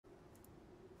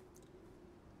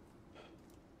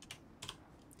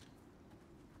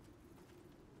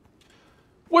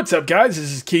What's up, guys?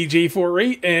 This is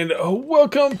KJ48, and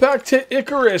welcome back to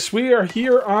ICARUS. We are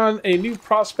here on a new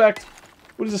prospect.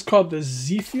 What is this called? The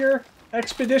Zephyr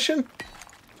expedition?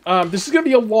 This is going to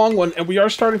be a long one, and we are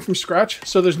starting from scratch,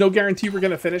 so there's no guarantee we're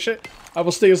going to finish it. I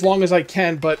will stay as long as I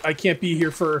can, but I can't be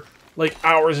here for, like,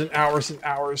 hours and hours and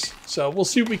hours. So we'll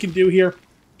see what we can do here.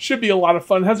 Should be a lot of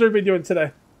fun. How's everybody doing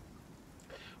today?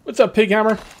 What's up,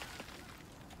 Pighammer?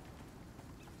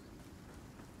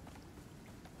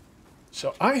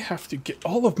 So I have to get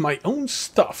all of my own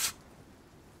stuff.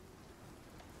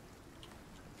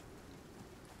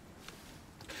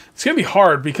 It's going to be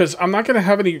hard because I'm not going to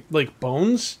have any, like,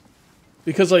 bones.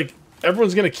 Because, like,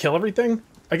 everyone's going to kill everything.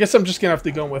 I guess I'm just going to have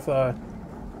to go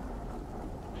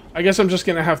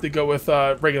with,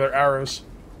 regular arrows.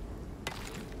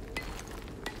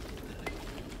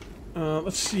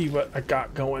 Let's see what I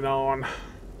got going on.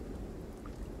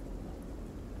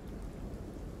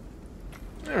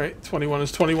 Alright, 21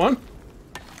 is 21.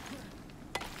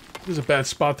 This is a bad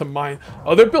spot to mine.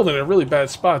 Oh, they're building a really bad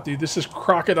spot, dude. This is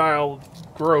Crocodile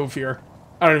Grove here.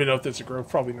 I don't even know if that's a grove.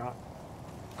 Probably not.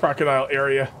 Crocodile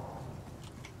area.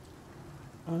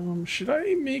 Should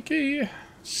I make a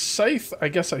scythe? I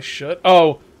guess I should.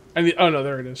 Oh, I need. Oh no,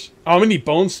 there it is. Oh, I'm gonna need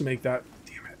bones to make that.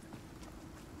 Damn it.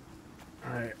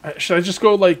 Alright, should I just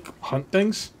go, like, hunt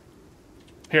things?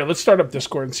 Here, let's start up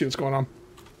Discord and see what's going on.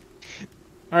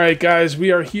 Alright, guys,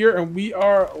 we are here and we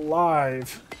are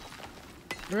live.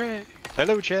 Hooray.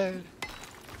 Hello, Chad.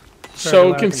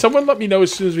 So, can someone let me know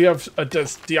as soon as we have a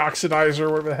deoxidizer or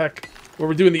whatever the heck when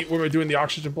we're doing the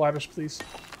oxygen bladders, please?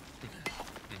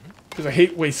 Because I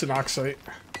hate wasting oxide.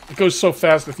 It goes so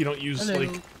fast if you don't use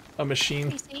like a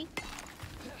machine.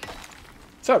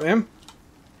 What's up, man?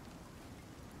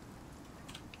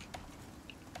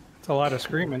 It's a lot of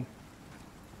screaming.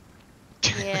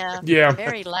 Yeah. Yeah.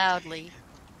 Very loudly.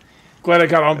 Glad I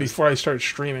got on before I started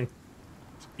streaming.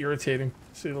 It's irritating,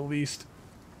 to say the least.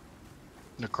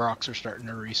 The crocs are starting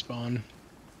to respawn.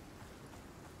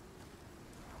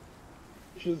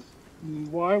 Which is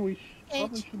why we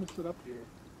probably shouldn't sit up here.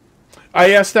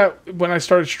 I asked that when I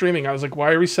started streaming. I was like,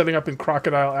 why are we setting up in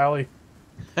Crocodile Alley?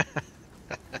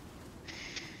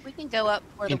 We can go up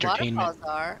where the waterfalls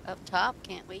are, up top,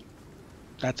 can't we?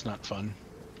 That's not fun.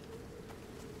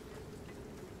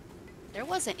 There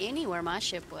wasn't any where my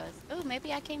ship was. Oh,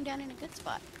 maybe I came down in a good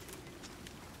spot.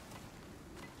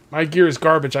 My gear is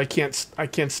garbage. I can't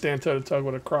stand toe to toe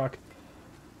with a croc.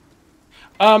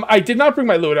 I did not bring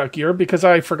my loadout gear because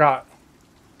I forgot.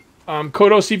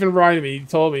 Kodos even reminded me. He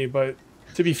told me, but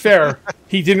to be fair,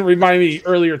 he didn't remind me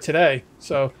earlier today.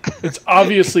 So it's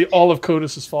obviously all of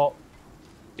Kodos' fault.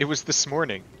 It was this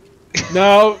morning.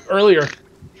 No, earlier.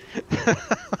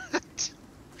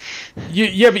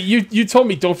 Yeah, but you told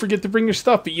me don't forget to bring your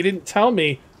stuff, but you didn't tell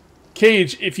me,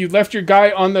 Cage, if you left your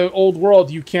guy on the old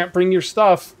world, you can't bring your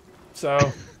stuff. So,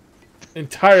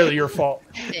 entirely your fault.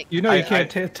 You know you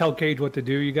can't tell Cage what to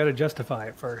do. You got to justify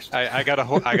it first. I gotta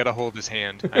hold his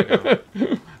hand. I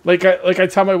know. like I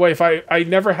tell my wife, I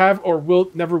never have or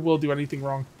never will do anything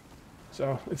wrong.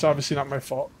 So it's obviously not my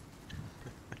fault.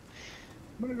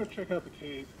 I'm gonna go check out the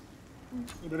cave.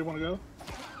 Anybody want to go?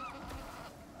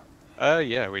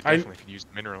 Yeah, we definitely could use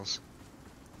the minerals.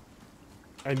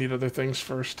 I need other things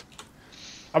first.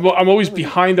 I'm always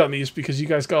behind on these because you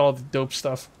guys got all the dope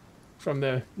stuff from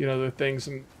the the things,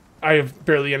 and I have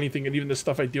barely anything, and even the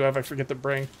stuff I do have, I forget to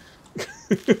bring.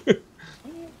 This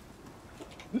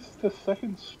is the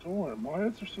second storm. Why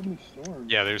is there so many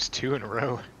storms? Yeah, there's 2 in a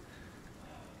row.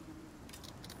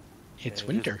 It's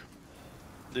winter.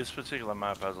 This particular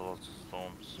map has a lot of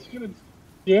storms. It's gonna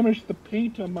damage the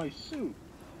paint on my suit.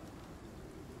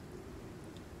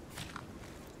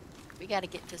 We got to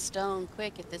get to stone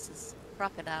quick if this is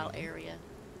crocodile area.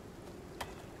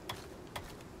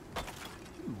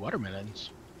 Ooh, watermelons.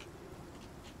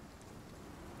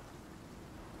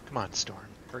 Come on, Storm.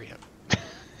 Hurry up.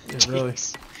 Yeah, really.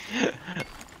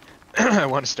 I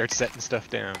want to start setting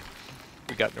stuff down.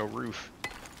 We got no roof.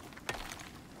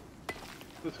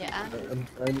 Yeah, I'm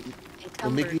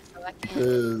encumbered, making so I can't.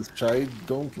 the child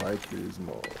don't like his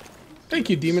mom.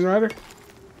 Thank you, Demon Rider.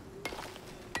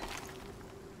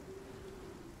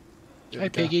 Hi,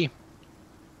 Piggy.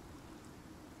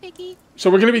 Piggy.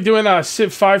 So we're gonna be doing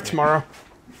Civ 5 tomorrow.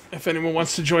 If anyone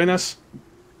wants to join us.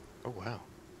 Oh wow.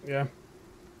 Yeah.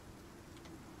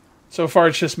 So far,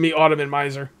 it's just me, Autumn, and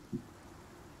Miser.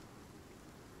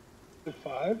 The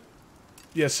 5?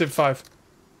 Yeah, Civ 5.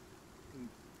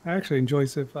 I actually enjoy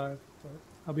Civ 5. But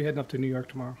I'll be heading up to New York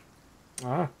tomorrow.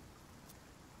 Ah.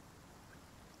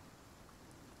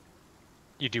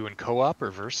 You doing co-op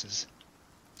or versus?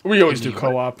 We always do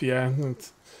co-op, yeah.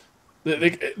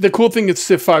 The cool thing with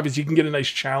Civ 5 is you can get a nice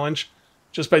challenge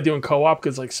just by doing co-op,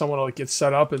 because like someone will like get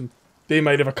set up and they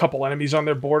might have a couple enemies on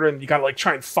their border, and you gotta like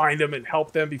try and find them and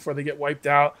help them before they get wiped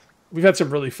out. We've had some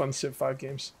really fun Civ 5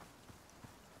 games.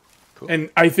 Cool. And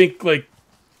I think like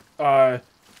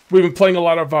we've been playing a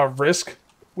lot of Risk,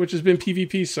 which has been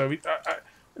PvP, so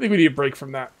I think we need a break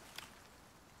from that.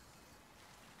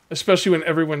 Especially when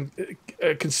everyone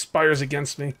conspires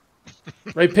against me.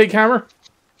 Right, Pighammer?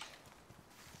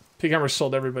 Pighammer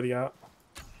sold everybody out.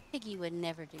 Piggy would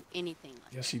never do anything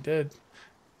like Yes, he did.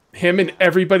 Him and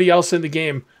everybody else in the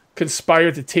game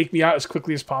conspired to take me out as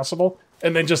quickly as possible,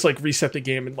 and then just like reset the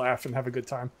game and laugh and have a good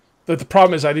time. But the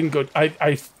problem is I didn't go.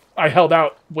 I held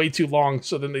out way too long,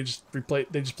 so then they just played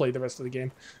the rest of the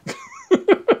game.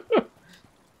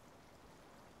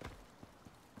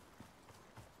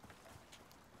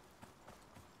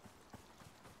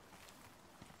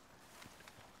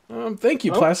 Thank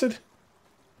you, Placid.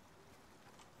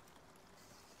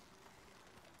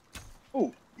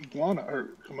 Oh, Iguana or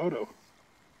Komodo.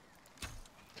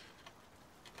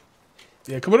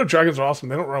 Yeah, Komodo dragons are awesome.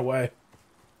 They don't run away.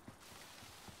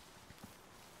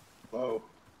 Whoa.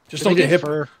 Just don't get hit.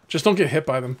 fur? Just don't get hit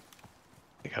by them,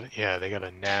 They got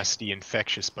a nasty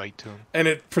infectious bite to them. and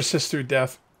it persists through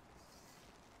death.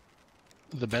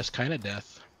 The best kind of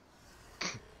death.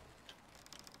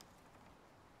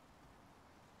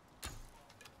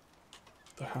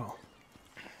 The hell?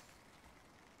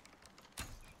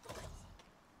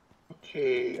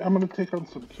 Okay, I'm gonna take on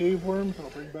some cave worms and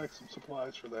I'll bring back some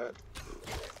supplies for that.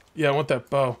 Yeah, I want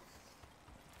that bow.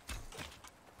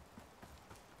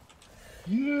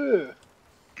 Yeah.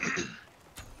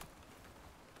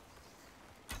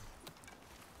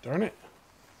 Darn it.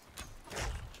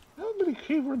 How many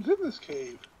cave worms in this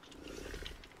cave?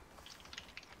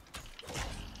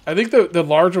 I think the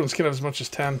large ones can have as much as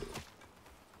 10.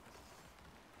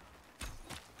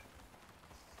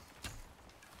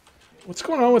 What's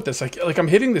going on with this? Like I'm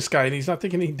hitting this guy and he's not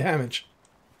taking any damage.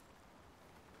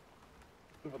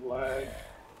 Bit of a lag.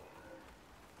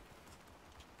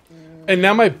 And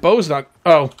now my bow's not...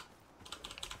 Oh.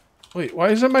 Wait, why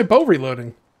isn't my bow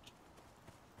reloading?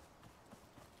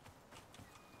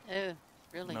 Oh,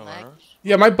 really No laggy. errors?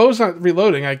 Yeah, my bow's not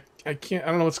reloading. I can't... I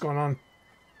don't know what's going on.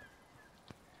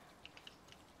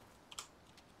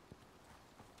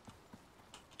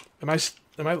 Am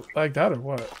I lagged out or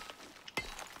what?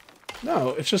 No,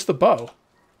 it's just the bow.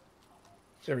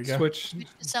 There we go. Switch. Do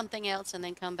something else and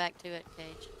then come back to it,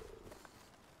 Cage.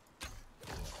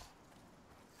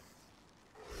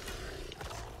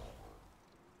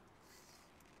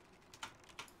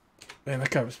 Man,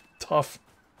 that guy was tough.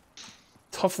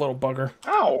 Tough little bugger.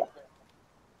 Ow!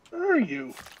 Where are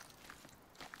you?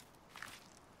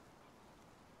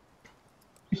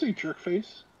 You say jerk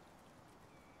face?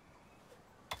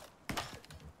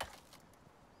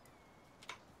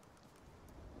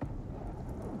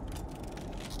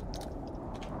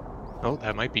 Oh,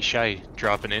 that might be Shy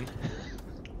dropping in.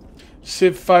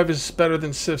 Civ 5 is better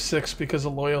than Civ 6 because the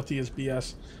loyalty is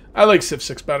BS. I like Civ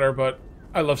 6 better, but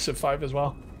I love Civ 5 as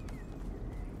well.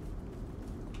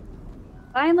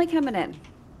 Finally coming in.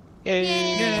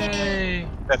 Yay!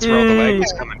 That's where all the lag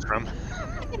is coming from.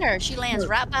 Look at her. She lands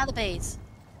right by the base.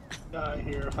 Die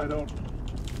here if I don't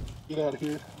get out of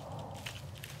here.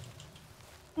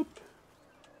 Oop.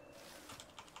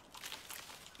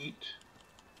 Eat.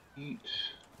 Eat.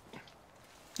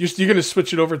 You're going to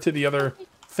switch it over to the other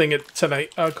thing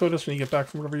tonight, Kodos, when you get back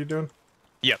from whatever you're doing?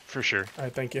 Yep, for sure. All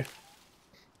right, thank you.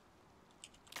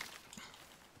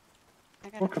 I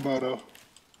got Or Komodo.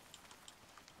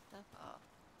 stuff off.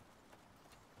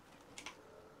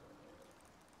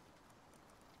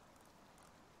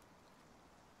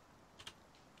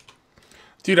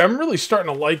 Dude, I'm really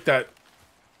starting to like that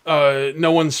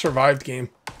No One Survived game.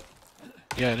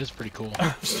 Yeah, it is pretty cool.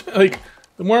 Like,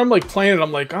 the more I'm like playing it,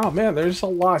 I'm like, oh man, there's a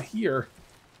lot here.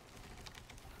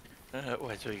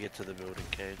 Wait till you get to the building,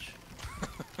 Cage.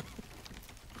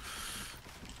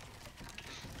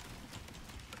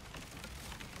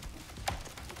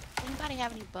 Anybody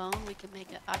have any bone? We can make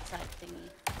an oxide thingy.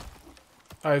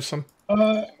 I have some.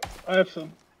 I have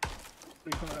some.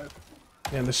 3.5.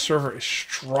 Man, this server is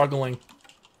struggling.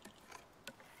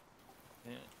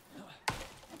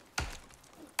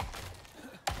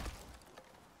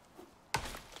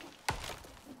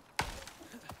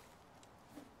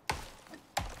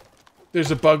 There's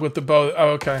a bug with the bow. Oh,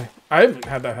 okay. I haven't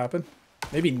had that happen.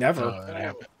 Maybe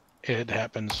never. It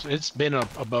happens. It's been a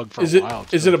bug for Is a it while.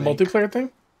 is it a multiplayer thing?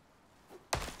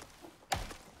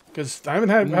 Because I haven't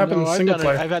had it happen in single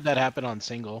player. I've had that happen on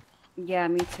single. Yeah,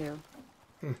 me too.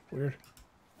 Weird.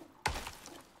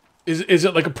 Is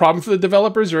it like a problem for the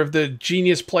developers, or have the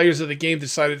genius players of the game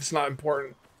decided it's not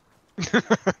important?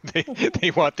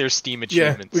 they want their Steam Yeah,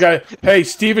 achievements. we got. Hey,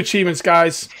 Steve achievements,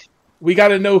 guys. We got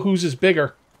to know whose is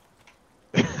bigger.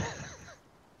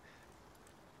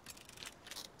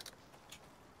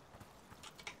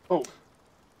 Oh,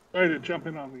 sorry to jump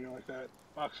in on me like that,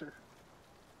 Boxer.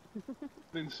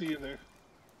 Didn't see you there.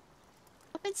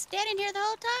 I've been standing here the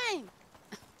whole time.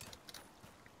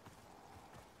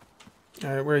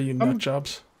 All right, where are you, nut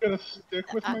jobs? Gonna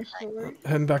stick with my story.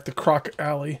 Heading back to Croc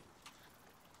Alley.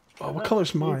 Oh, what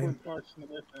color's mine? Parts in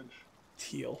the workbench.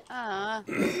 Teal. Now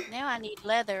I need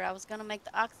leather. I was gonna make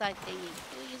the oxide thingy.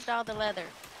 Who used all the leather?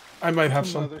 I might have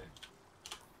some.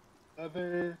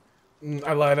 Leather.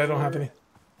 I lied. I don't have any.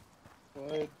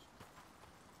 Wood.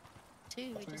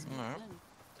 Two. We just Alright. one.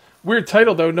 Weird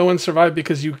title though. No one survived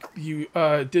because you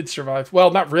did survive. Well,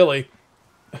 not really.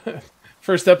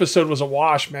 First episode was a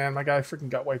wash, man. My guy freaking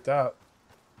got wiped out.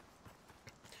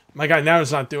 My guy now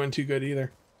is not doing too good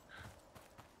either.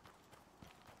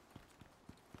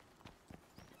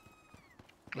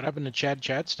 What happened to Chad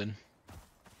Chadston?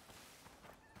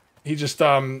 He just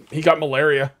he got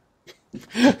malaria.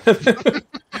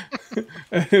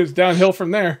 It was downhill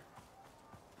from there.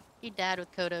 He died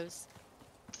with Kodos.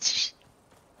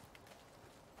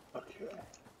 Okay.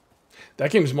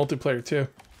 That game's multiplayer too.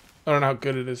 I don't know how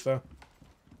good it is though.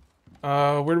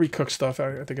 Where do we cook stuff?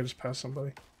 I think I just passed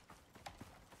somebody.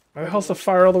 Why the hell's the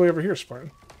fire all the way over here,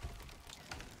 Spartan?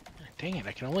 Dang it,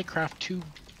 I can only craft 2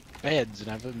 beds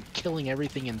and I've been killing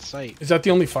everything in sight. Is that the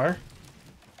only fire?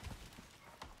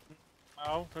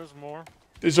 Oh, there's more.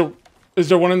 Is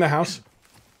there one in the house?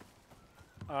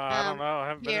 I don't know. I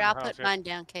haven't been Here, in the I'll house put yet. mine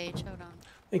down, Cage. Hold on.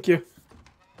 Thank you.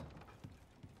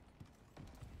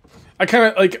 I kind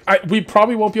of like. We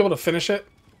probably won't be able to finish it,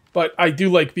 but I do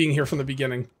like being here from the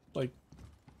beginning. Like,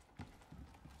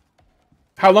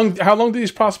 how long do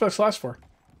these prospects last for?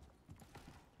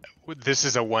 This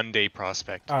is a 1-day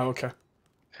prospect. Oh, okay.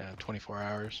 24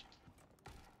 hours.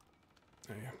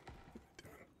 There you go.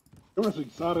 There was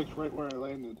exotics right where I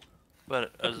landed.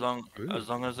 But as long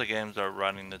as the games are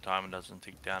running, the time doesn't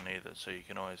tick down either, so you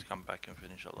can always come back and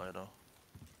finish it later.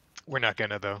 We're not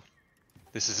gonna though.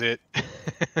 This is it.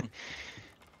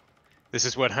 This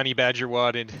is what Honey Badger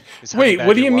wanted. Is Honey Wait,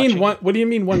 what do Badger you mean watching? one? What do you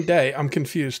mean 1 day? I'm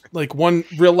confused. Like one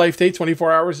real life day,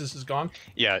 24 hours. This is gone.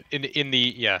 Yeah,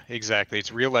 yeah, exactly.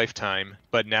 It's real life time,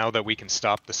 but now that we can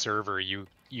stop the server, you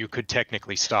could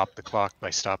technically stop the clock by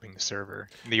stopping the server.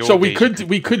 In the So old we days, could you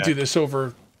do that. this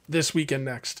over this weekend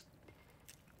next.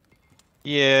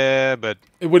 Yeah, but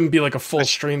It wouldn't be like a full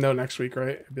stream though next week, right?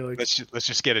 It'd be like let's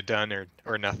just get it done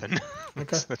or nothing.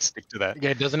 Okay. Let's stick to that.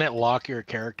 Yeah, doesn't it lock your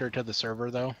character to the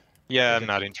server though? Yeah, I'm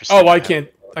not interested. oh, in I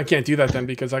that. can't do that then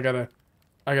because I gotta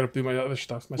do my other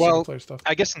stuff, my Well, single player stuff.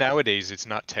 I guess nowadays it's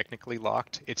not technically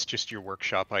locked. It's just your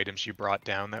workshop items you brought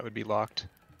down that would be locked.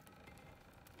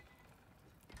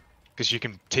 Because you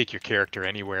can take your character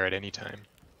anywhere at any time.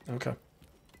 Okay.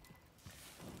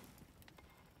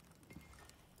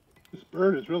 This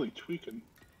bird is really tweaking.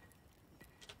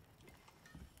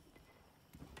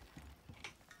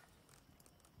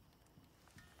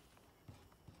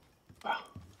 Wow.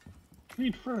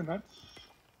 Need fur nuts.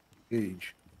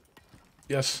 Gage,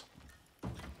 Yes.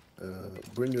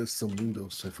 bring us some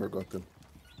windows. I forgot them.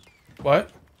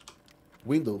 What?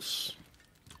 Windows.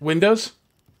 Windows?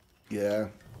 Yeah.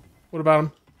 What about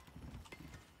them?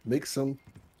 Make some.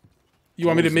 You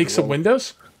want me to Close make the some wall.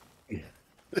 windows?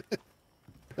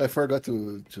 I forgot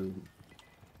to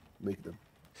make them.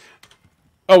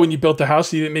 Oh, when you built the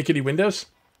house, you didn't make any windows?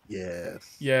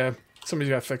 Yes. Yeah, somebody's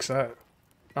got to fix that.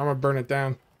 I'm going to burn it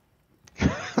down.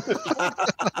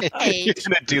 You're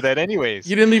gonna do that anyways.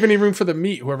 You didn't leave any room for the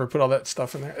meat, whoever put all that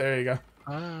stuff in there. There you go.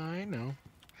 I know.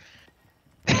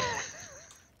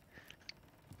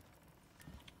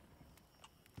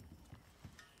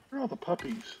 Where are all the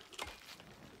puppies?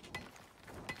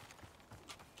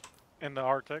 In the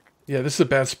Arctic. Yeah, this is a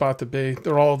bad spot to be.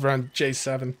 They're all around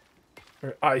J7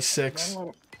 or I6. Not a lot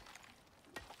of-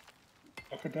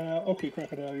 Crocodile. Okay,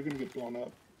 crocodile, you're gonna get blown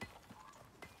up.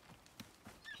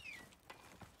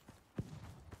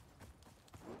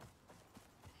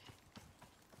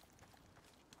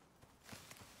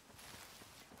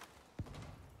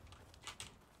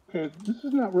 Okay, this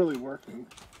is not really working.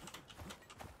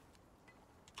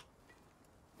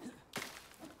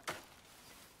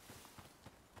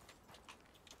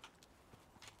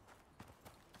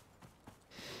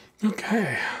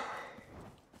 Okay.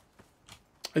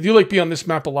 I do like being on this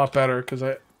map a lot better because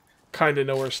I kind of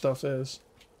know where stuff is.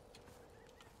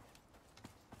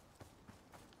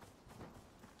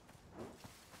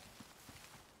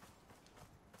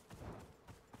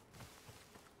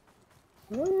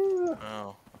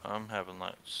 Oh, I'm having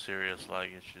like serious lag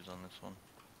issues on this one.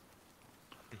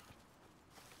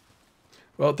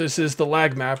 Well, this is the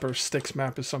lag map, or Styx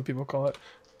map, as some people call it.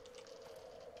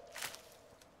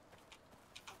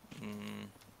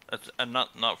 It's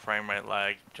not frame rate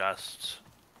lag, just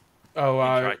Oh,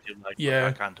 interactive lag. yeah.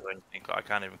 Like, I can't do anything. I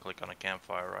can't even click on a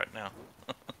campfire right now.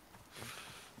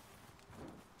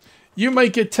 You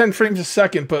might get 10 frames a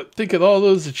second, but think of all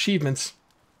those achievements.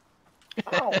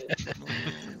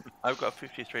 I've got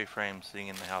 53 frames sitting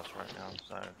in the house right now,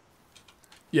 so.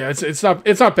 Yeah, it's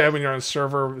not bad when you're on a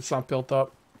server. It's not built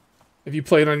up. If you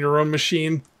play it on your own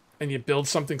machine and you build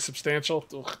something substantial,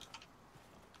 ugh.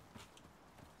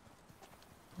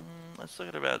 Let's look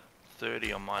at about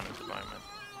 30 on mine at the moment.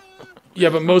 Yeah,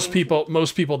 but most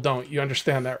people don't. You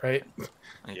understand that, right?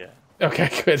 Yeah. Okay,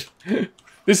 good.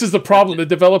 This is the problem. The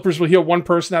developers will hear one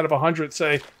person out of 100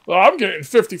 say, "Well, I'm getting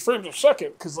 50 frames a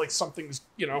second," because like something's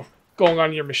going on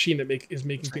in your machine that is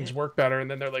making things work better, and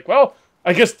then they're like, "Well,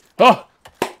 I guess that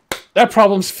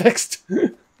problem's fixed."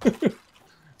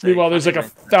 Meanwhile, there's like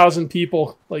 1,000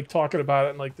 people like talking about it,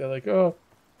 and like they're like, "Oh."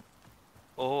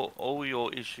 All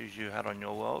your issues you had on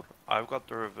your world, I've got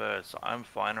the reverse. I'm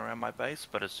fine around my base,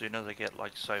 but as soon as I get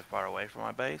like so far away from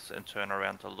my base and turn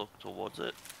around to look towards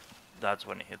it, that's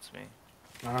when it hits me.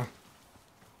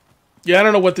 Yeah, I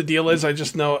don't know what the deal is. I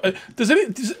just know. Does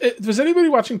anybody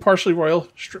watching Partially Royal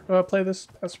play this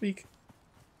past week?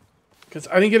 Because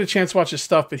I didn't get a chance to watch his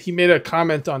stuff, but he made a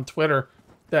comment on Twitter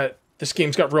that this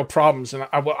game's got real problems, and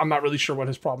I'm not really sure what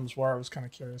his problems were. I was kind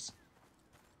of curious.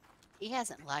 He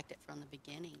hasn't liked it from the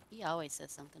beginning. He always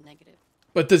says something negative.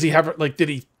 But does he have did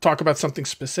he talk about something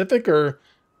specific, or?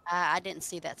 I didn't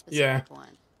see that specific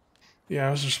one. Yeah, I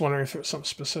was just wondering if it was something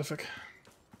specific.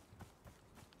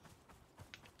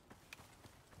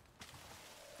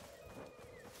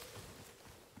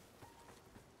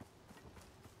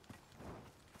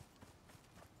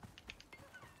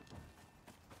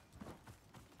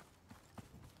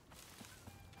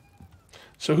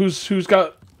 So who's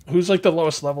like the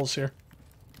lowest levels here?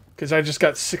 Because I just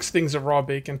got 6 things of raw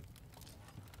bacon.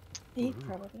 Me,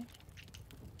 probably.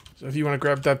 So if you want to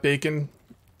grab that bacon...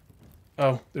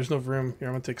 Oh, there's no room. Here,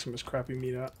 I'm going to take some of this crappy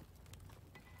meat out.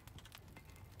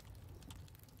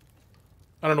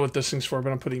 I don't know what this thing's for,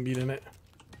 but I'm putting meat in it.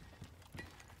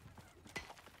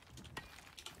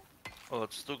 Well,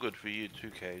 it's still good for you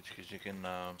too, Cage, because you can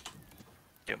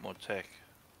get more tech.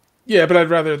 Yeah, but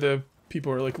I'd rather the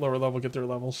people who are like lower level get their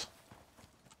levels.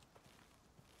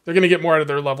 They're going to get more out of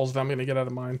their levels than I'm going to get out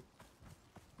of mine.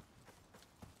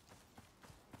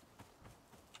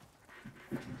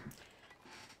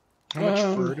 How much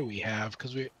fur do we have?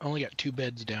 Because we only got 2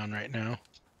 beds down right now.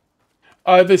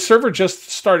 The server just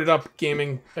started up,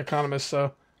 Gaming Economist,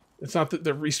 so it's not that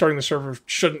the restarting the server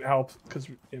shouldn't help, because,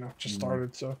 just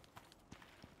started, so.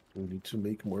 We need to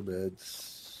make more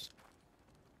beds.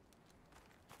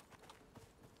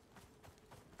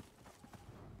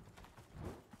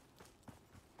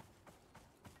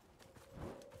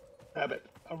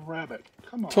 A rabbit.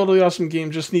 Come on. Totally awesome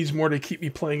game. Just needs more to keep me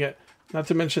playing it. Not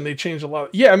to mention they changed a lot.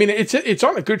 Yeah, I mean it's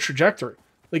on a good trajectory.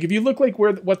 Like if you look like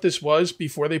what this was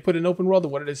before they put in open world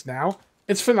and what it is now,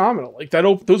 it's phenomenal. Like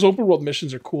those open world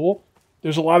missions are cool.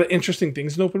 There's a lot of interesting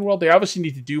things in open world. They obviously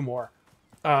need to do more,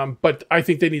 but I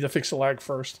think they need to fix the lag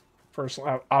first.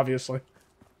 Personally, obviously,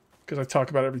 because I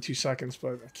talk about it every 2 seconds,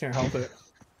 but I can't help it.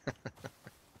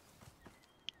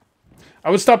 I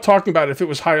would stop talking about it if it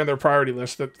was high on their priority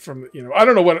list. I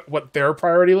don't know what their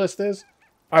priority list is.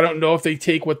 I don't know if they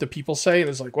take what the people say and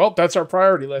it's like, well, that's our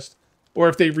priority list, or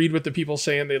if they read what the people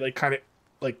say and they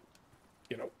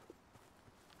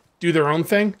do their own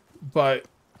thing. But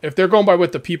if they're going by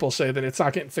what the people say, then it's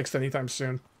not getting fixed anytime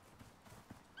soon.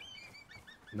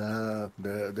 Nah,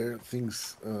 there are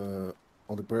things on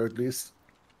the priority list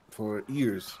for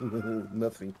years.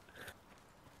 Nothing.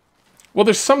 Well,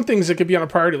 there's some things that could be on a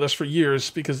priority list for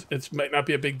years because it might not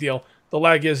be a big deal. The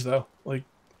lag is, though. Like,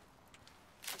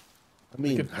 I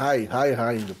mean, high in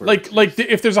the priority like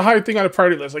if there's a high thing on a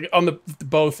priority list, like on the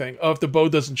bow thing, if the bow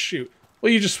doesn't shoot,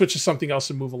 well, you just switch to something else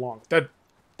and move along.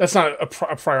 That's not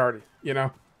a priority,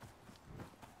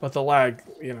 But the lag,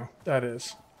 that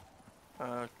is.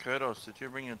 Kurdos, did you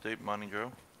bring your deep mining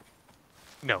drill?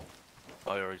 No.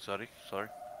 Oh, you're exotic. Sorry.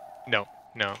 No.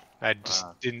 I just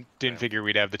didn't figure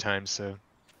we'd have the time, so.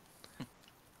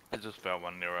 I just found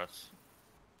one near us.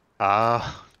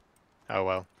 Oh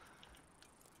well.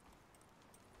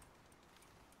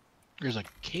 There's a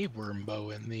cave worm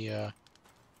bow in the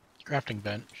crafting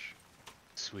bench.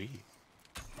 Sweet.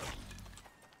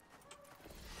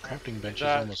 Crafting bench is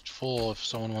almost full if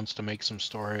someone wants to make some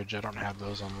storage. I don't have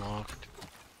those unlocked.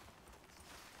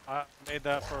 I made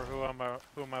that for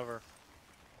whomever.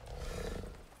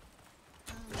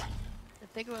 The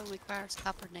bigger one requires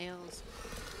copper nails.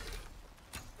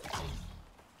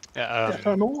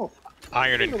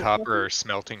 Iron and copper are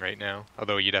smelting right now,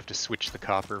 although you'd have to switch the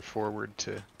copper forward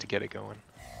to get it going.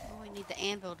 Oh, we need the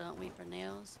anvil, don't we, for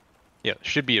nails? Yeah,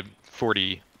 should be a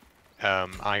 40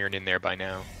 iron in there by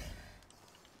now.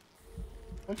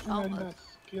 Why can I not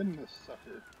skin this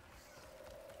sucker?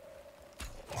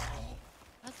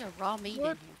 That's a raw meat in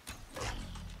here.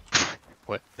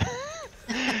 What?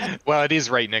 Well, it is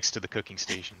right next to the cooking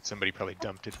station. Somebody probably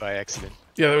dumped it by accident.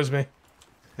 Yeah, that was me.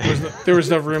 There was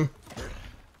no room.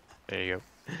 There you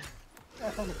go.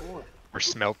 Back on the board. We're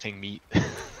smelting meat.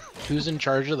 Who's in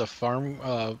charge of the farm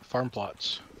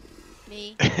plots?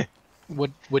 Me.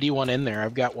 What do you want in there?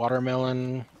 I've got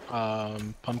watermelon,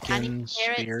 pumpkins,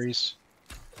 berries.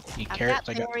 Need carrots.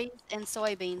 I've got berries and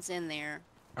soybeans in there.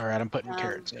 All right, I'm putting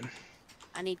carrots in.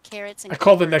 I need carrots and. I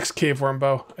call the next cave worm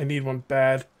bow. I need one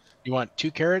bad. You want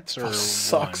 2 carrots or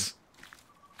sucks.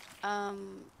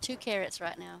 2 carrots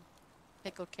right now.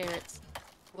 Pickled carrots.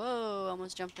 Whoa!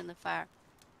 Almost jumped in the fire.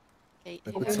 Okay.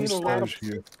 I put some storage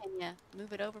here. Can you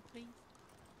move it over, please?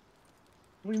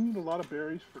 We need a lot of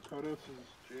berries for Kodos'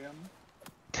 jam.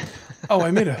 Oh,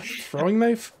 I made a throwing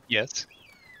knife? Yes.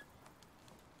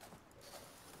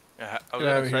 Yeah, I was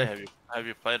gonna say, have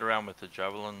you played around with the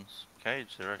javelins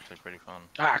cage? They're actually pretty fun.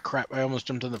 Ah, crap! I almost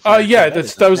jumped in the fire. Yeah,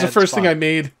 that was the first thing I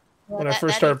made Well, when I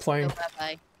first started playing.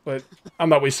 But I'm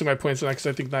not wasting my points on that because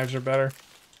I think knives are better.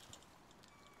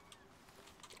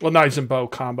 Well, knives and bow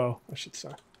combo, I should say.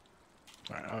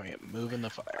 Oh yeah, moving the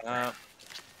fire.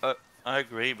 I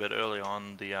agree, but early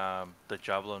on the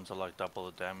javelins are like double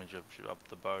the damage of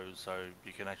the bows, so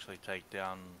you can actually take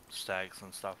down stags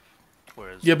and stuff.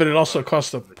 Whereas Yeah, but it also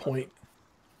costs a point.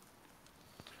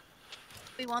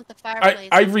 We want the fireplace.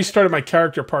 I restarted my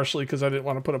character partially because I didn't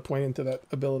want to put a point into that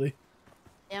ability.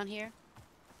 Down here.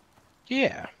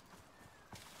 Yeah.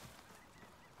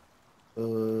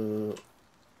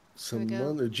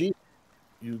 Someone, Gene,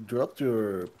 you dropped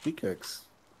your pickaxe.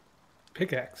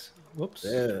 Pickaxe. Whoops.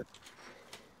 Yeah.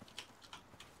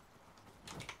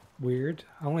 Weird.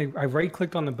 I right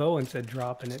clicked on the bow and said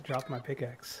drop, and it dropped my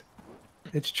pickaxe.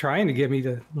 It's trying to get me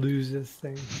to lose this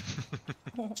thing.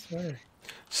 I swear.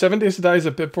 7 Days to Die is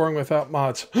a bit boring without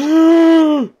mods.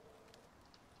 Demon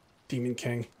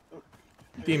King.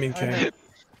 Demon King.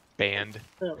 Banned.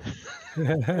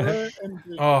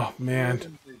 Oh,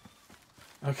 man.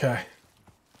 Okay.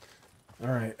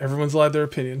 Alright, everyone's allowed their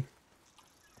opinion.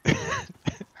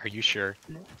 Are you sure?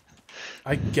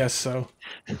 I guess so.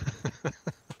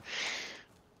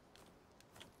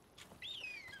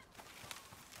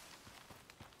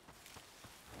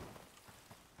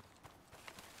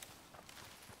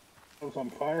 I was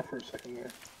on fire for a second there.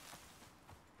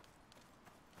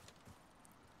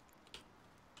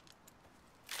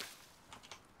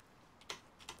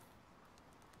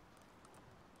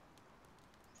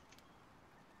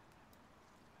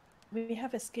 We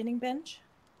have a skinning bench.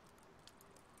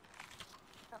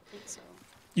 I don't think so.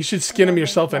 You should skin him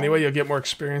yourself anyway, you'll get more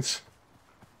experience.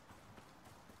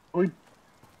 Are we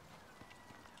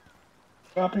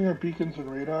stopping our beacons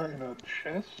and radar in a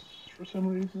chest for some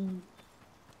reason?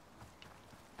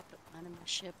 I put mine in my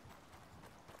ship.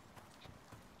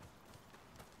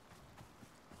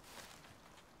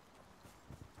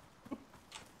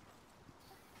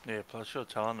 Yeah, plus you're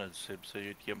talented, Sib, so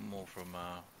you'd get more from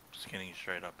skinning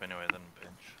straight up anyway than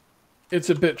bench. It's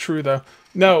a bit true, though.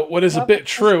 No, what is a bit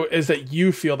true is that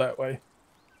you feel that way.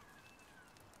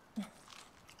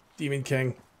 Demon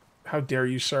King. How dare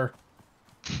you, sir?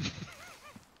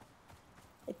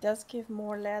 It does give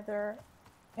more leather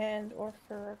and or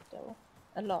fur, though.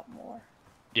 A lot more.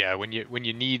 Yeah, when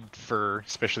you need fur,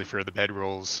 especially for the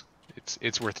bedrolls,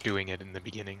 it's worth doing it in the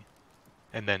beginning,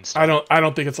 and then I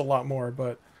don't think it's a lot more,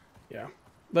 but yeah.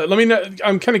 Let me know.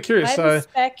 I'm kind of curious.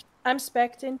 I'm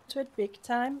specced into it big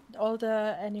time. All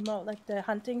the animal, like the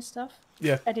hunting stuff.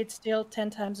 Yeah. And it's still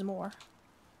 10 times more.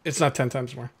 It's not 10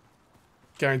 times more.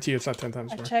 Guarantee it's not 10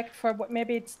 times I more. checked for what,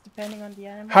 maybe it's depending on the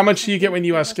animal. How much do you get when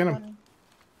you skin them?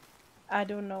 I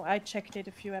don't know. I checked it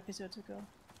a few episodes ago.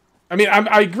 I mean,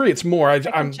 I agree. It's more.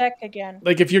 I'm check again.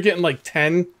 Like if you're getting like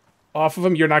 10 off of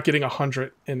them, you're not getting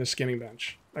 100 in the skinning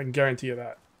bench. I can guarantee you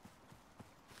that.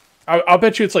 I'll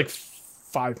bet you it's like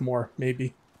 5 more,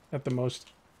 maybe, at the most.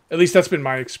 At least that's been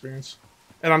my experience.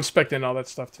 And I'm spec'ing all that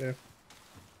stuff too.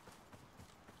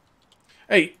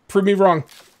 Hey, prove me wrong.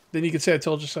 Then you can say I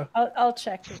told you so. I'll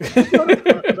check it.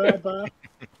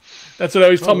 That's what I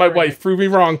always tell my wife. Prove me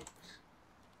wrong.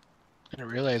 I didn't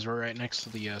realize we're right next to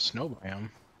the snow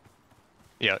biome.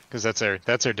 Yeah, because that's our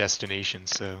destination.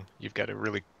 So you've got a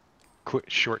really quick,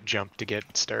 short jump to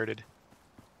get started.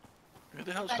 Who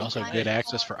the hell's But It's also I good need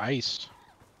access more. for ice.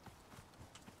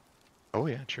 Oh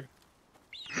yeah, true.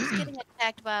 Who's getting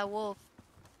attacked by a wolf?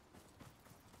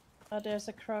 Oh, there's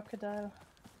a crocodile.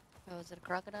 Oh, is it a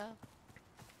crocodile?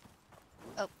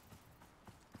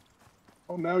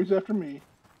 Oh, now he's after me.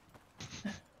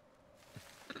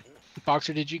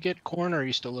 Boxer, did you get corn or are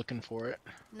you still looking for it?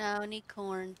 No, I need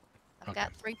corn. I've Okay.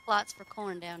 got 3 plots for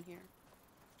corn down here.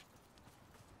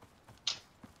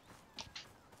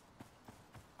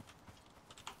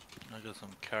 I got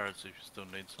some carrots if you still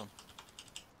need some.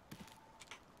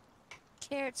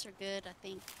 Carrots are good, I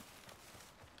think.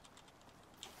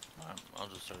 I'll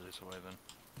just throw this away then.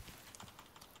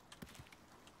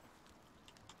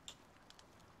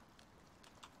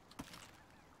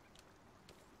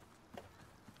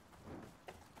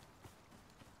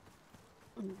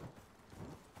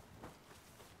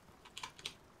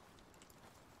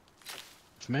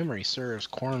 If memory serves,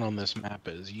 corn on this map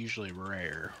is usually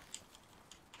rare.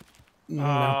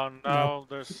 No,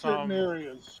 there's Certain some.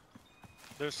 areas.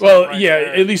 There's some Well, right yeah,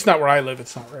 there. at least not where I live.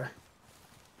 It's not rare.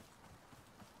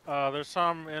 There's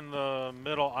some in the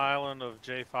middle island of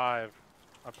J5.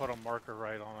 I put a marker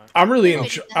right on it. I'm really,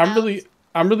 Wait,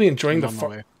 I'm really enjoying I'm on my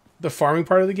way. the farming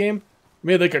part of the game. I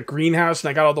made like a greenhouse, and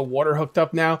I got all the water hooked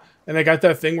up now, and I got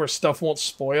that thing where stuff won't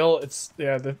spoil. It's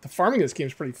the farming in this game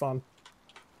is pretty fun.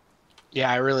 Yeah,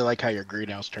 I really like how your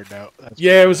greenhouse turned out.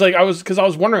 Yeah, it was like I was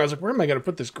wondering. I was like, where am I going to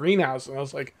put this greenhouse? And I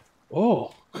was like,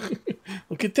 oh,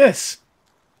 look at this.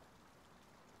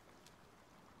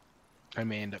 I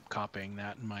may end up copying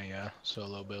that in my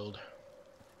solo build.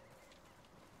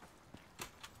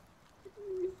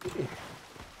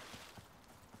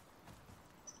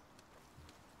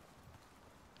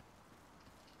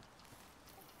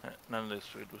 None of this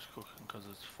food was cooking because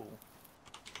it's full.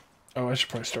 Oh, I should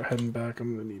probably start heading back.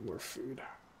 I'm going to need more food.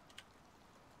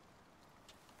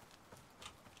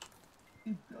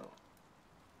 Go.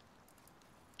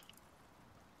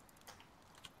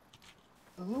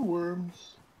 Hello,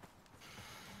 worms.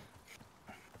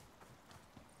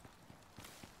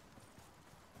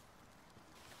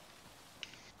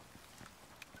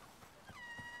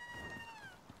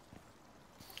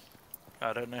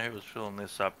 I don't know who was filling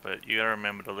this up, but you gotta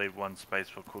remember to leave one space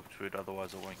for cooked food,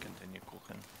 otherwise it won't continue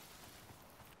cooking.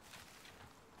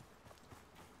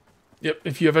 Yep,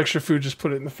 if you have extra food, just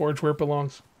put it in the forge where it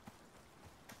belongs.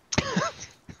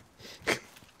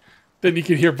 Then you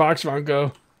can hear Boxman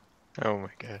go, Oh my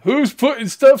god. who's putting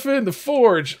stuff in the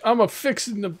forge? I'm a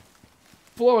fixing to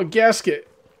blow a gasket.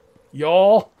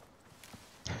 Y'all.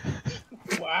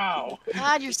 Wow.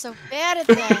 God, you're so bad at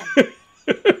that.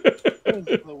 That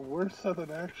is the worst southern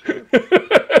accent.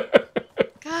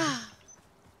 God.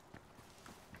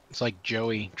 It's like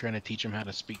Joey trying to teach him how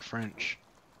to speak French.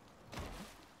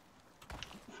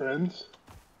 Friends?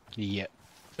 Yeah.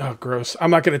 Oh, gross. I'm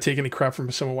not going to take any crap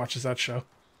from someone who watches that show.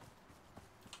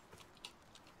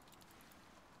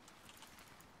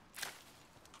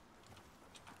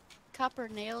 Copper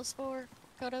nails for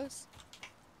Kodos?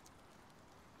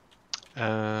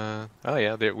 Oh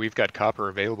yeah, we've got copper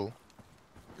available.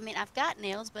 I mean, I've got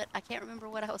nails, but I can't remember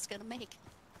what I was going to make.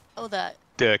 Oh, the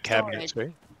The cabinets,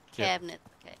 right? Yeah. cabinet.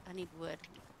 Okay, I need wood.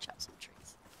 I need to chop some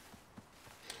trees.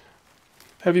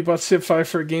 Have you bought Civ 5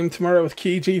 for a game tomorrow with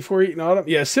KG48 and Autumn?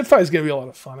 Yeah, Civ 5 is going to be a lot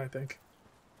of fun, I think.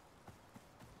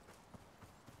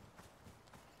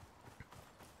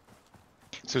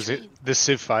 So is it the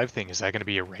Civ 5 thing? Is that going to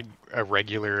be a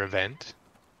regular event?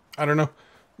 I don't know.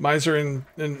 Miser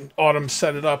and Autumn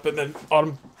set it up, and then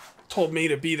Autumn told me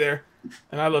to be there.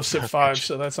 And I love Civ 5,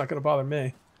 so that's not going to bother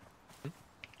me.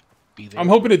 Be there I'm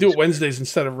hoping to do it Wednesdays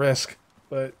instead of Risk,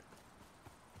 but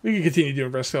we can continue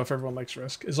doing Risk though if everyone likes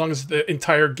Risk. As long as the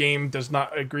entire game does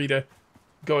not agree to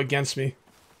go against me.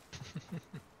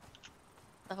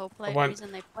 The whole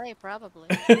reason they play, probably.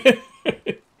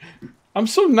 I'm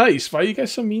so nice. Why are you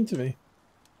guys so mean to me?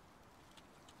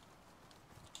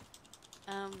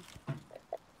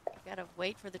 Gotta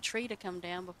wait for the tree to come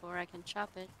down before I can chop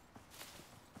it.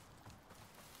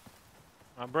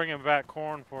 I'm bringing back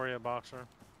corn for you, Boxer.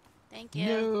 Thank you.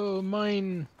 No,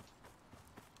 mine.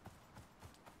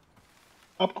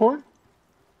 Popcorn?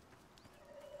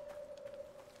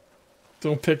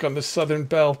 Don't pick on the Southern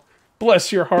Belle.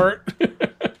 Bless your heart.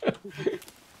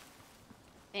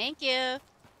 Thank you.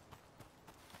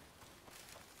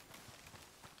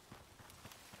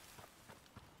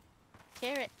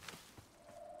 Carrot.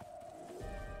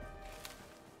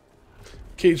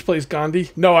 Cage plays Gandhi.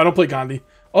 No, I don't play Gandhi.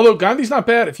 Although Gandhi's not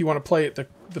bad if you want to play it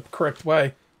the correct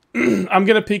way. I'm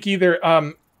going to pick either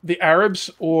the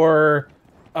Arabs or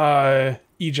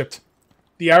Egypt.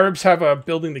 The Arabs have a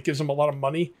building that gives them a lot of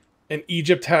money, and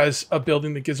Egypt has a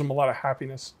building that gives them a lot of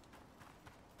happiness.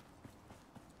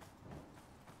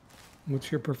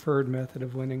 What's your preferred method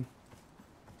of winning?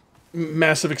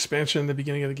 Massive expansion in the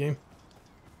beginning of the game.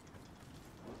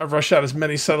 I rush out as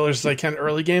many settlers as I can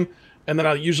early game, and then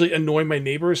I'll usually annoy my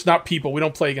neighbors. Not people. We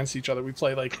don't play against each other. We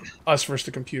play like us versus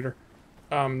the computer.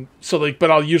 But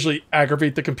I'll usually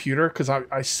aggravate the computer because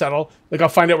I settle. Like, I'll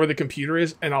find out where the computer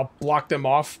is, and I'll block them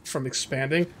off from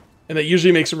expanding. And that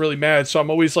usually makes them really mad, so I'm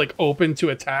always, like, open to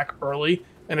attack early,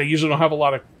 and I usually don't have a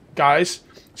lot of guys.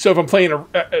 So if I'm playing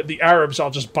the Arabs,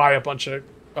 I'll just buy a bunch of...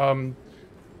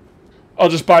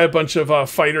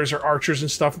 fighters or archers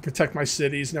and stuff and protect my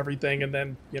cities and everything, and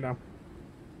then, you know,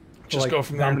 just go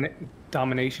from there.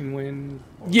 Domination win?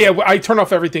 Yeah, I turn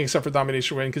off everything except for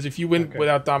domination win, because if you win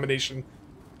without domination...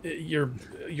 You're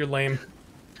lame.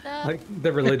 Like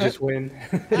the religious win.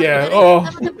 Yeah. Oh,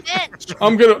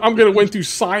 I'm gonna win through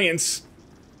science.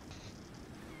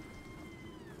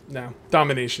 No,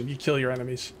 domination. You kill your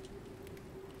enemies.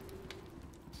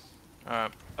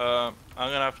 Alright. I'm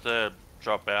gonna have to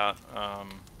drop out.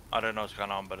 I don't know what's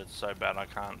going on, but it's so bad I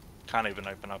can't even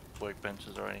open up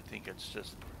workbenches or anything. It's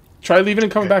just. Try leaving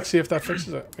and coming back. See if that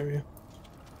fixes it. Maybe.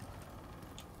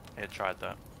 Yeah, tried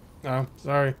that. No,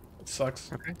 sorry. It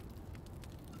sucks. Okay.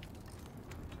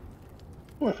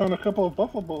 Oh, I found a couple of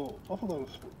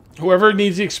buffaloes. Whoever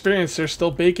needs the experience, there's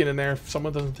still bacon in there. If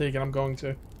someone doesn't take it, I'm going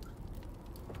to.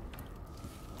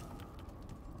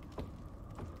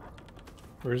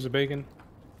 Where's the bacon?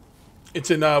 It's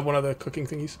in one of the cooking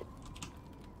thingies.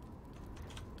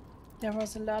 There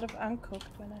was a lot of uncooked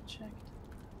when I checked.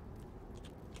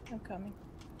 I'm coming.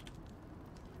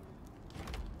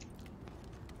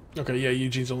 Okay, yeah,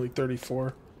 Eugene's only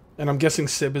 34. And I'm guessing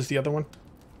Sib is the other one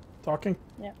talking?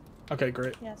 Yeah. Okay,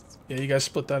 great. Yes. Yeah, you guys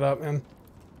split that up, man.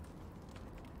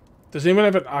 Does anyone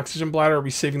have an oxygen bladder, or are we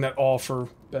saving that all for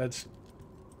beds?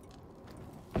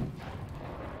 Make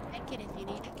it if you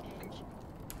need a cage.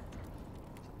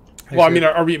 Well, I mean,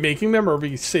 are we making them, or are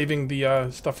we saving the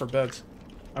stuff for beds?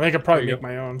 I mean, I could probably make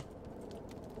my own.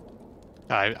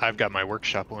 I've got my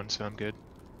workshop one, so I'm good.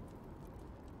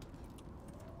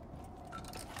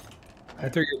 I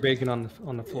threw your bacon on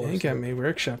the floor. You got me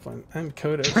workshop one. I'm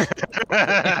coded.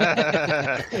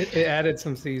 It added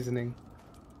some seasoning.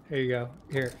 Here you go.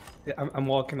 Here, I'm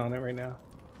walking on it right now.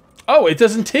 Oh, it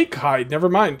doesn't take hide. Never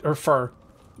mind. Or fur.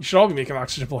 You should all be making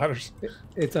oxygen bladders.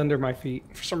 It's under my feet.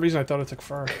 For some reason, I thought it took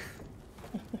fur.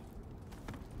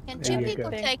 Can two people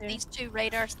take these two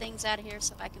radar things out of here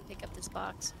so I can pick up this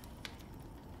box?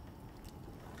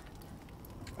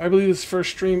 I believe this is the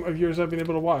first stream of yours I've been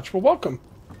able to watch. Well, welcome.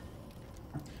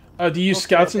 Do you use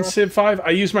scouts in Civ 5?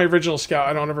 I use my original scout.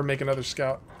 I don't ever make another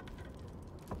scout.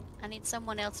 I need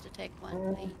someone else to take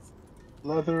one, please.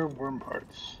 Leather worm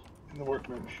parts in the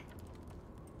workbench.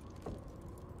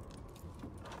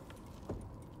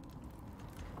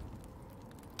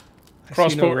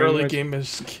 Crossbow early game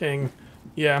is king.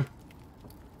 Yeah.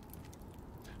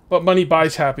 But money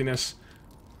buys happiness.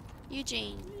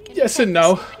 Eugene, can yes you and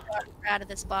no. Out of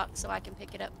this box so I can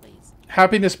pick it up, please?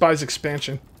 Happiness buys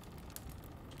expansion.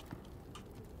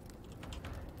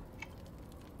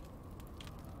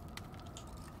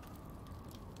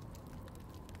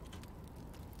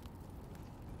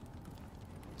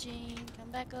 Gene,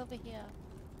 come back over here.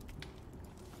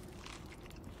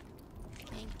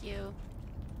 Thank you.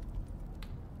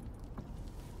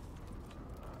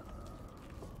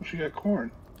 She got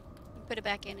corn. Put it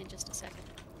back in just a second.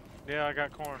 Yeah, I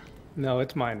got corn. No,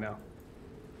 it's mine now.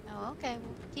 Oh, okay.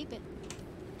 Well, keep it.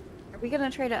 Are we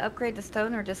gonna try to upgrade to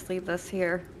stone or just leave this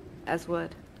here as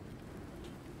wood?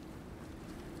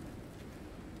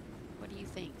 What do you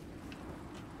think?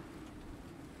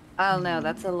 I don't know.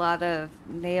 That's a lot of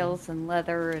nails and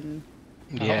leather and.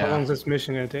 Yeah. How long is this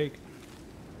mission gonna take?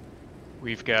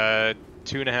 We've got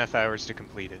 2.5 hours to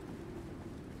complete it.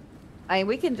 I mean,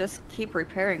 we can just keep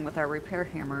repairing with our repair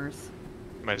hammers.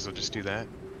 Might as well just do that.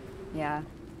 Yeah.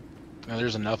 Well,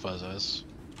 there's enough of us.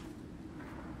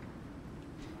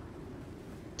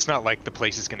 It's not like the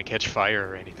place is going to catch fire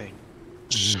or anything.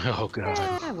 Oh god.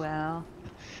 Yeah, well.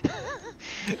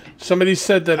 Somebody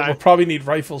said that we'll probably need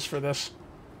rifles for this.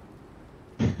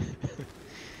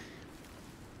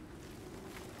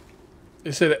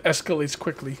 They said it escalates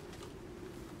quickly.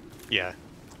 Yeah.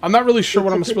 I'm not really sure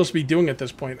what I'm supposed to be doing at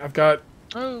this point. I've got,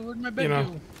 where'd my bed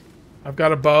go? I've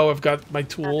got a bow. I've got my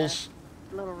tools.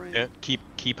 Little room. Yeah.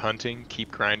 Keep hunting.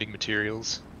 Keep grinding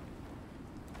materials.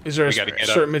 Is there a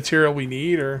certain material we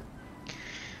need, or?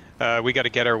 We got to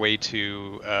get our way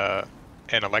to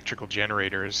an electrical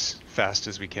generator as fast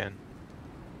as we can.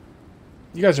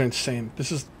 You guys are insane.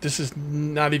 This is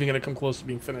not even gonna come close to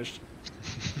being finished.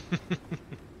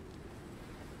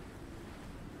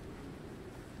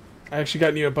 I actually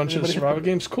got you a bunch of survival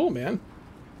games. Cool, man.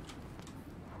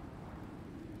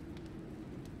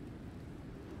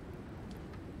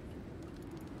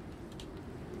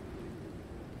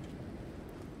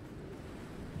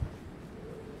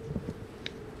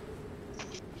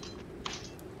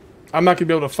 I'm not gonna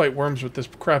be able to fight worms with this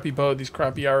crappy bow, these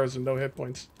crappy arrows, and no hit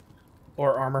points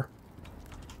or armor.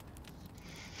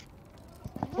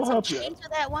 Want some change for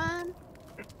that wine?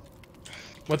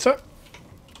 What's up?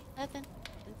 Nothing.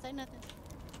 Didn't say nothing.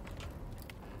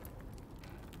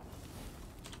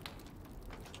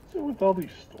 What's with all these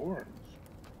storms?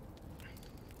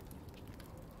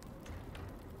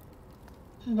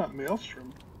 This is not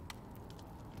Maelstrom.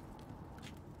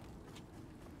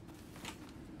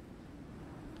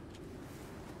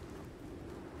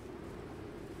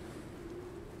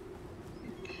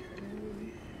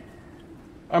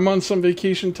 I'm on some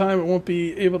vacation time. I won't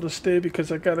be able to stay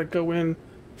because I gotta go in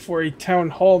for a town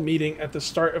hall meeting at the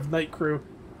start of night crew.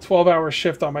 12-hour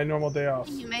shift on my normal day off.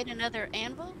 You made another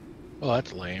anvil? Well,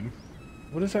 that's lame.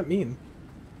 What does that mean?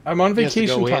 I'm on He has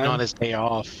vacation to go time. in on his day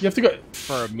off. You have to go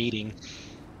for a meeting.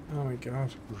 Oh my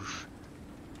god. Oof.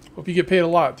 Hope you get paid a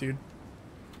lot, dude.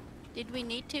 Did we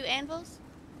need 2 anvils?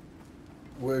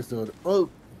 Where's the other? Oh.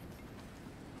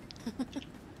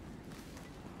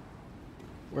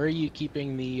 Where are you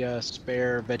keeping the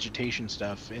spare vegetation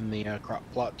stuff in the crop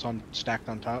plots stacked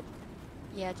on top?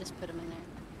 Yeah, just put them in there.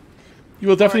 You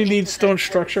will definitely need stone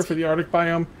structure for the Arctic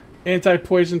biome.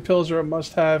 Anti-poison pills are a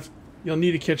must-have. You'll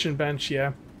need a kitchen bench,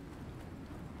 yeah.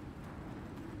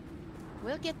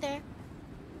 We'll get there.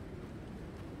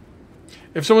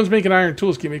 If someone's making iron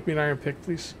tools, can you make me an iron pick,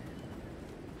 please?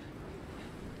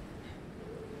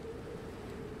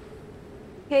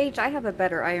 Paige, I have a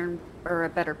better iron or a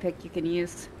better pick you can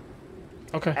use.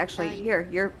 Okay. Actually, here,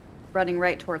 you're running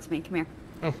right towards me. Come here.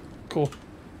 Oh, cool.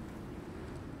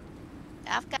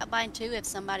 I've got mine too. If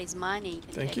somebody's mining, you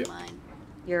can Thank take you. mine.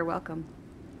 You're welcome.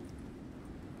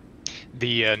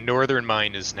 The northern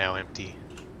mine is now empty.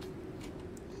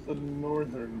 The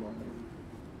northern mine.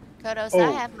 Kodos, Oh.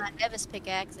 I have my Nevis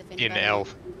pickaxe. If anybody In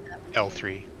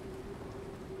L3.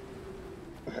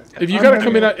 If you gotta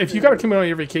come in, on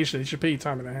your vacation, they should pay you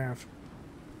time and a half.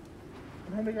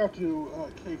 I'm heading out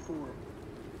to K4.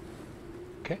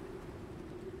 Okay.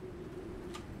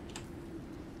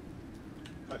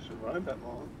 If I survive that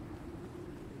long.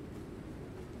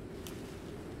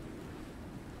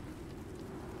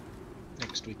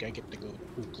 Next week I get to go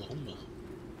to Oklahoma.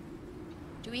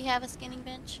 Do we have a skinning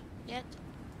bench yet?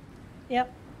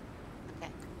 Yep.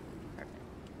 Okay. Perfect.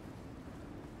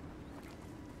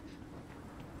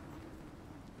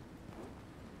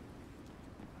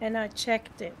 And I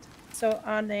checked it. So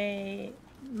on a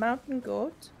mountain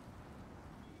goat,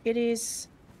 it is,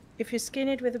 if you skin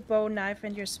it with a bow knife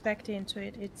and you're specced into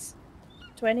it, it's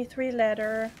 23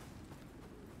 leather,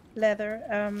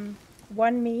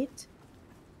 1 meat,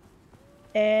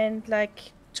 and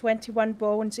like 21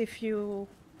 bones if you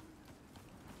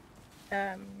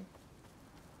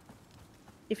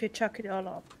chuck it all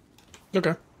up.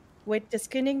 Okay. With the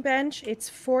skinning bench, it's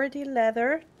 40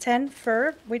 leather, 10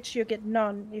 fur, which you get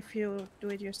none if you do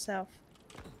it yourself,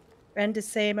 and the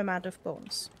same amount of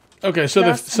bones. Okay, so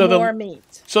Plus more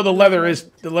meat. So the leather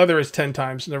is 10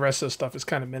 times, and the rest of the stuff is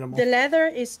kind of minimal. The leather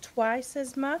is twice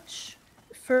as much.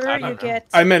 Fur you get.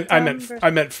 I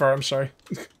meant fur. I'm sorry.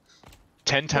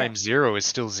 10 times 0 is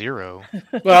still 0.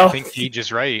 Well, I think Gage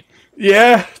is right.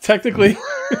 Yeah, technically.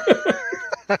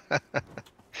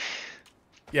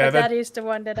 Yeah, that is the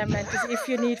one that I meant. Is if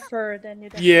you need fur, then you.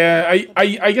 Yeah,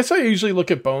 I guess I usually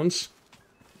look at bones.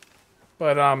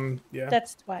 But yeah.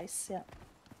 That's twice, yeah.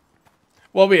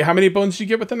 Well, wait, how many bones do you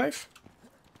get with the knife?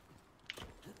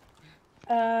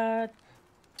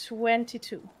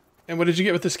 22. And what did you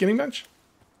get with the skinning bench?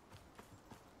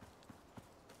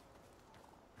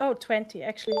 Oh, 20.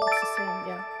 Actually, it's the same,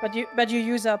 yeah. But you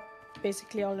use up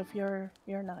basically all of your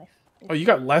knife. Oh, you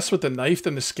got less with the knife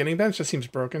than the skinning bench? That seems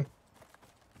broken.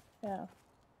 Yeah.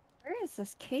 Where is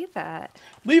this cave at?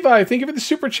 Levi, thank you for the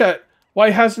super chat. Why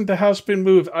hasn't the house been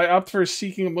moved? I opt for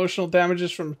seeking emotional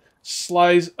damages from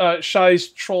Shy's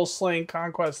troll slaying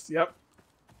conquest. Yep.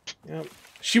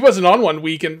 She wasn't on 1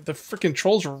 week, and the freaking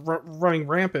trolls were running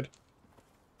rampant.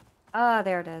 Ah,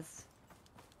 there it is.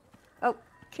 Oh,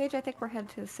 Cage, I think we're headed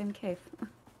to the same cave.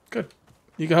 Good.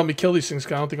 You can help me kill these things,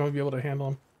 because I don't think I'm going to be able to handle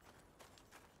them.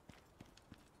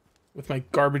 With my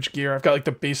garbage gear. I've got, like,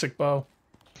 the basic bow.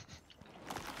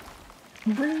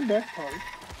 I'm bringing back parts.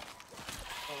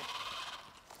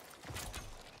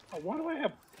 Why do I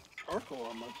have charcoal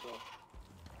on myself.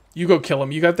 You go kill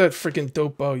him. You got that freaking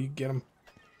dope bow. You get him.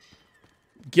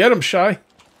 Get him, Shy.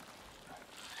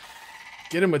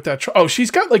 Get him with that. Oh,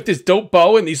 she's got like this dope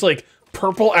bow and these like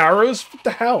purple arrows. What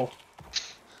the hell?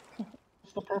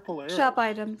 What's the purple arrow? Shop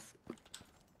items.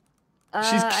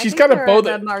 She's got a bow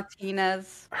that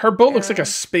Martinez. Her bow looks like a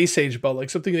space age bow, like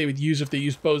something they would use if they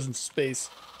used bows in space.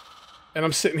 And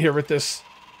I'm sitting here with this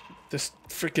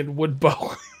freaking wood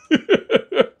bow.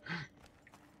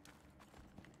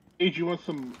 Hey, do you want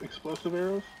some explosive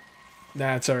arrows?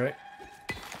 Nah, it's alright.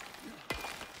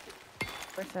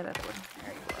 Where's that other one?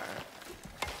 There you are.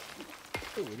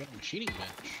 Oh, we got a machining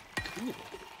bench. Cool.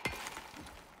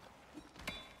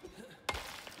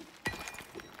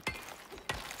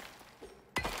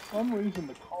 For some reason,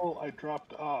 the coal I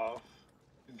dropped off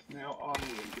is now on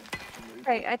me again.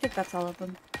 Right, I think that's all of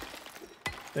them.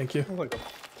 Thank you. Like a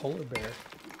polar bear.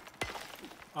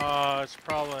 It's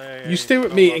probably. You stay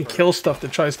with me and kill stuff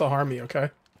that tries to harm me, okay?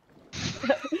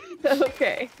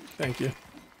 Okay. Thank you.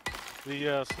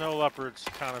 The snow leopards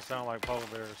kind of sound like polar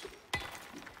bears.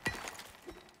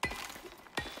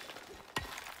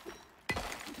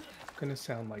 Gonna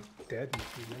sound like dead in a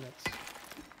few minutes.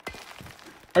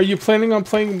 Are you planning on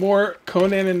playing more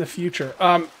Conan in the future?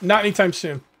 Not anytime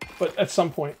soon, but at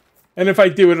some point. And if I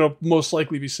do, it'll most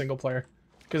likely be single player.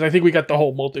 Because I think we got the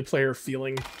whole multiplayer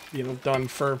feeling, you know, done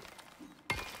for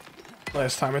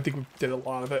last time. I think we did a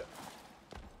lot of it.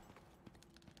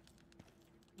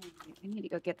 I need to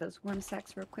go get those worm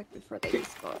sacks real quick before they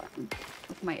respawn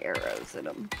with my arrows in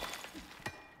them.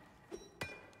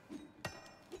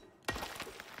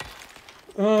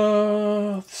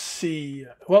 Let's see.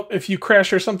 Well, if you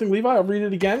crash or something, Levi, I'll read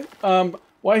it again.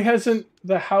 Why hasn't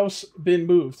the house been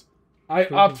moved? I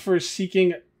opt for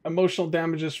seeking emotional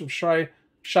damages from shy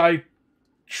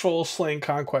troll slaying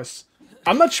conquests.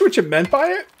 I'm not sure what you meant by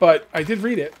it, but I did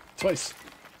read it twice.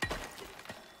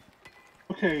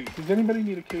 Okay, does anybody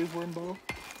need a cave worm bow?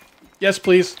 Yes,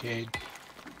 please. Okay.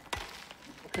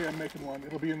 Okay, I'm making one.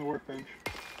 It'll be in the workbench.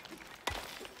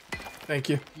 Thank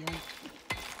you.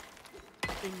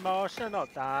 Emotional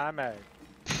damage.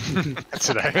 That's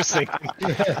what I was thinking.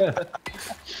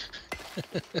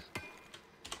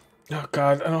 Oh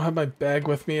god, I don't have my bag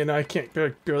with me, and I can't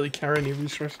barely carry any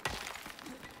resources.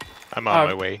 I'm on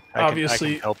my way. I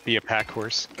Obviously, can help be a pack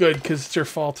horse. Good, because it's your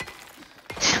fault.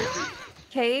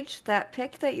 Cage, that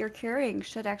pick that you're carrying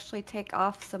should actually take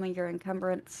off some of your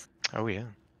encumbrance. Oh yeah.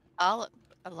 A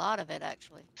lot of it,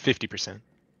 actually. 50%.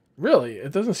 Really?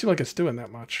 It doesn't seem like it's doing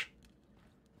that much.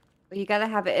 But you gotta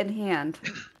have it in hand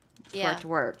for Yeah. it to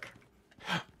work.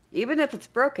 Even if it's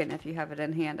broken, if you have it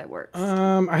in hand, it works.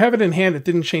 I have it in hand. It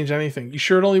didn't change anything. You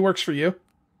sure it only works for you?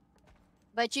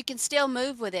 But you can still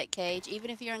move with it, Cage. Even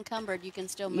if you're encumbered, you can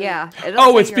still move. Yeah.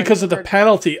 Oh, it's because of the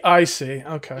penalty. I see.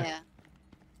 Okay. Yeah.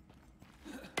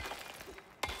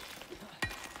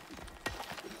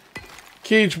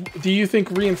 Cage, do you think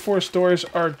reinforced doors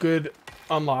are a good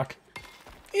unlock?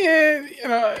 Yeah, you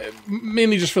know,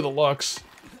 mainly just for the looks.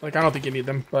 Like, I don't think you need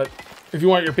them, but if you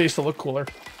want your base to look cooler.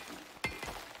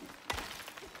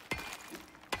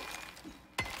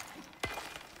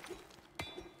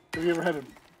 Have you ever had a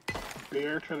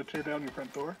bear try to tear down your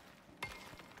front door?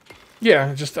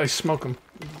 Yeah, I smoke them.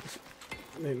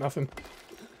 Ain't nothing.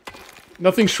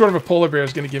 Nothing short of a polar bear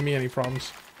is going to give me any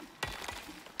problems.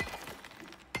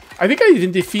 I think I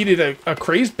even defeated a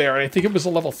crazed bear, and I think it was a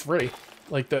level 3.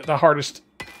 Like, the hardest,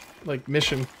 like,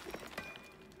 mission.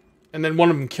 And then one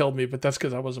of them killed me, but that's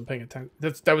because I wasn't paying attention.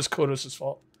 That was Kodos'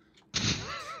 fault.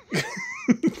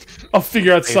 I'll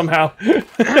figure out somehow.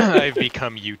 I've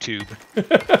become YouTube.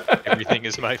 Everything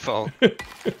is my fault. He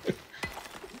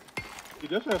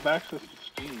does have access to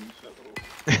Steam, so...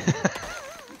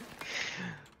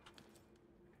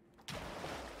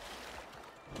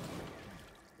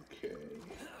 Okay.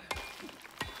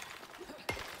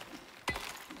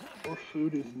 More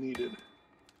food is needed.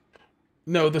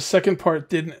 No, the second part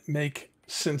didn't make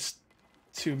sense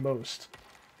to most.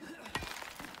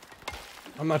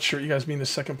 I'm not sure you guys mean the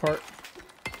second part.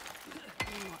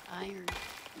 More iron.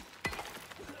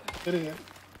 Getting it.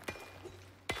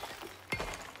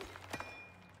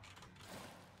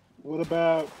 What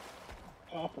about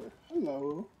copper?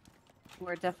 Hello.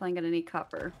 We're definitely gonna need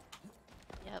copper.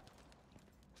 Yep.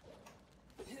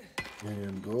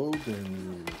 And gold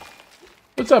and...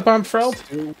 What's up, I'm Freld?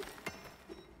 Steel.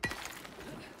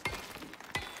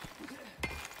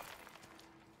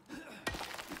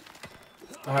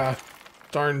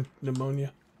 Darn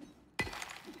pneumonia.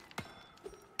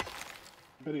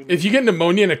 If you get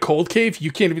pneumonia in a cold cave,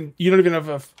 you don't even have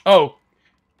a...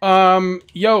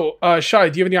 Shy,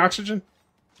 do you have any oxygen?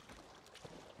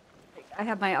 I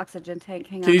have my oxygen tank.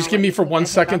 Hang on. Can you just I'll give let me you for take 1 it.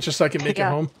 Hang second on. just so I can make it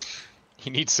Yeah. home? He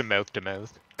needs some mouth to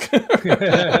mouth. Hear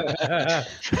that?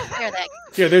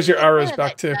 Here, there's your arrows Hear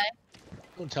back that, too. guy?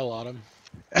 Don't tell Autumn.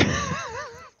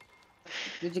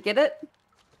 Did you get it?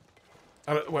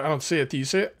 I don't see it. Do you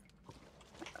see it?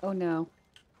 Oh no.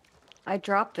 I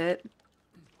dropped it.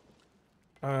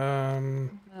 You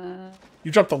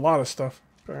dropped a lot of stuff,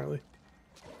 apparently.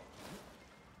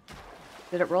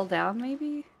 Did it roll down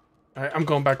maybe? Alright, I'm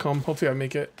going back home. Hopefully I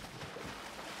make it.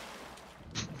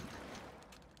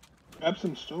 Grab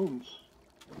some stones.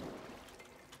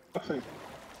 Nothing.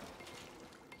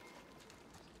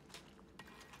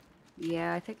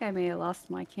 Yeah, I think I may have lost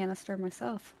my canister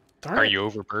myself. Darn Are it. you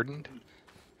overburdened?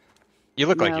 You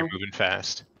look like No. you're moving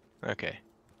fast. Okay.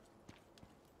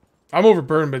 I'm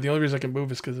overburdened, but the only reason I can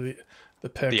move is because of the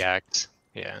pick. The axe.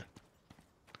 Yeah.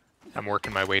 I'm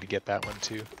working my way to get that one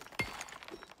too.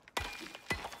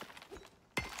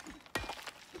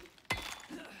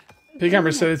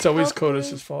 Pighammer said it's always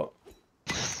Codus' fault.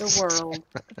 The world.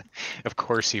 Of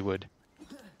course he would.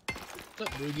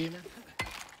 What's up, Brew Gamer?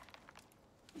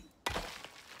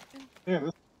 Yeah,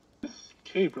 this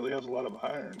cave really has a lot of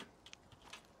iron.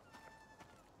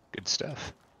 Good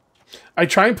stuff. I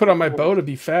try and put on my bow to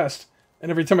be fast,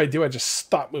 and every time I do, I just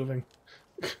stop moving.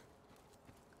 I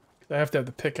have to have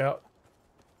the pick out.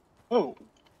 Oh.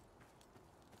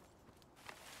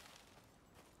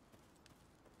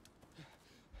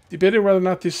 Debated whether or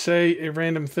not to say a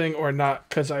random thing or not,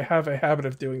 because I have a habit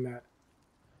of doing that.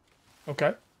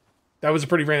 Okay. That was a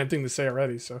pretty random thing to say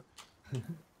already, so.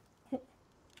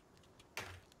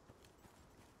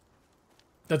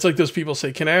 That's like those people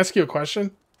say, can I ask you a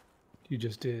question? You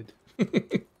just did.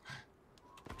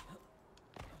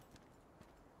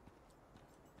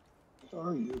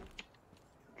 Are you?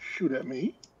 Shoot at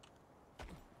me?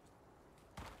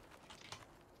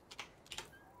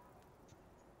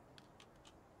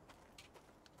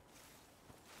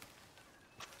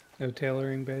 No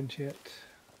tailoring bench yet.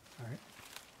 All right.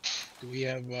 Do we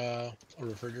have a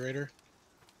refrigerator?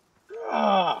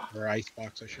 Ah! Or ice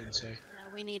box, I should say.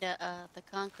 No, we need the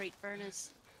concrete furnace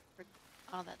for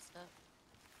all that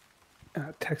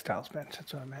stuff. Textiles bench,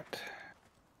 that's what I meant.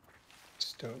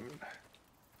 Stone.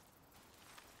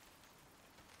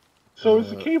 So is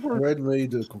the cave where... Red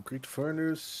made the concrete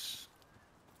furnace.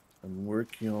 I'm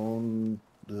working on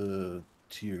the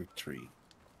tier 3.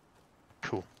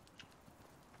 Cool.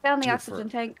 Found the Tier oxygen 4.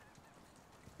 tank.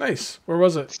 Nice. Where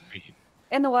was it?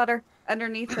 In the water.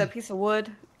 Underneath a piece of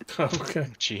wood. Oh, okay.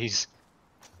 Jeez.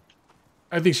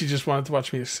 I think she just wanted to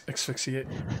watch me asphyxiate.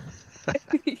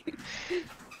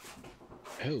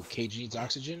 Oh, Cage needs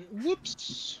oxygen.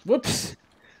 Whoops. Whoops.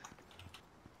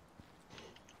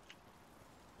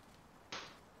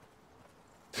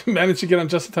 Managed to get on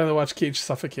just in time to watch Cage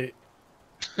suffocate.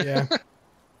 Yeah.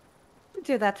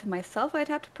 Do that to myself, I'd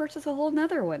have to purchase a whole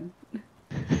nother one.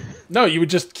 No, you would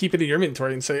just keep it in your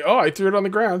inventory and say, oh, I threw it on the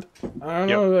ground. I don't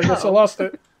Yep. know. I guess I Oh. lost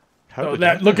it. How Oh, did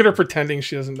that, that look at her pretending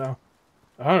she doesn't know.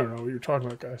 I don't know what you're talking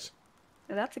about, guys.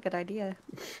 That's a good idea.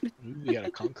 Ooh, we got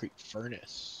a concrete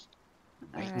furnace.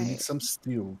 All We right. need some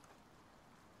steel.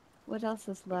 What else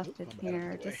is left in I'm out of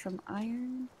here? the way. Just some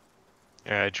iron.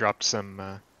 I dropped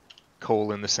some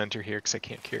coal in the center here because I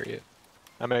can't carry it.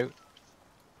 I'm out.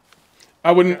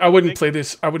 I wouldn't play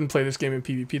this. I wouldn't play this game in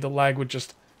PvP. The lag would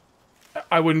just.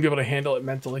 I wouldn't be able to handle it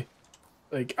mentally.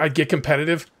 Like I'd get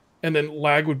competitive, and then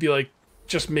lag would be like,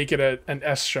 just make it an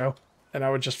S show, and I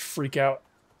would just freak out.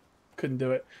 Couldn't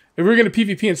do it. If we were gonna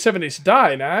PvP in 7 Days to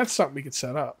Die, now that's something we could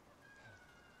set up.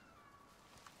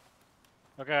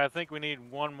 Okay, I think we need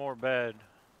one more bed.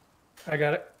 I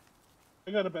got it.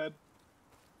 I got a bed.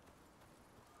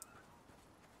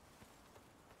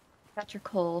 Got your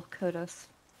coal, Kodos.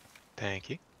 Thank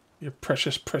you. Your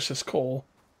precious, precious coal.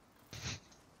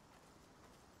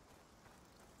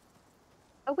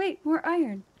 Oh wait, more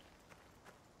iron.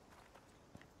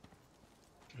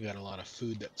 We got a lot of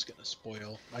food that's gonna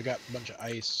spoil. I got a bunch of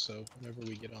ice, so whenever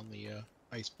we get on the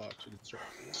ice box, we can start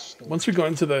storing. Once we go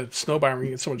into the snow biome, we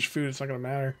get so much food, it's not gonna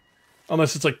matter.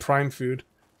 Unless it's like prime food.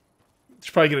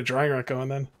 Should probably get a drying rack going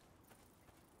then.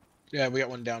 Yeah, we got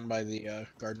one down by the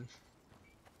garden.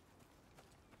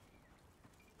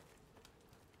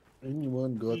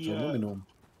 Anyone got Yeah. aluminum?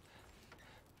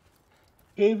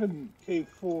 Cave in Cave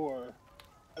 4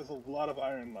 has a lot of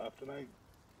iron left, and I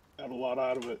got a lot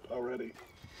out of it already.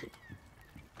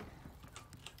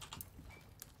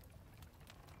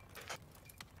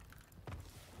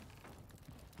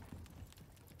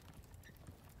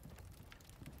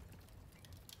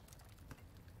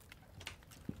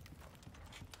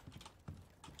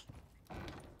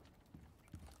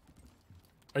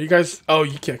 Are you guys? Oh,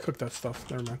 you can't cook that stuff.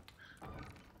 Never mind.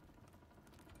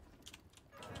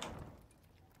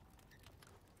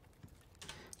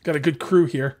 Got a good crew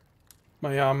here.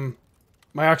 My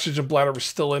oxygen bladder was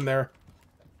still in there.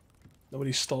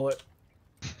 Nobody stole it.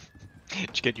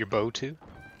 Did you get your bow too?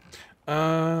 I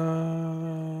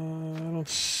don't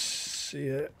see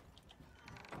it.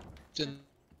 It's in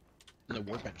the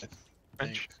workbench. I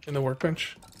think. In the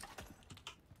workbench.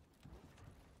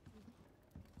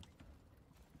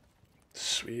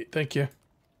 Sweet, thank you.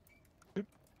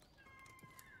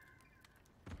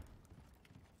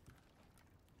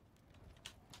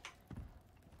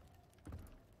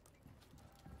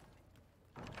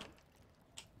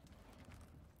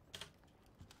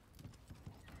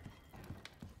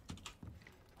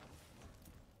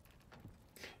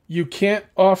 You can't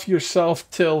off yourself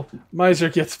till Miser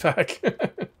gets back.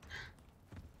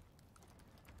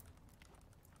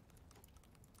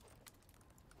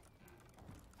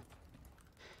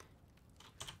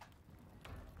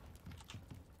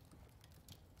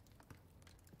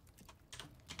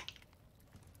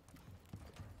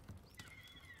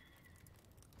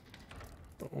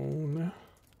 Bone.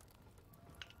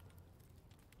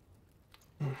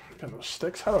 Got no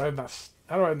sticks. How do I have that?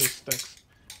 How do I have these sticks?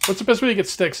 What's the best way to get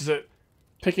sticks? Is it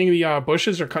picking the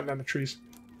bushes or cutting down the trees?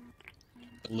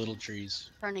 Little trees.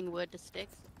 Turning wood to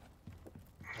sticks.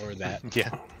 Or that.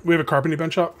 Yeah. We have a carpentry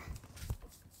bench up.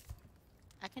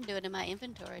 I can do it in my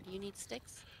inventory. Do you need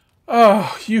sticks?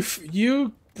 Oh,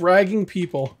 you bragging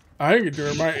people. I can do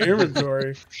it in my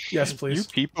inventory. Yes, please. You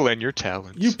people and your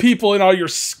talents. You people and all your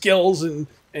skills and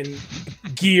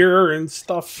gear and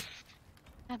stuff.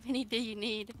 How many do you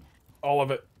need? All of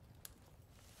it.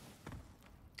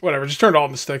 Whatever, just turn it all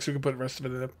into sticks. We can put the rest of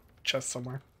it in a chest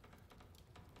somewhere.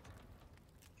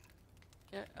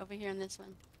 Over here in this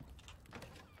one.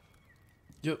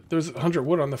 Yeah, there's 100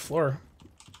 wood on the floor.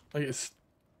 I guess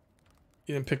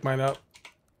you didn't pick mine up.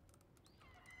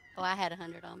 Oh, I had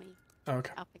 100 on me. Oh,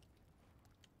 okay. I'll pick.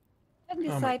 I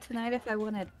didn't decide tonight if I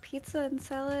wanted pizza and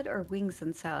salad or wings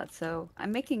and salad, so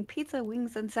I'm making pizza,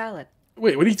 wings, and salad.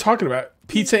 Wait, what are you talking about?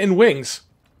 Pizza and wings?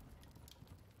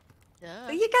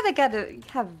 But you gotta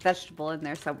have vegetable in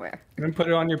there somewhere. And then put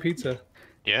it on your pizza.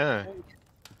 Yeah.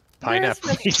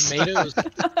 Pineapple pizza. Tomatoes.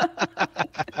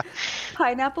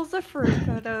 Pineapple's a fruit,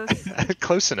 photos.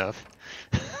 Close enough.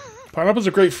 Pineapple's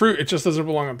a great fruit. It just doesn't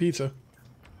belong on pizza.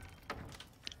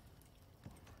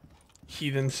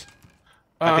 Heathens.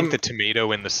 I think the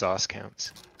tomato in the sauce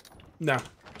counts. No.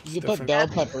 You can put bell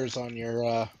peppers on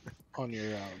your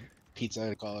pizza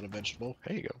and call it a vegetable.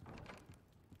 There you go.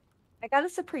 I got a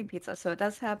supreme pizza, so it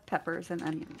does have peppers and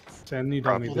onions. Then you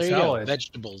don't need the There you go. salad.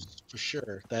 Vegetables for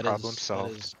sure. Problem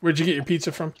solved. That is... Where'd you get your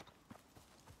pizza from?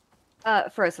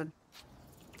 Frozen.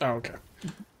 Oh, okay.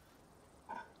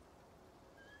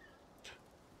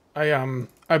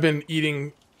 I've been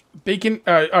eating bacon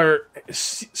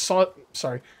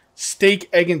steak,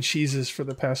 egg, and cheeses for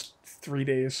the past 3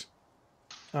 days.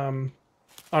 On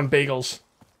bagels.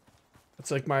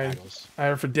 It's like my I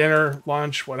have it for dinner,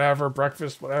 lunch, whatever,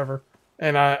 breakfast, whatever.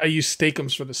 And I use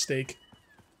Steakums for the steak.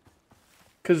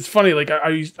 Cause it's funny, like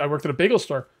I worked at a bagel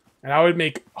store, and I would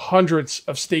make hundreds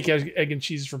of steak, egg, and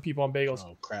cheeses for people on bagels.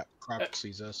 Oh crap! Croc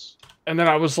sees us. And then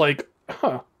I was like,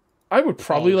 huh, I would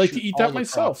probably like to eat that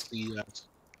myself.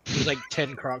 There's like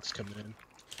 10 crocs coming in.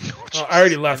 Oh, I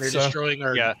already left. They're So. destroying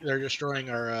our. Yeah. They're destroying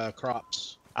our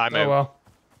crops. I'm oh out.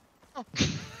 well.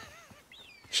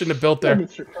 Shouldn't have built there.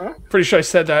 Pretty sure I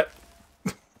said that.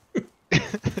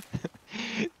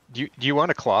 Do you want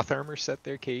a cloth armor set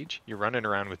there, Cage? You're running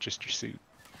around with just your suit.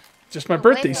 Just my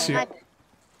birthday suit.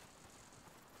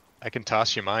 I can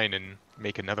toss you mine and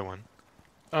make another one.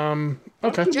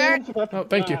 Okay. Jerk. Oh,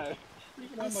 thank you.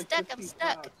 I'm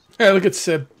stuck. Hey, look at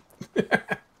Sib.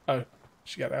 Oh,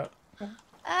 she got out. Oh,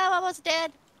 I'm almost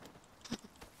dead.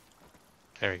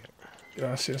 There we go.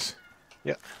 Gracias.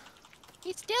 Yeah.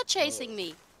 He's still chasing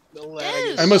me.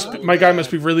 Dude. My guy must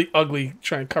be really ugly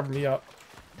trying to cover me up.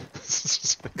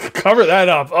 Cover that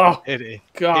up. Oh,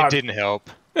 God. It didn't help.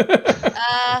 Can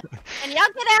y'all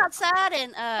get outside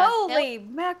and Holy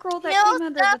mackerel that came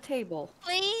under the table.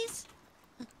 Please?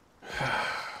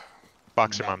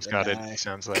 Boxer Mom's got it,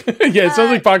 sounds like. Yeah, it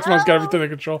sounds like Boxer Mom's got everything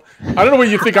under control. I don't know what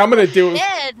you think I'm gonna do.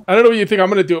 I don't know what you think I'm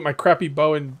gonna do with my crappy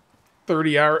bow in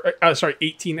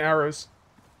 18 arrows.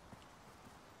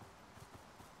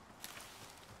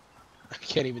 I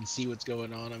can't even see what's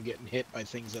going on. I'm getting hit by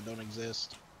things that don't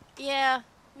exist. Yeah,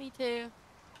 me too.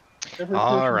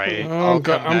 All right, Oh, I'll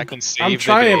come back and save I'm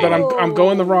trying, the day. but I'm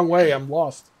going the wrong way. I'm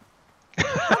lost.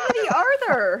 How many are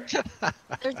there?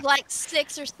 There's like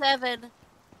 6 or 7.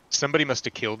 Somebody must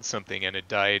have killed something and it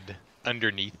died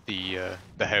underneath the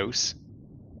house.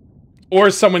 Or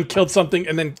someone killed something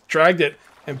and then dragged it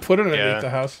and put it underneath Yeah. the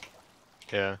house.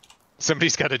 Yeah.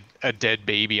 Somebody's got a dead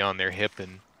baby on their hip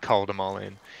and called them all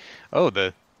in. Oh,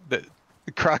 the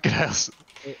crocodiles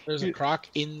There's a croc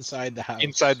inside the house.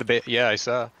 inside the yeah, I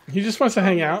saw. He just wants to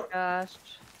hang Oh my out. Gosh.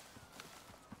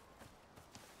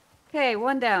 Okay,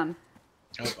 one down.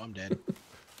 Oh, I'm dead.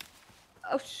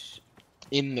 Oh,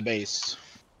 In the base.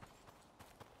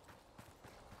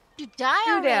 You die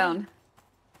two already. down.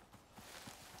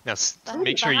 Now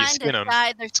make sure you skin them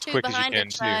There's as two quick as you behind can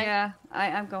it, too. side. Yeah,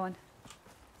 I'm going.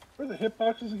 Where are the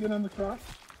hitboxes again on the croc?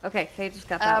 Okay, Faye just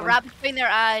got that one. Right between their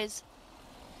eyes.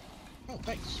 Oh,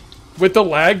 thanks. With the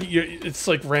lag, it's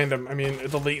like random. I mean,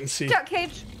 the latency. Duck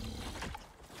cage.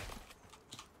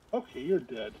 Okay, you're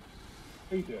dead.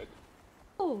 You're dead.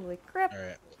 Holy crap.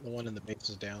 Alright, the one in the base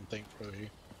is down, thankfully.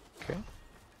 Okay.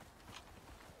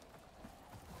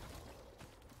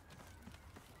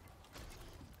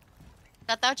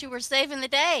 I thought you were saving the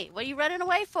day. What are you running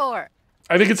away for?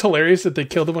 I think it's hilarious that they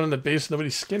killed the one in the base and nobody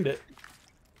skinned it.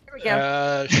 Here we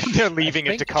go. They're leaving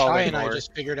it to call Chai in and I more.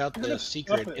 just figured out the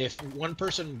secret. If one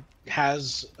person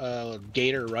has a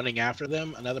gator running after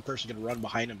them, another person can run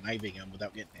behind him, knifing him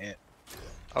without getting hit.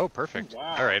 Oh, perfect.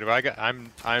 Wow. All right. Well, I'm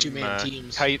Two-man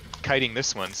teams. kiting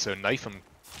this one, so knife him.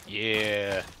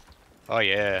 Yeah. Oh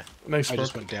yeah. Nice I work.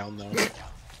 just went down though.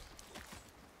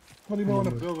 What do you want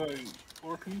to build a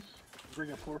 4-piece?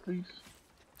 Bring a 4-piece?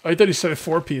 Oh, I thought you said a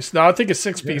 4-piece. No, I'll take a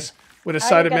 6-piece with a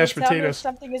side of mashed potatoes.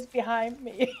 Something is behind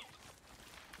me.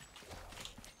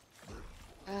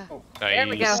 There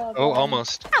we Nice. go. Oh,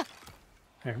 almost.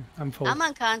 Here, I'm full. I'm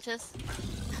unconscious.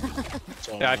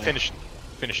 So Yeah, I am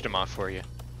finished him off for you.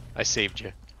 I saved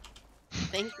you.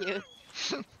 Thank you.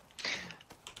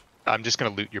 I'm just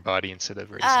gonna loot your body instead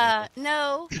of raising it.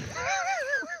 No.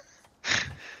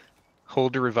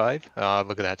 Hold to revive.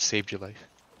 Look at that, saved your life.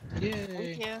 Yay.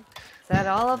 Thank you. Is that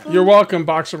all of them? You're welcome,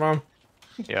 Boxer Mom.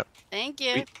 Yep. Thank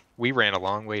you. We ran a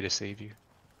long way to save you.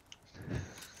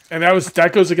 And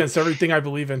that goes against everything I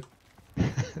believe in.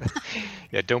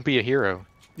 Yeah, don't be a hero.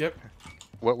 Yep.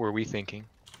 What were we thinking?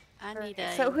 I need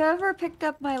a. So whoever picked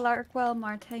up my Larkwell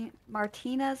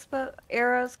Martinez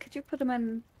arrows, could you put them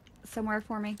in somewhere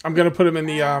for me? I'm gonna put him in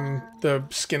the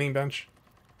skinning bench.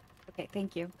 Okay,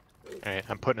 thank you. Alright,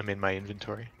 I'm putting them in my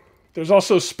inventory. There's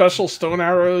also special stone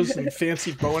arrows and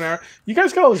fancy bow and arrow. You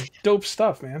guys got all this dope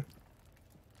stuff, man.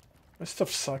 My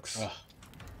stuff sucks. Our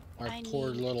I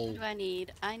poor need, little. What do I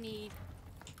need? I need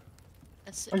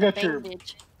I got your-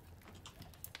 bandage.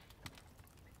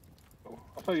 Oh,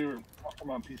 I thought you were from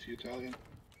on PC Italian.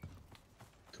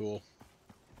 Cool.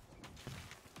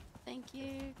 Thank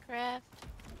you, Craft.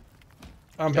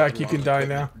 I'm Got back. the You wrong can die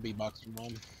equipment now. to Be Boxer Mom.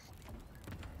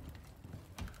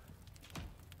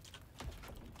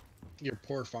 Your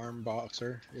poor farm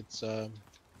boxer. It's I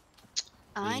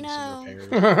needing some know.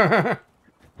 repairs.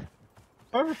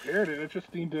 I repaired it. I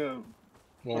just need to.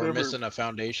 Well, we're missing a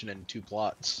foundation and 2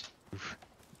 plots.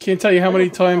 Can't tell you how many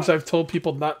times I've told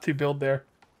people not to build there.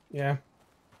 Yeah.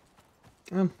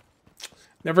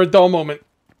 Never a dull moment.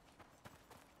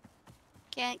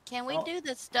 Can we do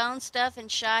the stone stuff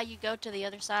and Shy? You go to the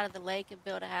other side of the lake and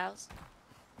build a house.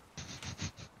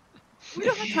 We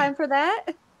don't have time for that.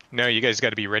 No, you guys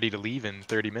got to be ready to leave in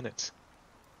 30 minutes.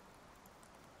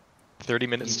 30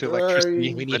 minutes to Right.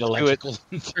 electricity. We need Let's do it. electrical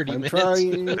in 30 I'm minutes.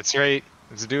 trying. That's right.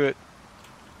 Let's do it.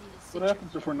 What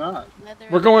happens if we're not?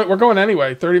 We're going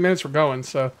anyway. 30 minutes we're going,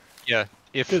 so Yeah.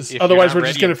 If because you're otherwise not we're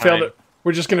just ready in gonna fail time-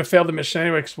 we're just gonna fail the mission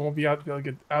anyway because we won't be able to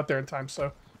get out there in time.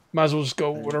 So might as well just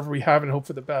go whatever we have and hope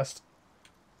for the best.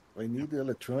 I need the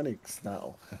electronics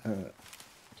now.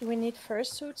 Do we need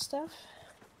fursuit stuff?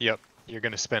 Yep. You're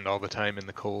gonna spend all the time in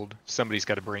the cold. Somebody's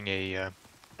got to bring a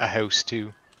house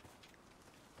too.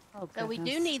 Oh, So we do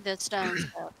goodness. need the stone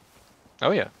stuff.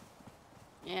 Oh yeah.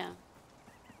 Yeah.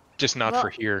 Just not Well- for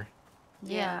here.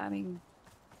 Yeah, I mean,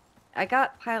 I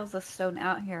got piles of stone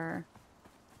out here.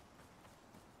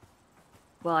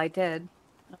 Well, I did.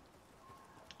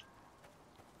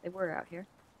 They were out here.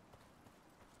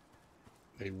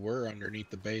 They were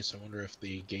underneath the base. I wonder if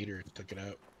the gator took it out. Oh,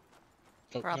 no,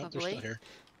 they're Probably. still here.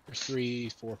 There's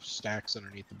 3-4 stacks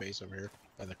underneath the base over here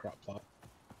by the crop plot.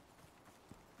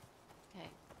 Okay.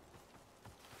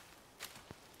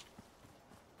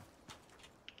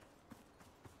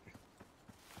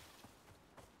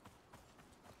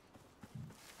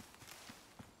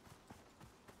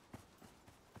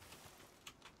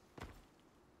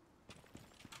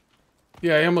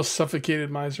 Yeah, I almost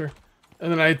suffocated Miser,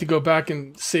 and then I had to go back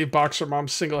and save Boxer Mom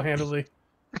single-handedly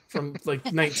from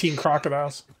like 19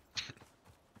 crocodiles.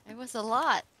 It was a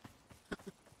lot.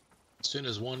 soon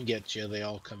as one gets you, they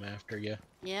all come after you.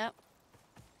 Yep.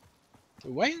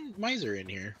 Why isn't Miser in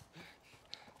here?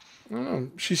 I don't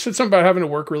know. She said something about having to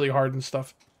work really hard and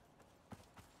stuff.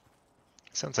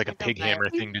 Sounds like a I don't pig know. hammer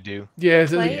thing to do. Yeah,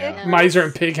 Play Yeah. Miser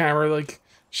and Pig Hammer. Like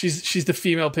she's the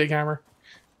female Pig Hammer.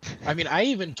 I mean, I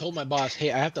even told my boss,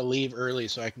 hey, I have to leave early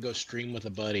so I can go stream with a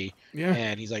buddy. Yeah,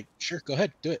 And he's like, sure, go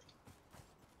ahead, do it.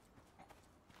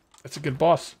 that's a good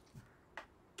boss.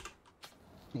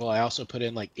 Well, I also put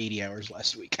in like 80 hours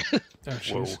last week. Oh, Whoa.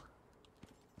 jeez.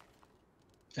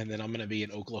 And then I'm going to be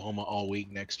in Oklahoma all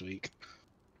week next week.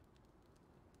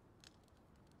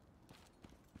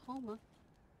 Homa.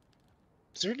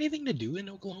 Is there anything to do in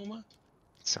Oklahoma?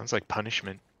 Sounds like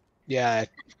punishment. Yeah.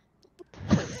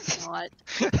 Not.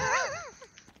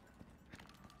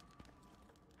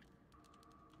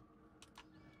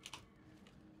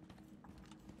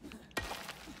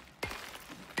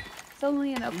 It's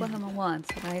only in Oklahoma once,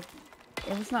 and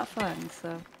it was not fun,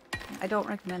 so I don't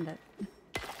recommend it.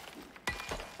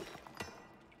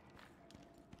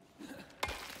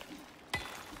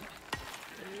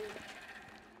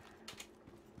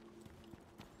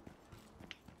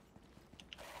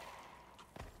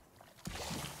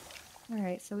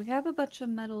 Alright, so we have a bunch of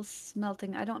metals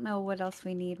smelting. I don't know what else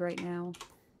we need right now.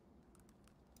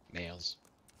 Nails.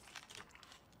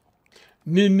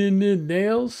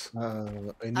 Nails. I I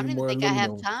need don't even more think I have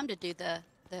aluminum. time to do the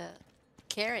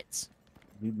carrots.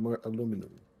 Need more aluminum.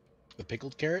 The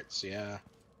pickled carrots? Yeah.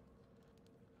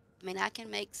 I mean, I can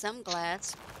make some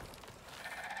glass.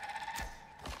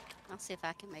 I'll see if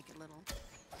I can make a little.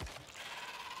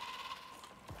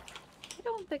 I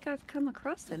don't think I've come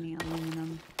across any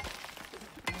aluminum.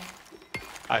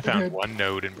 I found one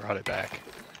node and brought it back.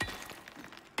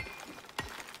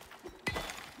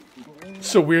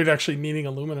 So weird actually needing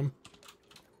aluminum.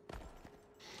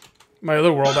 My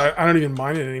other world, I don't even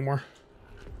mine it anymore.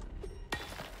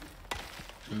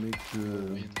 To make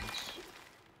the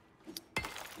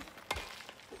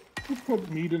You put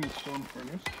meat in a stone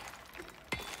furnace.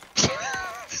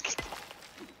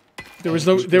 There was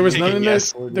none in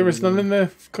Yes. there was none in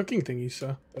the cooking thingy,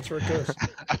 so that's where it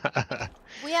goes.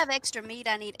 We have extra meat.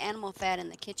 I need animal fat in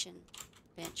the kitchen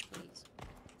bench, please.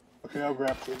 Okay, I'll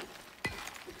grab it.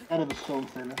 Out of the stone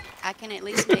furnace. I can at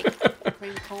least make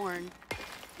cream corn.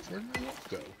 Where'd my wolf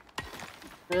go?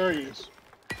 There he is.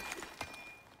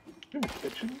 In the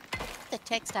kitchen? The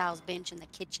textiles bench in the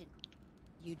kitchen,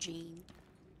 Eugene.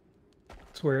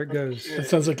 That's where it goes. That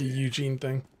sounds like a Eugene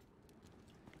thing.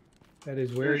 That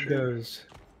is where it goes.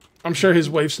 I'm sure his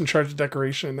wife's in charge of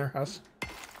decoration in their house.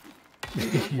 I'm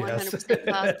Yes. 100% positive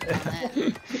on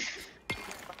that.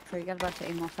 So you got a bunch of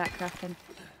animal fat crafting.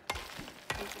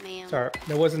 Thank you, ma'am. Sorry,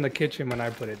 that wasn't the kitchen when I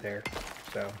put it there.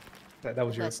 So that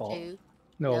was your Plus fault. 2.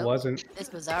 No, it Nope. wasn't.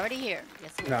 This was already here.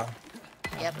 Yes, it was. No.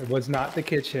 Yep. It was not the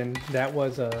kitchen. That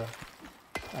was a.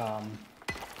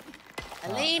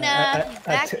 Alina, he's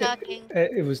back talking.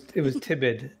 It was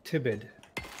Tibid. Tibid.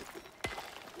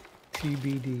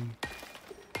 TBD.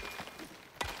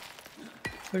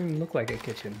 Doesn't even look like a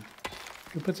kitchen.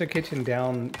 Who puts a kitchen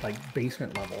down like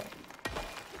basement level?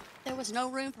 There was no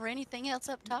room for anything else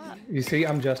up top. You see,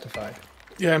 I'm justified.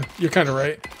 Yeah, you're kind of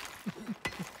right.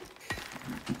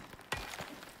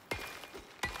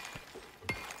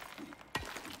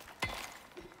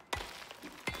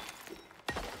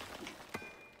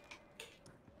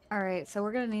 Alright, so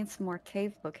we're gonna need some more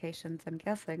cave locations, I'm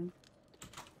guessing.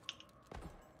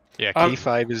 Yeah,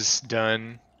 K5 is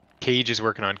done. Cage is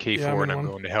working on K4 Yeah, I'm in and I'm one.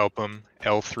 going to help him.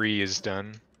 L3 is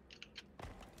done.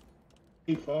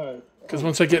 E5. Because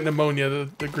once I get pneumonia,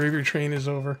 the gravy train is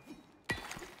over.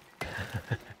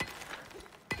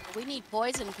 We need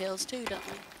poison pills too, don't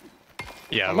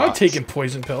we? Yeah, I'm not lots. taking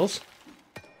poison pills.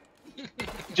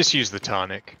 Just use the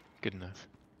tonic. Good enough.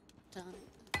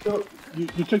 So, you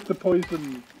took the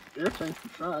poison air tank to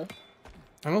try.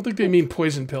 I don't think they mean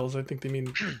poison pills. I think they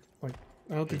mean like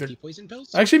I don't think they're Poison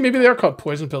pills? actually maybe they are called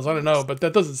poison pills. I don't know, but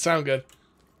that doesn't sound good.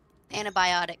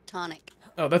 Antibiotic tonic.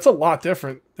 Oh, that's a lot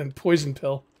different than poison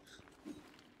pill.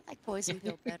 I like poison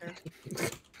pill better.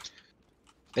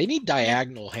 They need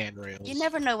diagonal handrails You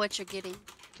never know what you're getting.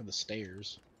 for the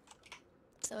stairs.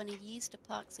 So I need yeast,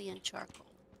 epoxy, and charcoal.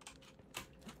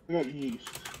 I got yeast.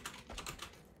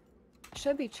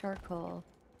 Should be charcoal.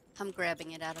 I'm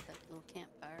grabbing it out of the little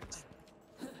campfires.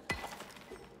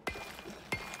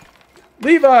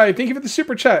 Levi, thank you for the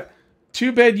super chat.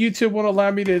 Too bad YouTube won't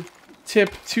allow me to tip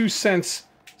 2 cents,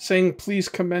 saying please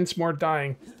commence more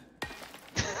dying.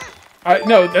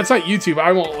 No, that's not YouTube.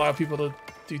 I won't allow people to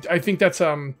do. I think that's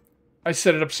I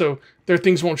set it up so their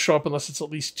things won't show up unless it's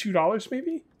at least $2,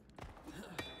 maybe.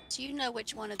 So you know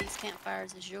which one of these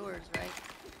campfires is yours, right?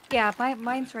 Yeah,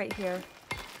 mine's right here.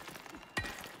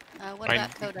 What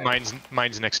about Coda?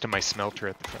 Mine's next to my smelter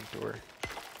at the front door.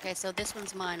 Okay, so this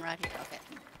one's mine right here. Okay.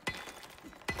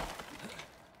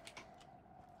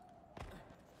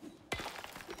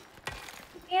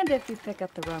 And if you pick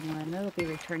up the wrong one, it'll be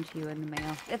returned to you in the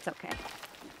mail. It's okay.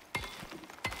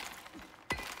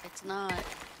 It's not.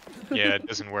 Yeah, it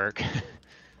doesn't work.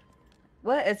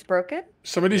 What? It's broken?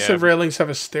 Somebody said railings have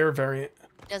a stair variant.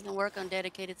 It doesn't work on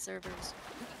dedicated servers.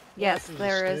 Yes,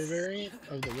 there the is. variant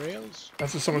of the rails?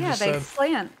 That's what someone Yeah, just they said.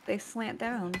 slant. They slant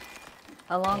down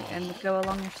along and go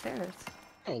along your stairs.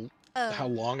 Oh, how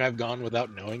long I've gone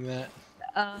without knowing that?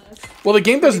 Well, the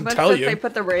game doesn't Pretty much tell since you. They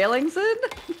put the railings in.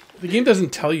 The game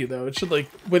doesn't tell you though. It should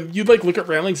like when you like look at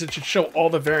railings, it should show all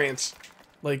the variants,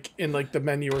 like in like the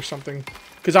menu or something.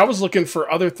 Because I was looking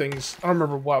for other things. I don't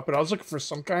remember what, but I was looking for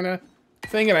some kind of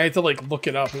thing, and I had to like look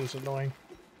it up. It was annoying.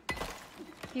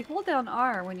 You hold down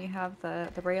R when you have the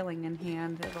railing in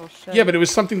hand. It'll show. Yeah, but it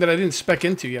was something that I didn't spec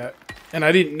into yet, and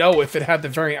I didn't know if it had the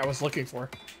variant I was looking for.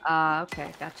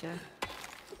 Okay, gotcha.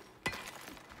 I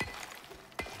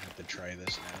have to try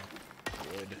this now.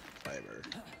 Wood, fiber.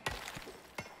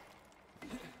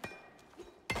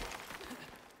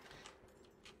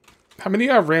 How many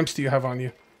ramps do you have on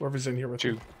you? Whoever's in here with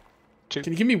Two. you.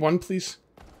 Can you give me one, please?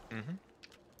 Mm-hmm.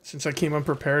 Since I came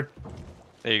unprepared.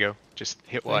 There you go. Just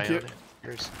hit Y Thank on you. it.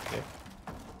 Here's, yeah.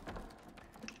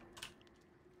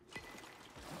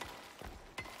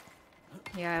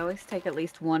 Yeah, I always take at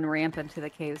least one ramp into the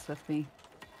caves with me.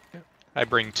 I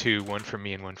bring two, one for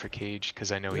me and one for Cage,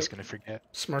 because I know he's gonna forget.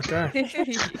 Smart guy.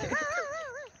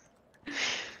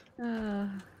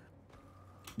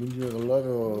 Means you have a lot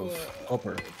of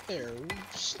copper. There,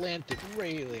 slanted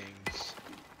railings.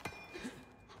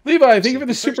 Levi, thank you for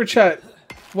the super chat.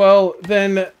 Well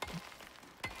then,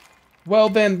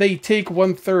 they take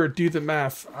 1/3. Do the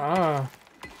math. I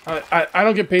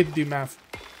don't get paid to do math.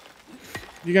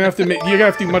 You're gonna have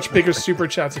to do much bigger super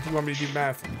chats if you want me to do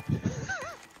math,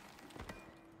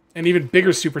 and even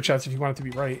bigger super chats if you want it to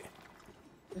be right.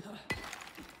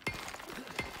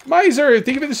 Miser,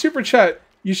 thank you for the super chat.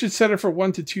 You should set it for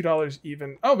 $1 to $2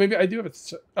 even. Oh, maybe I do have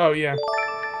it. Oh yeah.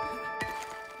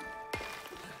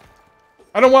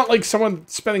 I don't want like someone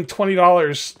spending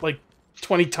 $20 like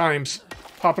 20 times,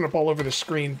 popping up all over the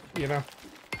screen, you know.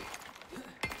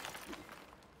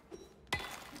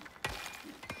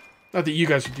 Not that you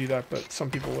guys would do that, but some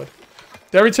people would.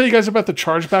 Did I ever tell you guys about the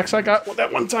chargebacks I got? Well,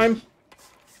 that one time,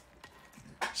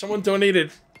 someone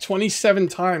donated 27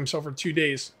 times over 2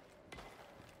 days,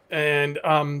 and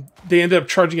they ended up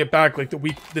charging it back like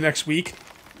the next week,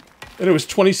 and it was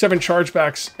 27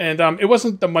 chargebacks, and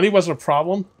the money wasn't a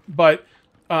problem, but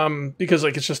because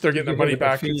like it's just they're getting their money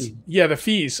back. Yeah, the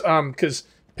fees, because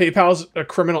PayPal's a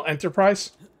criminal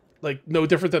enterprise, like no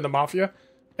different than the mafia.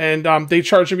 And they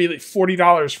charged me like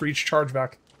 $40 for each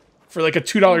chargeback. For like a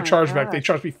 $2 chargeback, they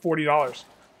charged me $40.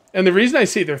 And the reason I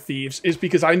say they're thieves is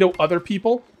because I know other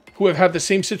people who have had the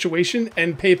same situation,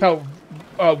 and PayPal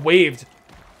waived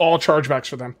all chargebacks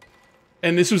for them.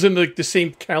 And this was in like the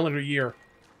same calendar year.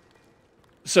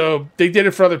 So they did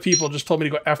it for other people, just told me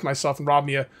to go F myself and rob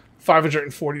me of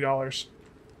 $540.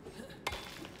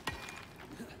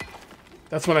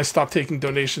 That's when I stopped taking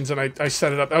donations, and I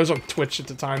set it up. I was on Twitch at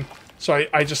the time. So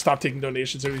I just stopped taking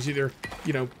donations. It was either,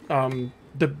 you know,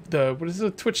 the what is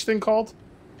the Twitch thing called?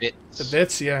 Bits. The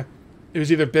bits, yeah. It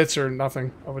was either bits or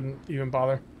nothing. I wouldn't even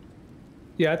bother.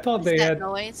 Yeah, I thought they had.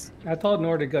 Noise? I thought in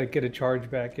order to like get a charge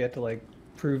back, you had to like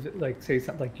prove it, like say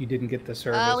something like you didn't get the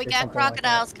service. Oh, we or got something like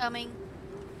crocodiles coming.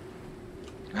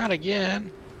 Not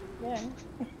again. Yeah.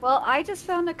 Well, I just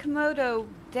found a Komodo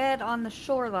dead on the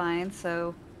shoreline,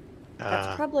 so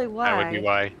that's probably why. That would be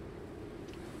why.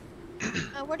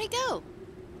 Where'd he go?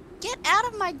 Get out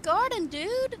of my garden,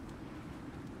 dude!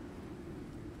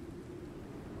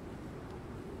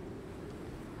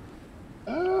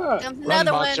 Comes Run,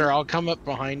 another Boxer, one. I'll come up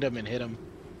behind him and hit him.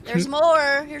 There's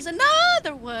more. Here's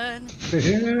another one.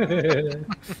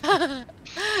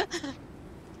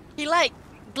 He like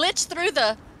glitched through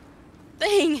the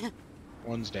thing.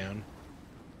 One's down.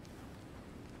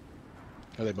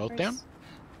 Are they both down?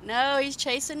 No, he's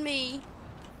chasing me.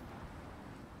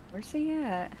 Where's he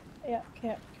at? Yeah,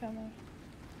 coming.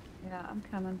 Yeah, I'm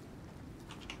coming.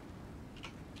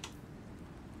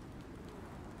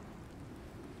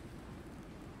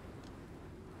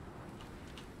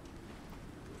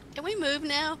 Can we move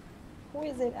now? Who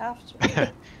is it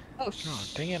after? Oh,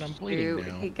 dang it, I'm bleeding shoot,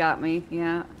 now. he got me,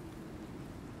 yeah.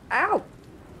 Ow!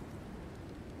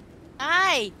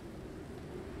 Aye.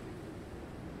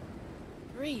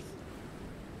 Breathe.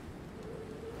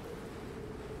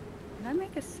 Can I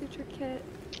make a suture kit?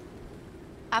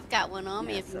 I've got one on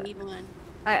me Yeah, if you so- need one.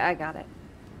 I got it.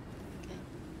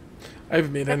 I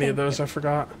haven't made any of those. I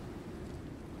forgot.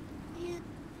 Yeah.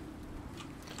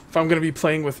 If I'm gonna be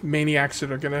playing with maniacs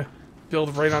that are gonna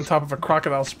build right on top of a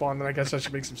crocodile spawn, then I guess I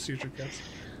should make some suture kits.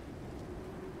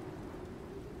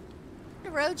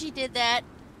 Roji did that.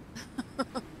 You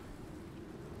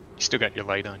still got your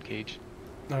light on, Cage.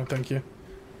 No, thank you.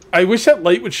 I wish that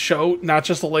light would show not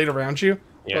just the light around you,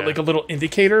 Yeah. but like a little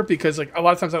indicator, because like a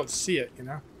lot of times I don't see it, you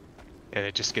know? And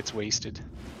it just gets wasted.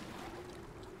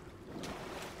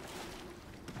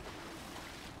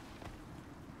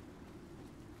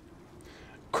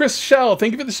 Chris Shell,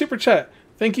 thank you for the super chat.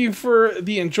 Thank you for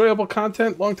the enjoyable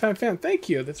content. Longtime fan. Thank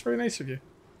you. That's very nice of you.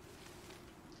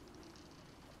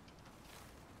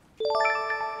 What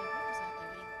was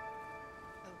I doing?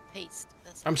 Oh, paste.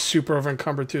 That's I'm super over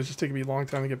encumbered too. It's just taking me a long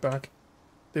time to get back.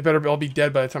 They better all be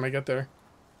dead by the time I get there.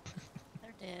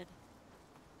 they're dead.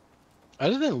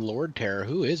 Other than Lord Terror,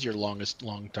 who is your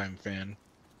longtime fan?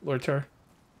 Lord Terror.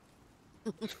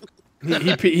 he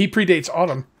predates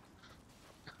Autumn.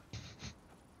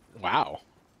 Wow.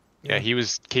 Yeah, he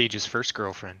was Cage's first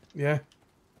girlfriend. Yeah.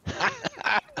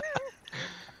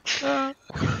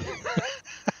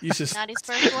 He's just. Not his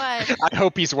first wife. I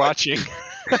hope he's watching.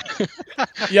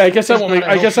 Yeah, I guess I won't.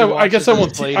 I guess I watches won't.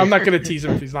 this later. I'm not gonna tease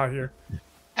him if he's not here.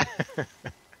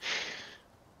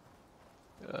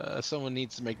 Someone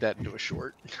needs to make that into a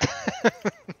short.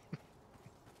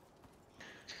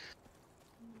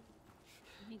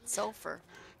 Need sulfur.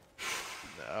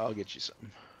 I'll get you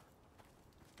some.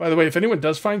 By the way, if anyone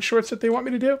does find shorts that they want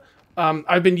me to do,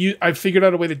 I've figured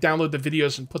out a way to download the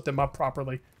videos and put them up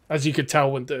properly, as you could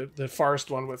tell with the forest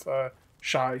one with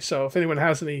Shy. So if anyone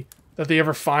has any that they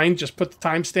ever find, just put the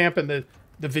timestamp and the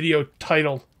video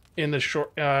title in the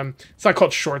short. It's not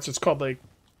called shorts. It's called like,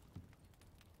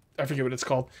 I forget what it's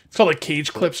called. It's called like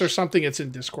Cage Clips or something. It's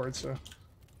in Discord. So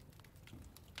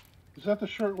Is that the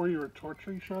short where you were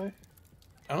torturing Shy?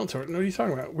 I don't know what are you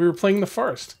talking about. We were playing in the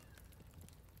forest.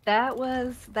 That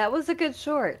was a good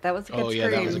short. That was a good Oh yeah,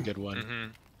 that was a scream. good one.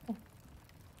 Mm-hmm.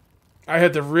 I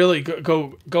had to really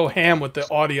go ham with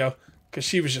the audio because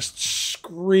she was just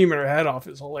screaming her head off.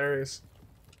 It was hilarious.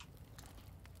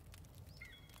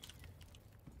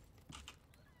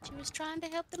 She was trying to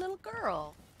help the little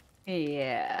girl.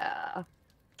 Yeah. I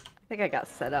think I got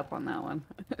set up on that one.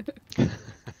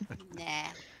 Nah,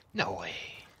 No way.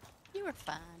 you were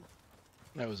fine.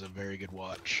 That was a very good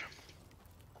watch.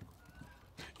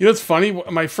 You know what's funny?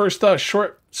 My first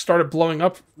short started blowing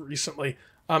up recently.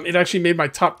 It actually made my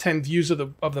top 10 views of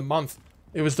the month.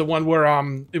 It was the one where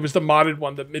it was the modded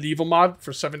one, the medieval mod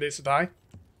for 7 Days to Die.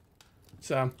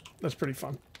 So that's pretty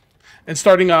fun. And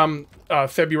starting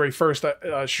February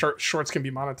 1st, shorts can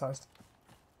be monetized.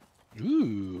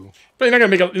 Ooh. But you're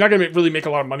not gonna really make a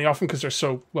lot of money off them because they're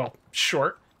so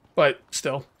short. But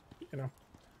still, you know,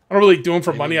 I don't really do them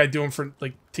for money. I do them for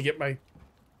like to get my,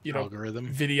 Algorithm.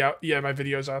 video. Yeah, my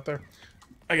videos out there.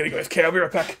 I gotta go. Okay, I'll be right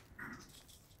back.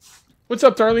 What's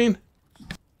up, Darlene?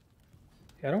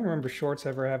 Yeah, I don't remember shorts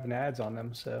ever having ads on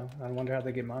them, so I wonder how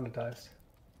they get monetized.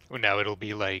 Well, now it'll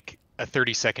be like a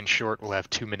 30-second short will have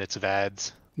 2 minutes of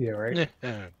ads. Yeah, right.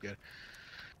 Oh, good.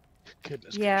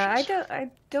 Goodness Yeah, gracious. I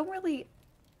don't really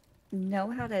know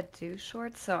how to do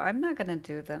shorts, so I'm not gonna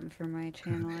do them for my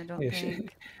channel. I don't Yeah,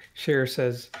 think. Cher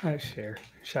says,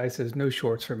 Shy says, no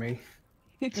shorts for me.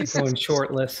 It's going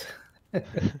shortless. All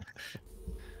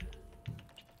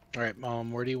right,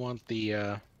 Mom. Where do you want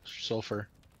the sulfur?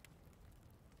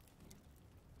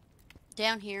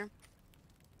 Down here.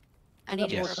 I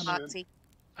need Yes. more epoxy.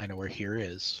 I know where here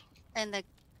is. And the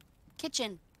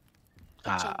kitchen.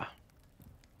 Ah.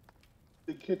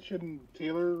 The kitchen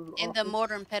tailor. In the office?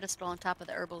 mortar and pedestal on top of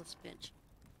the herbalist bench.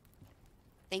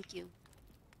 Thank you.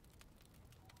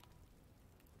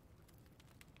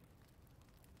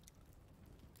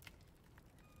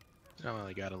 I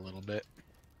only got a little bit.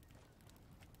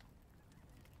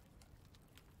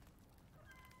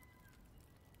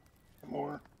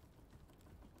 More.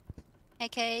 Hey,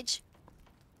 Cage.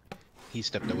 He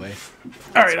stepped away.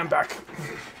 All right, I'm back.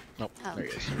 Nope. Oh. There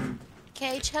he is.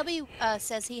 Cage, hubby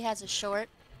says he has a short.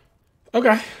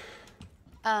 Okay.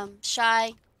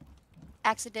 Shy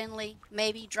accidentally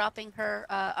maybe dropping her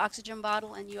oxygen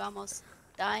bottle and you almost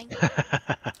dying.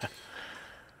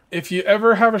 If you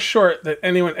ever have a short that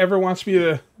anyone ever wants me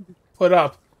to put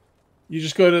up, you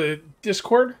just go to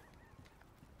Discord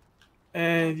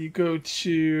and you go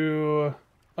to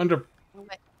under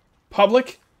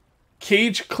public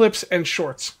Cage Clips and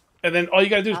Shorts, and then all you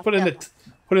gotta do is put in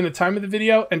the time of the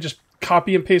video and just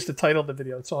copy and paste the title of the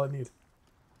video. That's all I need,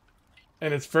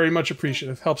 and it's very much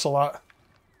appreciative. Helps a lot.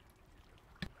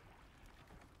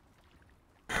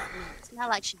 It's not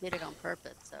like she did it on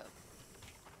purpose, so.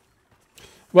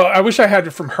 Well, I wish I had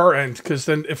it from her end, because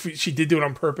then if she did do it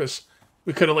on purpose,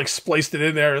 we could have like spliced it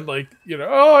in there and like, you know,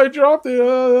 oh, I dropped it, I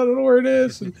don't know where it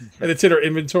is, and it's in her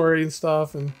inventory and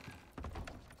stuff. And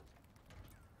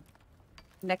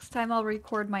Next time I'll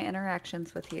record my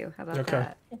interactions with you. How about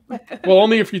that? Well,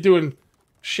 only if you're doing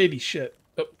shady shit.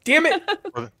 Oh, damn it!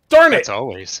 Well, Darn it! That's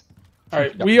always. All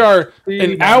right, we are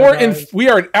an hour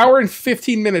and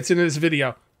 15 minutes into this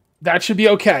video. That should be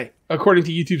okay, according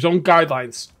to YouTube's own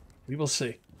guidelines. We will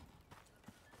see.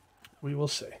 We will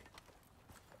see.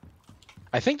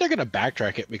 I think they're gonna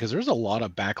backtrack it because there's a lot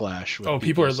of backlash. With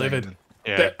People are saying livid.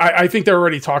 Yeah. I think they're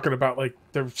already talking about like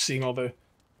they're seeing all the,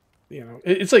 you know,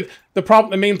 it's like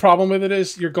the main problem with it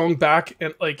is you're going back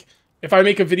and like if I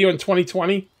make a video in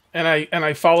 2020 and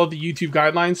I follow the YouTube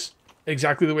guidelines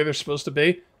exactly the way they're supposed to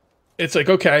be, it's like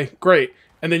okay, great,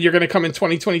 and then you're gonna come in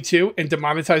 2022 and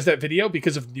demonetize that video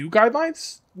because of new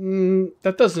guidelines.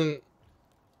 That doesn't.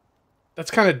 That's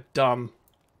kind of dumb,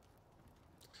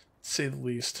 to say the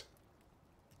least.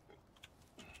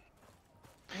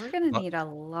 We're gonna need a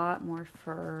lot more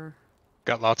fur.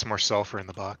 Got lots more sulfur in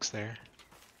the box there.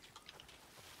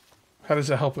 How does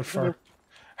that help with fur?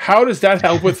 How does that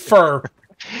help with fur,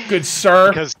 good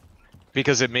sir?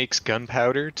 Because it makes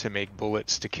gunpowder to make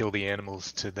bullets to kill the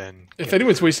animals to then... If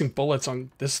anyone's wasting bullets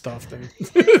on this stuff, then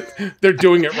they're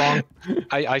doing it wrong.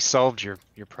 I solved your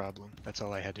problem. That's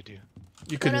all I had to do.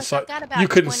 You couldn't solve. You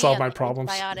couldn't solve my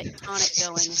problems. Biotic tonic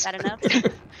going. Is that enough?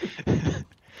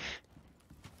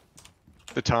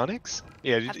 The tonics?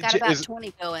 Yeah. I've got about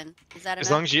 20 going. Is that enough?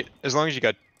 As long as you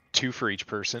got 2 for each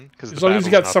person, because as long as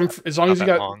you got some, as long as you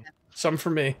got some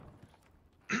for me.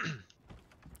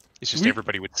 It's just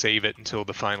everybody would save it until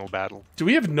the final battle. Do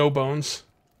we have no bones?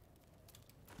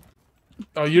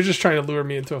 Oh, you're just trying to lure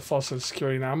me into a false sense of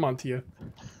security. Now I'm onto you.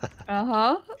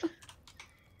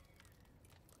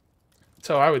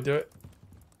 So I would do it.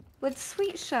 Would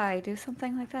Sweet Shy do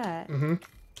something like that? Mm-hmm.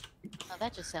 Oh,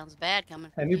 that just sounds bad coming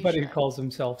from Anybody you, who calls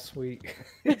himself sweet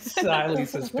is highly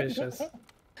suspicious.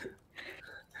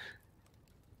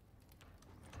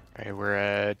 Alright, we're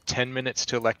at 10 minutes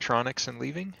to electronics and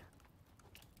leaving.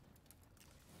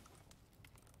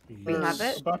 We have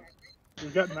it.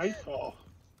 We've got nightfall.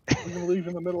 We're gonna leave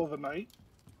in the middle of the night.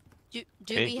 Do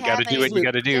Hey, we you have gotta do what you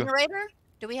gotta do. generator?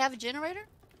 Do we have a generator?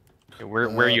 Where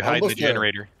are you hiding the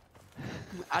generator?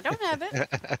 I don't have it.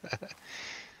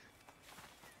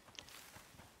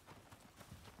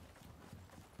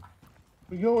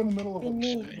 We go in the middle of We a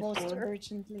need most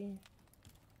urgently.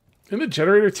 In the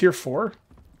generator tier 4?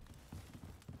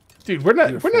 Dude, we're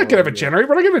not gonna have a generator.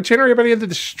 We're not gonna have a generator by the end of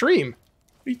the stream.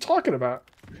 What are you talking about?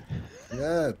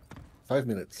 Yeah, 5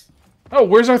 minutes. Oh,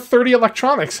 where's our 30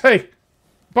 electronics? Hey,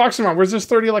 Boxerman, where's those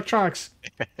 30 electronics?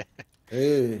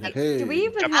 Hey. Do we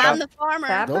even I'm have the farmer.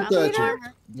 Don't touch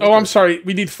it. Oh, I'm sorry.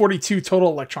 We need 42 total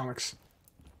electronics.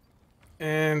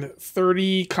 And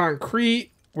 30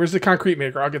 concrete. Where's the concrete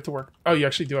maker? I'll get to work. Oh, you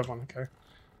actually do have one. Okay.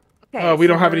 Okay, we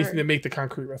don't so have anything to make the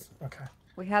concrete with. Okay.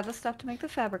 We have the stuff to make the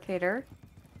fabricator.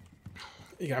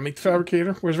 You gotta make the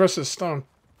fabricator. Where's the rest of the stone?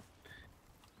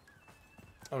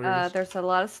 Oh, There's a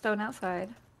lot of stone outside.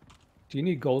 Do you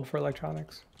need gold for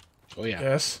electronics? Oh yeah.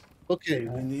 Yes. Okay,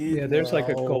 we need. Yeah, there's like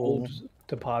a gold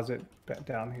deposit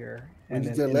down here. And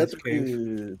And the in this electric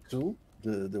cave. too.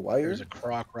 The wire. There's a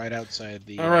crock right outside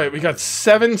the. All right, we got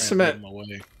 7 cement.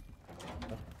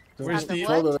 Where's the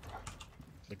what?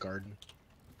 The garden.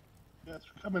 Yes,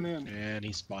 we're coming in. And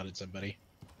he spotted somebody.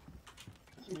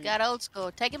 We've got old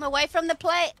school. Take him away from the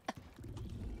plate.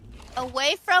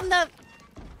 Away from the.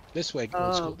 This way,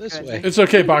 old school. This way. It's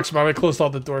okay, Boxman. I closed all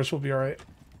the doors. We'll be all right.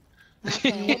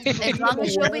 Okay. As long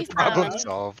as you'll be Problem fine.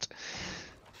 solved.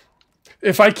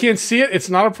 If I can't see it, it's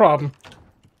not a problem.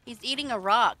 He's eating a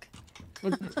rock.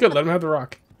 Good, let him have the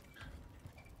rock.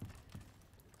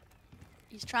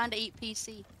 He's trying to eat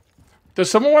PC. Does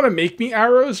someone want to make me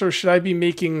arrows, or should I be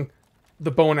making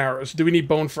the bone arrows? Do we need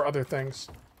bone for other things?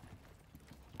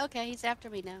 Okay, he's after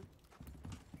me now.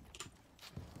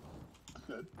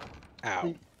 Good.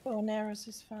 Ow. Bone arrows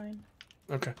is fine.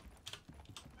 Okay.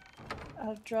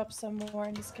 I'll drop some more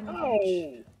in the skinny pouch. Oh!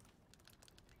 It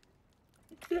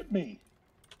bit me.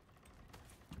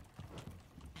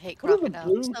 I hate What are the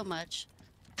crocodiles blue- so much.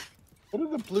 What do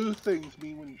the blue things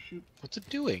mean when you shoot? What's it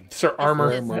doing? It's their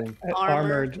armor.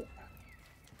 Armored.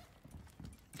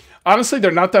 Honestly,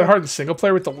 they're not that hard in single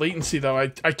player with the latency, though. I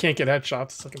can't get headshots.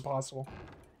 It's like impossible.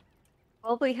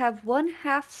 Well, we have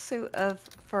 1/2 suit of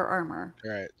fur armor.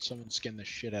 All right, someone skin the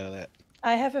shit out of that.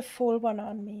 I have a full one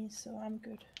on me, so I'm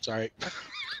good. Sorry.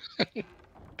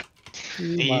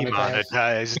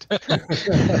 Demonetized.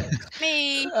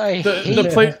 Me. I hate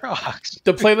the rocks.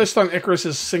 The playlist on Icarus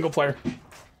is single player,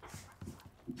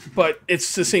 but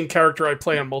it's the same character I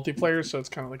play on multiplayer, so it's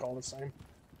kind of like all the same.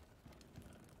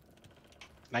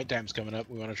 Nighttime's coming up.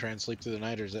 We want to try and sleep through the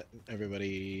night, or is that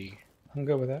everybody? I'm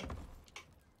good with that.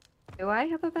 Do I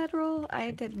have a bedroll?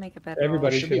 I didn't make a bedroll.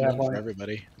 Everybody Should should be have one one. for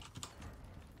everybody.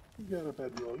 You got a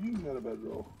bedroll. You got a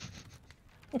bedroll.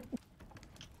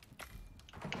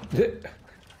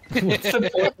 What's the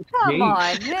point of Come gate?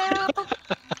 on now.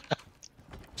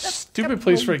 Stupid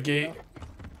place for a gate.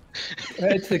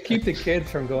 It's to keep the kids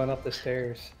from going up the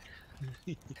stairs.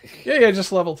 Yeah,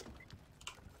 just leveled.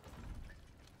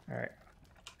 All right.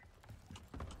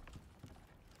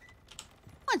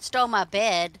 Someone stole my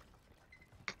bed.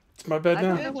 It's my bed I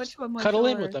don't now. know which one was Cuddle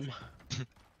in with yours. them.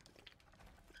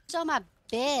 Stole my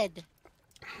bed.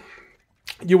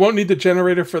 You won't need the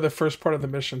generator for the first part of the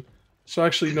mission. So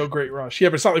actually, no great rush. Yeah,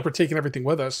 but it's not like we're taking everything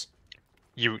with us.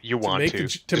 You want make to the,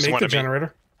 Just make wanna the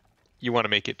generator. You want to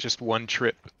make it just one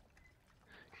trip.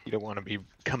 You don't want to be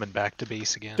coming back to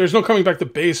base again. There's no coming back to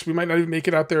base. We might not even make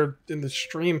it out there in the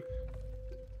stream.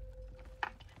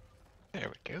 There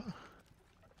we go.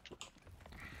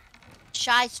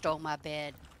 Shy stole my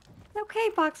bed. Okay,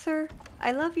 Boxer.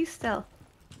 I love you still.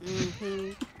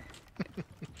 Mm-hmm.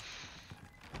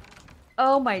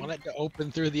 Oh I my. want it to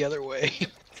open through the other way.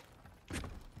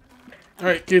 All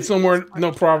right, gates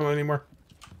no problem anymore.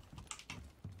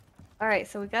 All right,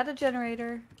 so we got a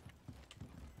generator.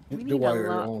 We The need a wire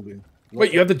lot. only.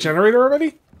 Wait, you have the generator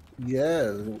already?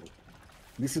 Yeah.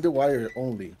 This is the wire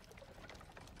only.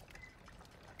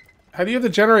 How do you have the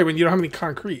generator when you don't have any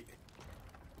concrete?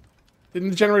 Didn't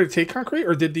the generator take concrete,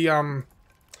 or did the Oh,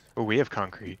 we have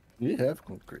concrete. We have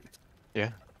concrete.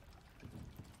 Yeah.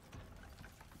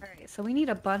 All right, so we need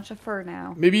a bunch of fur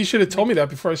now Maybe you should have told me that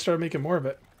before I started making more of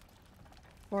it.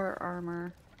 for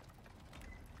armor.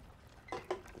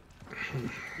 You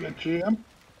got jam?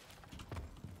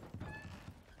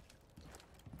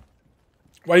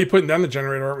 Why are you putting down the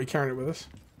generator? Aren't we carrying it with us?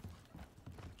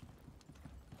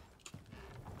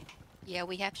 Yeah,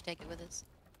 we have to take it with us.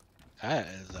 That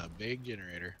is a big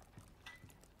generator.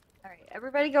 All right,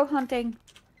 everybody go hunting.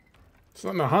 It's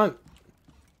not in a hunt.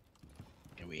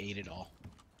 Yeah, we ate it all.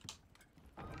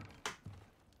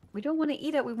 We don't want to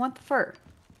eat it. We want the fur.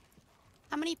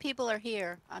 How many people are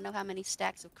here? I know how many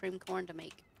stacks of cream corn to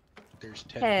make. There's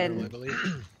 10 10. total, I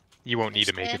believe. You won't need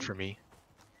to make it Understand? for me.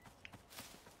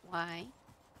 Why?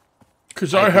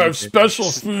 Because I have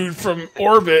special food from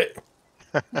orbit.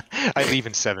 I leave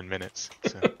in 7 minutes.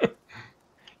 So.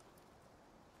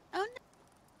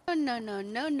 Oh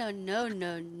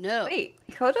no. Wait,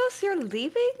 Kodos, you're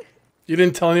leaving? You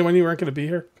didn't tell anyone you weren't going to be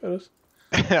here, Kodos?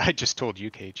 I just told you,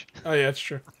 Cage. Oh yeah, that's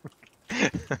true.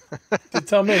 Did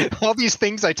tell me. All these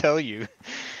things I tell you.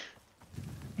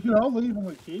 You can all leave on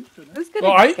the cage for that. Who's gonna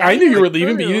Well, I guide knew you us were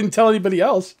leaving, but you through? didn't tell anybody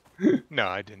else. No,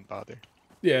 I didn't bother.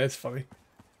 Yeah, it's funny.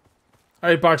 All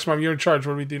right, Box Mom, you're in charge.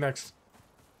 What do we do next?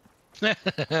 We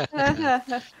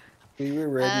were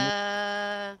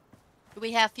ready. Do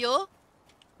we have fuel?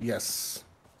 Yes.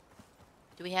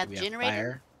 Do we have We the have generator?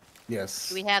 fire. Yes.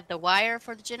 Do we have the wire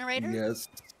for the generator? Yes.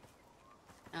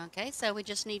 Okay, so we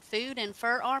just need food and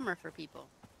fur armor for people.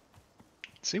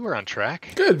 See, we're on track.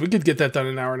 Good. We could get that done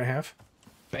in an hour and a half.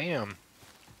 Bam.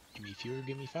 Give me fuel,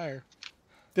 give me fire.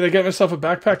 Did I get myself a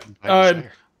backpack? By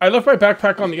desire. I left my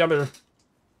backpack on the other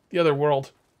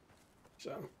world.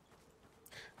 So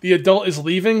the adult is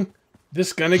leaving.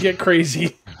 This gonna get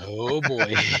crazy. Oh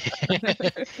boy.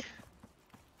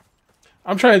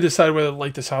 I'm trying to decide whether to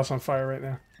light this house on fire right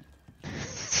now.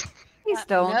 Please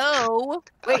don't. No.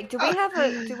 Wait, do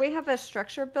we have a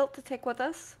structure built to take with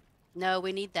us? No,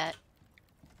 we need that.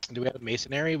 Do we have a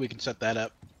masonry? We can set that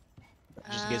up.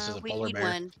 Just in case there's a we polar need bear.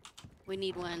 one. We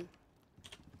need one.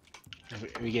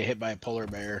 If we get hit by a polar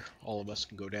bear, all of us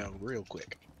can go down real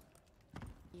quick.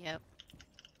 Yep.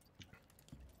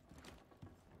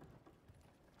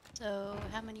 So,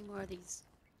 how many more of these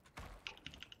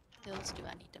pills do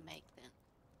I need to make then?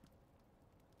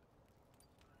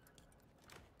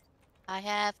 I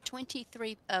have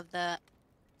 23 of the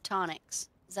tonics.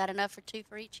 Is that enough for 2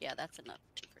 for each? Yeah, that's enough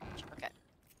for 2 for each. Okay.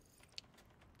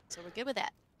 So we're good with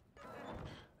that.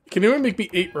 Can anyone make me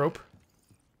 8 rope?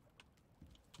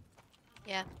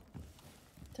 Yeah.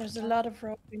 There's a lot of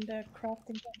rope in the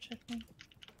crafting bench, I think.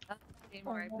 I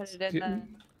put it in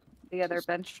the other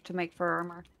bench to make fur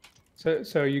armor.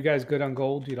 So you guys good on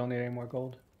gold? You don't need any more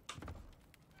gold?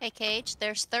 Hey, Cage,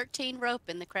 there's 13 rope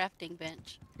in the crafting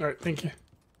bench. All right, thank you.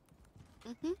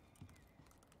 Mm-hmm.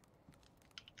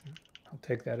 I'll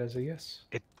take that as a yes.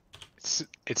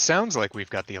 It sounds like we've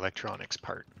got the electronics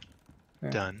part Yeah.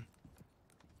 done.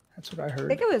 That's what I I heard.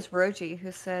 think it was Roji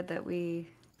who said that we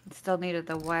still needed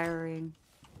the wiring.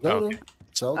 No, Okay. no,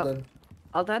 it's all Oh. done.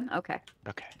 All done? Okay.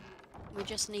 Okay. We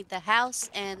just need the house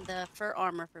and the fur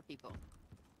armor for people.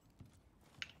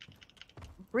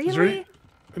 Is there Really?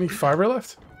 any fiber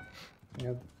left?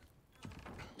 Yeah.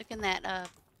 Look in that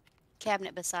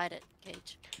cabinet beside it,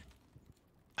 Cage.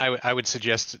 I would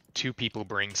suggest 2 people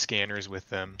bring scanners with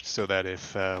them so that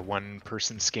if one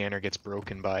person's scanner gets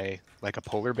broken by like a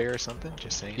polar bear or something,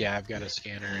 just saying. Yeah, I've got a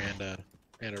scanner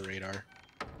and a radar,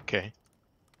 Okay.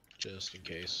 just in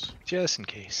case. Just in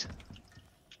case.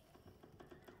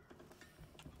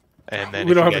 And then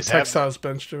We if don't you have a guys have, textiles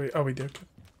bench, do we? Oh, we do.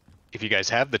 if you guys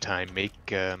have the time,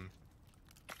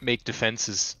 make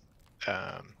defenses.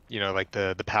 You know, like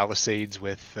the palisades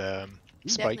with Definitely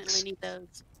spikes. need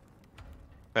those.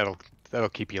 That'll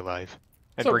keep you alive.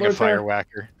 And What's up, bring a Lord fire Terror?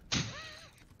 whacker.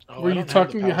 Oh, Were I you don't have the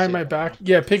talking behind my Palisade back? unlocked.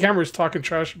 Yeah, Pighammer's talking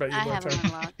trash about you, I Lord have them Terror.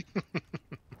 unlocked.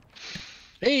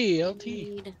 Hey,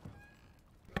 LT.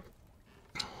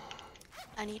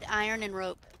 I need iron and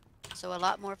rope. So a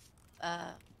lot more.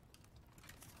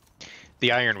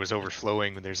 The iron was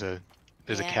overflowing. There's a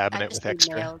Yeah, I cabinet just with need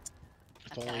extra. nails.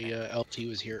 If I've got only it. LT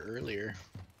was here earlier.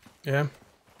 Yeah.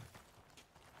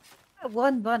 I have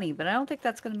one bunny, but I don't think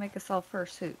that's going to make us all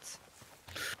fursuits.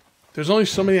 There's only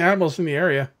so many animals in the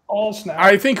area. All snap.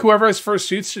 I think whoever has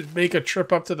fursuits should make a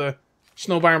trip up to the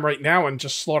snow biome right now and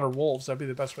just slaughter wolves. That'd be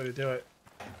the best way to do it.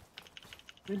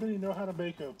 Anybody know how to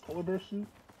make a polar bear suit?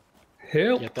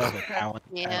 Help. You have to have a talent.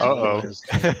 Yeah. Uh as-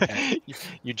 oh.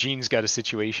 Eugene's got a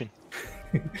situation.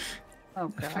 Oh, Are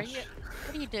gosh. you?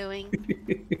 What are you doing?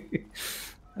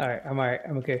 All right.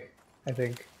 I'm okay. I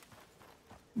think.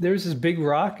 There's this big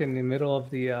rock in the middle of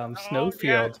the snow Oh,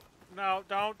 field. Yeah. No,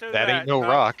 don't do That that. ain't no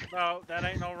rock. No, that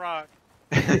ain't no rock.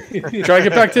 Drag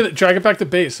it back to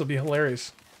base. It'll be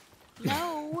hilarious.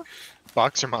 No.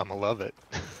 Boxer Mom will love it.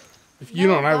 If you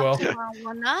don't, I will.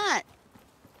 Why not?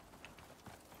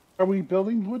 Are we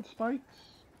building wood spikes?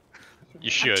 You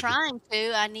should. I'm trying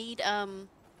to. I need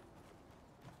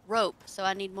rope, so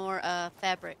I need more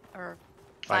fabric or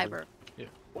fiber.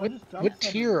 What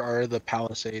tier are the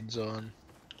Palisades on?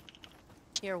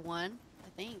 Tier 1, I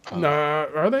think. Nah,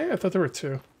 are they? I thought there were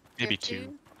 2. Maybe Tier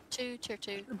 2. Tier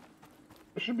 2.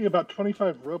 There should be about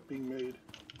 25 rope being made.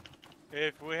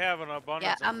 If we have an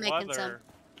abundance I'm of making leather,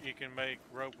 you can make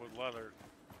rope with leather.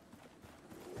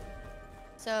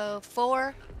 So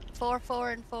 4,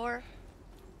 and 4.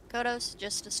 Kodos,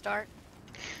 just to start.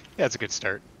 Yeah, it's a good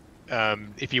start.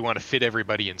 If you want to fit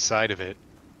everybody inside of it,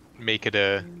 make a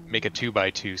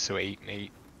 2x2, so 8 and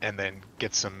 8, and then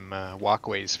get some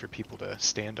walkways for people to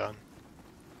stand on.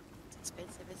 It's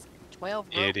expensive. It's 12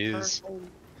 rope It per is.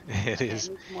 thing. It Yeah, is.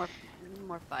 need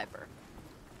more fiber.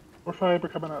 More fiber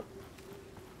coming up.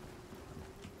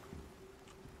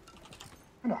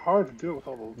 Kind of hard to deal with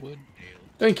all those. Wood.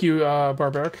 Thank you,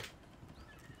 Barbaric.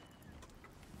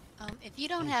 If you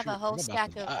don't Oh, have a shoot, whole I'm about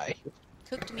stack to of die.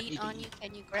 cooked meat on you,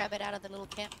 can you grab it out of the little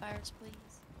campfires, please?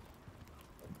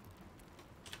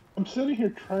 I'm sitting here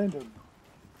trying to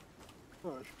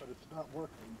push, but it's not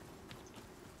working.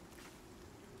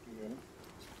 Yeah.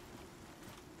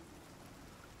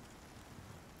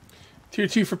 Tier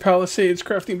 2 for Palisades.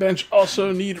 Crafting bench.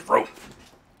 Also need rope.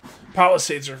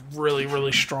 Palisades are really,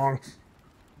 really strong.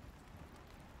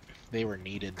 They were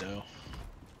needed though.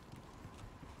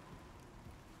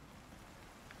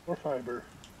 More fiber.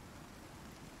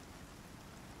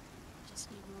 Just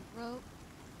need more rope.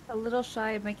 A little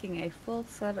shy of making a full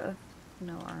set of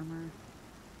no armor.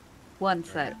 One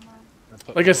set.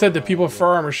 Like I said, the people with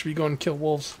fur armor should be going to kill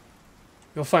wolves.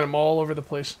 You'll find them all over the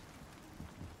place.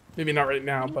 Maybe not right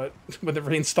now, but when the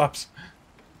rain stops.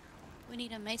 We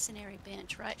need a masonry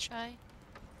bench, right, Shy?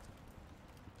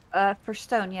 For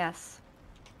stone, yes.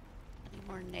 I need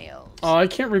more nails. Oh, I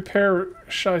can't repair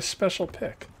Shy's special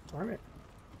pick. Darn it.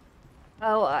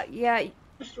 Oh, yeah.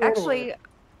 Just throw it Actually, away.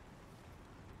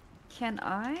 can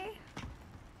I?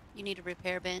 You need a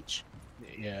repair bench.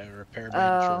 Yeah, a repair bench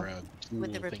Oh. or a tool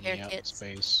With the thingy repair out in kits.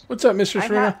 space. What's up, Mr.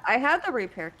 Sharina? I had the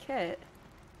repair kit.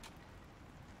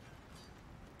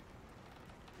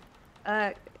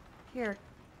 Here.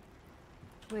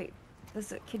 Wait.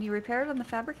 Can you repair it on the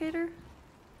fabricator?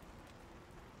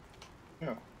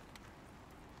 Yeah.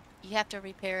 You have to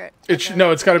repair it.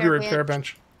 No, it's got to be a repair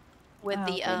bench. With Oh,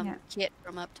 the dang it. kit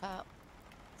from up top.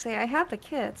 See, I have the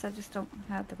kits, I just don't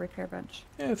have the repair bench.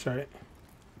 Yeah, that's right.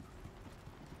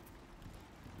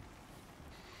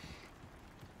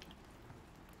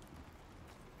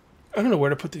 I don't know where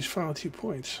to put these final 2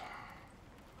 points.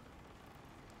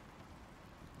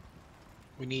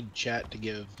 We need chat to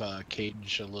give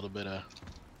Cage a little bit of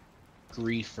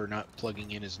grief for not plugging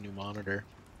in his new monitor.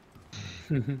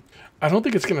 I don't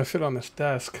think it's gonna fit on this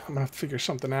desk. I'm gonna have to figure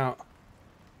something out.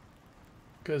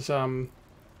 Because I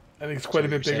think it's quite a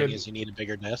bit bigger. Is you need a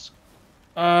bigger desk?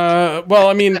 Well,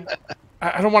 I mean,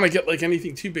 I don't want to get like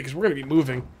anything too big because we're gonna be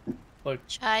moving, like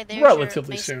Chai, there's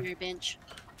relatively your soon. masonry bench.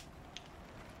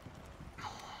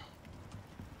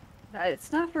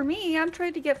 It's not for me. I'm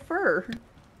trying to get fur.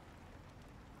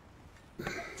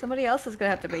 Somebody else is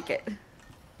gonna have to make it.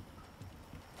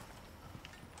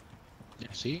 Yeah,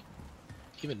 see?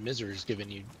 Even Miser's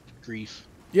giving you grief.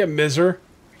 Yeah, Miser.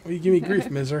 Why you give me grief,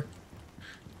 Miser?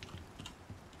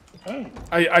 Hey,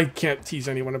 I can't tease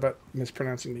anyone about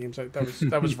mispronouncing names.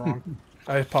 That was wrong.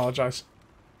 I apologize.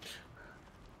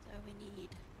 So we need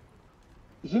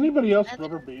is anybody else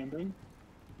rubber banding?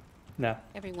 No.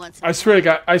 every once in a I swear to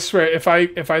God, I swear, if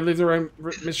I lived around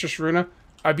Mistress Runa,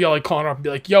 I'd be all like calling her up and be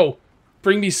like, "Yo,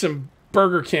 bring me some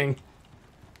Burger King."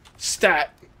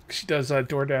 Stat. She does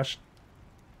DoorDash.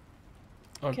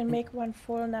 You can make one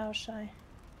full now, Shy.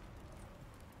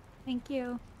 Thank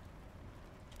you.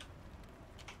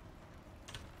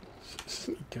 This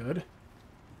isn't good.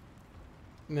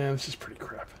 Nah, this is pretty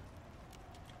crap.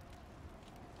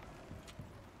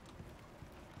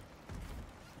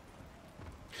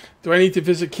 Do I need to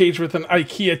visit Cage with an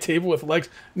IKEA table with legs?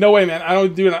 No way, man. I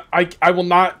don't do it. I will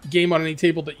not game on any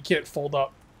table that you can't fold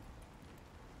up.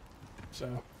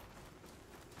 So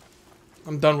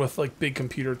I'm done with like big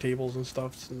computer tables and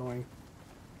stuff. It's annoying.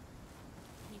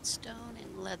 need stone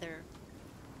and leather.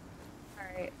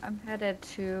 Alright, I'm headed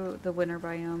to the winter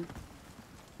biome.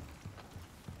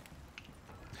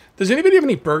 Does anybody have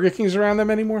any Burger Kings around them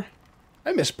anymore?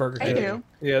 I miss Burger King. I do. Yeah,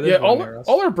 Yeah, there's one there.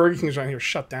 all our Burger Kings around here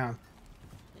shut down.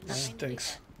 Nothing to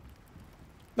Stinks. do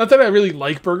Not that I really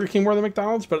like Burger King more than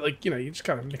McDonald's, but like, you know, you just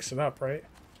gotta mix it up, right?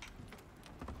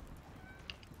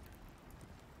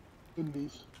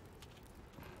 Indies.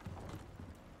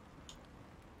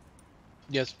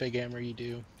 Yes, Big Hammer, you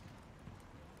do.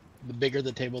 The bigger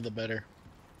the table, the better.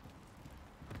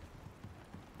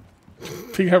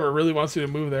 Big Hammer really wants you to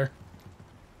move there.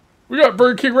 We got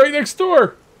Burger King right next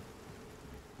door.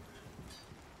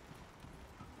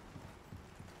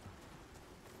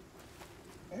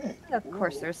 Hey, Of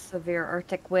course, there's severe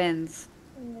Arctic winds.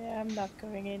 Yeah, I'm not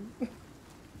going in.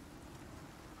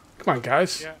 Come on,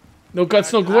 guys. Yeah. No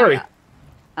guts, no glory.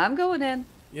 I'm going in.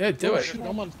 Yeah, do it. Shoot,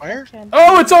 I'm on fire.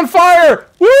 Oh, it's on fire!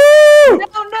 Woo! No,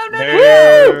 no, no,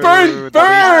 Woo! Burn, burn!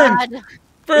 God.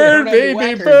 Burn, Yeah, baby,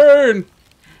 whackers. burn!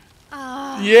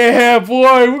 Ah, Yeah,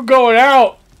 boy, we're going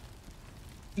out.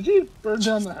 did you burn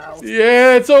down the house?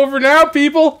 Yeah, it's over now,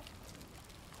 people.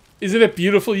 Isn't it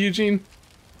beautiful, Eugene?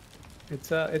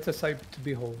 It's a sight to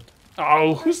behold.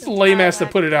 Oh, who's the lame ass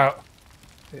that put it out?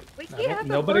 We I can't don't- have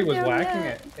nobody burn was down whacking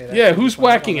yet. it. Yeah, actually who's spawned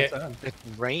on whacking its it? own.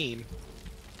 It's rain.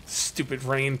 Stupid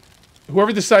rain.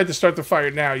 Whoever decided to start the fire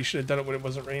now, you should have done it when it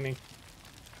wasn't raining.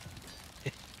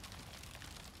 I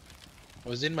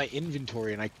was in my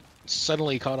inventory and I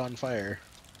suddenly caught on fire.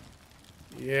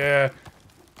 Yeah.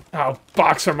 Oh,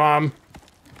 Boxer Mom.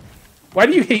 Why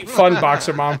do you hate fun,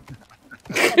 Boxer Mom?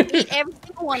 I beat every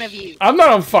single one of you. I'm not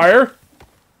on fire.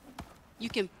 You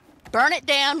can burn it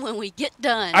down when we get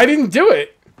done. I didn't do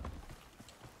it.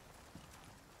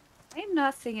 I'm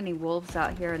not seeing any wolves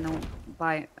out here in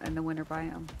the winter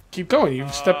biome. Keep going. You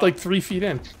stepped like 3 feet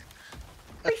in.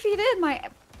 3 feet in, my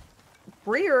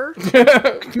rear.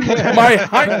 my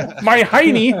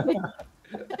hiney.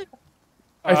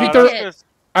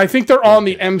 I think they're all in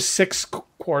the M6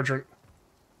 quadrant.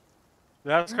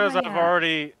 That's because Oh, I've yeah.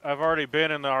 already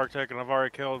been in the Arctic and I've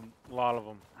already killed a lot of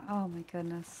them. Oh my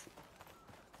goodness.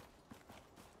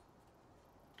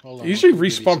 Hold They on, usually I'll give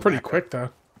you respawn some pretty backup. quick though.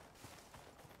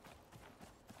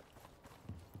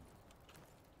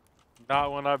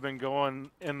 Not when I've been going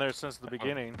in there since the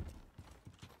beginning.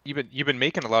 You've been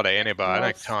making a lot of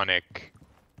antibiotic tonic.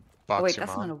 Oh wait, Boxer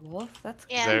that's Mom. not a wolf. That's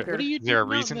Yeah. there- cougar. What are you Is there a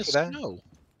doing out reason in the for that? snow?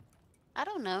 I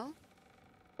don't know.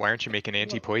 Why aren't you making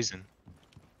anti-poison?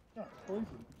 Yeah, poison.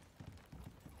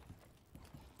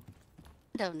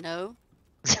 I don't know.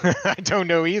 I don't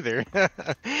know either.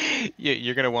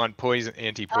 You're gonna want poison, Oh, I need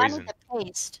anti-poison. the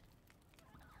paste.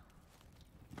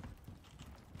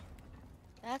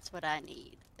 That's what I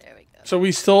need. There we go. So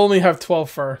we still only have 12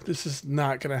 fur. This is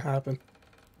not gonna happen.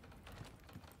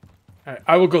 Alright,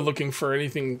 I will go looking for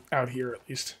anything out here at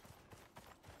least.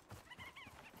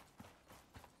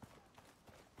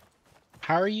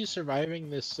 How are you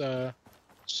surviving this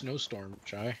snowstorm,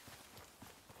 Shy?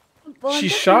 Well, I'm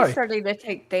She's just shy. starting to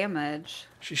take damage.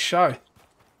 She's shy.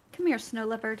 Come here, snow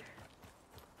leopard.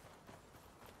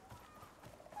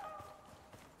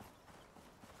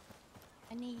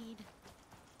 need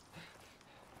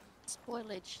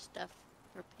spoilage stuff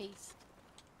for paste.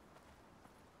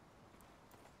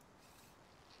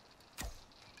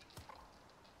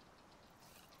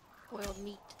 Boiled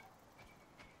meat.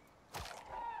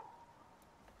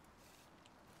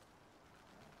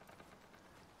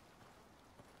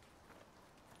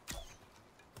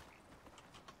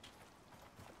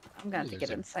 I'm going to Ooh, get there's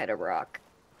a- inside a rock.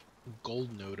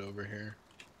 Gold node over here.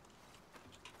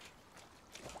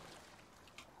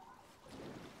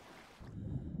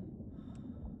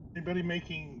 Anybody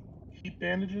making heat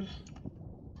bandages?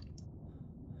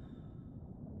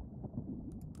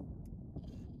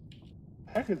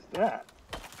 Heck is that?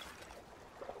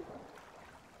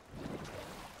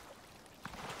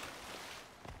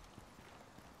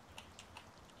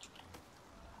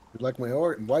 You like my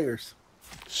wires?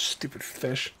 Stupid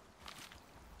fish.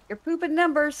 You're pooping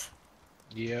numbers.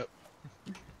 Yep.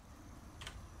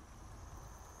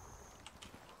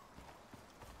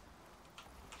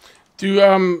 Do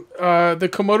the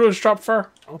Komodos drop fur?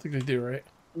 I don't think they do, right?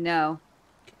 No.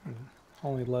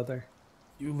 Only leather.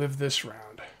 You live this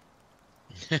round.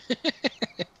 I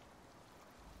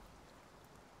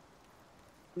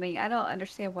mean, I don't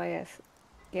understand why a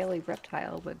scaly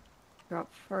reptile would drop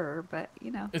fur, but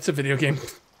you know. It's a video game.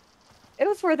 It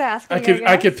was worth asking.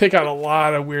 I could pick out a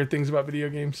lot of weird things about video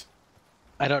games.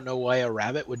 I don't know why a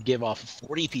rabbit would give off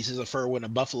 40 pieces of fur when a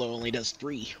buffalo only does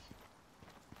 3.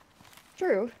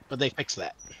 True. But they fixed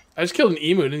that. I just killed an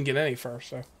emu, didn't get any fur,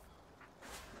 so.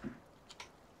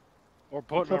 Or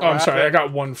putting a Oh, I'm sorry, I rabbit-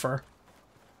 got 1 fur.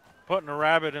 Putting a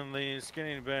rabbit in the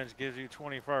skinning bench gives you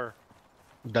 20 fur.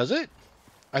 Does it?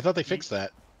 I thought they fixed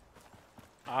that.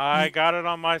 I got it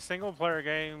on my single player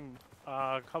game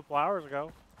a couple hours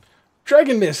ago.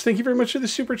 Dragon Mist, thank you very much for the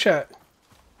super chat.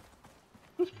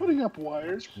 Who's putting up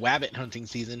wires? Wabbit hunting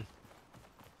season.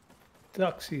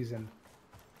 Duck season.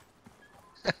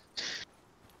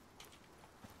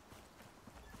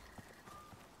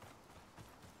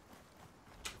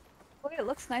 Boy, it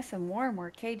looks nice and warm where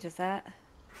Cage is at.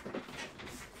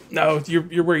 No,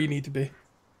 you're where you need to be.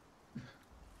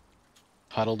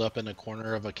 Huddled up in a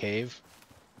corner of a cave.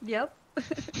 Yep.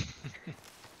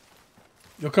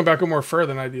 You'll come back with more fur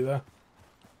than I do, though.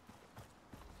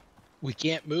 We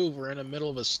can't move. We're in the middle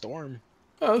of a storm.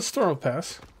 Oh, the storm will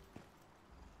pass.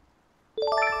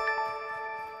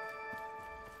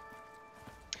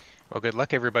 Well, good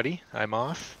luck, everybody. I'm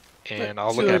off, and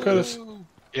I'll See look you after later, this. Curtis.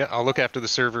 Yeah, I'll look after the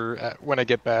server when I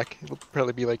get back. It'll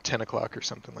probably be like 10 o'clock or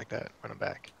something like that when I'm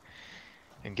back,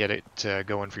 and get it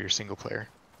going for your single player.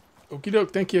 Okie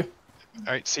doke, thank you.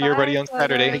 All right, see you everybody on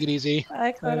Saturday. Take it easy.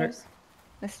 Bye, Connors.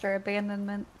 Mr.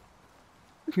 Abandonment.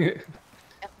 Yep,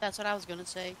 that's what I was gonna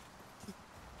say.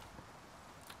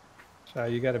 So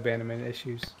you got abandonment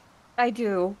issues. I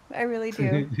do. I really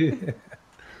do.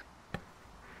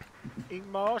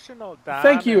 Emotional damage.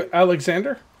 Thank you,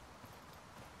 Alexander.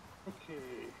 Okay.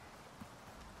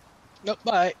 Nope,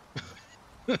 bye.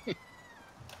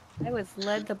 I was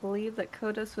led to believe that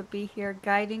Kodos would be here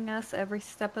guiding us every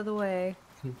step of the way.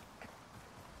 Yeah,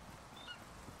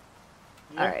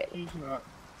 Alright. he's not.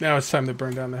 Now it's time to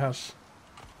burn down the house.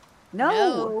 No!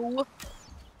 No. You want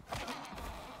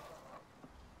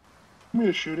me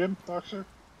to shoot him, Boxer?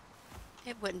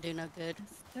 It wouldn't do no good.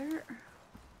 Is there...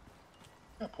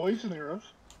 Yeah, poison arrows.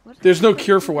 What There's no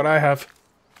cure for what I have.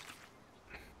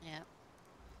 Yeah.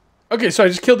 Okay, so I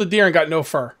just killed a deer and got no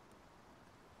fur.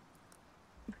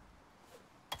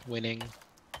 Winning.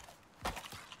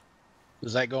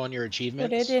 Does that go on your Put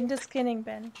achievements? it in the skinning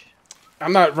bench.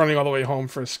 I'm not running all the way home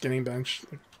for a skinning bench.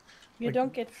 You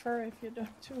don't get fur if you don't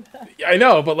do that. Yeah, I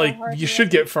know, but like hard you you should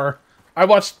are. get fur. I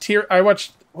watched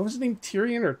what was his name?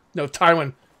 Tyrion or no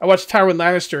Tywin. I watched Tywin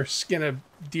Lannister skin a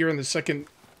deer in the second.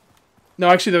 No,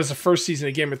 actually, that was the first season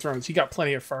of Game of Thrones. He got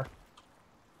plenty of fur.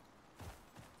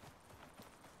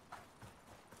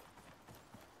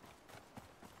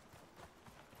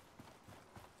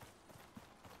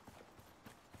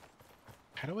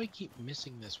 How do I keep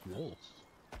missing this wolf?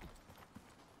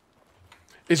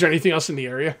 Is there anything else in the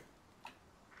area?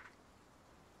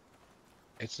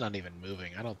 It's not even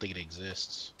moving. I don't think it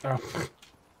exists. Oh.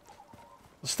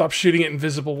 Stop shooting at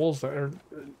invisible wolves that are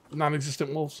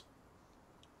non-existent wolves.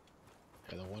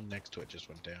 Yeah, the one next to it just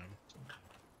went down.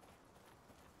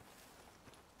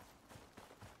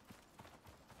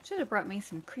 Should have brought me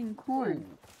some cream corn.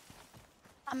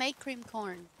 I made cream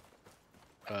corn.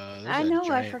 There's I a know, I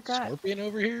giant forgot. Scorpion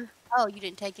over here? Oh, you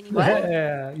didn't take any more?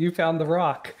 Yeah, you found the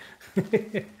rock.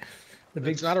 The big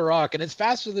It's not a rock, and it's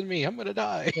faster than me. I'm gonna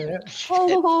die.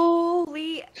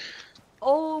 Holy...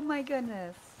 Oh my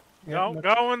goodness. Don't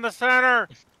go in the center.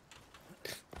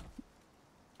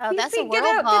 Oh, that's a Fifi, get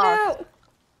world out, boss. get out!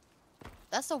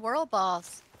 That's a world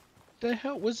boss. The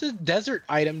hell was this desert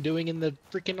item doing in the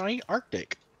freaking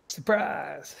Arctic?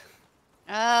 Surprise!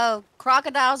 Oh,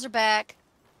 crocodiles are back.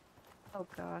 Oh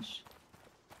gosh.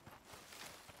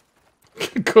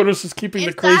 Kodos is keeping the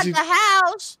Inside crazy. the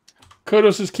house.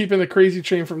 Kodos is keeping the crazy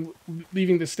train from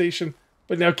leaving the station.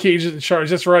 But now Cage is in charge.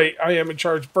 That's right. I am in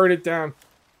charge. Burn it down.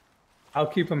 I'll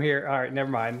keep him here. All right, never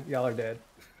mind. Y'all are dead.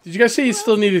 Did you guys say you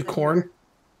still needed corn?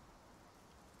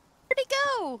 Where'd he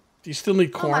go? Do you still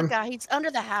need Oh corn? my god, he's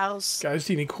under the house. Guys,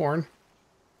 do you need corn?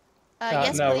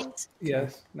 Yes, no. please.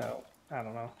 Yes. No. I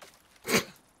don't know.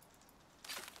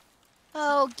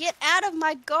 Oh, get out of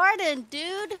my garden,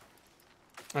 dude.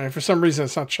 All right, for some reason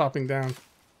it's not chopping down.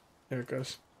 There it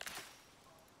goes.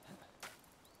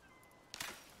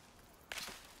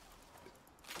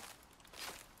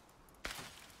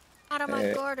 Out of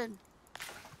my garden.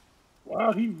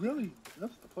 Wow, he really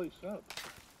messed the place up.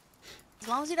 As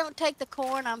long as you don't take the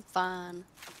corn, I'm fine.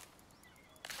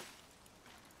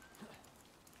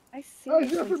 I for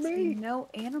seriously see me. no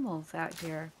animals out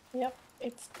here. Yep,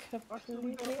 it's That's the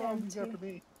completely problem you got empty. for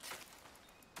me.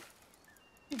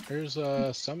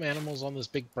 There's some animals on this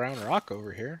big brown rock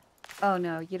over here. Oh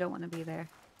no, you don't want to be there.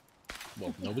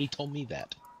 Well, nobody told me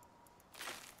that.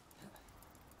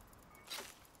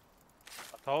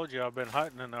 I told you I've been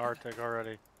hunting in the Arctic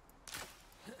already.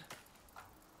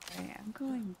 Okay, I'm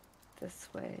going this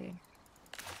way.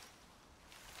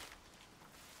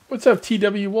 What's up,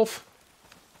 TW Wolf?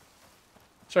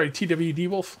 Sorry, TWD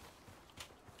Wolf.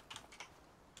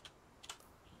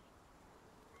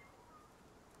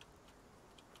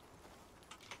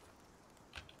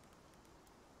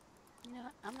 You know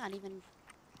what? I'm not even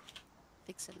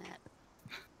fixing that.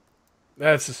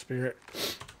 That's the spirit.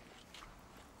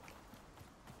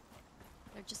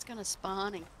 They're just gonna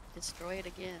spawn and destroy it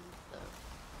again. So.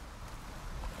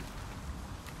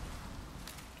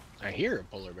 I hear a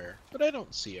polar bear, but I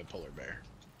don't see a polar bear.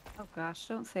 Oh gosh,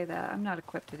 don't say that. I'm not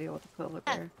equipped to deal with a polar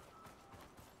bear.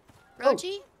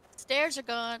 Roji, stairs are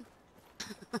gone.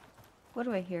 What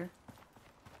do I hear?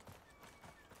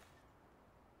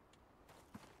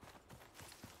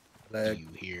 Do you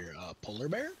hear a polar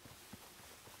bear?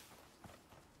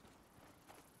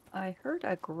 I heard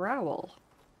a growl.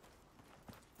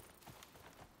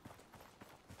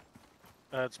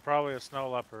 It's probably a snow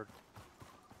leopard.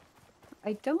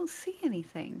 I don't see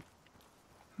anything.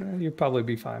 You'll probably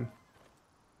be fine.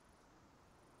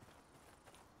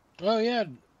 Oh yeah,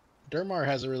 Dermar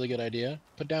has a really good idea.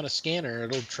 Put down a scanner,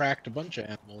 it'll track a bunch of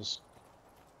animals.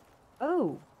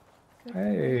 Oh. good point.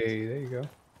 Hey, there you go.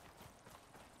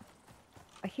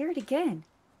 I hear it again.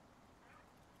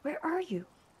 Where are you?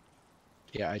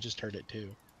 Yeah, I just heard it too.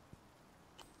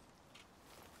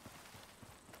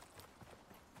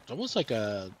 It's almost like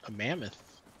a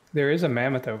mammoth. There is a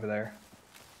mammoth over there.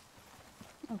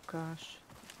 Oh gosh.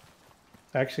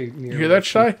 Actually, You hear that,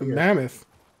 Shy? A mammoth.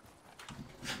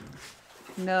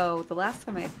 No, the last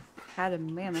time I had a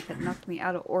mammoth, it knocked me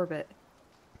out of orbit.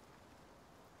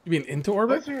 You mean into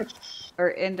orbit? Or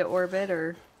into orbit,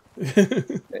 or...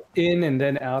 In and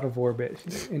then out of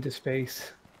orbit, into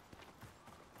space.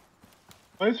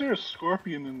 Why is there a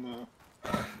scorpion in the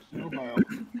snow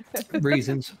biome?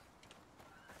 Reasons.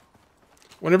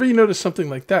 Whenever you notice something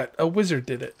like that, a wizard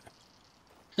did it.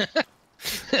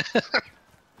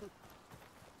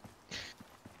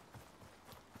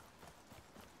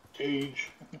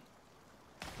 Cage.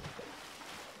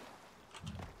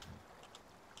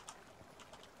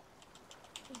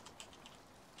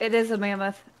 It is a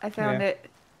mammoth. I found Yeah. it.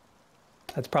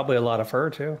 That's probably a lot of fur,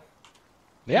 too.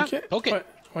 Yeah, Why, okay.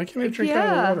 why can't I drink out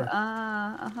of the water?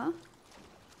 Uh-huh.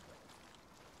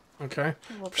 Okay.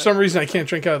 For some reason, I can't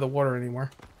drink out of the water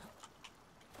anymore.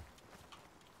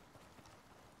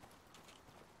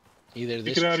 Either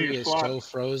this it out of tree your is slot. so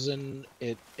frozen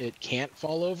it can't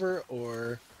fall over,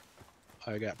 or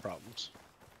I got problems.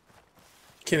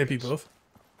 Can it be both?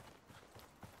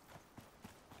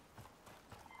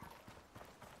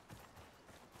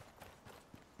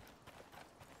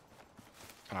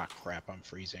 Ah, crap, I'm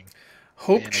freezing.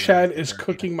 Hope Man, I Chad gotta is burn it.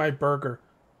 cooking my burger.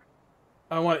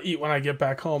 I want to eat when I get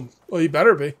back home. Well, you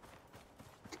better be.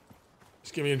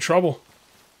 Just get me in trouble.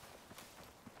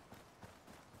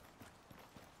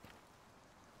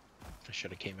 I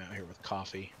should have came out here with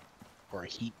coffee or a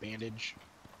heat bandage.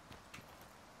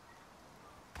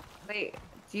 Wait,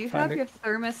 do you Find have it. your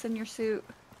thermos in your suit?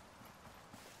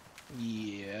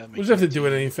 Yeah. What does that have to do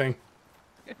with anything?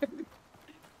 That'd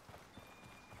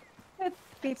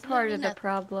be Absolutely part of the nothing.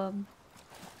 problem.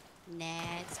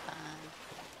 Nah, it's fine.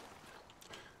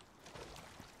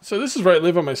 So this is where I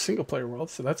live on my single player world,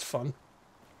 so that's fun.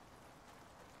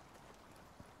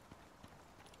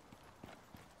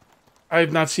 I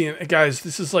have not seen it. Guys,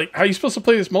 this is like, how are you supposed to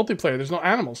play this multiplayer? There's no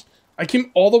animals. I came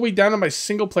all the way down to my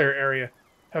single player area.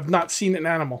 Have not seen an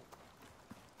animal.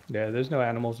 Yeah, there's no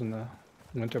animals in the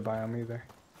winter biome either.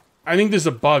 I think this is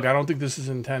a bug. I don't think this is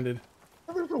intended.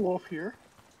 Oh, there's a wolf here.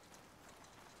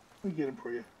 Let me get him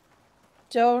for you.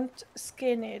 Don't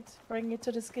skin it. Bring it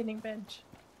to the skinning bench.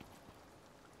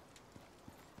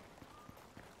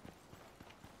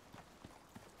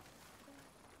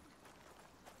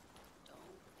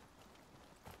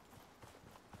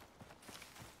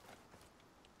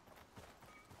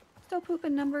 Still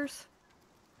pooping numbers.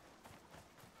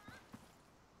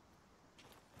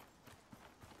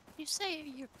 You say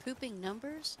you're pooping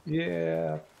numbers?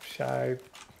 Yeah, shy.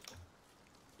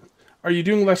 Are you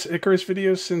doing less Icarus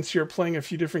videos since you're playing a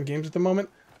few different games at the moment?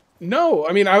 No,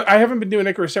 I mean, I haven't been doing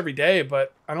Icarus every day,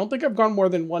 but I don't think I've gone more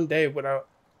than one day without,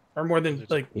 or more than,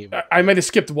 like, I might have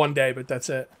skipped one day, but that's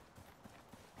it.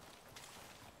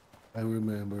 I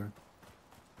remember.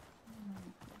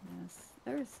 Yes,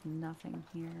 there's nothing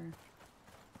here.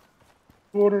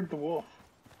 Who ordered the wolf?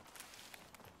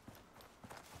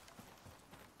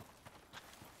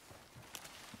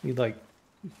 Need like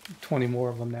 20 more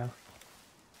of them now.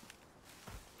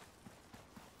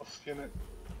 I'll skin it.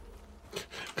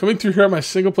 Coming through here on my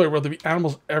single player world, there'll be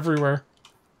animals everywhere.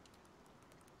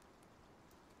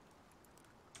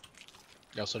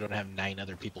 You also don't have 9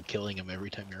 other people killing them every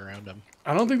time you're around them.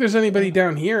 I don't think there's anybody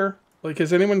down here. Like,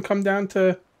 has anyone come down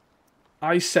to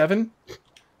I-7?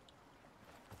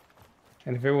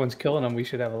 And if everyone's killing them, we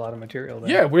should have a lot of material there.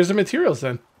 Yeah, where's the materials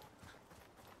then?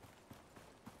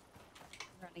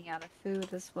 Running out of food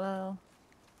as well.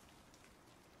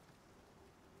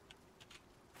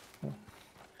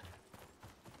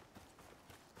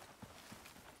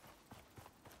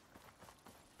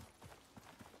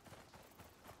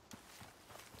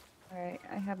 Alright,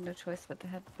 I have no choice but to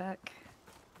head back.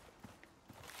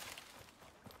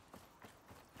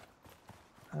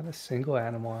 Not a single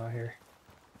animal out here.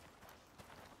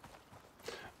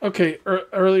 Okay,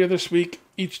 earlier this week,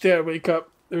 each day I wake up,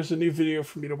 there's a new video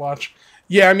for me to watch.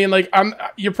 Yeah, I mean, like,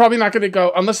 you're probably not going to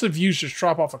go, unless the views just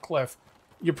drop off a cliff,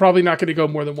 you're probably not going to go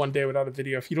more than one day without a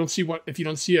video. If you don't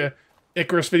see a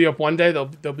Icarus video up one day, there'll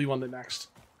be one the next.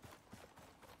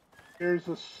 There's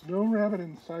a snow rabbit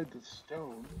inside the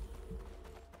stone.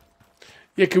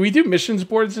 Yeah, can we do missions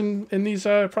boards in these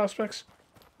prospects?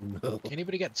 No.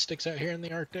 Anybody got sticks out here in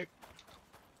the Arctic?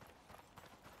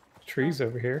 Trees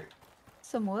over here.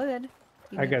 Some wood.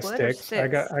 You I need got wood or sticks. I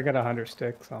got 100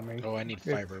 sticks on me. Oh, I need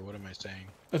fiber. What am I saying?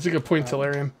 That's a good point,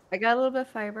 Tellurium. I got a little bit of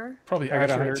fiber. Probably I got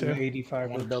accurate, too. 185. I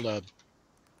want to build a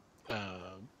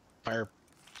fire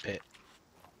pit.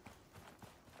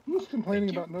 Who's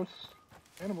complaining about no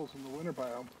animals in the winter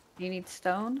biome? You need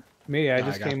stone? Me, I No, I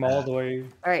just got came all that. the way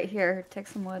Alright, here, take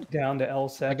some wood. down to I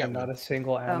L7. got Not one. a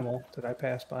single animal did I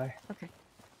pass by. Okay.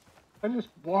 I just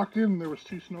walked in and there was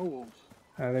 2 snow wolves.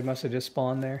 They must have just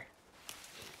spawned there.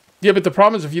 Yeah, but the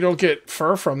problem is if you don't get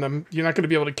fur from them, you're not going to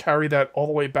be able to carry that all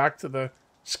the way back to the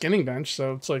skinning bench.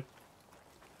 So it's like,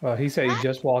 Well, he said he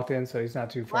just walked in, so he's not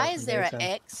too far. Why from is there base an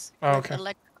then. X Oh, with okay.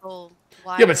 electrical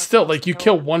wire? yeah, but still, across like, you the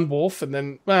kill door? one wolf and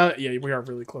then, well, yeah, we are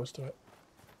really close to it.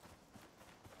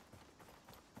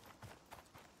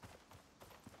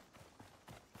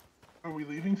 Are we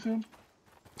leaving soon?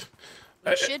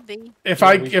 It should be. If Yeah,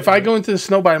 I we should go do. into the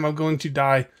snow biome, I'm going to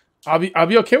die. I'll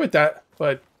be okay with that,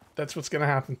 but that's what's gonna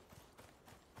happen.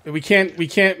 We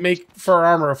can't make fur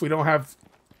armor if we don't have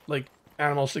like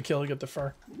animals to kill to get the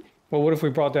fur. Well, what if we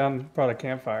brought a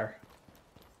campfire?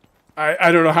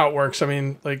 I don't know how it works. I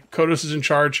mean, like Kodos is in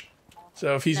charge,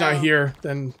 so if he's not No. here,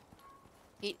 then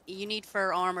You need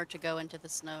fur armor to go into the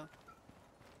snow.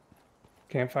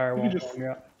 Campfire We won't just- warm you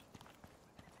up.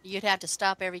 You'd have to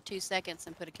stop every 2 seconds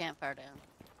and put a campfire down.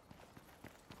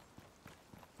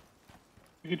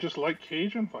 You could just light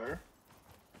Cage on fire.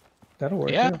 That'll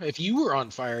work. Yeah, too. if you were on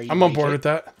fire, I'm on board with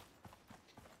that.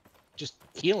 Just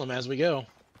heal him as we go.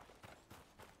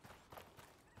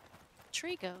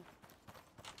 Tree go.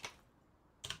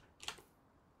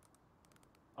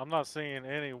 I'm not seeing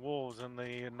any wolves in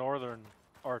the northern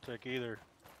Arctic either.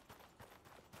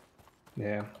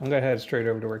 Yeah, I'm gonna head straight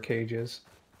over to where Cage is.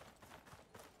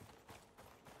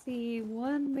 See,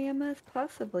 1 mammoth,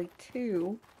 possibly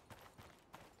 2.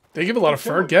 They give a lot of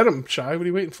fur. Get them, Shy. What are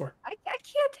you waiting for? I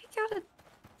can't take out a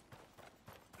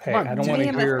Hey, on, I don't do want to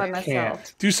mammoth hear by myself.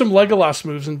 can't. Do some Legolas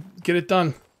moves and get it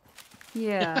done.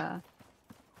 Yeah.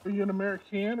 Are you an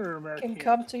American or American? Can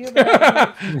come to you.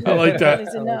 I like that. Is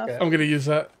I like enough. that. I'm gonna use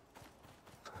that.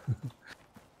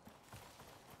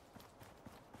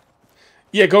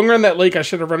 Yeah, going around that lake, I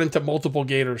should have run into multiple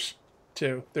gators,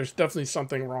 too. There's definitely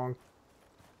something wrong.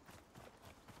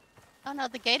 Oh no,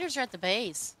 the gators are at the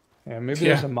base. Yeah, maybe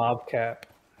Yeah. there's a mob cap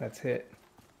that's hit.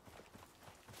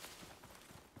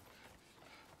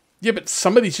 Yeah, but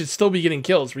somebody should still be getting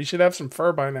kills. We should have some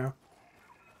fur by now.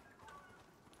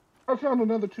 I found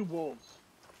another 2 wolves.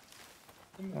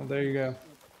 Oh, there you go.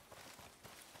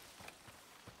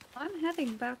 I'm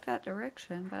heading back that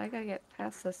direction, but I gotta get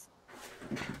past this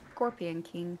Scorpion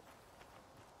King.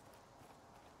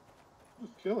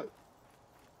 Just kill it.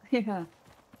 Yeah.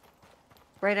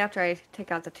 Right after I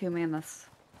take out the 2 mammoths.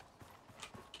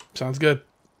 Sounds good.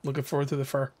 Looking forward to the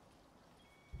fur.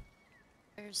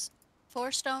 There's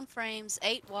 4 stone frames,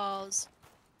 8 walls,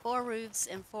 4 roofs,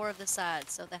 and 4 of the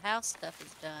sides. So the house stuff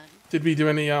is done. Did we do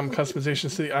any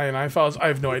customizations to the INI files? I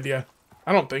have no idea.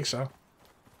 I don't think so.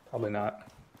 Probably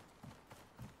not.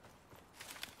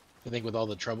 I think with all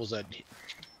the troubles that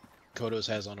Kodos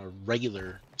has on a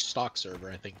regular stock server,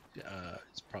 I think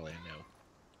it's probably a no.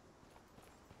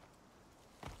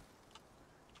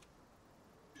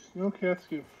 Snowcats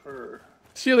give fur.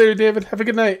 See you later, David. Have a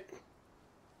good night.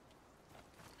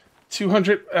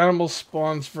 200 animal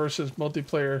spawns versus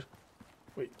multiplayer.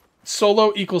 Wait.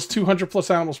 Solo equals 200 plus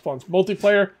animal spawns.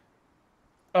 Multiplayer,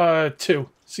 2.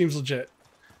 Seems legit.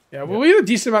 Yeah, well, we had a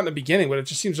decent amount in the beginning, but it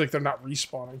just seems like they're not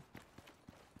respawning.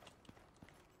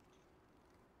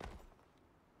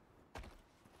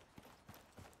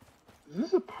 Is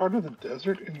this a part of the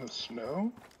desert in the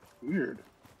snow? Weird.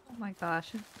 Oh my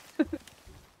gosh.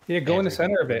 Yeah, go in the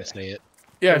center of it. Say it.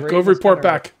 Yeah, Right go in the report center.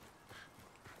 back.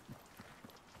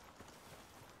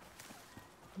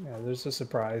 Yeah, there's a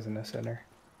surprise in the center.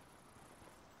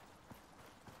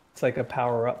 It's like a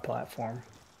power-up platform.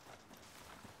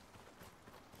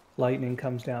 Lightning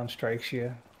comes down, strikes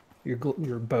you. Your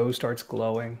bow starts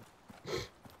glowing.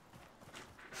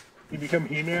 You become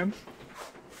He-Man?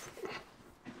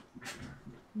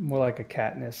 More like a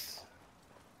Katniss.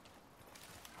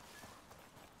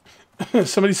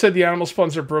 Somebody said the animal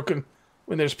spawns are broken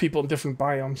when there's people in different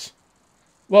biomes.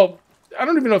 Well, I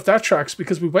don't even know if that tracks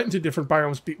because we went into different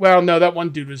biomes. Well, no, that one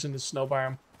dude was in the snow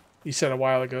biome. He said a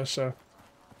while ago, so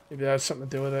maybe that has something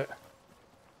to do with it.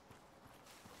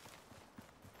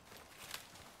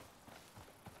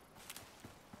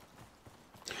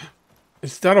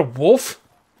 Is that a wolf?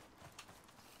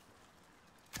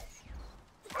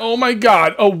 Oh my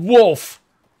god, a wolf!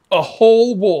 A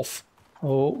whole wolf.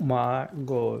 Oh my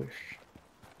gosh.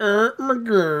 My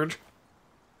god.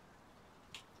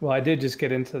 Well, I did just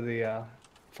get into the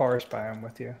forest biome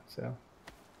with you, so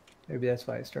maybe that's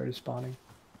why it started spawning.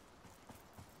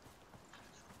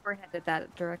 We're headed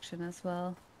that direction as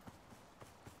well.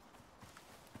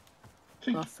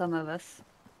 Well, some of us.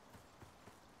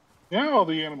 Now all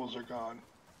the animals are gone.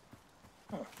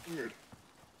 Huh, weird.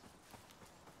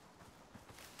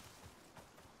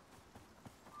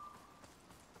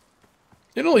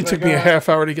 It only took me a half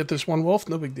hour to get this one wolf.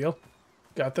 No big deal.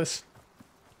 Got this.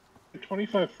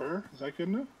 25 fur? Is that good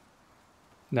enough?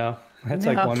 No, that's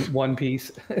No. like one piece.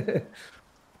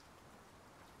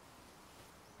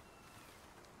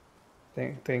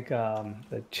 think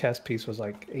the chest piece was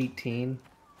like 18.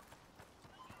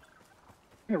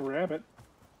 A rabbit.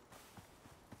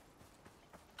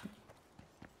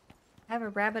 I have a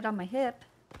rabbit on my hip.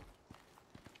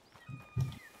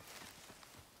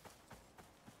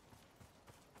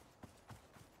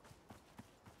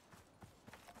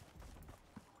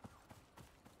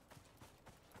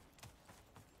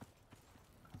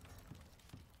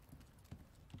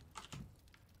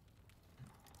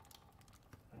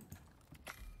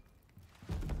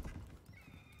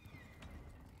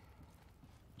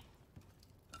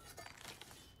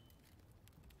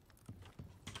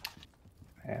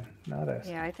 Man, not a.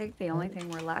 Yeah, I think the only thing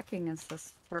we're lacking is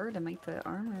this fur to make the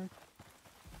armor.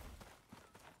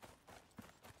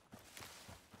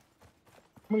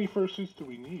 How many fursuits do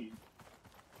we need?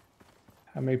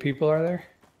 How many people are there?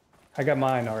 I got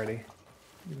mine already.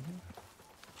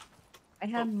 I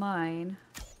had mine.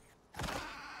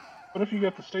 What if you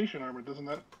got the station armor? Doesn't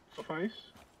that suffice?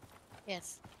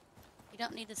 Yes. You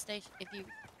don't need the station. If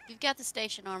you've got the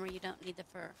station armor, you don't need the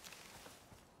fur.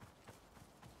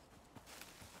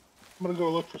 I'm gonna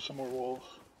go look for some more wolves.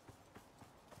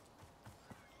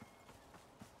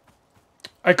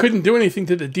 I couldn't do anything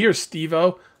to the deer,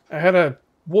 Steve-O. I had a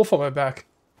wolf on my back.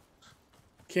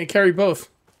 Can't carry both.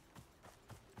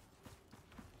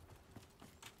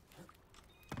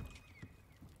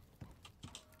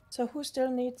 So who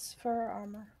still needs fur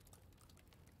armor?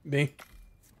 Me.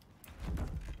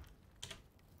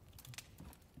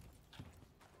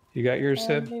 You got yours,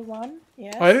 Sid? Only one?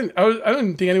 Yes. I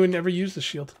didn't think anyone ever used the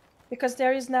shield. Because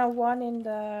there is now one in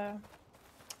the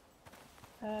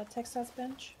textiles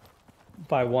bench.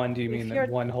 By one, do you If mean you're- that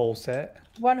one whole set?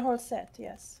 One whole set,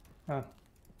 yes. Oh.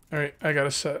 All right, I got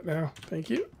a set now. Thank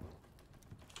you.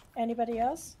 Anybody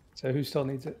else? So who still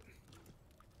needs it?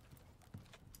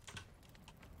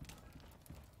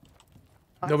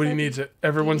 Nobody needs it.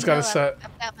 Everyone's got a set.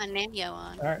 I've got my Nano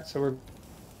on. All right, so we're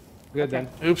good then.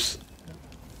 Oops.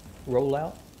 Roll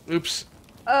out. Oops.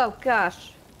 Oh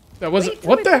gosh. That wasn't. Wait till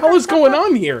What we the put hell our is going stuff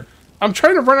up. on here? I'm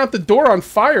trying to run out the door on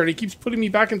fire, and he keeps putting me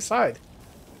back inside.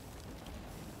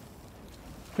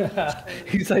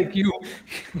 He's like you.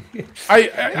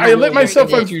 I lit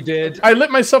myself on. You did. I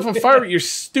lit myself on fire with your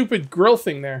stupid grill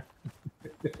thing there.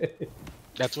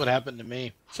 That's what happened to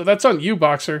me. So that's on you,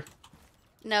 Boxer.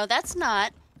 No, that's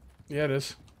not. Yeah, it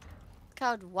is. It's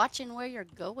called watching where you're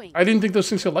going. I didn't think those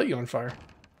things could light you on fire.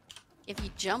 If you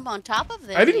jump on top of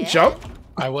them, I didn't yeah. jump.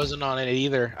 I wasn't on it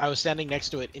either. I was standing next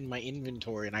to it in my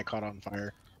inventory and I caught on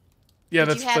fire. Yeah,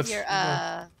 Did that's you have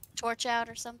that's. your torch out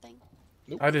or something?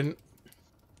 I didn't.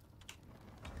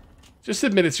 Just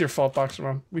admit it's your fault, Boxer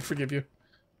Mom. We forgive you.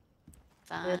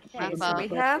 Fine. Okay, My so fault.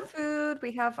 we have food,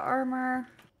 we have armor.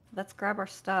 Let's grab our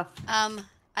stuff.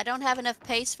 I don't have enough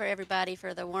pace for everybody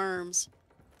for the worms.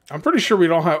 I'm pretty sure we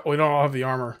don't all have the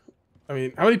armor. I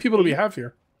mean, how many people do we have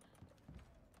here?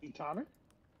 Tonic?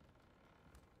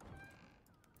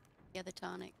 Yeah, the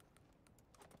tonic.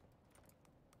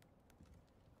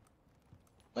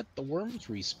 But the worms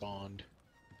respawned.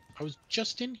 I was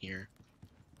just in here.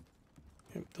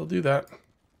 Yep, they'll do that.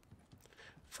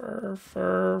 Fur,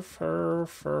 fur, fur,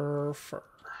 fur, fur.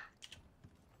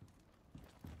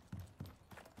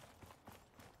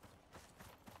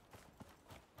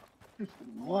 There's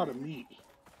a lot of meat.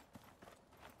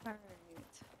 Alright.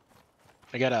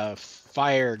 I got a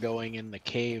fire going in the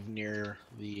cave near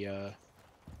the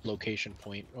location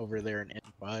point over there in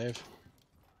N5.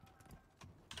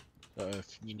 So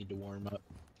if you need to warm up,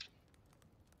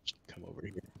 come over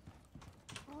here.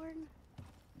 Corn.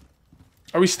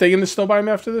 Are we staying in the snow biome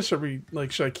after this, or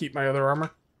should I keep my other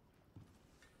armor?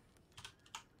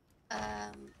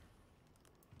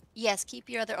 Yes, keep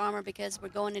your other armor because we're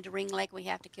going into Ring Lake. We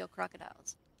have to kill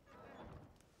crocodiles.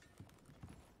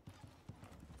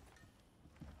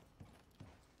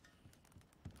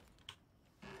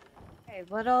 Okay,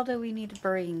 what all do we need to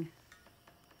bring?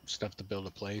 Stuff to build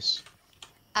a place.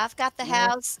 I've got the Yeah.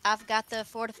 house. I've got the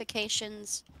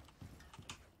fortifications.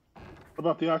 What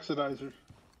about the oxidizer?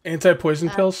 Anti-poison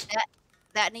pills?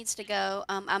 That needs to go.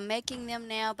 I'm making them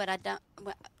now, but I don't.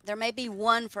 There may be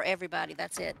one for everybody.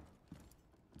 That's it.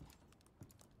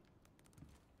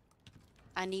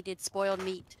 I needed spoiled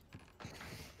meat.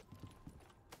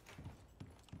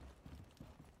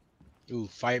 Ooh,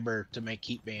 fiber to make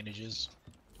heat bandages.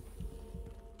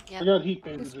 Yep. I got heat Who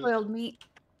bandages. spoiled meat?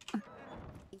 Thank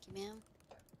you,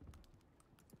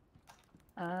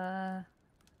 ma'am.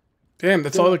 Damn,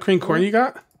 that's all the green corn you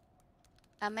got?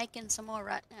 I'm making some more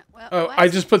right now. Well, Oh, why I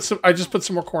is just put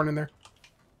some more corn in there.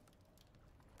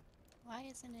 Why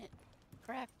isn't it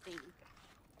crafting?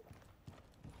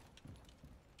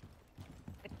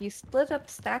 If you split up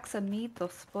stacks of meat, they'll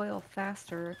spoil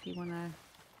faster if you want to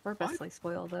purposely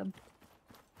spoil them.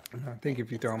 I think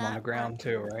if you throw them on the ground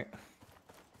too, right?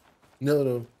 No,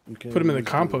 no. You can Put them in the use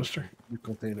composter. The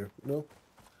container. No.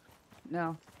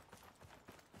 No.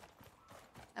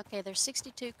 Okay, there's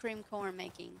 62 cream corn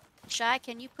making. Shy,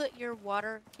 can you put your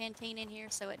water canteen in here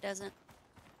so it doesn't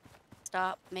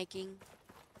stop making?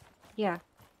 Yeah.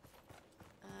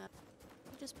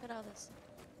 You just put all this.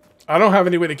 I don't have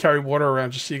any way to carry water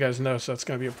around, just so you guys know, so that's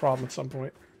going to be a problem at some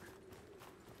point.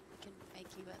 Can make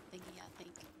you a thingy, I think.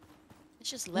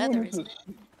 It's just leather, isn't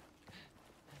it?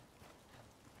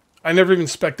 I never even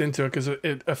spec'd into it because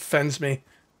it offends me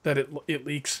that it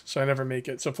leaks, so I never make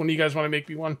it. So if one of you guys want to make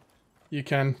me one, you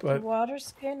can, but... Water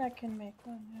skin, I can make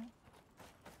one, yeah.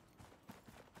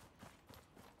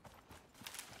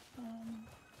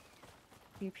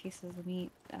 A few pieces of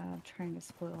meat trying to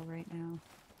spoil right now.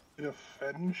 It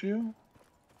offends you?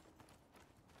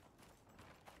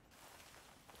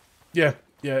 Yeah,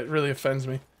 it really offends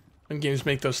me when games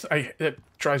make those... It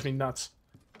drives me nuts.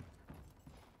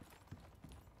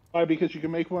 Why? Because you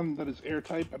can make one that is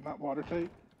airtight but not watertight?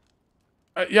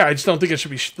 Yeah, I just don't think it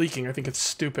should be leaking. I think it's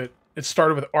stupid. It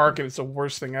started with Ark, and it's the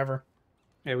worst thing ever.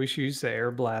 Yeah, we should use the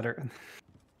air bladder.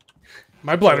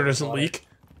 My bladder doesn't leak.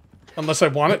 Unless I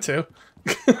want it to.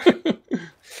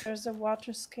 There's a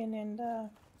water skin in the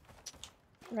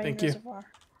rain Thank you. reservoir.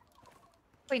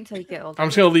 Wait until you get older. I'm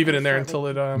just going to leave it in there until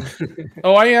it...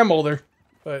 Oh, I am older,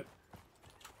 but...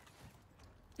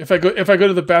 If I go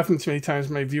to the bathroom too many times,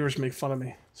 my viewers make fun of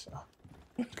me. So,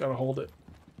 gotta hold it.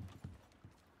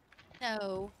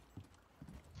 No.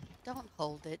 Don't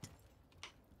hold it.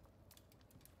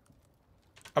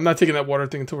 I'm not taking that water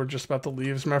thing until we're just about to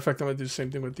leave. As a matter of fact, I'm gonna do the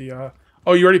same thing with the.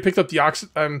 Oh, you already picked up the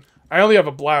oxygen. I only have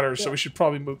a bladder, so we should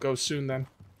probably go soon then.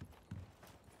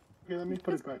 Okay, let me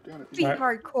put it back down. Be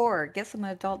hardcore. Get some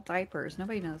adult diapers.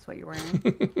 Nobody knows what you're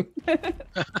wearing.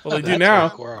 Well, they do now.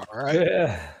 Hardcore, all right.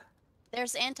 Yeah.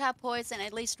 There's anti-poison,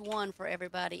 at least one for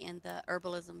everybody in the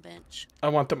herbalism bench. I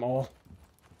want them all.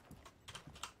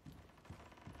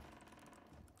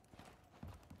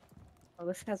 Oh,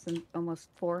 this has almost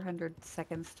 400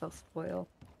 seconds till spoil.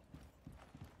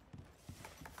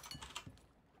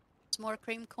 Some more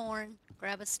cream corn.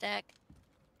 Grab a stack.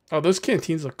 Oh, those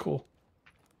canteens look cool.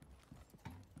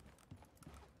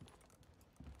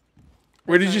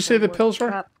 Where did you say the pills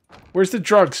were? Where's the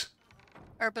drugs?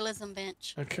 Herbalism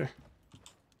bench. Okay.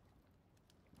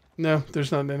 No,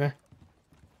 there's nothing in there.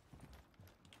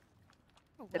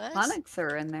 The tonics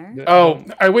are in there. Oh,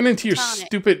 I went into your Tonic.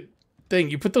 stupid thing.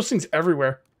 You put those things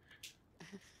everywhere.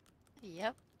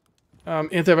 Yep.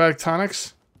 Antibiotic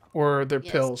tonics? Or they're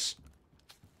Yes. pills?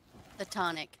 The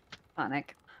tonic.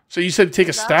 Tonic. So you said take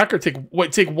a Stop. stack or take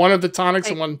one of the tonics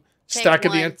and one Take stack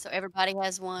of the one, end? so everybody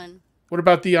has one. What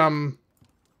about the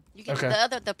You can Okay.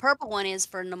 the purple one is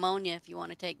for pneumonia if you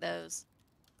want to take those.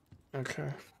 Okay.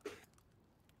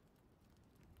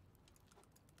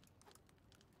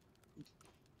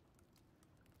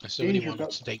 If somebody Danger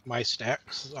wants to take my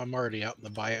stacks, I'm already out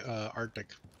in the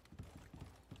Arctic.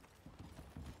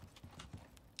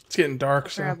 It's getting dark,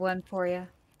 so Grab one for you.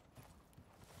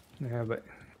 Yeah, but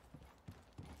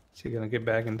is he gonna get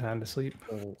back in time to sleep?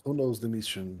 Who knows the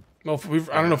mission? well,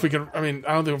 I don't know if we can. I mean,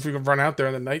 I don't think if we can run out there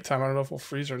in the nighttime. I don't know if we'll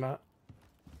freeze or not.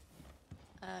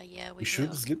 Yeah, We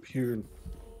should sleep here. Do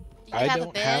you I have don't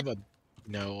a bed? have a.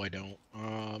 No, I don't.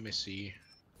 Let me see.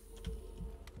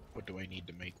 What do I need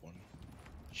to make one?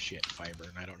 Shit, fiber,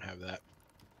 and I don't have that.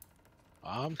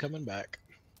 I'm coming back.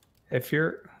 If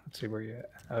you're, let's see where you at.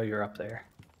 Oh, you're up there.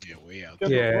 Yeah, way out.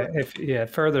 Yeah,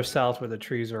 further south where the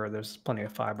trees are, there's plenty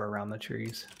of fiber around the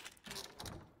trees.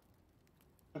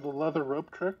 The leather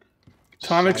rope trick.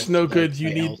 Tonic's no good.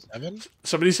 You need. L7?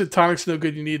 Somebody said tonic's no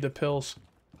good. You need the pills.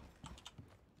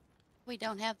 We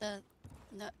don't have the.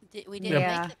 No, we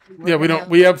Yeah. didn't make it. Yeah, we don't.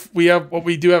 We have what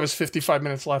we do have is 55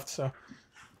 minutes left. So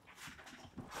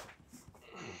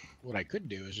What I could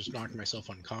do is just knock myself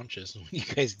unconscious when you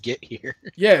guys get here.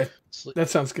 yeah, Sleep. that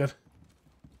sounds good.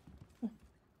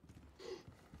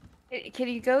 Can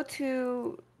you go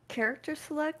to character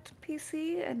select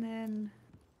PC and then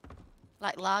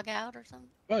Like log out or something.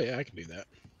 Oh yeah, I can do that.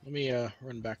 Let me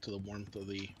run back to the warmth of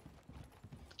the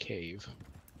cave.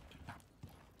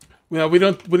 Well, we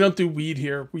don't do weed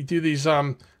here. We do these.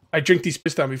 I drink these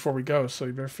piss down before we go, so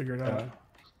you better figure it out.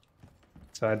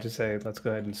 So I'd just say let's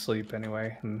go ahead and sleep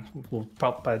anyway, and we'll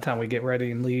probably by the time we get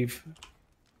ready and leave.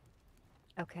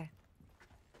 okay.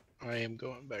 I am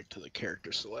going back to the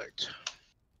character select.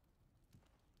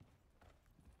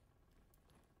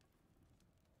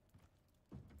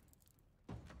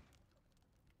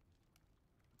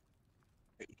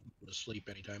 Go to sleep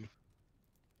anytime.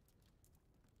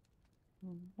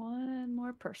 One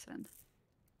more person.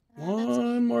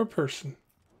 One more person.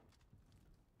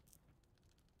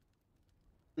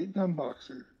 Beat down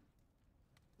boxer.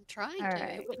 I'm trying All to.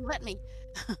 right. It wouldn't let me.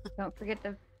 Don't forget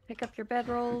to pick up your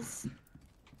bedrolls.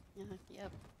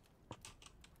 Yep.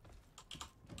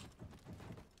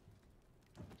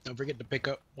 Don't forget to pick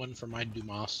up one for my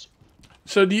Dumas.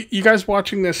 So, do you guys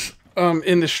watching this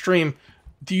in the stream?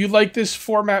 Do you like this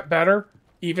format better,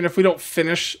 even if we don't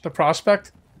finish the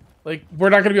prospect? Like, we're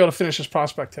not going to be able to finish this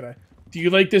prospect today. Do you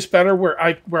like this better, where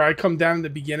I come down in the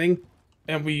beginning,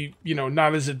 and we,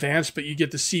 not as advanced, but you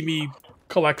get to see me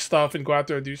collect stuff and go out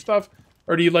there and do stuff,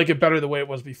 or do you like it better the way it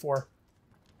was before?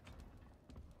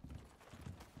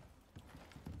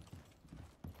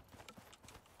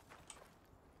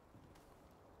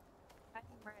 I'm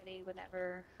ready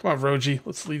whenever. Come on, Roji,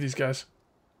 let's leave these guys.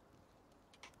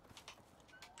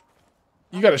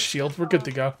 You got a shield. We're good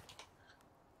to go.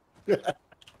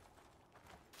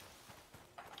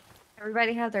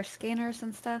 Everybody have their scanners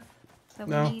and stuff that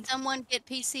No. we need. Someone get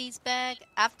PC's bag.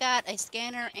 I've got a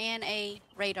scanner and a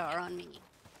radar on me.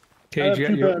 Cage,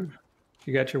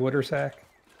 you got your water sack?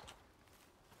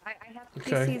 I have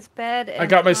Okay. PC's bed. I And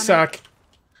got my tonic. sack.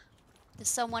 Does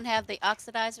someone have the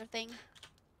oxidizer thing?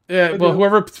 Yeah, I well, do.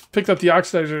 whoever picked up the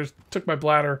oxidizer took my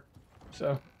bladder,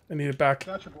 so I need it back.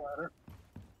 Got your bladder.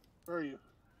 Where are you?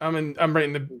 I'm right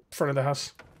in the front of the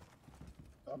house.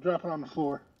 I'll drop it on the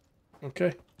floor.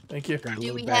 Okay, thank you. Trying to Do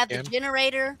load we back have the in.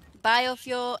 generator,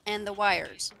 biofuel, and the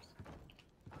wires?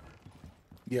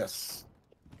 Yes.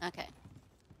 Okay.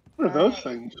 What are those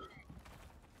things?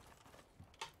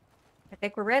 I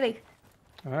think we're ready.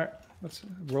 All right. Let's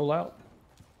roll out.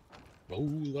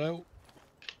 Roll out.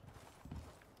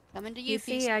 Coming to you,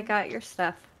 PC, I got your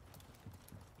stuff.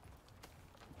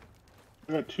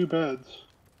 I got 2 beds.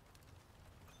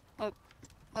 Oh,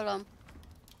 hold on.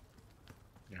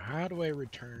 Now, how do I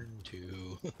return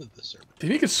to the server? They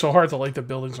make it so hard to light the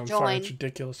buildings on fire. Join. It's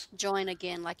ridiculous. Join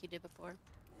again like you did before.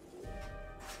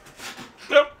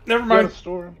 Nope, never Got a mind.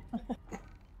 storm.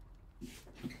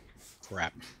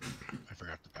 Crap. I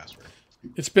forgot the password.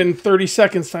 It's been 30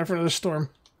 seconds. Time for another storm.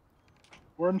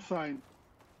 Worm sign.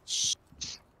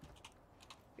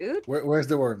 Dude, Where's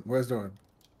the worm? Where's the worm?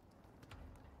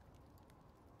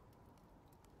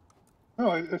 Oh,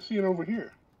 I see it over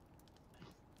here.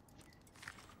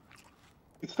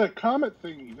 It's that comet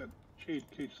thingy that Shade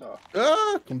saw.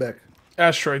 Ah, come back.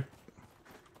 Asteroid.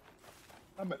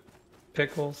 Comet.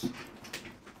 Pickles.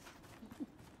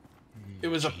 It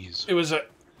was Jeez. a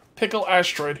pickle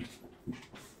asteroid.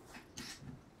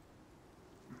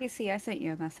 PC, I sent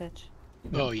you a message.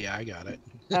 Oh yeah, I got it.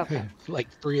 Okay. Like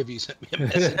 3 of you sent me a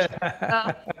message.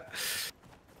 Oh.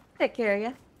 Take care of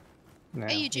you. No,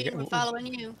 Hey, Eugene, we're following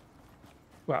you.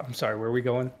 Well, I'm sorry. Where are we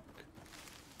going?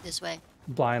 This way.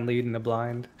 Blind leading the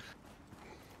blind.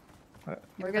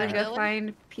 We're gonna Everybody go going?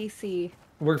 find PC.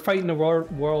 We're fighting the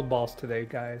world boss today,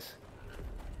 guys.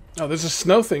 Oh, there's a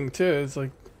snow thing too. It's like,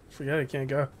 forget I can't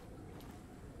go.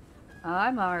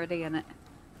 I'm already in it.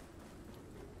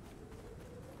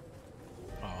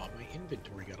 Oh, my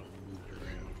inventory got all moved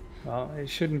around. Well, it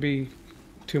shouldn't be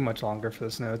too much longer for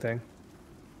the snow thing.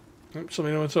 Oops, let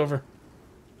me know it's over.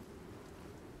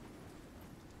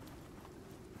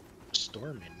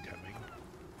 Storm incoming.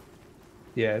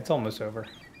 Yeah, it's almost over.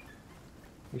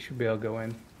 We should be able to go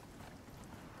in.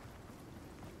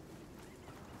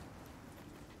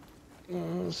 So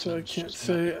I Sun's can't just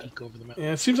about to say. peek over the mountain.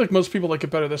 Yeah, it seems like most people like it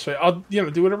better this way. I'll,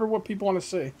 do whatever what people want to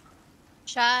see.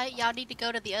 Shy, y'all need to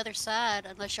go to the other side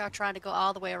unless y'all trying to go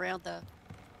all the way around the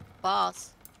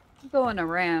boss. I'm going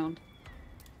around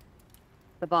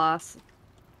the boss.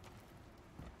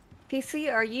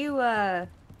 PC, are you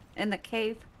in the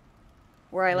cave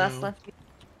where I last No. left you?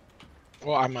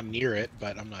 Well, I'm near it,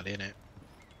 but I'm not in it.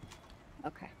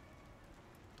 Okay.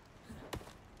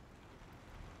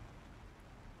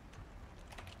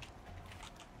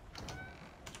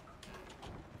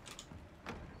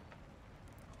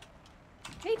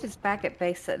 Hey, just back at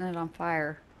base setting it on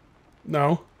fire.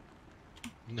 No,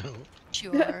 No.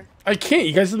 Sure. I can't.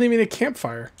 You guys didn't leave me a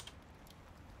campfire.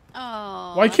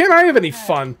 Oh. Why can't I have any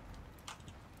fun?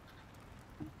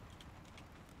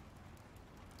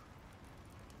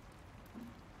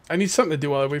 I need something to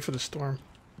do while I wait for the storm.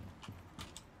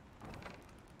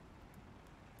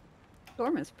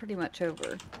 Storm is pretty much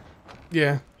over.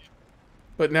 Yeah,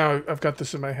 but now I've got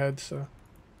this in my head, so.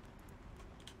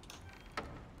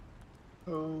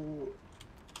 Oh.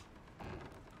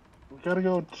 We gotta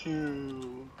go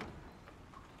to.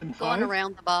 Going Inside?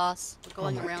 around the boss. We're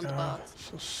going Oh my around the God. boss.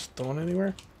 So stone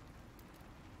anywhere?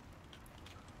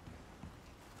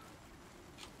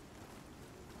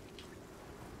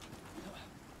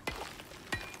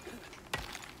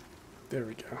 There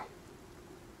we go.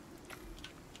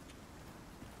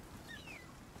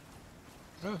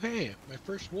 Oh, hey, my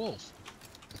first wolf.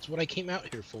 That's what I came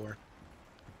out here for.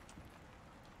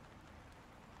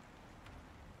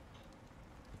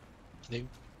 They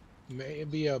may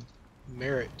be a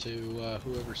merit to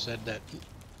whoever said that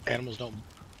animals don't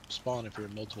spawn if you're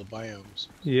in multiple biomes.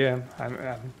 Yeah,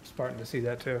 I'm starting to see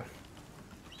that too.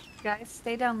 Guys,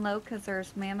 stay down low because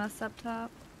there's mammoths up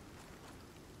top.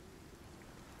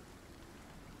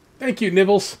 Thank you,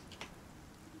 Nibbles.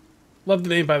 Love the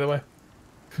name, by the way.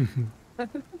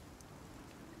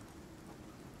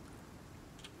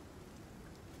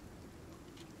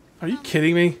 Are you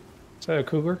kidding me? Is that a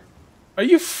cougar? Are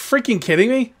you freaking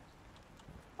kidding me?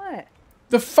 What?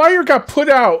 The fire got put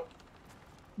out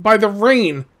by the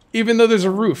rain, even though there's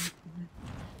a roof.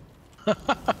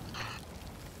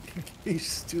 He's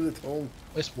still at home.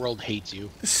 This world hates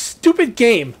you. Stupid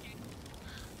game.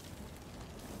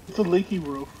 It's a leaky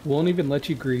roof. Won't even let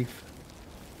you grief.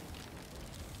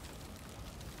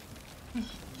 It's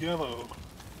yellow.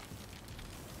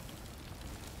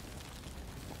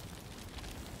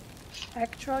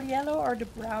 Actual yellow or the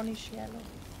brownish yellow?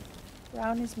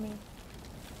 Brown is me.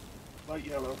 Light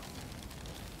yellow.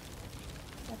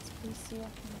 That's PC, I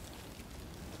think.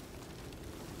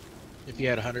 If you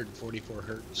had 144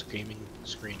 hertz gaming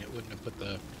screen, it wouldn't have put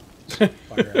the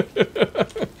fire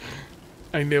out.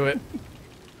 I knew it.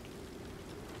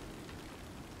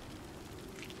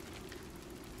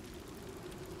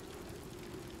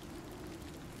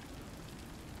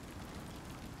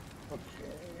 Okay.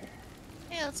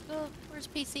 Hey, let's go. Where's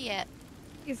PC at?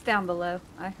 He's down below.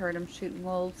 I heard him shooting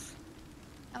wolves.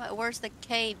 Where's the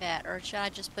cave at? Or should I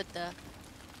just put the...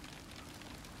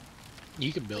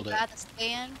 You can build it. By the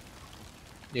scan?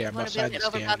 Yeah, You want to beside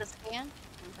build the it over by scan. the scan?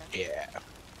 Okay. Yeah.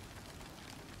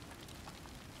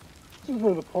 This is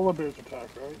where the polar bears attack,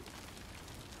 right?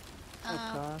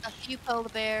 gosh. A few polar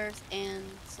bears and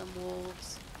some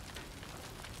wolves.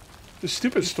 The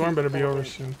stupid storm better be over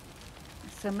soon.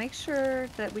 So make sure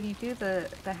that when you do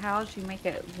the house, you make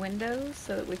it windows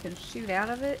so that we can shoot out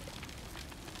of it.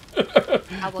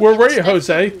 Where were you,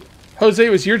 Jose? Jose, it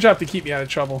was your job to keep me out of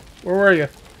trouble. Where were you?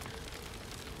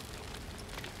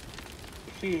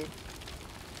 See you.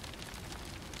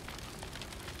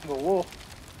 The wolf.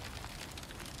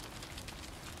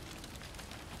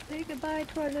 Say goodbye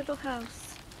to our little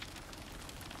house.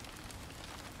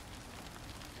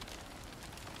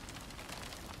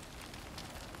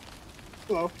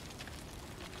 Hello.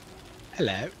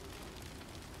 Hello.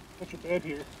 Got your bed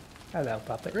here. Hello,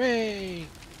 puppet. Hooray!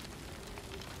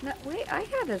 No, wait, I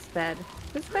had this bed.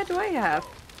 Whose bed do I have?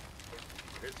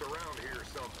 It's around here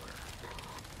somewhere.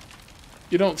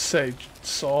 You don't say,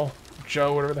 Saul,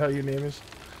 Joe, whatever the hell your name is.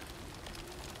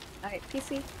 Alright,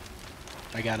 PC.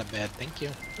 I got a bed, thank you.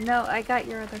 No, I got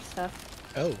your other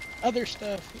stuff. Oh, other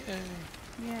stuff, yay.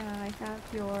 Yeah, I have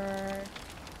your...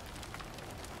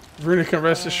 Runa can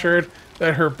rest assured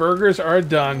that her burgers are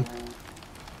done.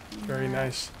 Very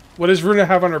nice. What does Runa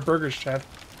have on her burgers, Chad?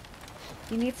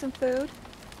 You need some food?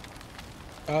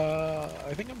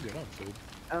 I think I'm good on food.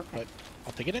 Okay. But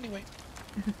I'll take it anyway.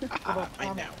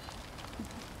 I know.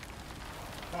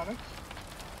 Tonics?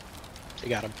 I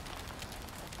got him.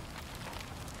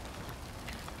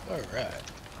 Alright.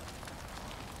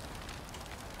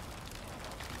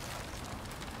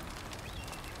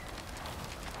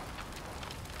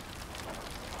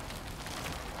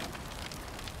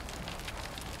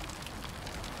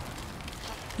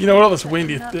 You know what, all this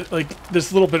wind, like,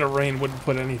 this little bit of rain wouldn't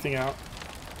put anything out.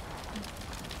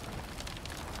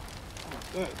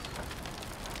 Good.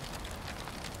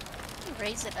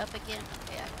 Raise it up again.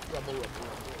 Okay, I got it. Rumble.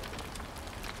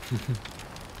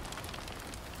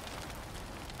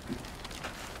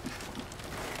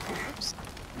 Oops.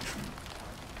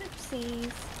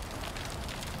 Oopsies.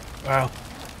 Wow.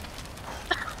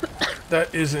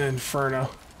 That is an inferno.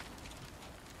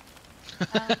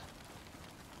 Can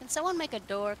someone make a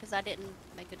door? Because I didn't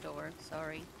make a door.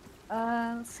 Sorry.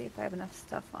 Let's see if I have enough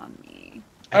stuff on me.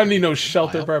 I don't need no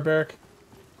shelter, barbaric.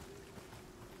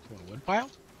 You want a wood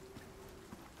pile?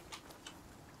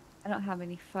 I don't have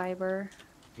any fiber.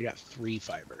 You got 3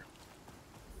 fiber.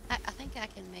 I think I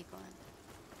can make one.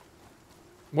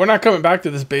 We're not coming back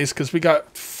to this base because we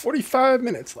got 45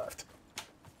 minutes left.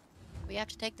 We have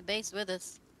to take the base with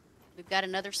us. We've got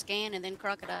another scan and then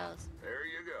crocodiles. There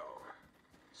you go.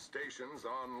 Stations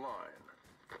online.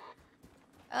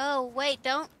 Oh, wait,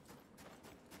 don't.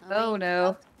 Oh,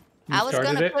 no. I was going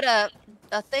started to it? put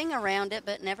a thing around it,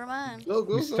 but never mind.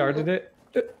 You started it?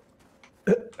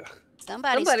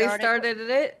 Somebody started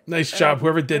it. Nice job,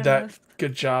 whoever did that.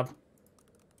 Good job.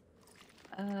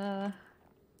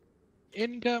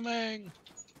 Incoming!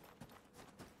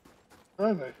 Where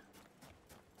are they?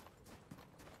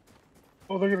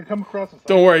 Oh, they're gonna come across the side.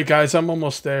 Don't worry, guys. I'm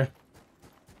almost there.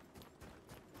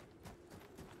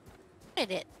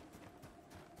 Did it?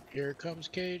 Here comes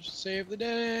Cage to save the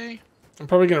day. I'm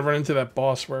probably going to run into that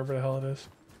boss wherever the hell it is.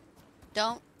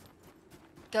 Don't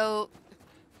go.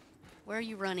 Where are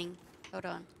you running? Hold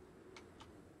on.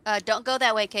 Don't go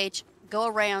that way, Cage. Go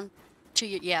around to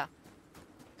your, yeah.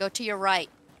 Go to your right.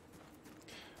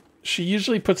 She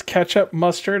usually puts ketchup,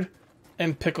 mustard,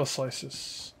 and pickle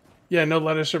slices. Yeah, no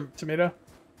lettuce or tomato?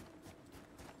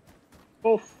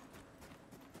 Both.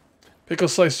 Pickle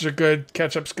slices are good.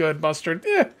 Ketchup's good. Mustard,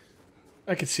 yeah.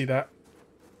 I could see that.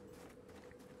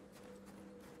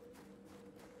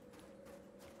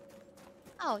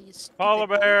 Oh, you stupid. Polar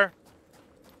bear.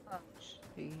 Oh,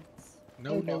 jeez.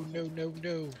 No.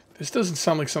 This doesn't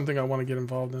sound like something I want to get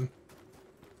involved in.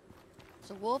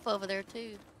 There's a wolf over there,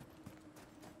 too.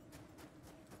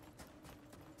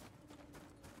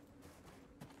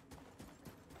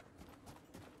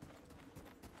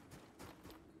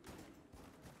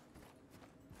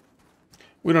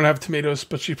 We don't have tomatoes,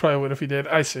 but she probably would if he did.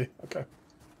 I see. Okay.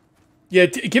 Yeah,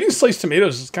 getting sliced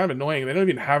tomatoes is kind of annoying. They don't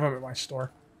even have them at my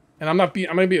store. And I'm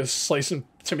gonna be slicing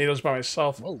tomatoes by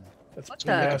myself. Whoa. That's What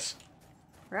BS.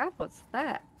 Crap, what's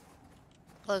that?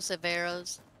 Plosive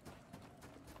arrows.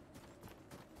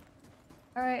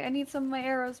 Alright, I need some of my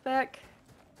arrows back.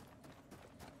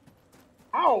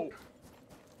 Ow!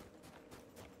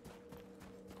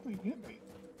 You hit me.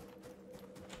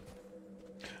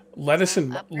 Lettuce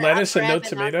and I'll lettuce and no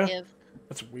grab and I'll tomato. give.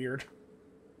 That's weird.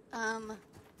 Shy,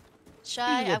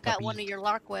 Here's a I've got puppy. one of your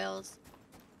Larkwells.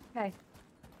 Okay.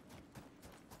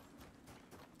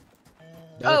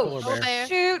 Another Oh, polar polar bear. bear.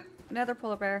 shoot! Another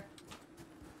polar bear.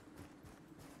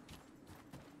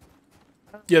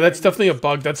 Yeah, that's definitely a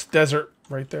bug. That's desert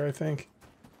right there, I think.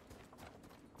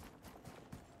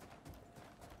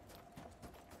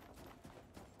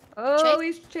 Oh,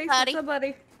 Chase he's chasing somebody.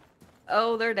 somebody.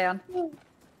 Oh, they're down.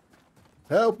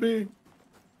 Help me!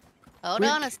 Hold Quick.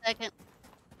 on a second.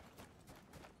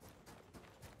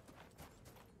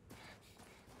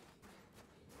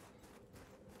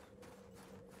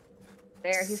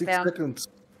 There, he's 6 down. seconds.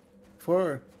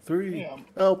 4, 3, Damn.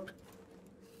 help!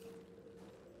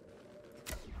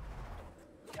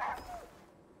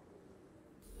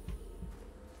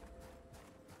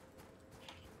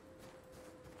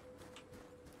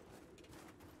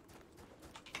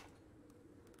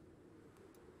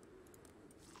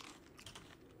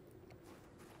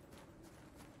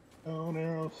 Stone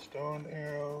arrow, stone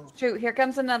arrow. Shoot, here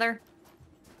comes another.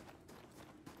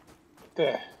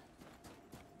 There.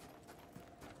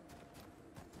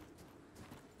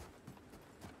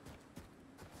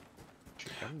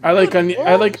 I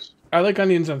like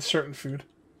onions on certain food.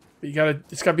 But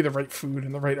it's gotta be the right food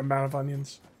and the right amount of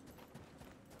onions.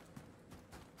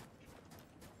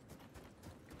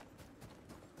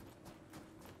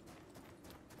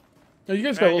 Now you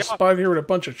guys got a little spot here with a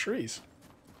bunch of trees.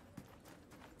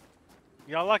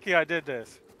 Y'all lucky I did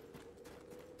this.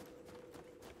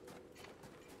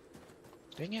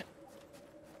 Dang it.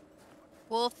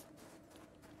 Wolf.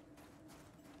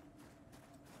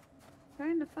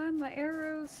 Trying to find my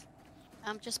arrows.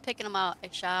 I'm just picking them out.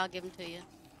 Shy, I'll give them to you.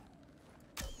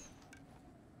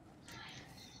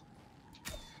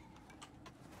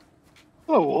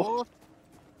 Oh, wolf. Wolf.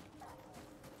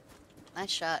 Nice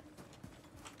shot.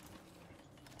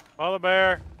 Polar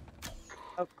bear.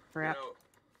 Oh, crap. You know,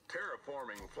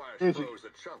 terraforming flash Is he? throws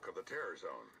a chunk of the terror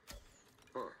zone.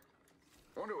 Huh.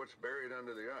 Wonder what's buried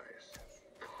under the ice.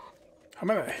 How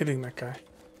am I not hitting that guy?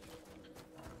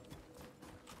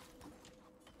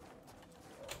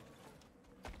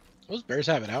 Those bears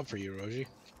have it out for you, Roji.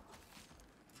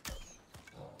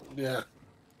 Yeah.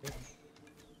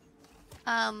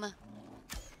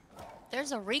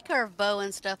 There's a recurve bow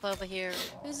and stuff over here.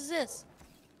 Whose is this?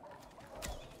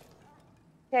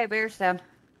 Okay, bear's down.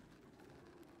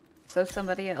 So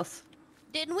somebody else.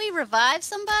 Didn't we revive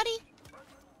somebody?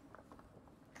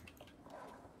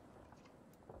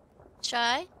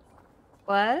 Shy?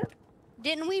 What?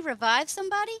 Didn't we revive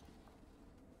somebody?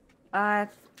 I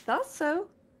thought so.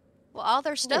 Well, all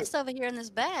their stuff's over here in this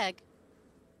bag.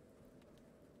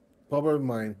 Probably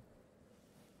mine.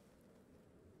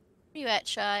 Where you at,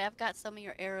 Shy? I've got some of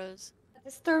your arrows. I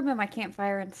just threw them in my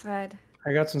campfire inside.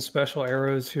 I got some special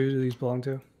arrows. Who do these belong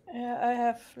to? Yeah, I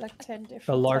have like 10 different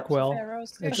The types of Larkwell.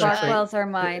 arrows. It's Shy. actually- Larkwells are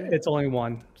mine. It's only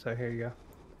one, so here you go.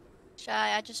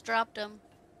 Shy, I just dropped them.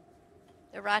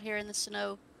 They're right here in the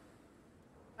snow.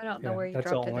 I don't know Yeah, where you that's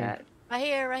dropped it all in. at. Right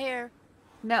here, right here.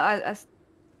 No, oh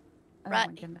Right.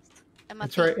 my goodness. At my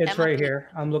It's feet, right. It's at my right feet. here.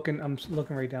 I'm looking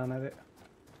right down at it.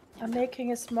 I'm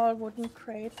making a small wooden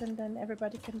crate and then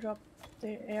everybody can drop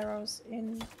the arrows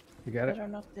in. You got I it.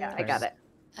 don't know the Yeah, I got it.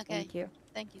 Okay. Thank you.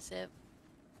 Thank you, Sib.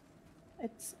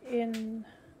 It's in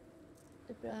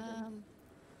the building.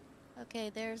 Okay,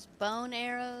 there's bone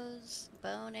arrows.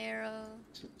 Bone arrow.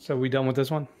 So we done with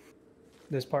this one?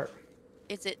 This part?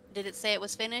 Is it? Did it say it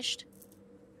was finished?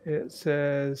 It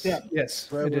says Yeah. yes. It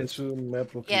Travel is. to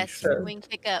map location. Yes. We can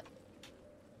pick up.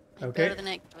 And Okay. Go to the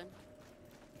next one.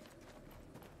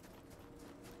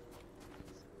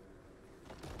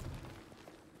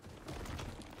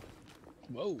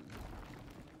 Whoa.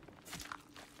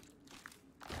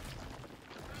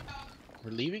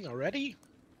 We're leaving already?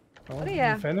 Oh,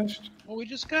 yeah. you finished? Well, we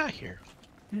just got here.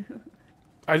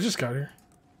 I just got here.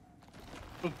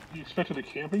 What, you expected a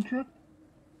camping trip?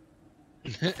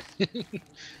 Well,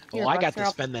 Here, I got Buster, to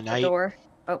I'll spend the put night. Door.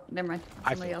 Oh, never mind.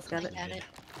 I Somebody feel else got it. Got it.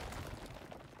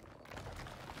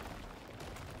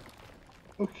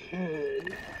 Okay.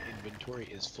 Inventory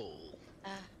is full.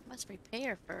 Must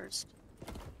repair first.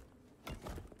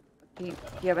 Do you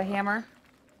have a hammer?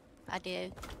 I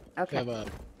do. I Okay. have a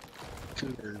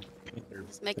cougar panther.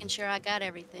 Just making sure I got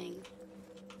everything.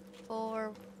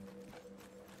 4.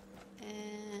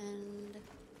 And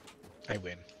I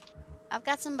win. I've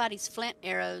got somebody's flint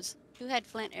arrows. Who had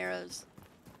flint arrows?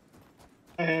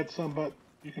 I had some, but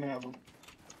you can have them.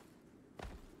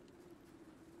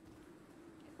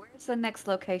 Where's the next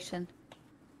location?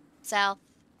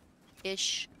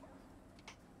 South-ish.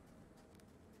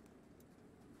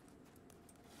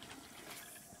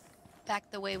 back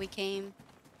the way we came.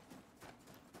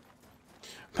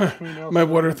 My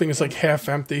water thing is like half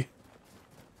empty.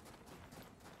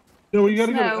 No, you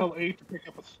gotta go Snow. to LA to pick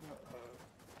up a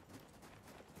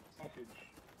package.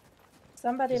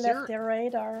 Somebody Is left there- their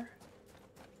radar.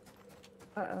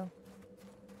 Uh-oh.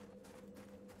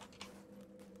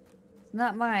 It's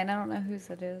not mine. I don't know whose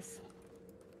it is.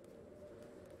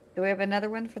 Do we have another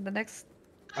one for the next?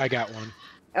 I got one.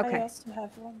 I Okay. also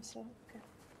have one, so okay.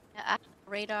 Yeah, I have a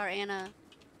radar and a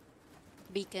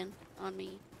beacon on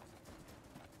me.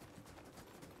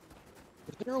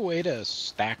 Is there a way to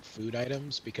stack food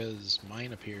items? Because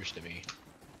mine appears to be.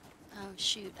 Oh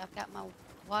shoot, I've got my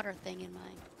water thing in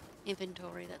my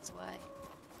inventory, that's why.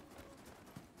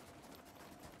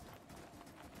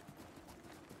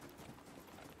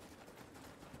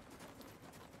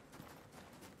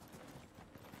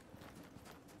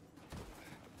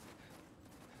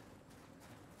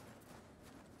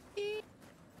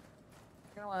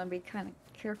 I want to be kind of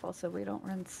careful so we don't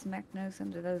run smack nose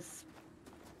into those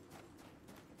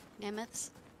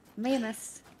Mammoths?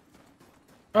 mammoths.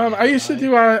 I used to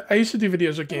do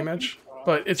videos with Game Edge,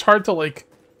 but it's hard to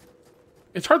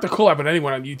collab with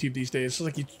anyone on YouTube these days. It's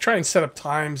like you try and set up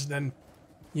times, and then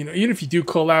even if you do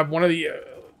collab, one of the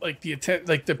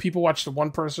the people watch the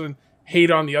one person, hate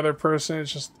on the other person.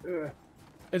 It's just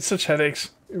it's such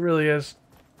headaches. It really is.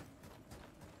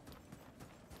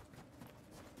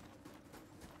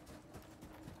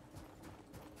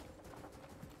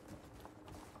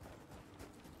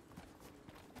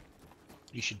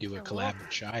 You should do a collab with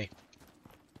Shy.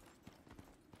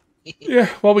 Yeah,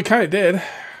 well, we kind of did.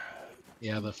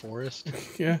 Yeah, the forest.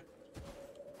 Yeah.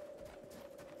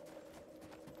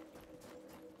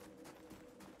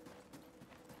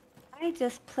 I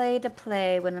just play to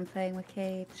play when I'm playing with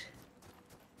Cage.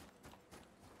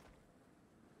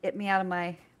 Get me out of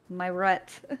my rut.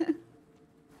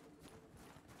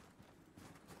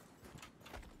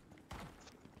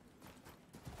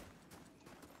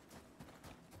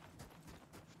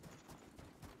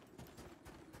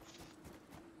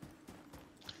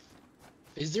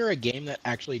 Is there a game that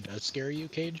actually does scare you,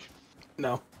 Cage?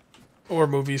 No. Or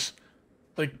movies.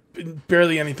 Like,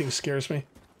 barely anything scares me.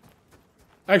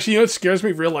 Actually, what scares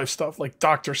me? Real life stuff, like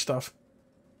doctor stuff.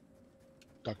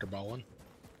 Dr. Ballin?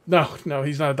 No,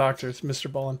 he's not a doctor. It's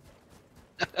Mr. Ballin.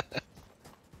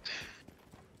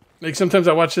 Like, sometimes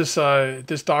I watch this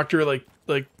this doctor, like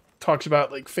talks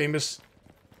about, like, famous,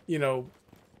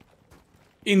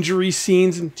 injury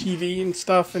scenes in TV and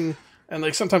stuff, and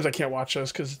like, sometimes I can't watch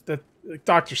those, because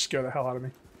doctors scare the hell out of me.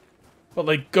 But,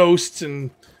 like, ghosts and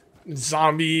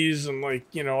zombies and, like,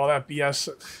 all that BS.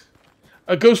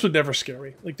 A ghost would never scare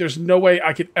me. Like, there's no way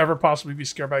I could ever possibly be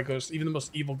scared by a ghost, even the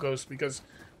most evil ghost, because,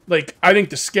 like, I think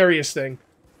the scariest thing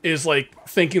is, like,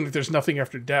 thinking that there's nothing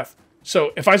after death.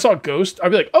 So, if I saw a ghost, I'd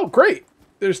be like, oh, great!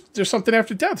 There's something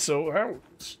after death, so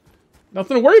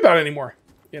nothing to worry about anymore.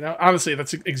 Honestly,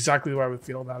 that's exactly the way I would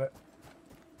feel about it.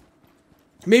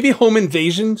 Maybe home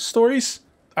invasion stories?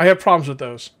 I have problems with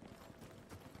those.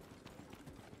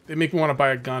 They make me want to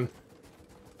buy a gun.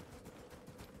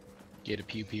 Get a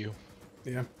pew-pew.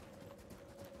 Yeah.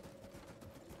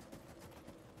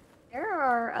 There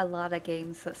are a lot of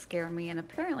games that scare me, and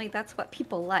apparently that's what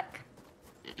people like.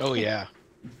 Oh, yeah.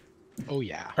 Oh,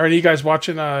 yeah. Are you guys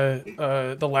watching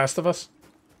The Last of Us?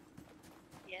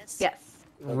 Yes. Yes.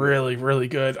 Really, really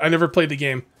good. I never played the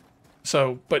game.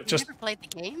 So, but just... You never played the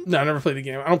game? No, I never played the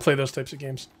game. I don't play those types of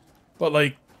games. But,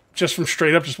 like, just from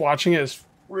straight up just watching it is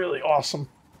really awesome.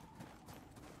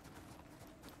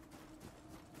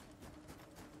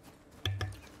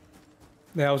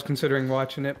 Yeah, I was considering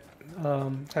watching it.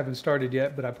 Haven't started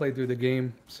yet, but I played through the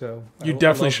game, so... You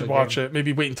definitely should watch it.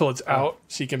 Maybe wait until it's out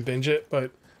so you can binge it, but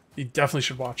you definitely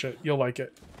should watch it. You'll like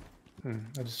it.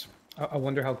 I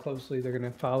wonder how closely they're going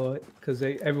to follow it, because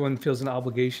everyone feels an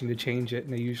obligation to change it,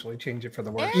 and they usually change it for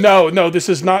the worse. No, this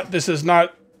is not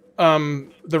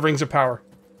the Rings of Power.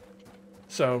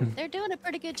 So They're doing a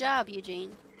pretty good job,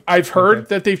 Eugene. I've heard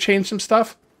that they've changed some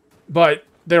stuff, but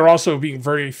they're also being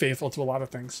very faithful to a lot of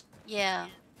things. Yeah.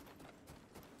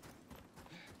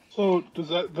 So does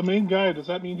that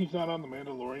mean he's not on The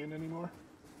Mandalorian anymore?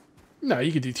 No,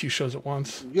 you could do 2 shows at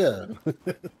once. Yeah.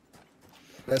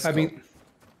 I mean,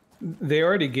 they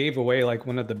already gave away like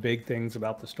one of the big things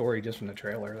about the story just from the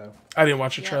trailer, though. I didn't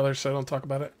watch the trailer, so I don't talk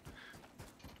about it.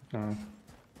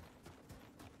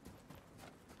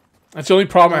 That's the only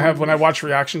problem I have when I watch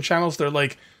reaction channels. They're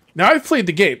like, now I've played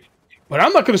the game, but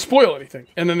I'm not going to spoil anything.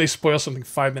 And then they spoil something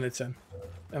 5 minutes in.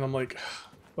 And I'm like,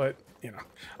 but,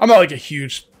 I'm not like a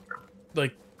huge,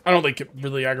 like, I don't like get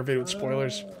really aggravated with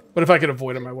spoilers. But if I could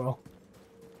avoid them, I will.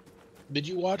 Did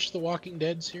you watch the Walking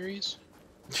Dead series?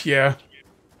 Yeah.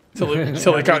 Till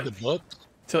it got the book.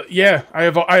 Yeah, I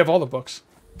have all the books.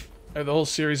 I have the whole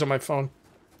series on my phone.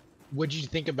 What did you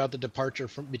think about the departure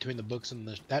from between the books and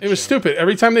that? It was stupid.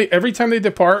 Every time they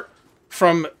depart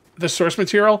from the source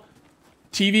material,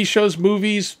 TV shows,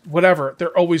 movies, whatever,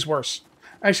 they're always worse.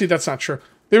 Actually, that's not true.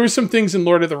 There were some things in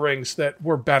Lord of the Rings that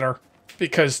were better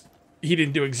because he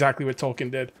didn't do exactly what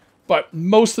Tolkien did. But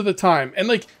most of the time, and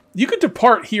like you could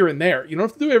depart here and there. You don't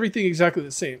have to do everything exactly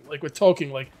the same. Like with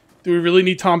Tolkien, like do we really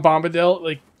need Tom Bombadil?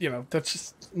 Like that's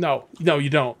just no, you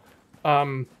don't.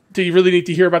 Do you really need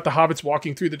to hear about the hobbits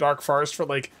walking through the dark forest for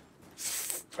like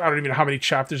I don't even know how many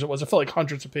chapters it was. It felt like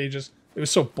hundreds of pages. It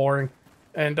was so boring.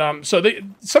 And so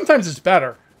sometimes it's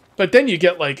better. But then you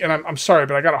get like, and I'm sorry,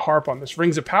 but I got to harp on this,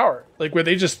 Rings of Power. Like where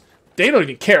they don't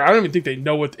even care. I don't even think they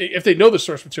know if they know the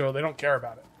source material, they don't care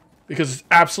about it. Because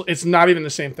it's not even the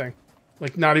same thing.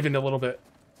 Like not even a little bit.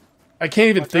 I can't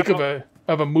even think of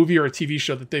a movie or a TV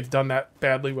show that they've done that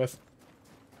badly with.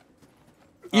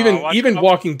 Even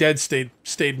Walking Dead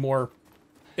stayed more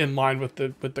in line with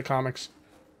the comics.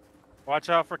 Watch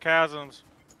out for chasms.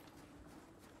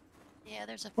 Yeah,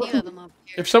 there's a few of them over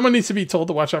here. If someone needs to be told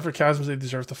to watch out for chasms, they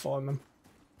deserve to fall in them.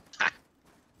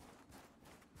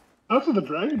 House of the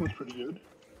Dragon was pretty good.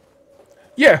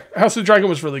 Yeah, House of the Dragon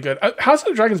was really good. House of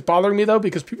the Dragon's bothering me though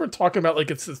because people are talking about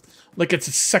like it's a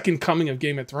second coming of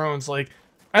Game of Thrones. Like,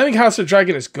 I think House of the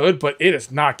Dragon is good, but it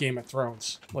is not Game of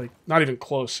Thrones. Like, not even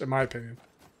close, in my opinion.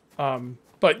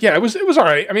 But yeah, it was all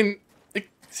right. I mean,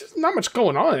 there's not much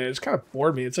going on in it. It's kind of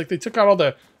bored me. It's like they took out all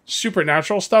the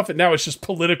supernatural stuff, and now it's just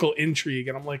political intrigue.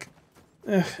 And I'm like,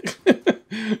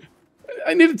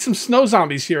 I needed some snow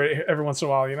zombies here every once in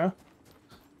a while, you know?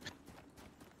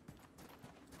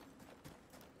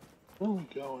 Where are we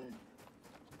going?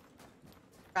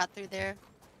 Right through there.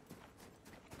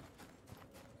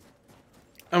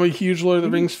 I'm a huge Lord of the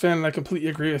Rings fan, and I completely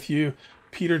agree with you.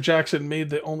 Peter Jackson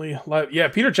made the only live... Yeah,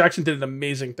 Peter Jackson did an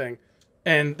amazing thing.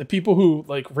 And the people who,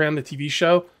 like, ran the TV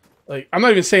show, like, I'm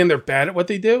not even saying they're bad at what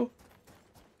they do.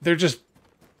 They're just...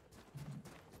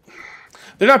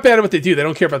 They're not bad at what they do. They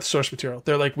don't care about the source material.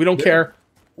 They're like, we don't care.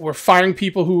 We're firing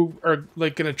people who are,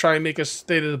 like, going to try and make us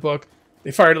stay to the book.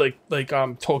 They fired, like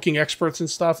Tolkien experts and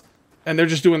stuff. And they're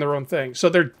just doing their own thing. So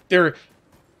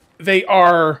they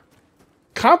are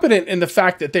competent in the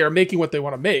fact that they are making what they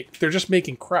want to make. They're just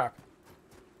making crap.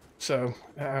 So,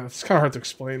 it's kind of hard to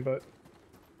explain, but...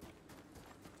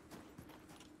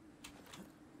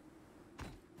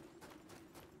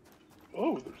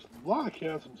 Oh, there's a lot of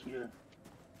chasms here.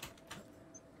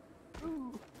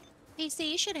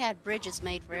 PC, you should have bridges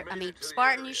made for... I mean,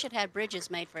 Spartan, you should have bridges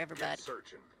made for everybody.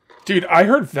 Dude, I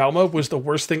heard Velma was the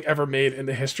worst thing ever made in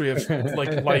the history of,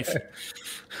 like, life.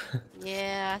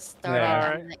 Yeah, I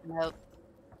started on that note.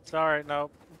 It's alright,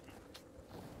 nope.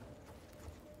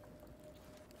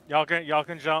 Y'all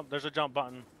can jump. There's a jump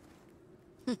button.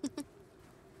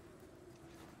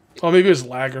 Oh, maybe it was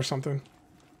lag or something.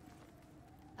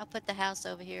 I'll put the house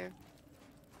over here.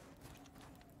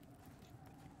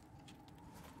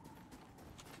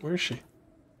 Where is she?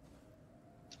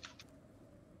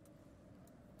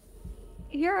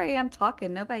 Here I am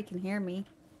talking. Nobody can hear me.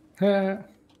 Oh,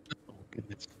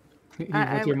 goodness.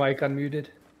 With your mic unmuted.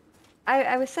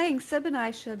 I was saying Sib and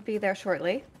I should be there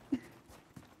shortly.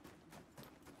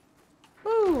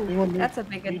 Ooh, that's a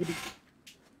big one.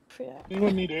 Yeah.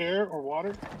 Anyone need air or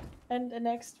water? And the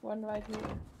next one right here.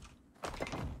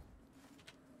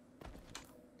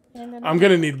 I'm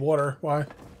gonna need water. Why?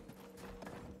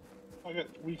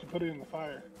 We can put it in the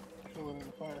fire. Fill it in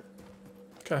the fire.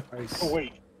 Okay. Nice. Oh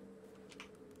wait.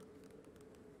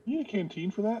 You need a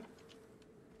canteen for that?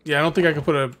 Yeah, I don't think I could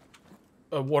put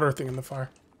a water thing in the fire.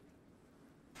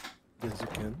 Yes, you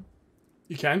can.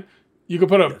 You can? You could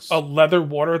put a leather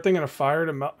water thing in a fire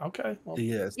to melt. Okay. Well.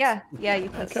 Yes. Yeah, you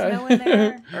put snow in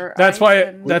there. Or that's ice why.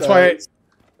 and... That's why.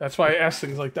 That's why I ask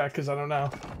things like that because I don't know.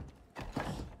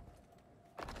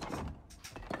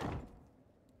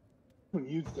 We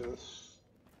use this.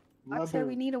 I'd say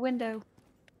we need a window.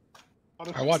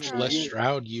 I watched Les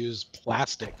Stroud use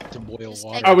plastic to boil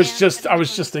water. I was just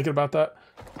thinking about that.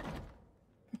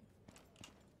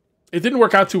 It didn't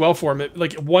work out too well for him. It,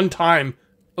 like one time,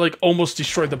 like almost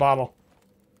destroyed the bottle.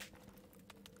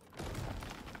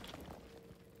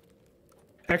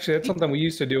 Actually, that's something we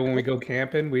used to do when we go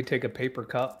camping. We'd take a paper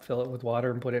cup, fill it with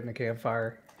water, and put it in a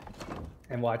campfire,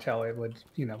 and watch how it would,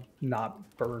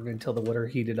 not burn until the water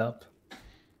heated up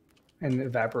and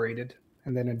evaporated,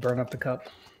 and then it'd burn up the cup.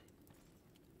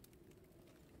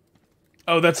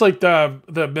 Oh, that's like the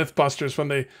Mythbusters when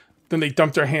they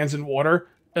dumped their hands in water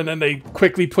and then they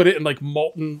quickly put it in like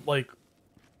molten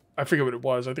I forget what it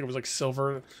was. I think it was like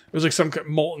silver. It was like some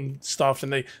molten stuff,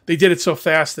 and they did it so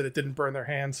fast that it didn't burn their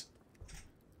hands.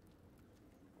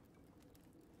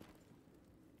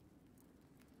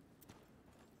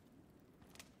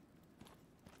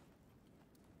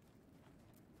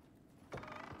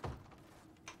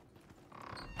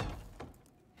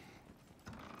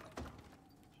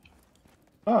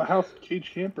 Oh, house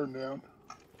cage can't burn down.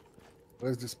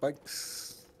 Where's the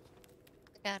spikes?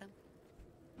 Got him.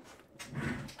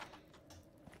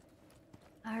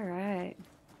 All right.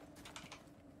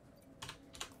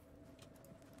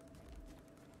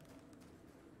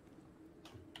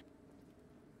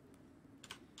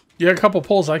 You got a couple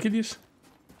poles I could use,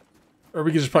 or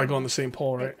we could just probably go on the same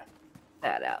pole, right?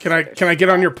 That out. Can I get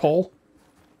on your pole?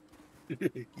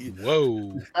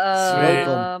 Whoa.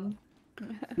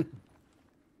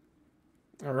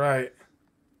 All right.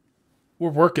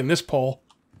 We're working this pole.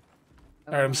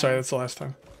 All right, I'm sorry. That's the last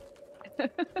time.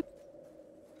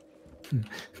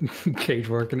 Cage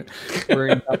working it.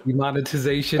 Worrying about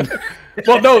demonetization.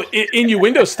 Well, no,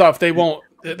 innuendo stuff they won't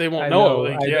know.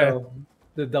 Like, I yeah. know.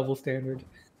 The double standard.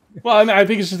 Well, I mean, I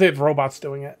think it's just they have robots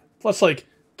doing it. Plus, like,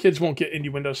 kids won't get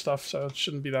innuendo stuff, so it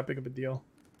shouldn't be that big of a deal.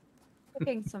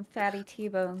 Cooking some fatty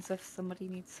T-bones if somebody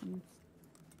needs some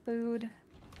food.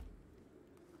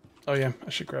 Oh yeah, I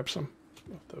should grab some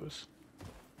of those.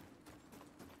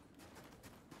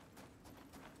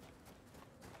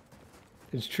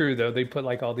 It's true though. They put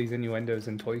like all these innuendos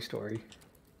in Toy Story.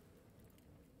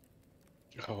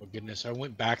 Oh goodness, I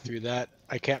went back through that.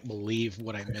 I can't believe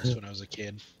what I missed when I was a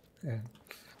kid. Yeah.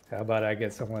 How about I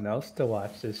get someone else to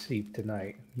watch this sheep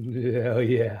tonight? Hell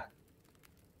yeah.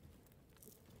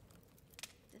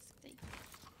 This thing.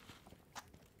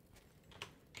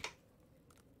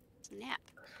 Snap.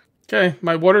 Okay,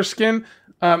 my water skin.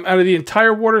 Out of the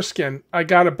entire water skin, I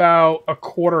got about a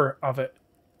quarter of it.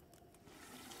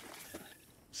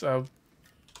 So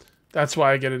that's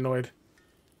why I get annoyed.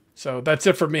 So that's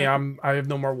it for me. I have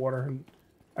no more water. And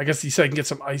I guess you said I can get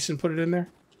some ice and put it in there.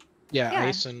 Yeah,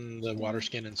 ice and the water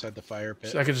skin inside the fire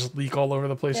pit. So I could just leak all over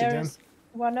the place again. There's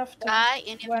one of the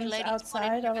Any of ones you ladies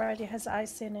outside already has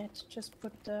ice in it. Just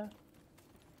put the...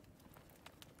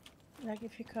 Like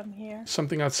if you come here.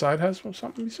 Something outside has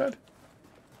something you said?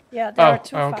 Yeah, there are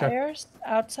two okay. fires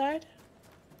outside.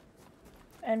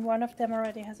 And one of them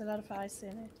already has a lot of ice in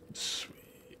it. Sweet.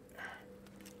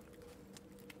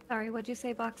 Sorry, what'd you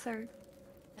say, Boxer?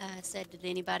 I said, did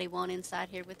anybody want inside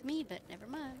here with me? But never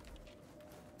mind.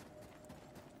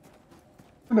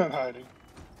 We're not hiding.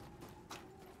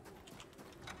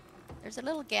 There's a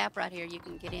little gap right here you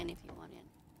can get in if you want in.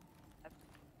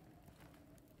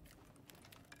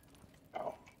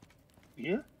 Oh.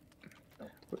 Here?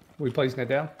 We placing it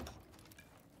down?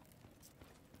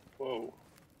 Whoa.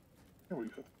 There we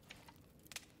go.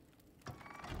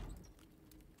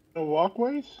 No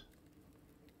walkways?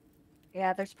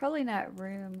 Yeah, there's probably not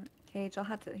room. Cage, I'll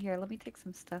have to... Here, let me take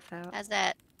some stuff out. How's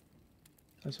that?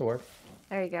 This'll work.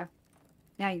 There you go.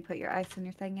 Now you put your ice in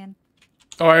your thing in.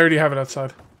 Oh, I already have it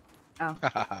outside. Oh.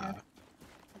 Did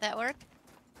that work?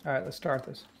 All right, let's start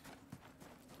this.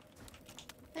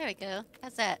 There we go.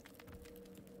 How's that?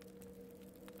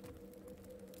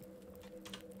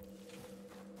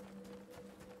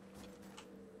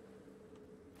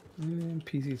 And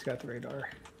PZ's got the radar.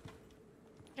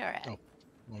 All right. Oh,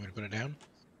 want me to put it down?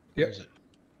 Yep. Where is it?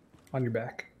 On your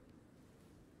back.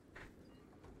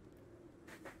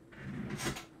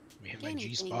 Let me hit my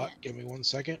G spot. Give me 1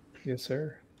 second. Yes,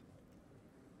 sir.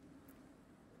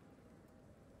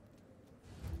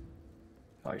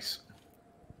 Nice.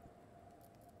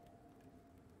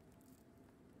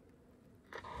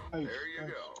 There you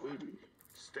go. Baby.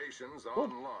 Stations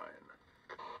online.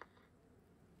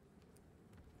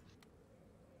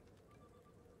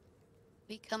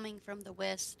 Be coming from the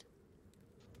west.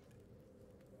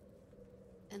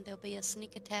 And there'll be a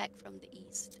sneak attack from the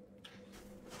east.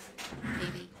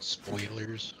 Maybe.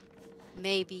 Spoilers.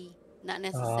 Maybe. Not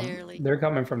necessarily. They're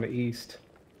coming from the east.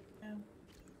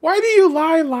 Why do you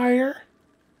lie, liar?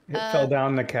 It fell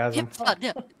down the chasm. It fell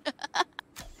down.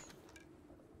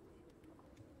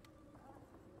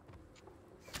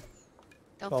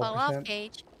 Don't fall off, 12%.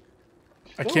 Cage.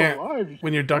 I Still can't. alive.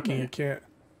 When you're ducking, you can't.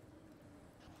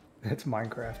 It's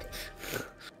Minecraft.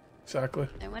 Exactly.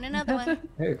 I want another one.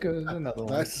 Here goes another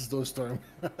one. Nice snowstorm.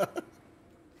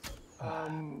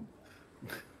 Um,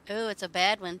 Oh, it's a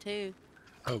bad one too.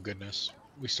 Oh goodness.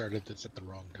 We started this at the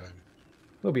wrong time.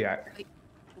 We'll be out.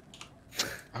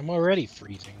 I'm already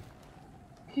freezing.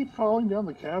 keep falling down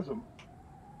the chasm.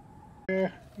 Yeah,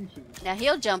 you should. Now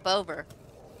he'll jump over.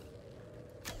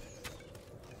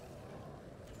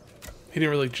 He didn't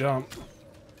really jump.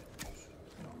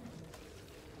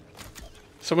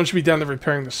 Someone should be down there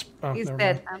repairing this. Oh, He's never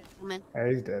dead. mind. I'm coming. Yeah,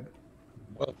 he's dead.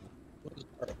 What is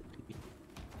ROP?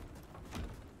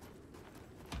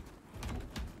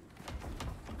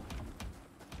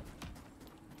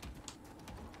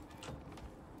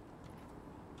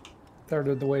 Third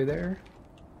of the way there.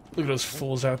 Look at those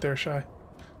fools out there, Shy.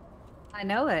 I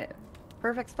know it.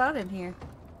 Perfect spot in here.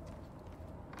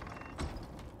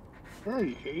 Where are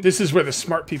you, Kate? This is where the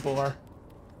smart people are.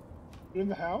 You in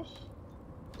the house?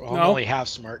 Well, No. I'm only half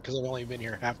smart because I've only been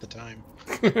here half the time.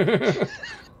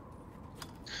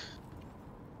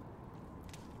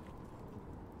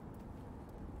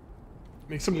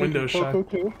 Make some Taking windows, Shy. Coco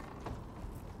too?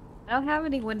 I don't have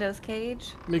any windows,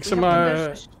 Cage. Make We some have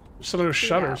windows. some of those Yeah.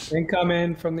 shutters.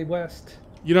 Incoming from the west.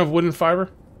 You don't have wood and fiber?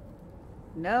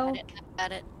 No.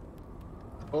 Got it.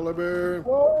 Polar bear.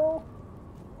 Whoa!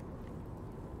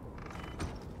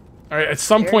 All right. At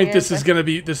some There point, he this is.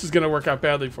 is gonna work out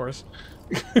badly for us.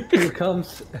 Here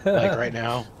comes. Like right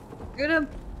now. Shoot him.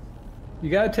 You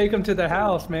gotta take him to the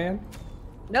house, man.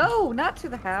 No, not to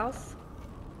the house.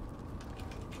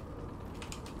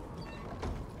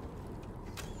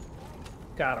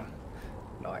 Got him.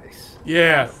 Nice.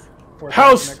 Yeah. Fourth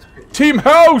House. next page. Team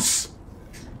House.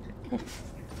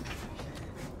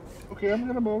 Okay, I'm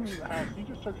gonna move to the house. You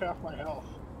just took half my health.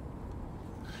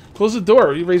 Close the door.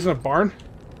 Are you raising a barn?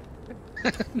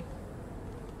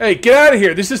 Hey, get out of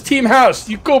here. This is Team House.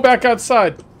 You go back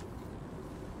outside.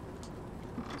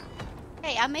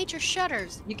 Hey, I made your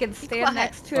shutters. You can Be stand quiet.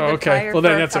 next to Oh, the okay. fire Well,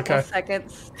 then for that's a couple okay.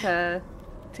 seconds to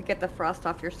get the frost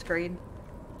off your screen.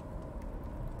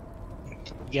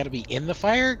 You gotta be in the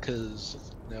fire?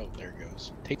 Cause... No, there it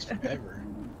goes. Takes forever.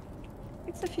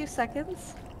 It's a few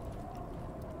seconds.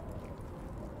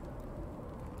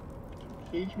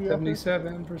 Cage me up there.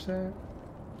 77%.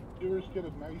 Viewers get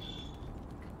a nice.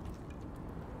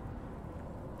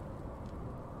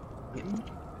 Is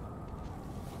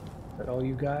that all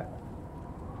you got?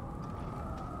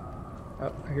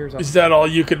 Oh, here's Is that all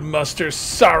you could muster,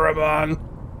 Saruman?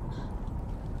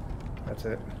 That's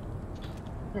it.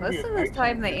 Most of the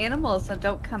time, the animals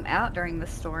don't come out during the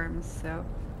storms, so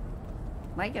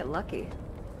might get lucky.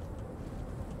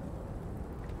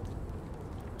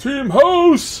 Team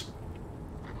House.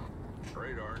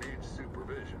 Radar needs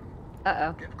supervision.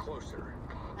 Uh Get closer.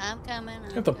 I'm coming.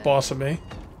 Get the boss of me.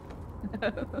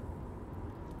 oh.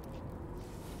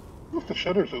 Look, the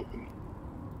shutter's open.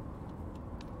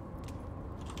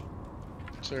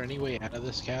 Is there any way out of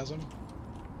this chasm?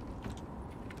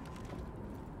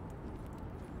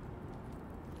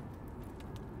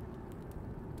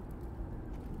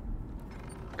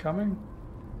 Coming?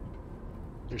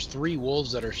 There's 3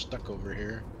 wolves that are stuck over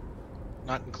here.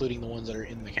 Not including the ones that are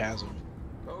in the chasm.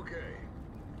 Okay.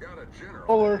 Got a general.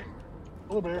 Polar.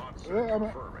 Polar bear. I'm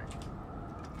a...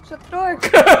 Shut the door. Did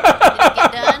it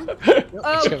get done?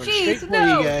 Oh, It's coming straight jeez, for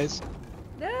no. you guys.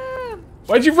 No.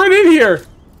 Why'd you run in here?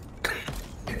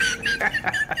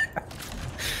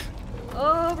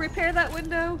 Oh, repair that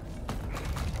window.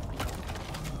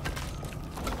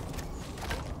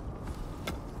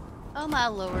 Oh my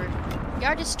lord.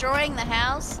 Y'all destroying the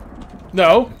house?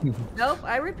 No. Nope,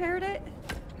 I repaired it.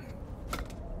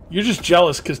 You're just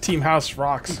jealous because Team House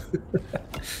rocks.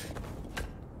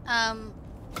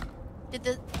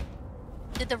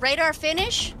 Did the radar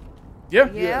finish? Yeah.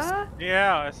 Yeah.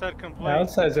 Yeah, I said complete. Now it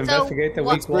says investigate the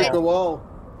what's weak Break the wall.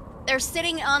 wall. They're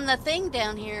sitting on the thing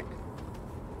down here.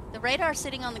 The radar's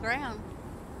sitting on the ground.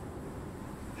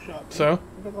 Shot. So?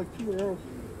 I got like 2 arrows.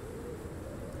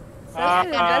 Says to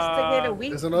investigate a weak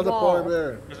There's another wall. polar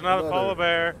bear. There's another polar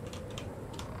bear.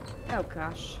 Oh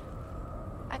gosh.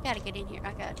 I gotta get in here.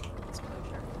 I got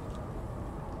exposure.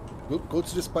 Go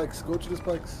to the spikes. Go to the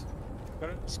spikes.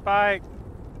 Spike.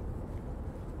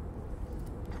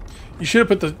 You should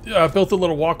have put the built a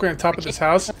little walkway on top of this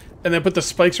house, and then put the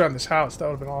spikes around this house. That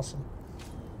would have been awesome.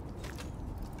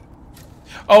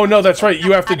 Oh no, that's right.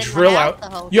 You have to I didn't drill run out out. the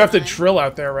whole You have to time. drill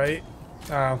out there, right?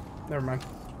 Oh, never mind.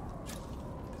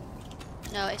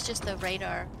 No, it's just the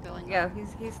radar going. Yeah,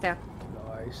 he's down.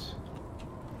 Nice.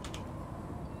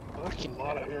 That's a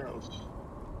lot of arrows.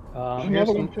 Here's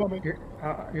Another one some, coming.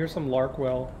 here's some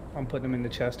Larkwell. I'm putting them in the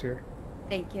chest here.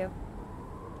 Thank you.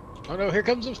 Oh no, here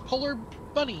comes a polar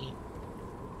bunny.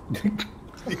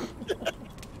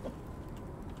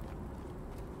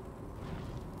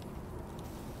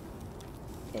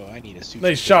 Oh, I need a suit.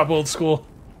 Nice job, old school.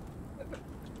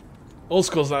 Old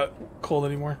school's not cold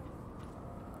anymore.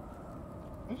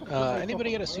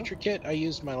 Anybody got a suture kit? I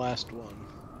used my last one.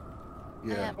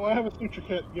 Yeah. Oh, I have a suture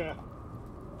kit, yeah.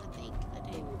 I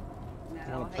do. I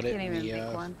No, want I to put it can't in even the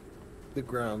make one. The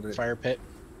ground. fire pit.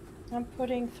 I'm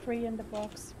putting 3 in the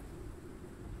box.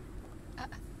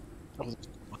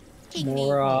 More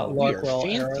We are Larkwell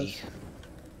fancy. arrows.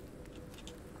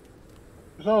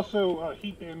 There's also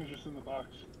heat bandages in the box.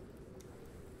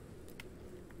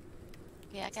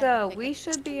 Yeah, I gotta So pick we up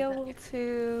should be things out able here.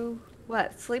 to,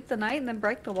 what, sleep the night and then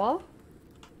break the wall?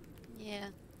 Yeah.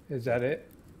 Is that it?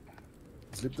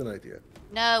 Sleep the night, yeah.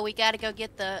 No, we gotta go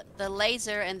get the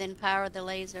laser and then power the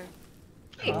laser.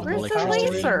 Hey, Oh, where's the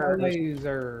electricity. laser?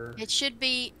 Laser. It should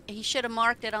be. He should have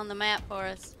marked it on the map for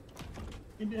us.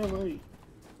 In LA.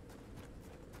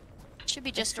 It should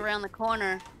be just around the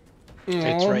corner.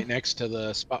 It's Aw. right next to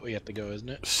the spot we have to go, isn't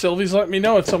it? Sylvie's let me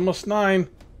know it's almost 9. It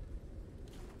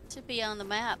should be on the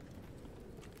map.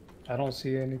 I don't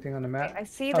see anything on the map. I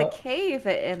see the Oh. cave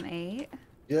at M8.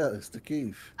 Yeah, it's the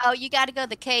cave. Oh, you got to go to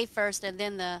the cave first, and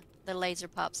then the laser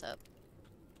pops up.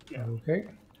 Okay.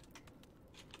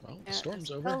 Well, the Yeah, storm's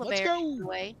there's a over. polar Let's bear in go. the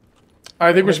way.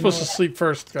 I think we're supposed to sleep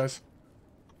first, guys.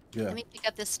 Yeah. Let me pick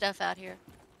up this stuff out here.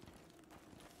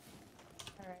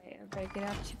 Alright, everybody get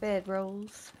out to bed,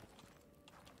 Rolls.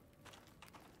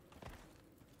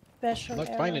 Special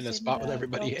Like finding arrows a spot in with the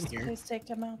everybody in box. here. Please take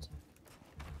them out.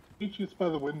 Each is by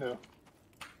the window.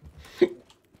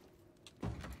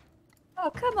 Oh,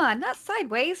 come on, not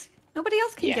sideways. Nobody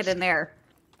else can get in there.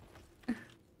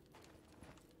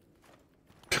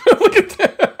 Look at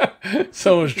that.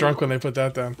 Someone was drunk when they put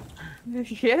that down.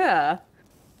 Yeah.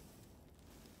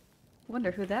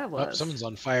 Wonder who that was. Oh, someone's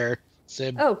on fire.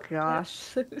 Sib. Oh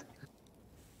gosh.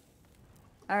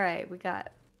 Alright, we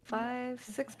got 5,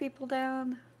 6 people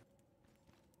down.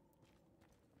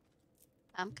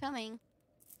 I'm coming.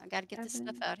 I got to get this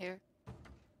stuff out here.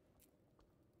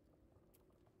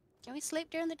 Can we sleep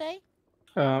during the day?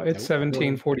 It's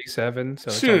 17:47, so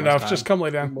it's Soon almost enough. time. Just come lay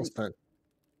down. Almost time.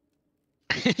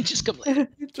 Just come later.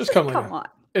 Just come lay Come down. on.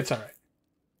 It's alright.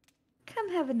 Come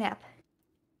have a nap.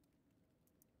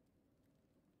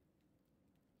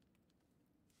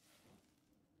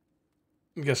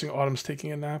 I'm guessing Autumn's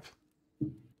taking a nap.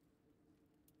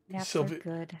 Naps Sylvia, are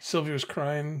good. Sylvia was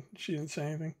crying. She didn't say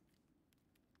anything.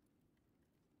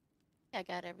 I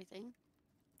got everything.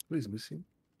 Who is missing?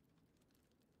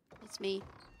 It's me.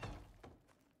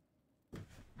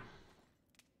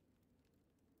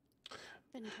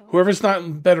 Been told. Whoever's not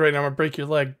in bed right now, I'm gonna break your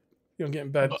leg. You don't get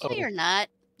in bed. No, you're not.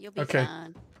 You'll be Okay.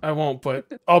 fine. I won't,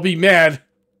 but I'll be mad.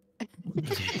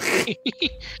 There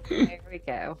we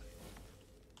go.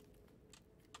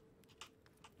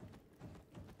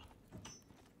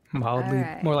 Mildly,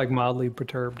 Alright. more like mildly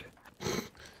perturbed.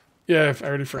 Yeah, I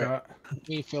already forgot. Let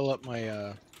me fill up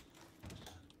my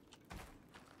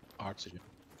oxygen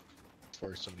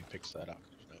before somebody picks that up.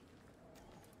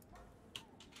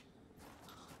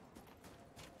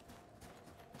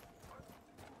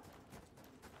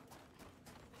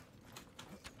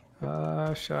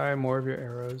 Shy, more of your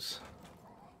arrows.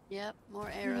 Yep, more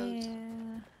arrows.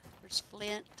 Yeah. There's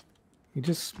flint.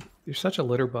 You're such a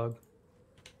litter bug.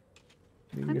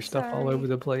 Leaving I'm your stuff all sorry. over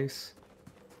the place.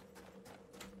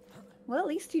 Well, at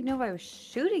least you know I was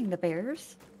shooting the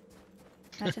bears.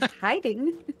 Not just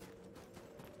hiding.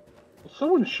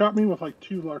 Someone shot me with like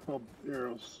 2 Larkwell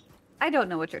arrows. I don't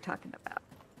know what you're talking about.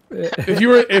 If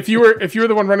you were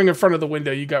the one running in front of the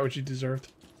window, you got what you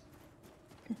deserved.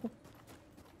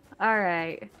 All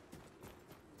right.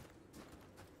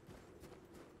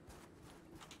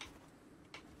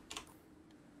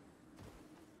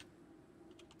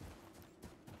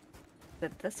 Is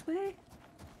it this way?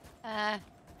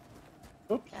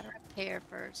 Oops. Gotta repair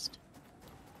first.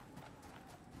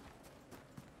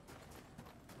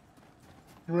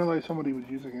 I realized somebody was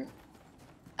using it.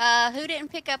 Who didn't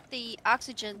pick up the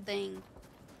oxygen thing?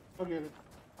 I'll get it.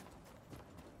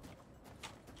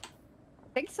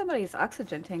 I think somebody's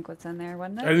oxygen tank was in there,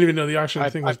 wasn't I it? didn't even know the oxygen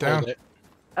thing was pulled down. it.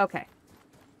 Okay.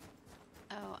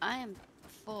 Oh, I am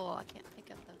full. I can't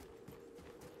pick up the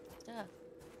stuff.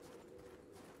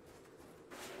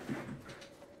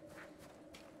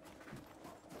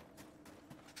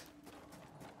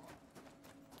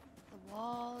 The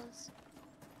walls.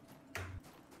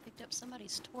 Picked up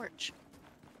somebody's torch.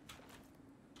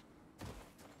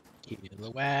 Give me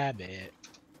the wabbit.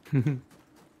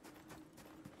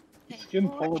 Skin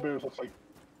polar bears look like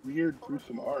weird,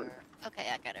 gruesome art. Okay,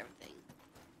 I got everything.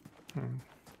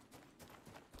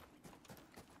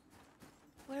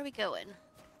 Where are we going?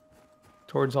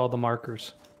 Towards all the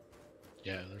markers.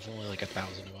 Yeah, there's only like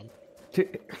 1,000 of them.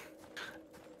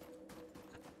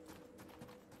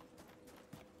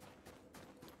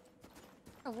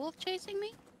 A wolf chasing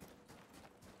me?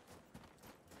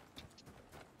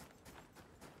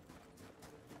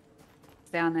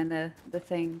 It's down in the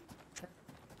thing.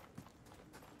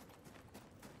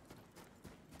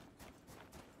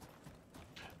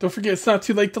 Don't forget, it's not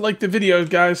too late to like the video,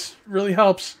 guys. It really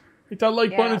helps. Hit that like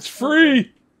button. Yeah, It's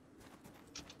free.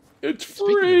 It's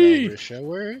free. Speaking of Alrisha,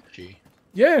 where is she?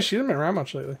 Yeah, she hasn't been around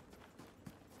much lately.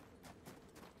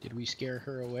 Did we scare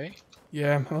her away?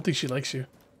 Yeah, I don't think she likes you.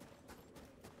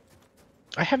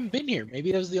 I haven't been here.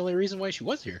 Maybe that was the only reason why she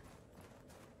was here.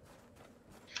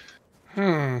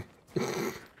 I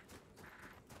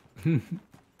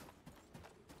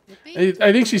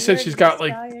think she said she's got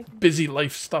like busy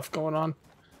life stuff going on.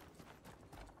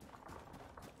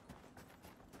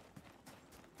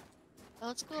 Well,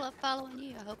 it's cool. I'm following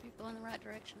you. I hope you're going the right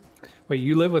direction. Wait,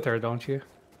 you live with her, don't you?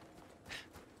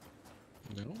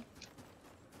 No.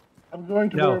 I'm going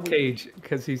to No, Cage,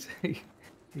 because he's.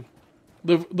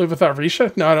 Live with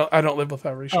Alrisha? No, I don't live with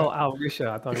Alrisha. Oh, Alrisha.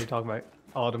 I thought you were talking about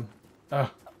Autumn. Oh.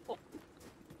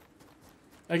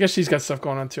 I guess she's got stuff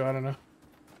going on too. I don't know.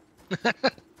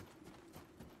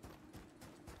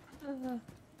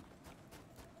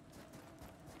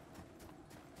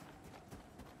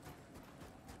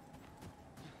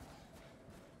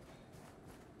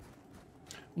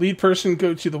 Lead person,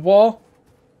 go to the wall.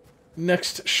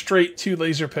 Next, straight to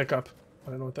laser pickup. I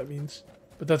don't know what that means,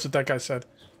 but that's what that guy said.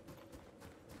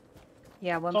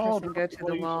 Yeah, one Oh, person go to the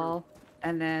laser. wall,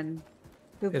 and then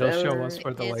move It'll over. show us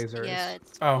where the laser Yeah, is.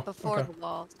 it's Oh, before okay. the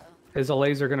wall. So. Is a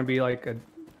laser going to be like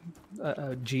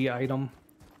a G item?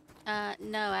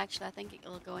 No, actually, I think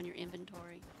it'll go in your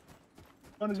inventory.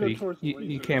 I'm gonna So go you, towards the you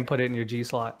laser. can't put it in your G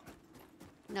slot.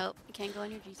 Nope, you can't go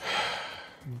in your G slot.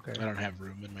 Okay. I don't have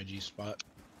room in my G spot.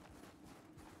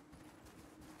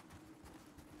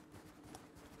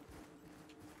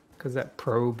 Because that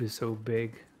probe is so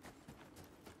big.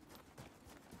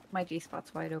 My G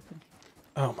spot's wide open.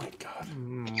 Oh my god.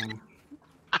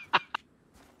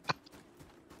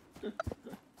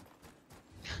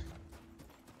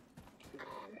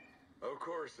 Of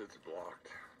course it's blocked.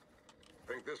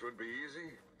 Think this would be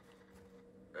easy?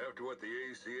 After what the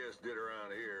ACS did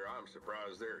around here, I'm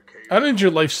surprised they're caving. I don't need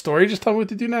your life story. Just tell me what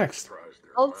to do next.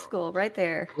 Old school, right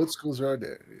there. Old schools are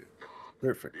there. Yeah.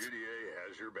 Perfect. UDA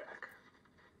has your back.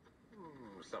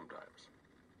 Sometimes.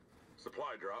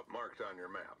 Supply drop marked on your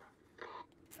map.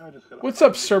 I just gotta What's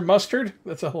up, Sir Mustard?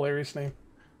 That's a hilarious name.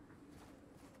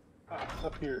 It's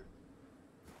up here.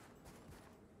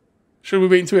 Should we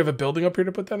wait until we have a building up here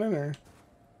to put that in, or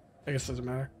I guess it doesn't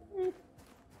matter.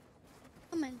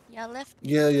 Come on, y'all left.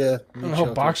 Yeah, yeah. I don't know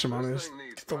how box them on is.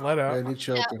 Get the lead out. I need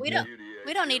shelter. Yeah,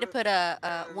 we don't need to put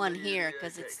a one here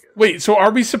because it's Wait, so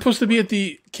are we supposed to be at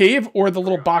the cave or the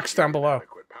little box down below?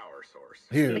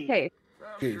 Here. The cave.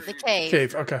 the cave.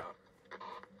 Cave, okay.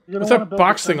 You're What's gonna wanna that build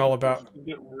box a thing fence all about? to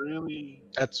get really...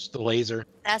 That's the laser.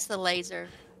 That's the laser.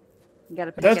 You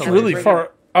gotta pick That's it up really and bring far.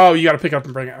 it. Oh, you got to pick up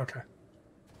and bring it. Okay.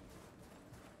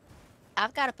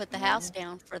 I've got to put the house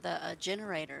down for the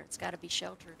generator. It's got to be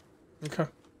sheltered. Okay.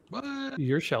 What?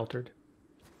 You're sheltered.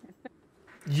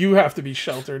 You have to be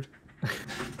sheltered.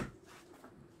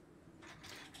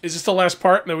 Is this the last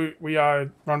part that we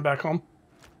run back home?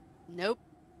 Nope.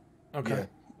 Okay. Yeah.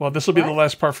 Well, this will be the What?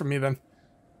 last part for me then.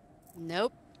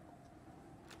 Nope.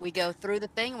 We go through the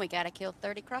thing. We got to kill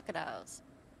 30 crocodiles.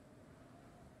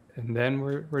 And then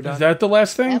we're done. Is that the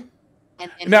last thing? Yep.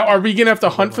 And then Now, we are go- we gonna have to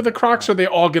hunt for the crocs, or are they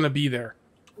all gonna be there?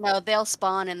 No, they'll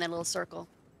spawn in the little circle.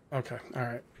 Okay. All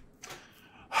right.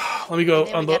 Let me go.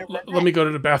 And then we gotta run Let me go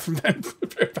to the bathroom then. Be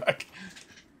right back.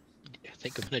 I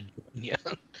think I'm gonna. Yeah,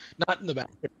 not in the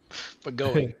bathroom, but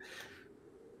going.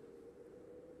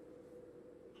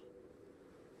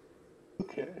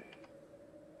 Okay.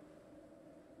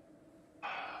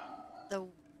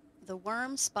 The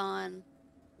worms spawn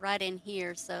right in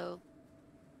here. So,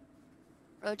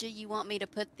 Roger, you want me to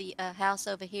put the house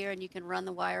over here, and you can run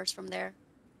the wires from there?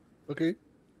 Okay.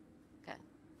 Okay.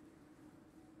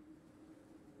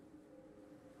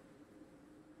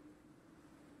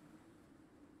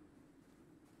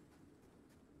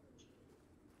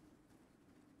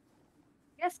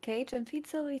 Yes, Cage, and feed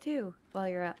Sylvie too while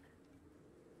you're out.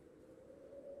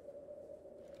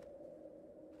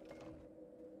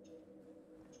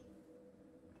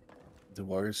 The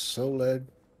wire is so lead.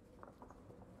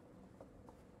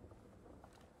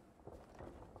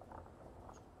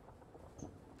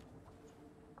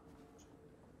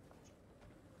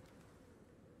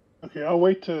 Okay, I'll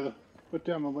wait to put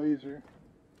down the laser.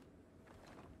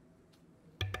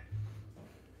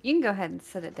 You can go ahead and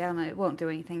set it down, and it won't do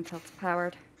anything until it's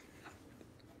powered.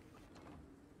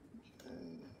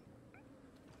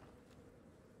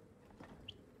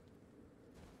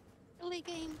 Silly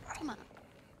game. Come on.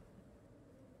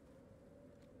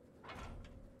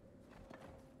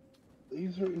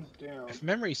 Laser is down. If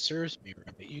memory serves me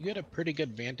right, you get a pretty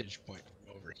good vantage point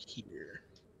from over here.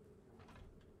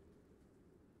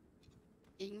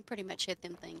 You can pretty much hit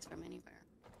them things from anywhere.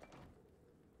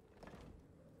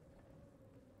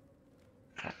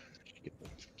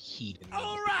 Heat in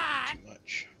too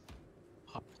much.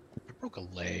 I broke a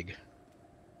leg.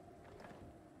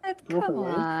 Come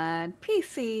on,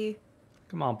 PC.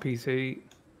 Come on, PC.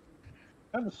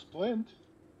 I have a splint.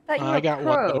 I got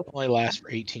one, but it only lasts for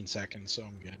 18 seconds, so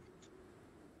I'm good.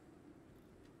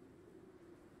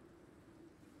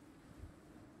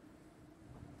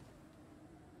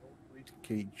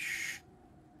 Cage.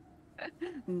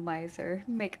 Miser,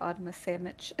 make Autumn a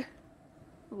sandwich.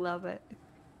 Love it.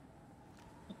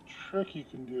 Trick you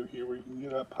can do here where you can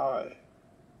get up high.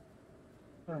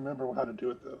 I don't remember how to do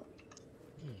it though.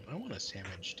 I want a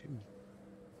sandwich too.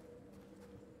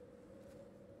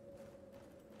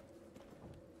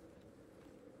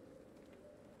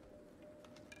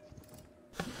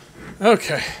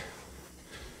 Okay.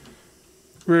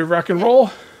 Ready to rock and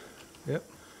roll? Yep.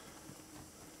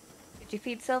 Did you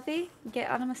feed Sylvie?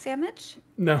 Get Autumn a sandwich?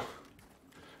 No.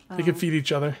 They can feed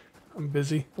each other. I'm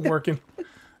busy. I'm working.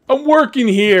 I'm working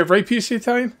here, right, PC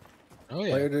Italian? Oh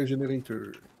yeah. Fire the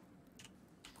generator.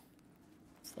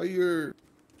 Fire.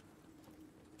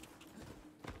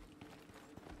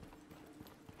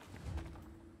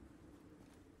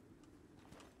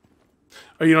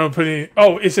 Oh, you don't put any.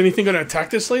 Oh, is anything going to attack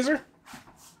this laser?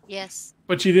 Yes.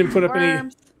 But you didn't put up any.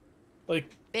 Worms.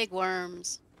 Like. Big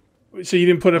worms. So you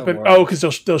didn't put up an. Oh, because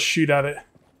they'll shoot at it.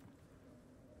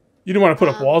 You didn't want to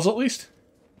put up walls at least?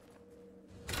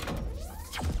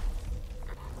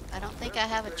 I don't think I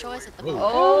have a choice at the moment.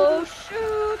 Oh,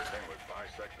 shoot!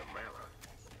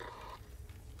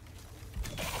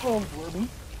 Oh, Wormy.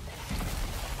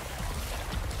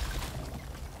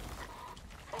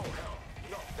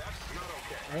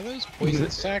 Are those poison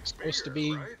sacks supposed to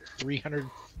be 300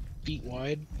 feet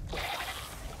wide?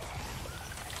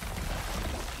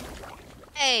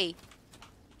 Hey.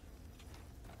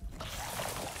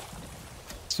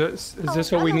 So is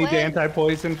this what we need the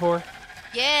anti-poison for?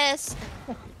 Yes.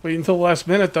 Wait until the last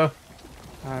minute, though.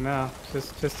 I know.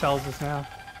 Just tells us now.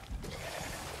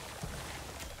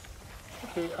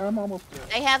 Okay, I'm almost there.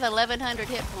 They have 1,100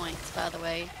 hit points, by the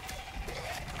way.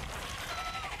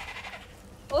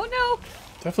 Oh no!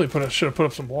 Definitely should have put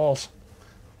up some walls.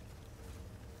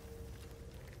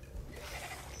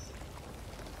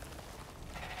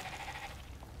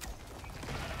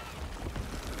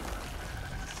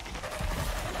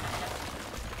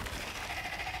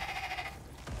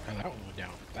 Oh, that one went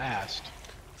down fast.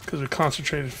 Because of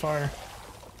concentrated fire.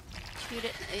 Shoot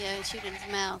it. Yeah, shoot it in its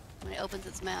mouth when it opens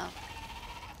its mouth.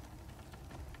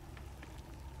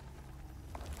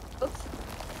 Oops.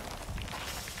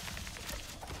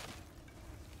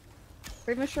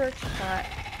 Premature shot.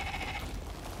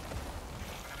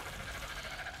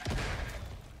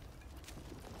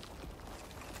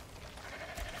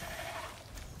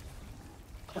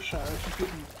 Oh, shit, I should get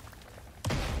you.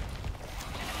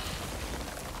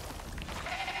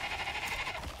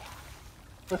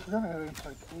 I forgot I had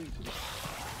anti-poison.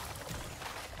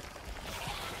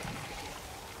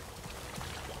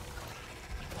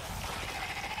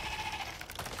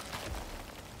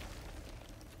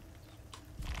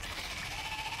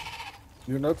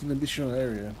 You're not in the mission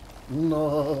area.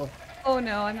 No. Oh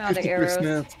no, I'm out of 50%.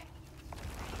 arrows.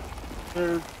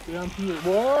 They're down here.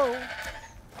 Whoa!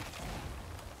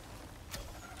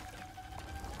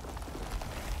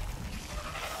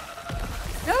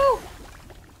 No!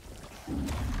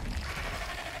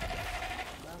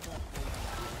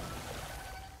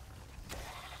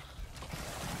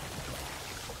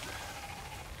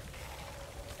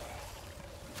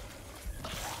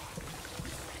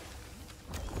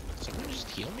 Someone just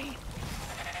heal me?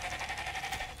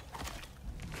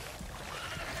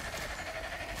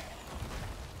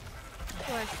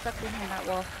 Oh, I'm stuck behind that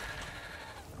wall.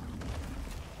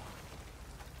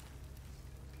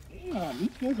 Damn,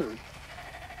 these guys are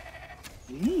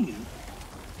mean.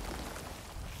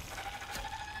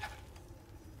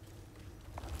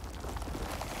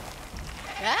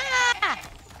 Ah!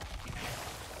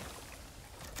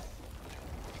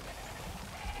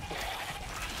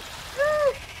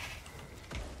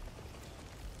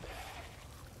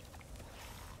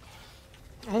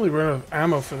 I only ran out of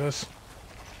ammo for this.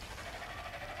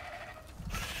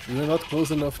 You're not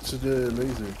close enough to the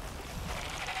laser.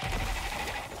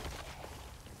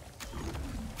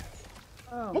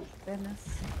 Oh,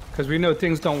 goodness. Because we know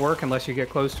things don't work unless you get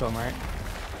close to them, right?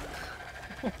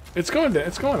 It's going down.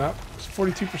 It's going up. It's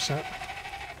 42%.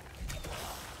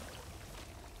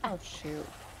 Oh, shoot.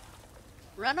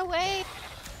 Run away.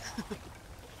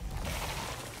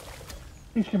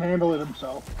 He can handle it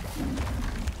himself.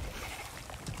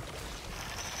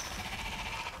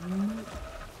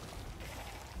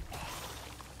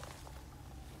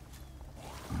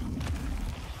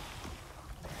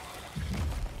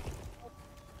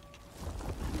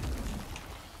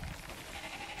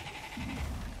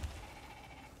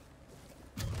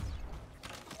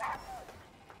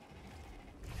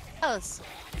 House.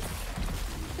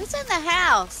 Who's in the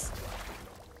house?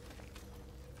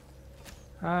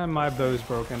 My bow's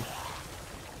broken.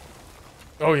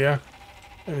 Oh yeah.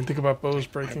 I didn't think about bows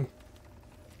breaking.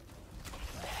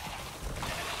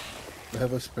 I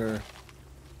have a spare.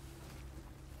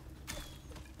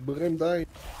 But I'm dying.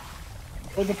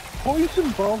 Are the poison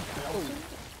balls bouncing?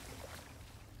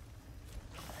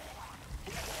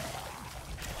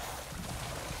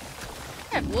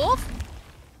 Hey, wolf.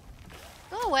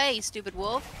 Go away, you stupid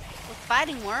wolf. We're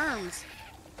fighting worms.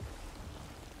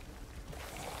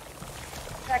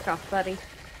 Back off, buddy.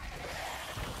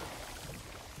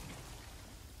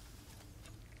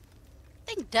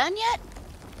 Thing done yet?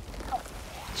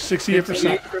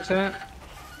 68%. 68%.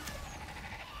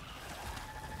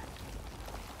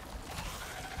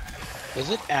 Does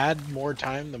it add more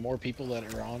time the more people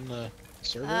that are on the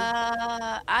server?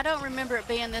 I don't remember it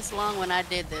being this long when I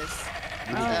did this.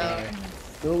 So,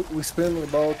 No, we spent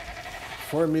about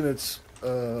 4 minutes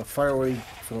far away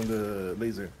from the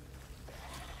laser.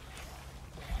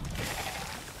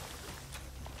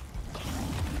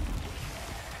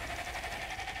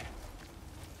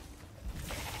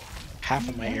 Half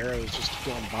of my arrows just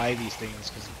going by these things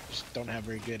because they just don't have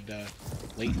very good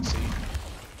latency.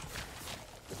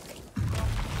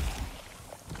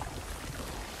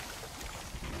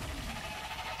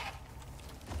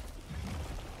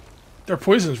 Their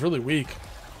poison's really weak.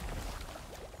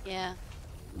 yeah.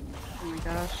 Oh my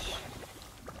gosh.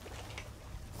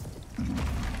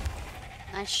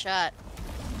 Nice shot.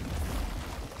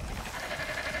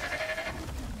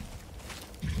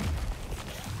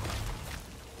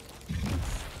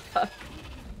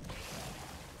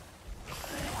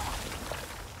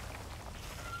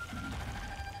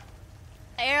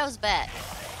 Arrow's back.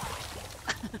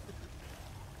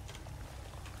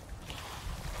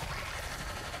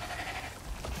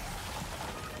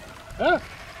 Ah!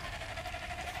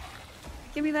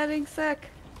 Give me that ink sac.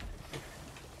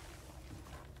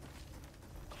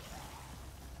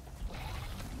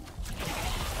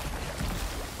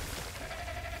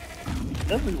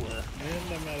 Everywhere.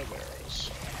 And I'm out of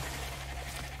arrows.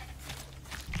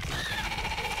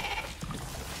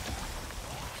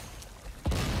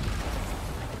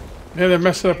 Man, they're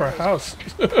messing up our house.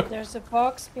 There's a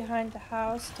box behind the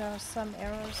house. There are some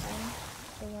arrows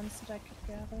in. The ones that I could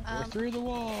gather. We're through the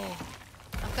wall.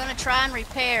 I'm gonna try and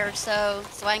repair so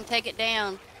I can take it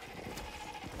down.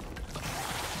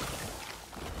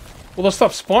 Well, they'll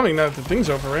stop spawning now that the thing's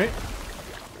over, right?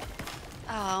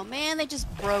 Oh man, they just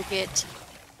broke it.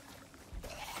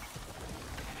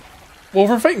 Well, if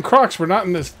we're fighting crocs, we're not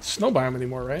in this snow biome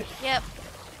anymore, right? Yep.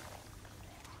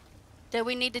 Do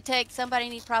we need to take probably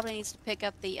needs to pick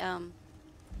up the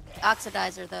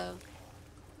oxidizer though.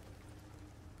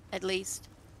 At least.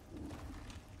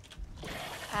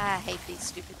 I hate these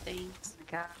stupid things. Oh my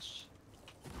gosh.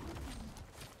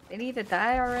 They need to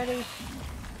die already?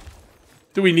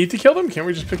 Do we need to kill them? Can't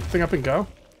we just pick the thing up and go?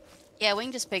 Yeah, we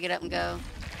can just pick it up and go.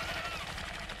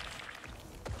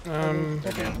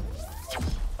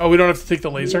 Oh, we don't have to take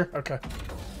the laser? Okay.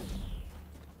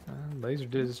 Laser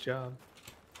did his job.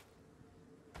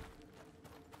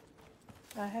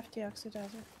 I have the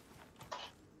oxidizer.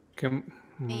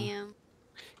 Bam.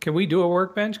 Can we do a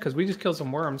workbench? Because we just killed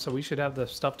some worms, so we should have the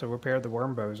stuff to repair the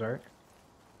worm bows, right?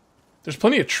 There's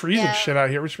plenty of trees and Yeah. shit out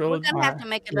here. We should be We're able to... gonna have to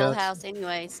make a Yeah, little that's- house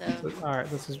anyway, so Alright,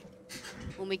 this is...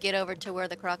 when we get over to where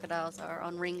the crocodiles are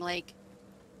on Ring Lake.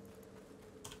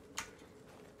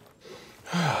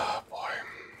 Oh, boy.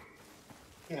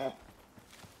 Yeah.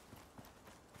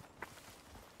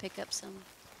 Pick up some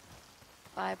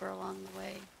fiber along the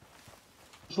way.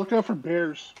 Just look out for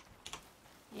bears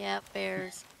Yep,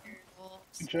 bears,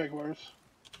 wolves. and jaguars.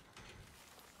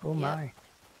 Oh my.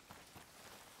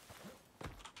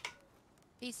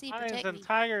 PC, Lions protect and me.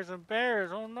 tigers and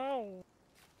bears. Oh no.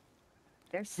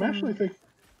 There's I'm actually some thinking.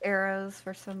 arrows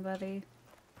for somebody.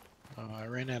 Oh, I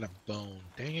ran out of bone.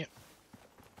 Dang it.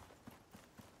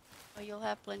 Oh, you'll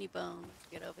have plenty bones.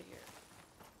 Get over here.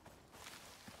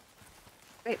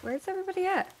 Wait, where's everybody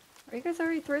at? Are you guys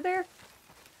already through there?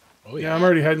 Oh Yeah, I'm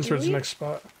already heading towards the Really? next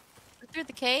spot. We're through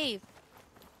the cave.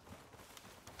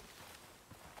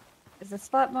 Is the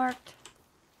spot marked?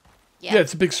 Yeah,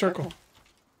 it's a big circle.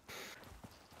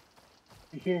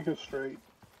 You can't go straight.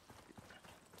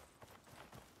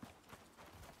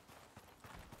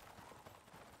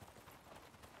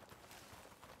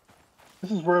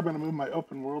 This is where I'm going to move my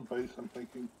open world base, I'm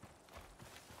thinking.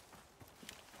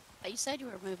 Oh, you said you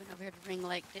were moving over here to Ring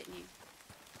Lake, didn't you?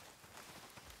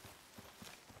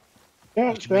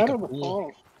 Yeah, You should make that a or the pool.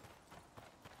 falls.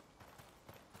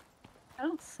 I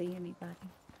don't see anybody.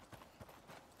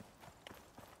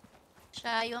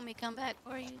 Shy, you want me to come back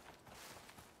for you?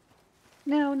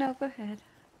 No, no, go ahead.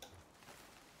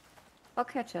 I'll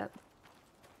catch up.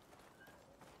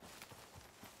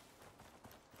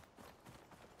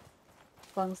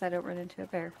 As long as I don't run into a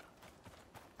bear.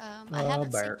 I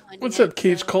haven't seen bear. one What's yet, up,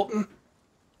 Cage so- Colton?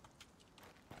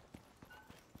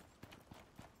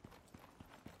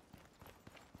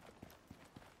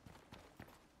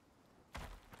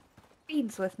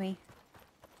 Beans with me.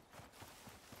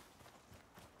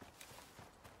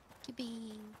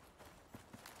 Bean.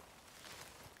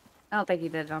 I don't think he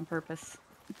did it on purpose.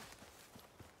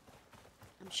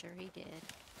 I'm sure he did.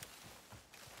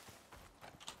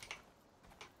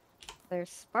 There's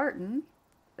Spartan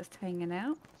just hanging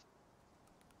out.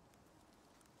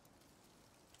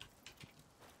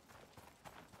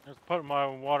 Just put my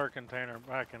water container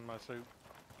back in my soup.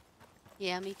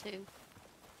 Yeah, me too.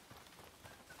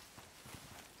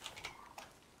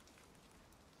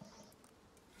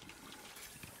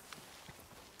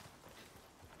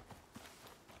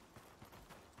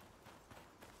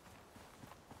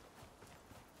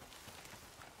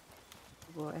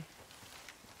 Boy.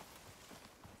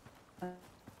 Uh,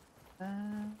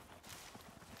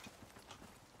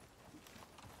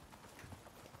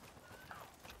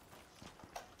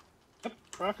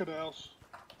 Crocodiles.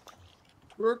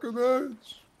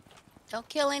 Crocodiles. Don't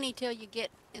kill any till you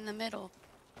get in the middle.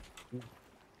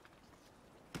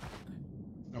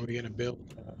 Are we gonna build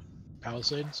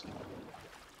palisades?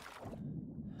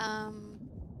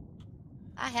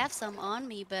 I have some on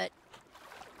me, but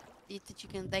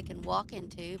they can walk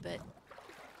into, but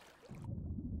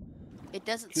it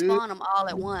doesn't spawn them all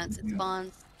at once. It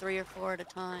spawns 3 or 4 at a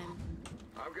time.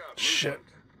 I've got Shit. movement.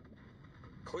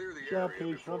 Clear the Job,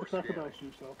 area Cage. Not the before crocodiles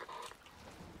scanning. yourself.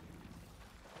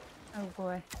 oh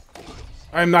boy.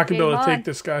 I'm not gonna be able to Game take on.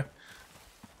 this guy.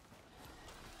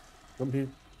 Come here.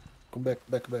 Come back,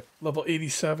 back. Level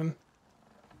 87.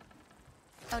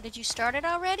 Oh, did you start it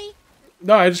already?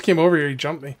 No, I just came over here. He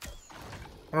jumped me.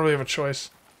 I don't really have a choice.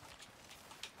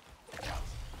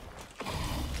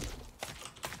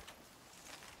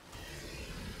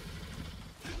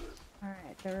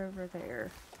 Alright, they're over there.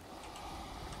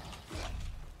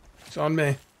 It's on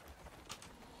me.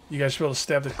 You guys should be able to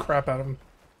stab the crap out of him.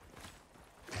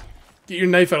 Get your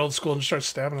knife out old school and just start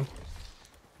stabbing him.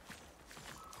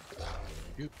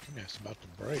 That's about to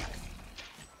break.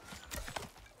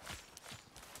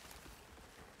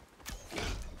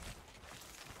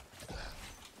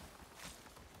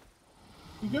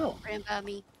 You go. Ran by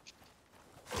me.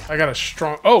 I got a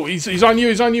strong... Oh, he's on you.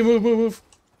 He's on you. Move, move, move.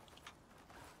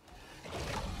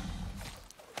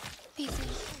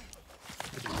 Pieces.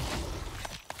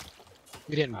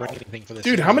 We didn't break anything for this.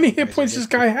 Dude, how many hit points does this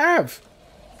guy have?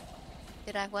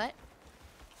 Did I what?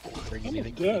 Bring I'm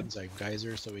anything dead. inside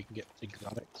geyser so we can get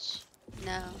exotics.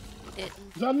 No, it didn't.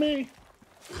 It's on me.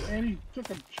 And he took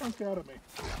a chunk out of me.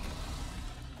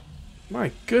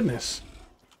 My goodness.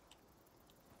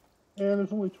 And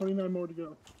there's only 29 more to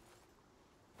go.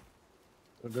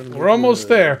 We're almost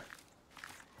there.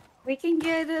 We can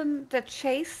get him to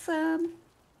chase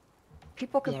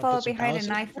people can wanna follow put some behind and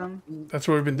palisades knife them. That's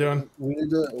what we've been doing. We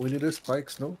need a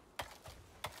spikes, no?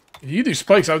 If you do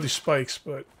spikes, I would do spikes,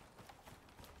 but...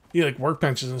 You like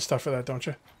workbenches and stuff for that, don't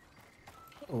you?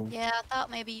 Oh. Yeah, I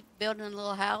thought maybe building a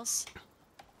little house.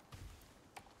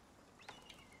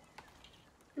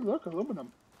 Hey, look,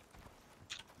 aluminum.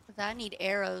 'Cause I need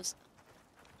arrows.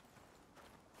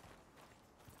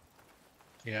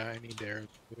 Yeah, I need arrows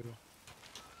too.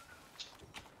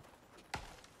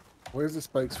 Where's the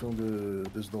spikes from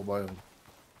the snow biome?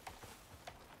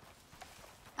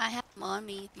 I have them on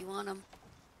me if you want them.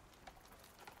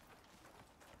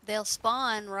 They'll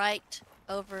spawn right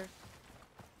over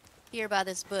here by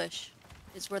this bush.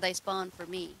 Is where they spawn for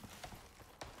me.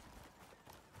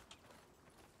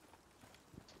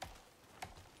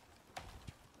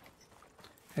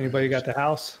 Anybody got the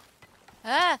house?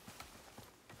 Ah!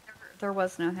 There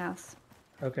was no house.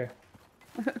 Okay.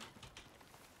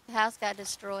 The house got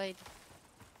destroyed.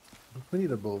 We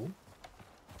need a bow.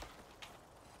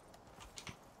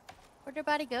 Where'd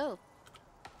everybody go?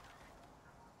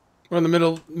 We're in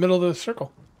the middle of the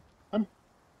circle. I'm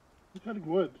cutting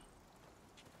wood.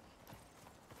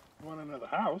 You want another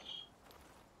house?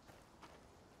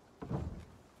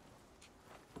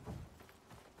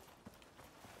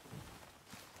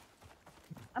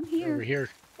 I'm here. Over here,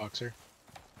 Boxer.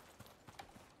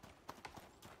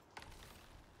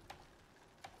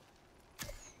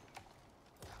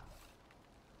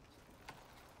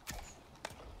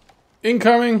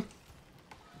 Incoming.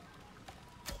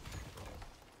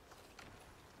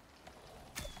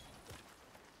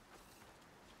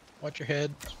 Watch your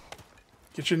head.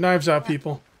 Get your knives out,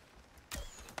 people.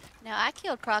 Now, I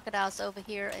killed crocodiles over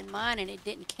here in mine, and it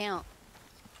didn't count.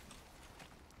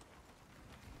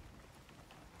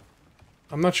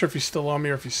 I'm not sure if he's still on me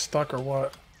or if he's stuck or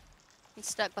what. He's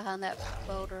stuck behind that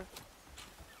boulder.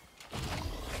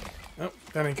 Nope,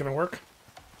 that ain't gonna work.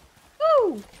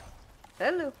 Woo!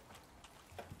 Hello.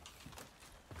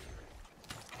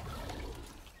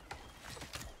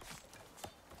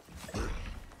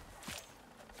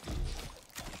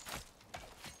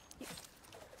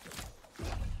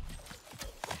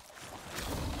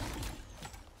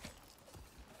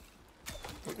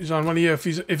 He's on one of you. If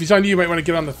he's on you, you might want to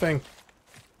get on the thing.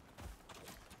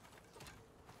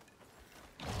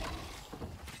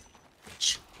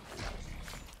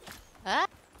 Huh?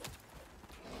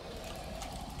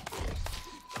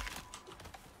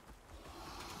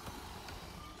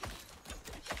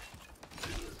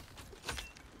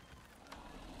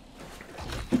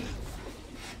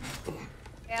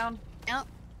 Down. Out.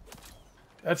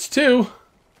 That's 2.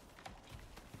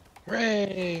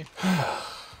 Hooray!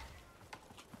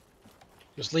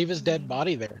 Just leave his dead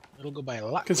body there. It'll go by a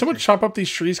lot. Can someone chop up these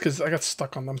trees? Because I got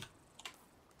stuck on them.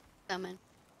 Coming.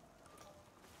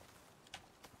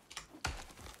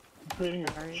 I'm creating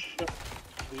a ship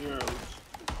for the arrows.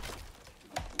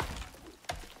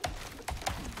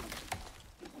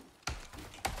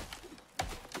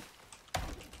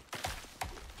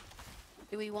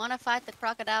 Do we want to fight the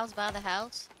crocodiles by the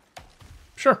house?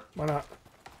 Sure, why not?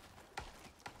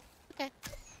 Okay.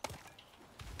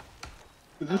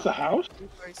 Is this a house?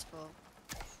 Inventory's full.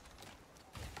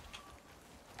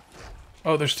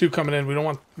 Oh, there's 2 coming in. We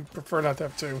prefer not to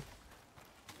have 2.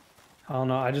 I don't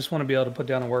know. I just want to be able to put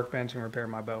down a workbench and repair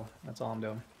my bow. That's all I'm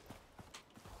doing.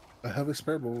 I have a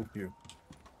spare bow here.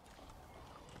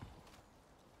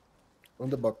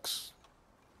 On the box.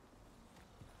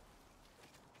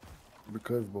 The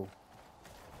curve bow.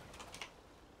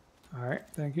 All right,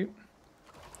 thank you.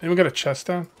 Anyone got a chest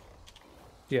down?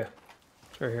 Yeah,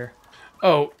 it's right here.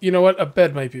 Oh, you know what? A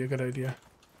bed might be a good idea.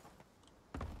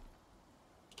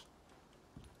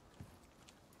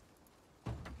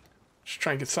 Just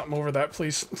try and get something over that,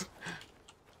 please. They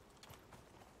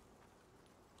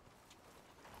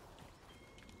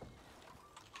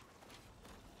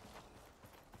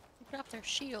dropped their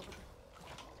shield.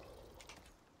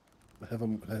 I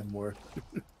have more.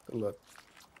 A lot.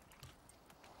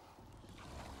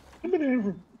 Anybody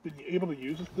ever been able to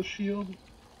use the shield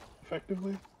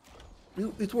effectively?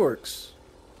 It works.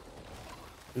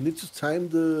 You need to time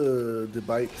the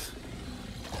bite.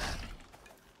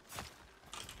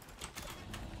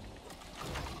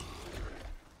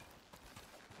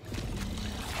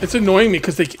 It's annoying me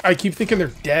because I keep thinking they're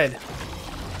dead.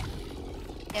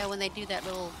 Yeah, when they do that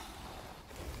little...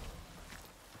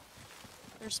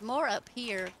 There's more up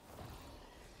here.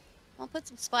 I'll put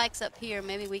some spikes up here.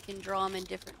 Maybe we can draw them in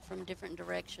from different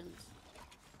directions.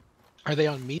 Are they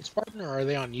on me, Spartan, or are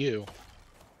they on you?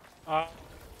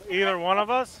 Either one of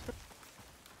us.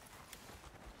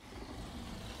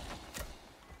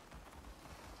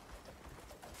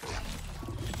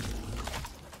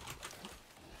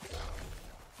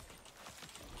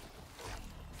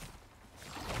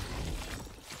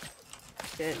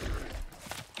 Good.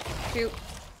 Shoot.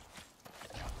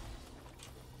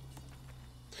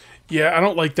 Yeah, I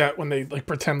don't like that when they like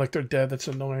pretend like they're dead. That's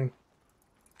annoying.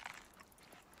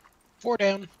 4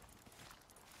 down.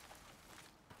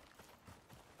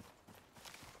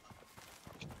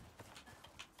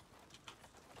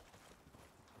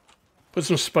 Put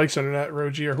some spikes under that,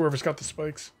 Roji, or whoever's got the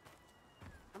spikes.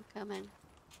 I'm coming.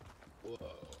 Whoa.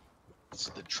 It's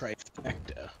the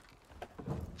trifecta.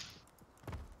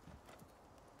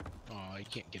 Oh, you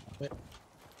can't get it.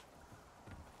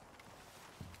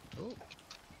 Oh.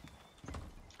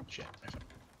 Shit.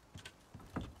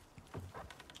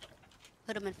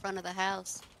 Put them in front of the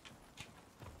house.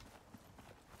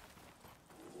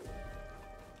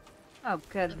 Oh,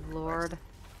 good lord.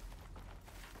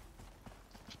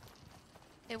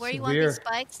 Hey, where you want these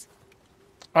spikes?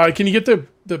 Can you get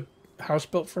the house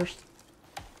built first?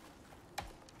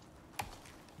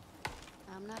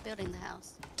 I'm not building the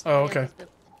house. Oh, okay.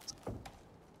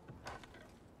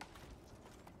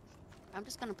 I'm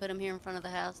just gonna put them here in front of the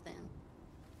house then.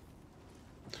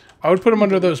 I would put them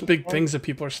under those big things that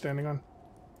people are standing on.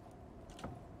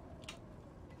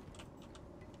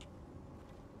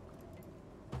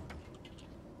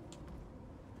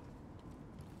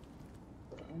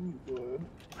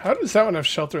 How does that one have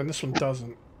shelter and this one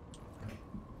doesn't?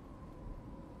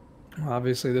 Well,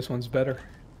 obviously, this one's better.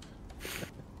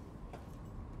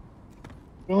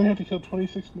 We only have to kill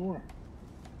 26 more.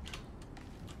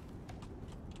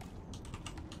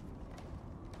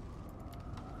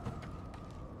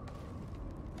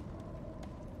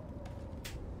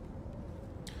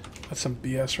 That's some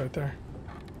BS right there.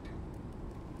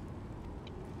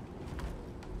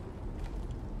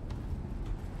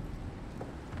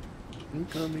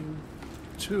 Incoming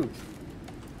 2.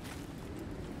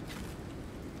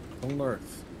 On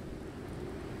Earth.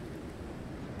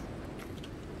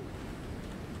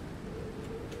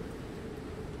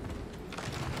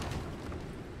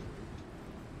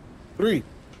 Three.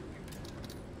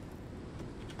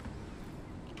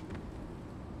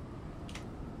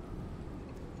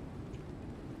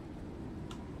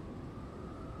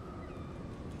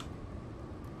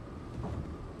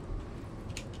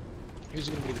 Who's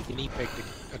gonna be the guinea pig to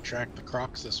attract the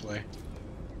crocs this way?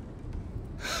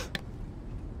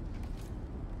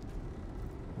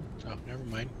 Oh, never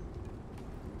mind.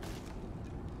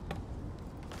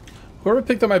 Whoever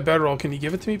picked up my bedroll, can you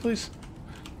give it to me, please?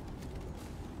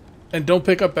 And don't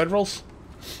pick up bedrolls.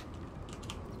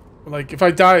 Like, if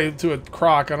I die to a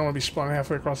croc, I don't want to be spawning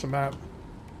halfway across the map.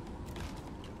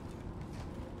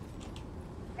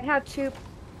 I have 2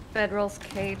 bedrolls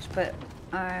caged, but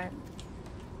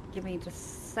give me just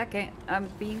a second. I'm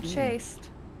being chased.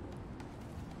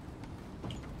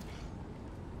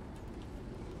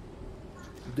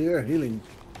 They are healing.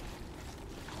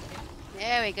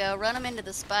 There we go. Run them into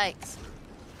the spikes.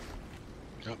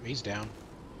 Oh, he's down.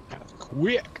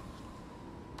 Quick!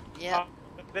 Yep.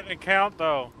 It didn't count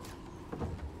though.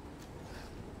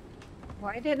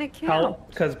 Why didn't it count?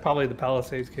 Because probably the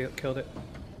Palisades killed it.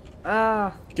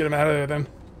 Get him out of there then.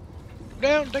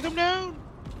 Down! Take him down!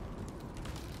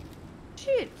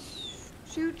 Shoot.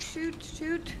 Shoot, shoot,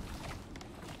 shoot.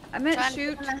 I meant Trying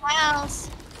shoot. to get in the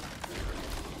house.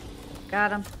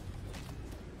 Got him.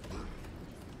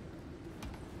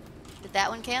 Did that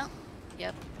one count?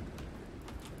 Yep.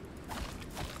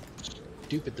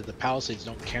 Stupid that the Palisades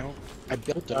don't count. I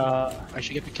built them. I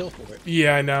should get the kill for it.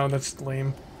 Yeah, I know. That's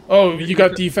lame. Oh, you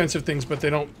got defensive things, but they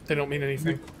don't mean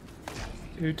anything.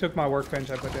 Who took my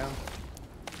workbench I put down?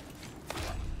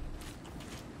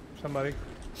 Somebody.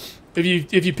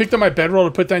 If you picked up my bedroll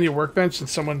to put down your workbench and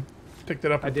someone picked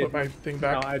it up and I put my thing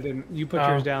back. No, I didn't. You put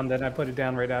yours down, then I put it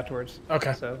down right afterwards.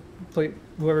 Okay. So, please,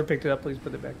 whoever picked it up, please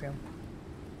put it back down.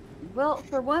 Well,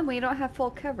 for one, we don't have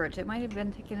full coverage. It might have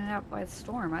been taken out by a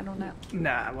storm. I don't know.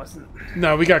 Nah, it wasn't.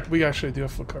 No, we actually do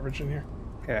have full coverage in here.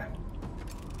 Yeah.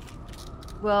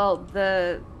 Well,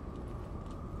 the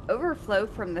overflow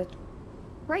from the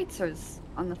crates is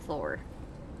on the floor.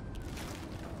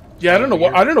 Yeah, I don't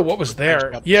know what was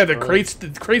there. Yeah, the crates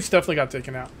definitely got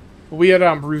taken out. But we had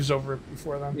roofs over it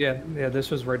before then. Yeah, this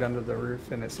was right under the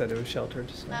roof, and it said it was sheltered.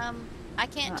 So. I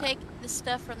can't take the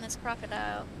stuff from this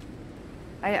crocodile.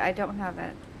 I don't have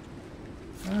it.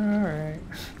 All right.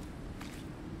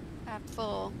 I'm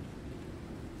full.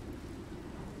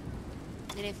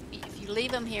 And if you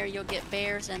leave them here, you'll get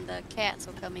bears and the cats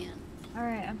will come in. All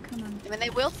right, I'm coming. I mean, they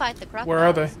will fight the crocodiles. Where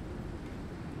are they?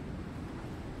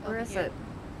 Where is here. it?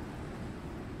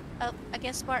 Oh, I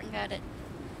guess Spartan got it.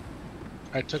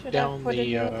 I took Should down I put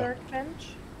the a new workbench?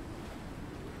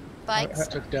 Spikes. I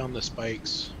took down the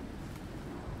spikes.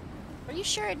 Are you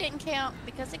sure it didn't count?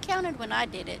 Because it counted when I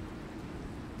did it.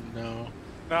 No.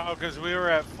 No, because we were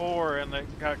at 4 and they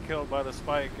got killed by the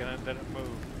spike and it didn't move.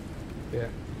 Yeah.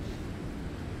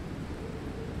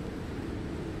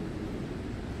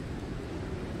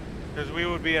 Because we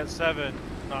would be at 7,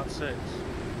 not 6.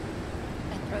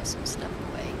 And throw some stuff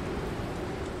away.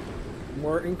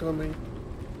 More incoming.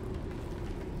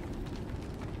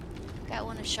 Got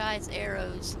one of Shy's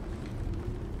arrows.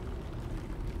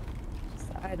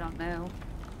 I don't know.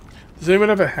 Does anyone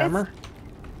have a hammer?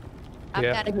 I've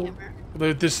got a hammer.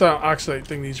 This oxalate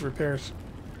thing needs repairs.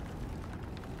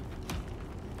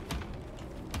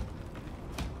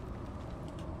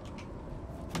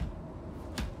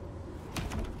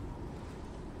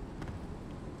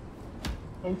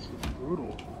 That's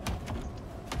brutal.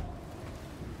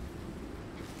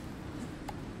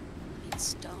 Need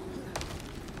stone.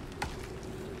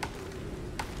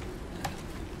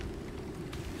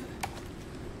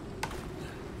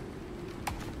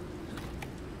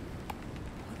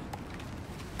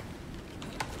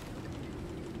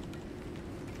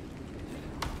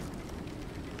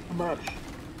 Much.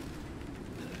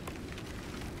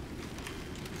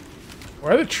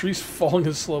 Why are the trees falling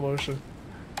in slow motion?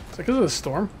 Is that because of the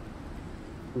storm?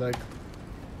 Like,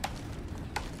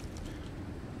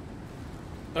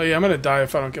 oh yeah, I'm gonna die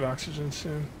if I don't get oxygen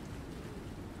soon.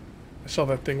 I saw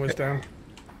that thing was down.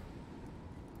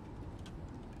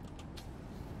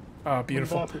 Oh,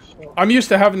 beautiful. I'm used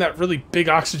to having that really big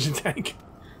oxygen tank.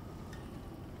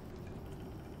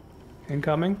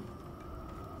 Incoming.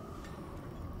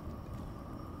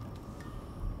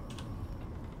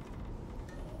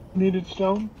 Needed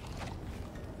stone?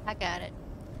 I got it.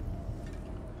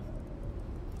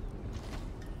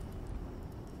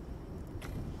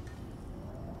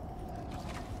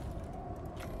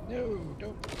 No,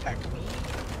 don't attack me.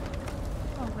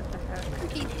 Oh, what the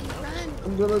heck? Run.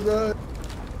 I'm gonna die.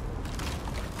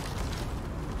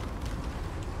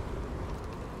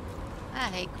 I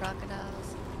hate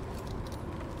crocodiles.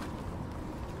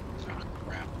 Oh,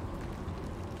 crap.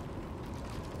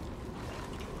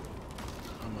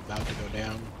 I'm about to go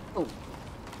down. Oh.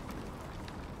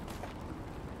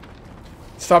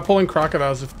 Stop pulling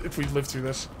crocodiles if we live through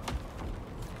this.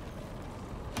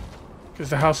 Because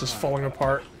the house is falling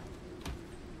apart.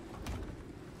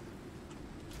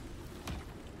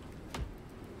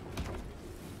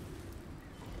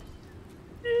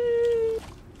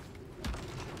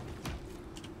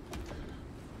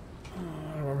 I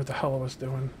don't remember what the hell I was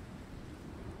doing.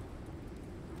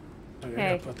 Oh, yeah, I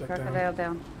Okay, gotta put that crocodile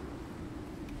down.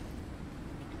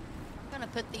 I'm gonna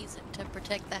put these to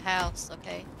protect the house,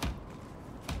 okay?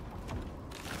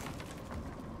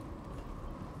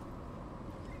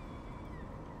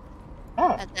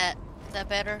 Ah, Is that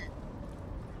better?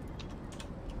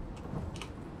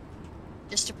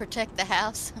 Just to protect the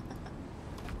house.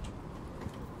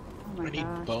 Oh my I need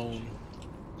gosh. bone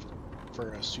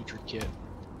for a suture kit.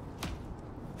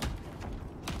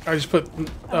 I just put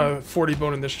 40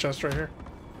 bone in this chest right here.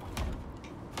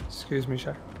 Excuse me,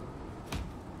 Shy.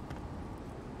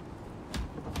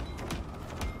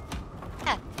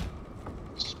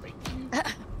 Spank you.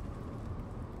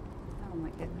 Oh my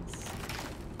goodness.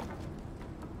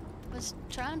 Was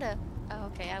trying to. Oh,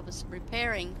 okay, I was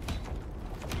repairing.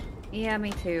 Yeah,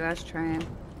 me too. I was trying.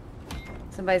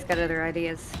 Somebody's got other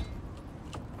ideas.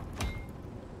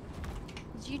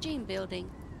 Is Eugene building?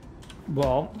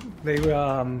 Well, they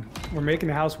were making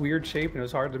the house weird shape and it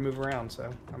was hard to move around, so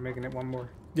I'm making it one more.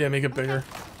 Yeah, make it bigger.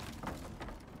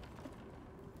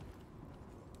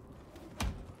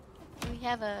 Do we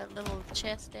have a little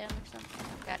chest down or something?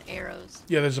 I've got arrows.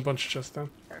 Yeah, there's a bunch of chests down.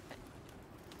 Perfect.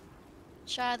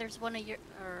 Shy, there's one of your,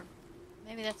 or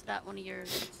maybe that's not one of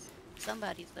yours. It's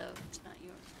somebody's though. It's not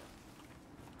yours.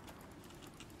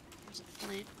 There's a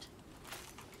flint.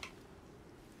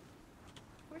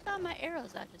 Where's all my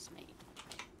arrows I just made?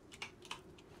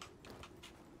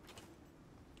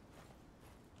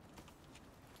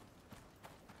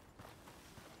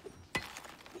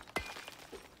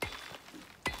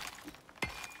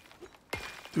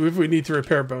 Do we need to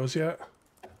repair bows yet?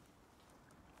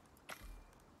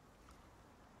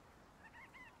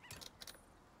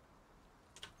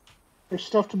 there's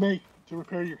stuff to make to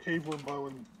repair your cave worm bow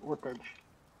and workbench.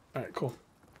 Alright, cool.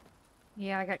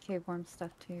 Yeah, I got cave worm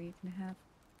stuff too. You can have.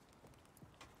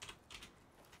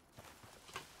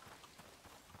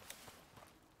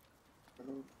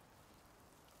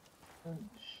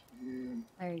 And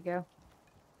There you go.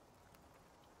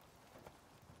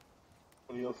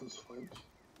 somebody else's flint.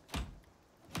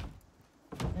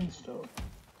 And stone.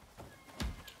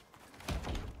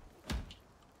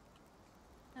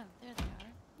 Oh, there they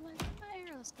are. Where's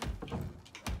my arrows go?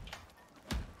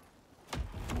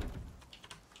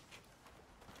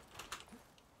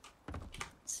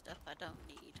 Stuff I don't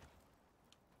need.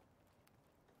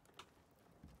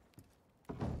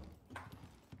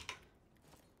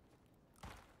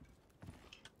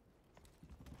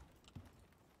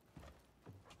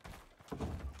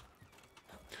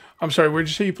 I'm sorry, where'd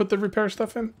you say you put the repair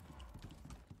stuff in?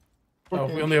 Oh, we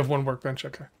Workbench. only have one workbench,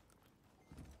 okay.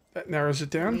 That narrows it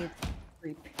down.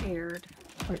 Repaired.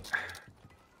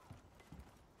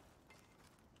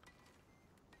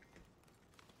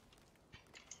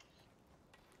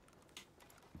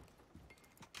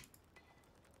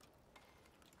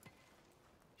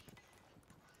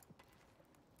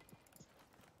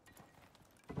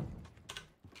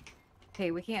 Okay,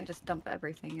 we can't just dump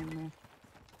everything in there.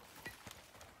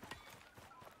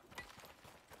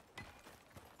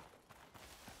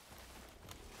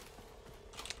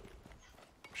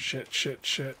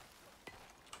 Shit.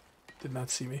 Did not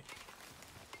see me.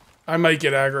 I might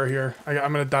get aggro here. I'm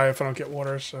gonna die if I don't get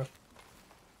water, so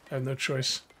I have no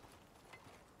choice.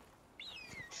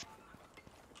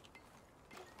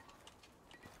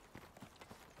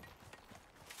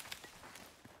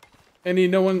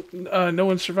 No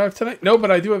one survived tonight? No,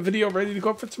 but I do have video ready to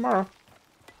go up for tomorrow.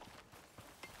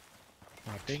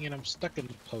 Oh, dang it, I'm stuck in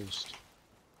the post.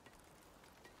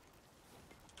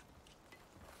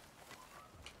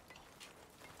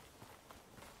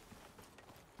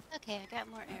 Okay, I got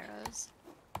more arrows.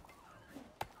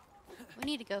 We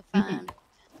need to go find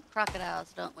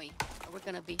crocodiles, don't we? Or we're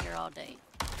gonna be here all day.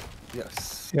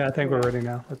 Yes. Yeah, I think we're ready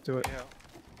now. Let's do it.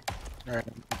 Alright,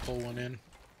 pull one in.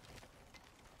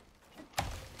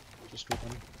 Just one.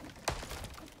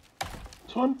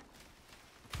 This one?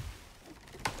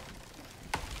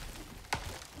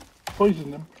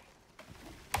 Poison them.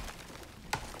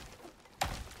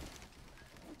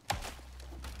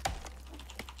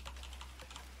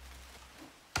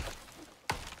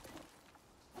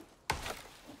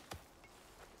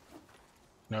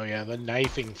 No, yeah, the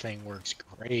knifing thing works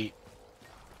great.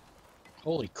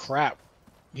 Holy crap.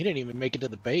 He didn't even make it to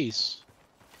the base.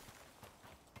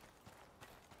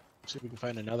 See if we can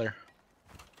find another.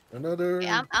 Another.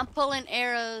 Yeah, I'm pulling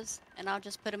arrows, and I'll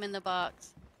just put them in the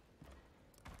box.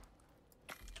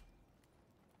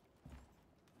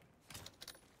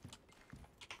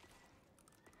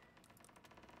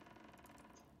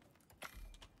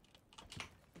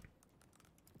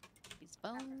 These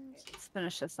bones. Let's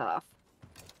finish this off.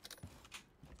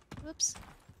 Whoops.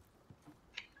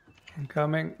 I'm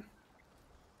coming.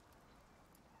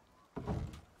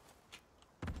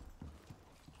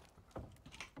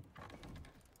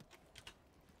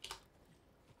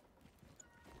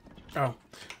 Oh,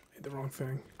 made the wrong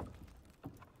thing.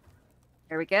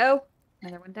 There we go.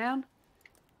 Another one down.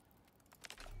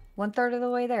 1/3 of the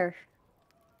way there.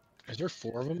 Is there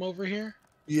 4 of them over here?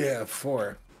 Yeah,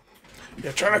 4.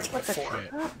 Yeah, try not to What get the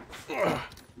 4.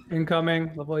 crap?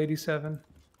 Incoming, level 87.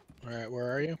 Alright,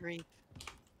 where are you? Three.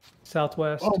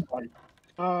 Southwest. Oh my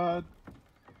god.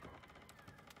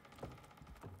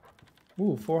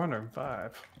 Ooh,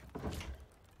 405. Alright,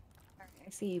 I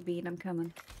see you, Bean. I'm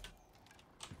coming.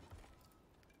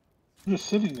 I'm just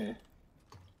sitting there.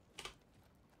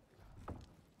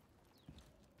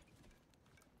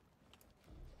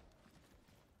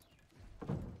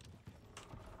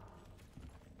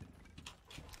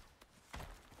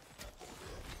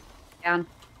 Down.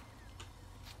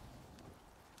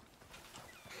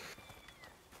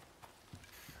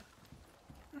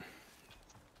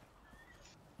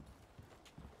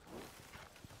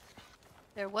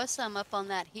 There was some up on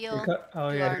that hill. Oh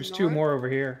to yeah, our there's 2 north. more over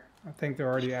here. I think they're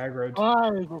already aggroed.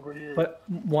 5 over here. But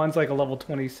one's like a level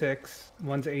 26,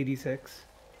 one's 86.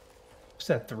 Is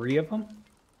that 3 of them?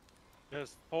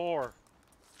 There's 4.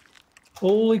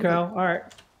 Holy cow! All right,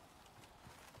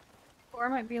 4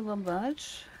 might be a little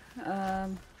much.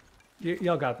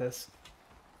 y'all got this.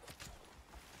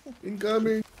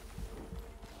 Incoming.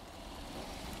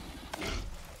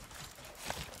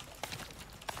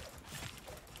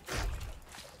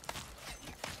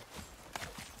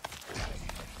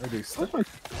 Are they stuck?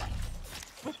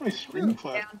 What's my screen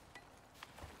flap?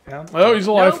 Yeah. Oh, he's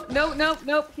alive.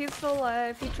 Nope. He's still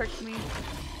alive. He tricked me.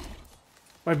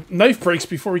 My knife breaks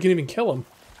before we can even kill him.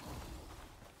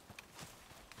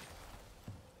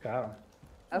 Got him.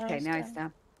 Okay, Nice now he's down.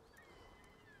 down.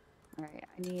 Alright,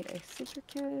 I need a seeker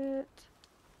kit.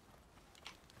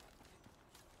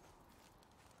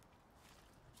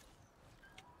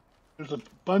 There's a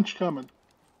bunch coming.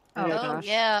 Oh, Oh, gosh.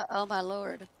 yeah. Oh, my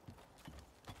lord.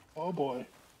 Oh boy.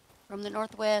 From the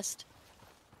northwest.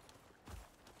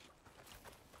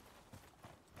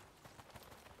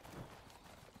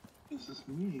 This is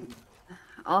mean.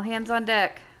 All hands on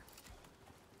deck.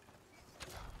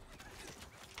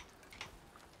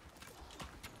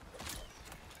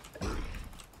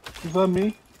 Is that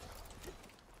me?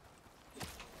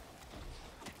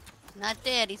 Not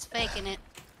dead. He's faking it.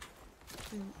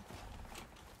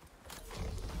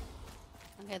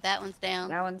 Okay, that one's down.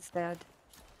 That one's dead.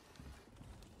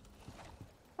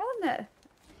 How in the... Did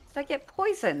I get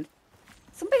poisoned?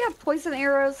 Somebody have poison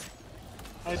arrows?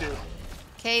 I do.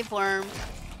 Cave worm.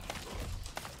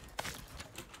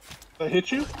 Did I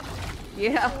hit you?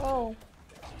 Yeah. Oh,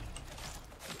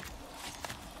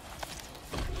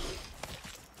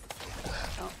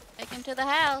 Don't take him to the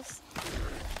house.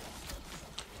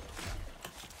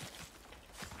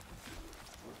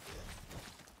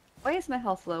 Why is my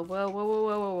health low?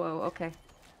 Whoa. Okay.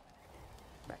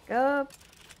 Back up.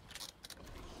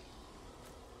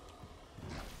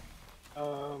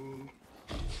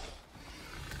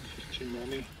 Just too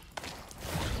many.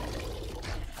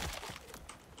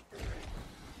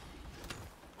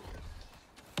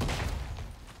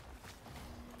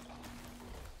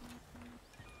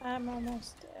 I'm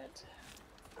almost dead.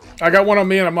 I got one on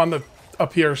me, and I'm on the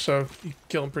up here, so you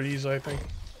kill him pretty easily, I think.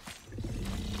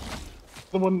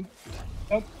 The one.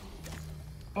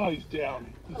 Oh, he's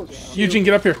down. He's down. Eugene,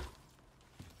 get up here.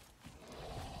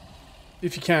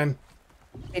 If you can.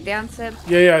 Stay down, Sib.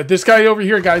 Yeah. This guy over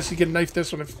here, guys, you can knife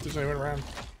this one if there's anyone around.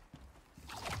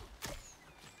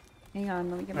 Hang on,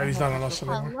 let me get my Alright, he's not on health us up.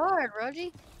 Oh, anymore. Lord,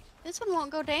 Rogie. This one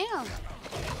won't go down.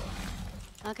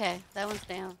 Okay, that one's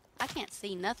down. I can't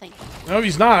see nothing. No,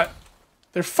 he's not.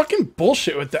 They're fucking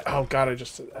bullshit with that. Oh god, I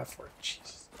just said F word.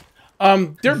 Jesus.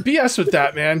 They're BS with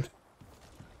that, man.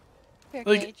 Here,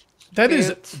 Like, Cage.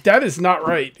 that is not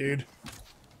right, dude.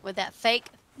 With that fake.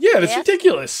 Yeah, that's F?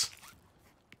 ridiculous.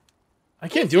 I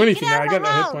can't do anything get now. out I of got the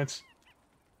no hit house. points.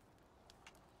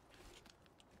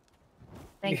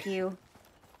 Thank you.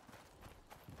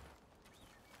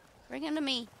 Bring him to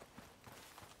me.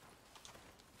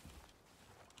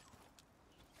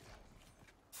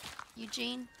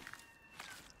 Eugene.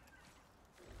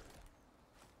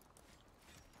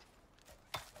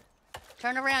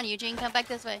 Turn around, Eugene. Come back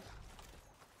this way.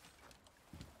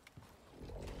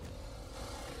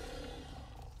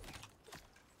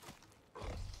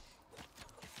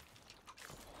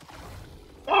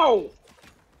 Oh!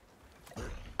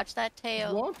 Watch that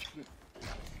tail. Launched it.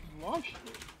 Launched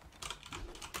it.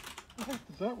 How the heck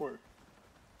does that work?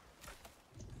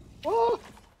 Oh!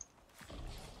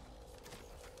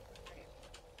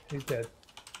 He's dead.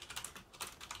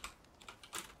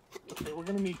 Okay, we're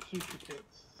gonna need suture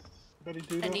kits. Betty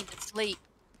do I that? need to sleep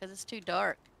because it's too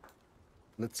dark.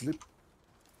 Let's sleep.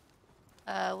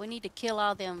 We need to kill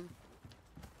all them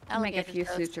I'll make a alligators. few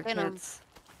though. suture Skin 'em. kits.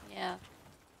 Yeah.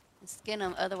 And skin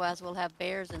them, otherwise we'll have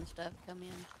bears and stuff come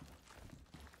in.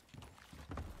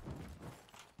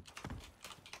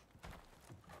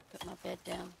 Put my bed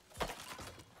down.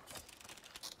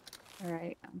 All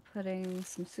right, I'm putting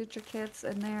some suture kits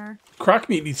in there. Croc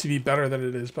meat needs to be better than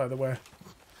it is, by the way.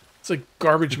 It's like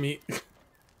garbage meat.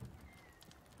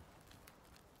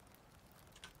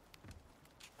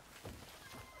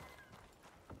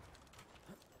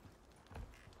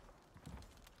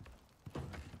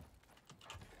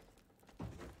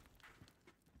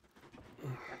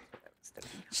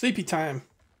 Sleepy time.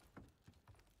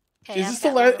 Okay, Is I've this the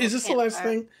got my last? little Is this the last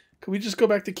campfire. thing? Can we just go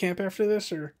back to camp after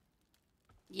this, or?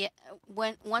 Yeah.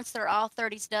 Once they're all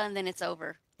 30s done, then it's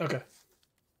over. Okay.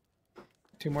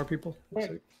 2 more people.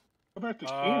 Wait. Go back to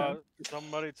camp.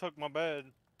 Somebody took my bed.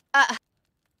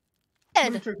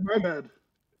 Somebody took my bed.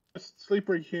 Just sleep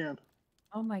where you can.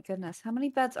 Oh my goodness, how many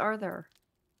beds are there?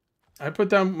 I put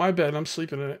down my bed. I'm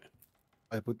sleeping in it.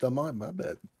 I put down my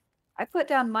bed. I put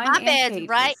down mine. My and bed's Cage's.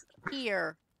 right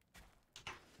here.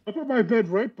 I put my bed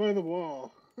right by the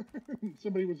wall.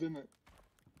 Somebody was in it.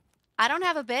 I don't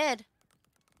have a bed.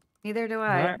 Neither do All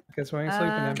I. right, guess we ain't sleeping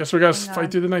then. Guess we gotta hang fight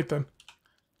on. through the night then.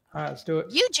 All right, let's do it.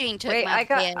 Eugene took Wait, my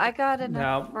bed. I got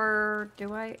enough No. for.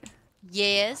 Do I?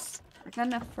 Yes. I got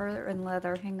enough fur and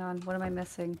leather. Hang on, what am I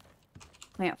missing?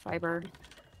 Plant fiber.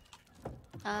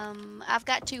 I've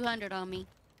got 200 on me.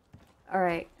 All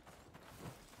right.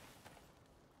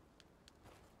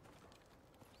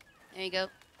 There you go.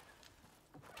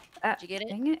 Did you get it?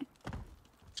 Dang it.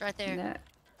 It's right there. No.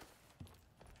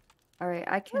 All right,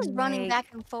 I Who's can running make. back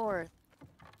and forth?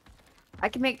 I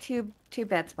can make two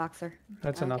beds, Boxer.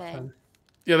 That's enough Okay. then.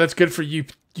 Yeah, that's good for you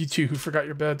two who forgot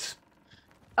your beds.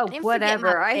 Oh, didn't forget my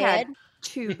whatever. I had bed.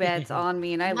 2 beds on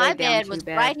me, and I My laid down bed 2 was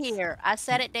beds. right here. I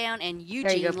set it down, and There you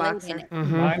Eugene go, laid Boxer. in it. Mhm.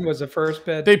 Mine was the first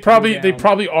bed. They probably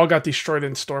down. all got destroyed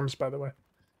in storms, by the way.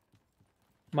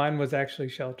 Mine was actually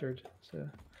sheltered. So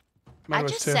Mine I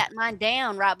was just too. sat mine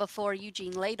down right before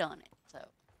Eugene laid on it. So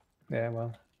yeah,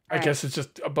 well, I guess it's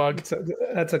just a bug.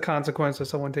 that's a consequence of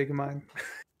someone taking mine.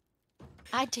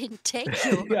 I didn't take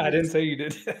yours. I didn't say you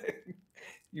did.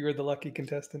 You were the lucky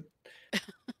contestant.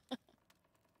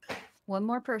 One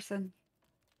more person.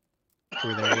 Are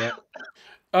we there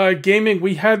yet? Gaming,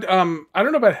 we had I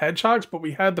don't know about hedgehogs, but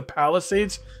we had the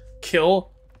palisades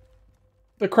kill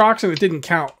the crocs and it didn't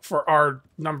count for our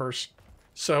numbers.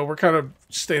 So we're kind of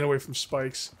staying away from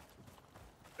spikes.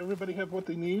 Everybody have what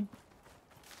they need?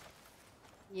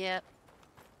 Yep.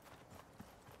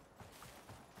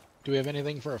 Do we have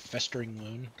anything for a festering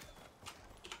wound?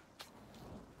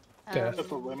 Death. Cut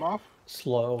the limb off?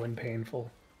 Slow and painful.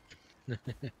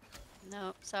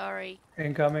 No, sorry.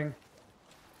 Incoming.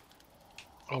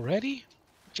 Already?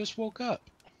 Just woke up.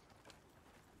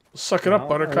 Suck it up, No,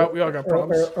 Buttercup. We all got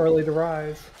problems. Early to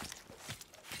rise.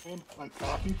 And my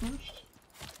coffee first?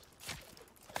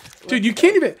 Dude, you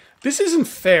can't even... This isn't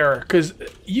fair, because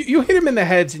you hit him in the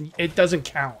heads and it doesn't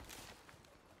count.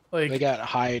 Like They got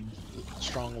hide,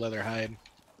 strong leather hide.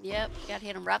 Yep. Got to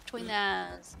hit him right between the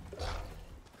eyes.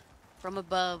 From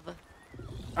above.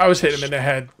 I was hitting him in the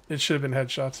head. It should have been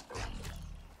headshots.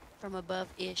 From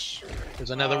above-ish.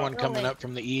 There's another one coming really? up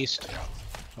from the east,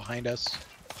 behind us.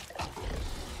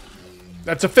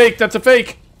 That's a fake. That's a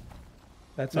fake.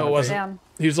 That's No, not it a wasn't. Down.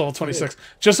 He was level 26.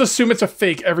 Just assume it's a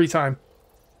fake every time.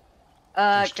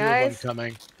 There's 2 of them Guys.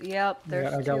 coming. Yep,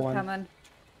 there's I got 2 one. coming.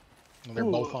 And they're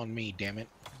both on me, damn it.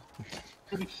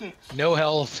 36. No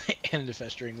health and a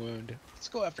festering wound. Let's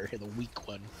go after the weak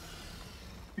one.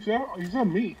 He's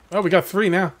on me. Oh, we got 3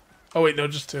 now. Oh, wait, no,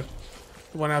 just 2.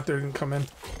 The one out there didn't come in.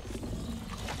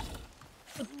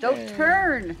 Don't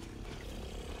turn.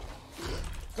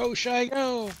 Go, Shy,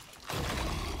 go.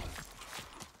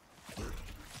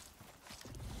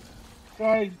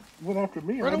 Guy went after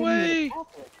me. Run I didn't even away. attack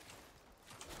it.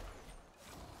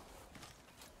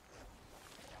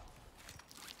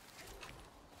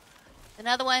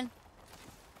 Another one.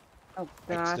 Oh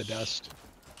That's gosh. the dust.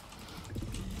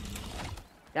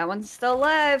 That one's still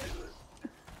alive.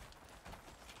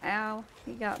 Ow,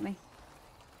 he got me.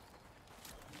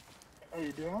 Are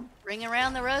you down? Ring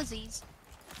around the rosies.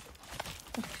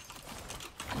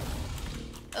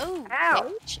 Oh,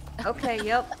 Ow. Paige. Okay,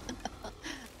 yep.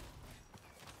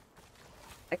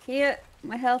 I can't.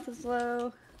 My health is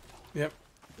low. Yep.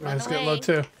 Run Mine's getting low away.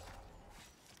 too.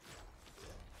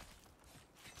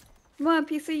 Come on,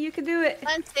 PC, you can do it.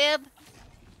 Come on, Sib.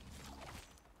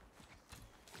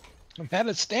 I'm out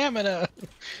of stamina.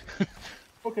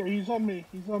 Okay, he's on me.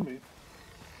 He's on me.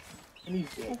 And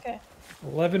he's dead. Okay.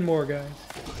 11 more, guys.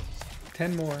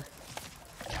 10 more.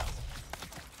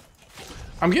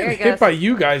 I'm There getting he hit goes. by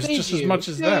you guys Thank just as you. much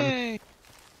as them. Yay.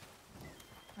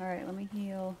 Alright, let me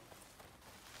heal.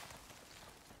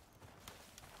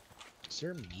 Is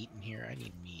there meat in here? I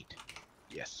need meat.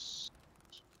 Yes.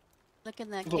 Look in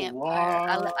that There's a campfire.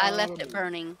 I lot left of it meat.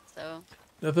 burning, so.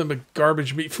 Nothing but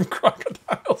garbage meat from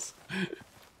crocodiles.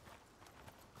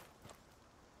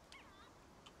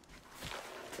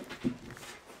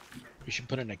 We should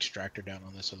put an extractor down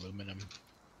on this aluminum.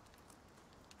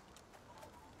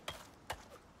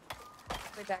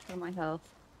 Way back on my health.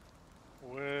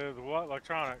 With what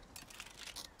electronics?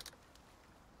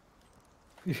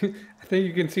 I think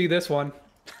you can see this one.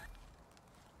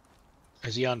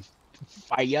 Is he on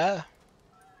fire?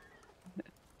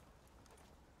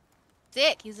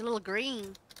 Sick. He's a little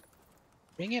green.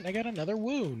 Dang it, I got another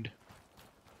wound.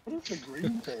 What is the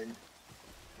green thing?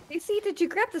 PC, did you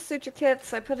grab the suture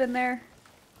kits I put in there?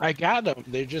 I got them.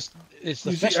 They're just, it's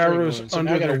the Use the festering arrows wound. So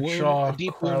now I under got a their wound, jaw, a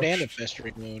deep wound and a crouched.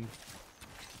 festering wound.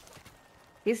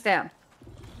 He's down.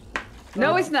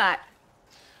 No, he's not.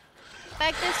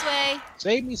 Back this way.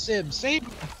 Save me, Sib. Save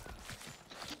me.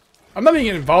 I'm not even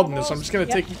getting involved in this. I'm just gonna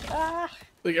Yep. take. Ah,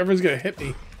 Like everyone's gonna hit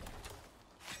me.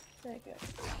 very good.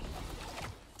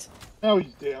 Now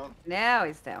he's down. Now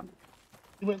he's down.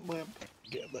 He went limp.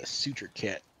 Get the suture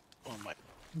kit on my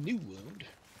new wound.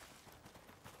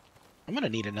 I'm gonna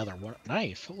need another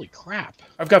knife. Holy crap.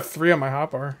 I've got 3 on my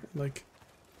hotbar. Like,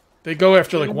 they go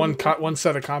after like one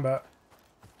set of combat.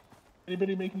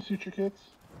 Anybody making suture kits?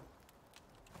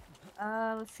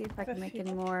 Let's see if I can make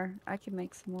any more. I can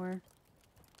make some more.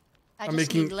 I I'm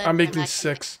just need making. leather I'm and I making can make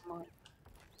 6. more.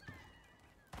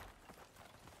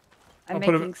 I'm I'll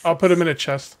put making them. I'll put them in a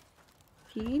chest.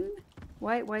 16?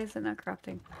 Why is it not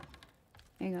crafting?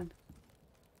 Hang on.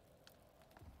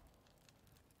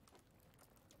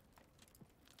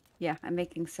 Yeah, I'm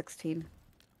making 16.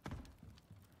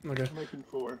 Okay. I'm making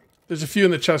 4. There's a few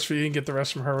in the chest for you. You can get the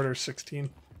rest from her. There's 16.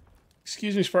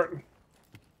 Excuse me, Spartan.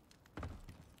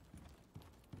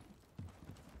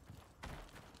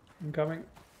 I'm coming.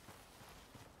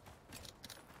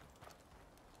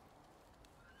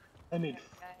 I need.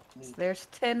 So there's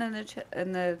 10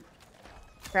 in the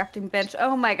crafting bench.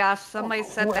 Oh my gosh, somebody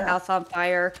set the house on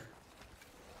fire.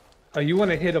 Oh, you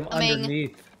want to hit them Coming.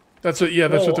 underneath. That's what. Yeah,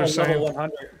 that's what they're on level saying.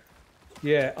 100.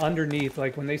 Yeah, underneath.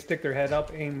 Like when they stick their head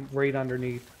up, aim right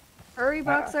underneath. Hurry,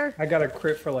 Boxer. I got a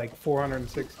crit for like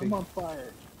 460. I'm on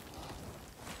fire.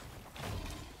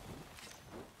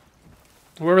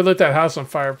 Whoever lit that house on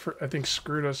fire, I think,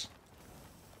 screwed us.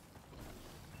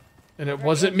 And it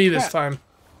wasn't me this time.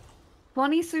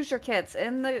 20 suture kits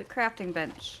in the crafting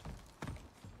bench.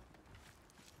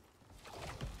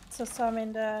 So some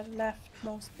in the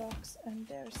leftmost box, and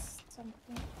there's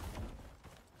something.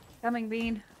 Coming,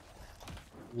 Bean.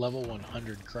 Level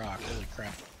 100 croc. Holy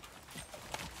crap.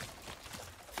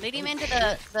 Lead him into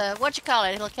the what you call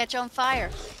it. It'll catch on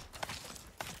fire.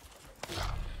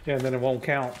 Yeah, then it won't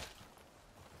count.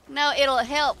 No, it'll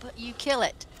help you kill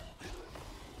it.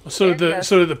 So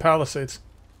did the Palisades.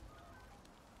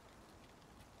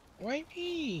 Why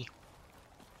me?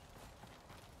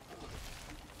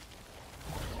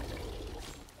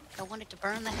 I want it to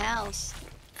burn the house.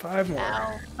 5 more.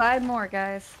 Ow. 5 more,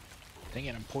 guys. Dang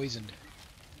it, I'm poisoned.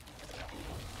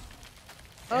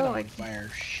 Oh, And I'm I on fire.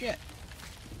 Shit.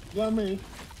 Got me.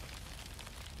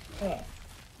 Oh.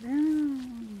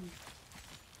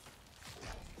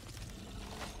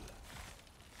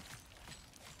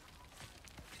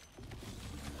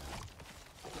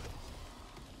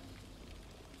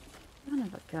 Son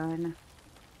of a gun.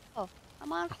 Oh,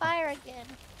 I'm on fire again.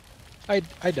 I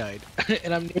died.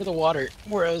 And I'm near the water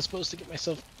where I was supposed to get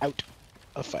myself out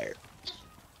of fire.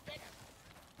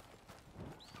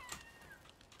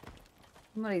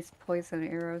 Somebody's poison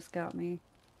arrows got me.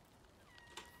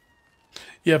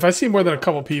 Yeah, if I see more than a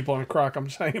couple people in a croc, I'm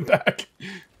just hanging back.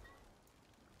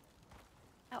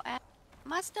 Oh, am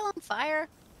I still on fire?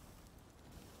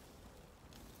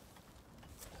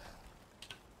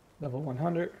 Level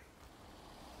 100.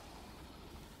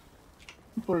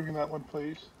 Bring that one,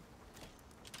 please.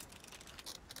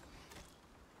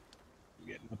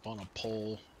 Getting up on a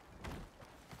pole.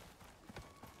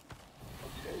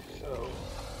 Okay, so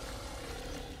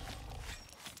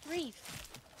Reef.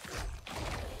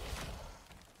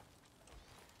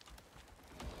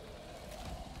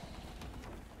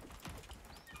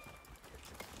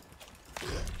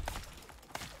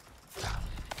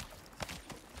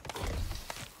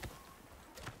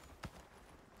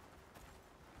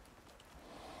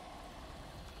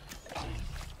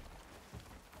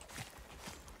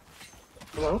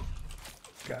 hello.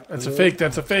 That's a fake.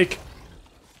 That's a fake.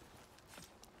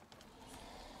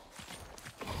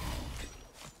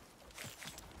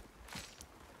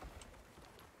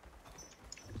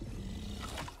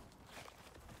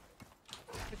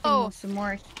 Oh, some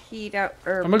more heat out.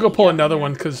 I'm gonna go pull another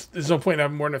one because there's no point in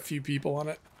having more than a few people on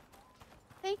it.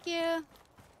 Thank you.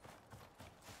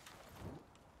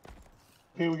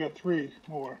 Okay, we got 3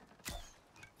 more.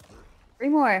 3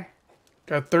 more.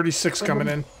 Got 36 coming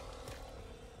in.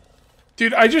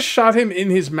 Dude, I just shot him in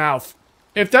his mouth.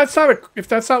 If that's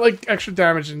not like extra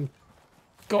damage, and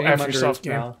go Aim after under yourself, his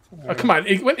game. mouth. Oh, come on,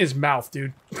 it went in his mouth,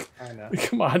 dude. I know.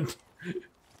 Come on.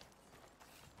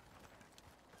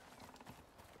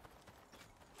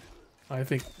 I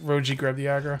think Roji grabbed the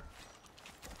aggro.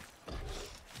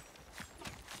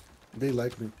 They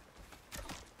like me.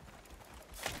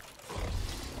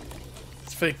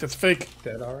 It's fake. That's fake.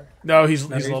 Dead already? No, he's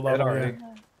low dead level. already.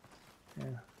 Yeah. Yeah.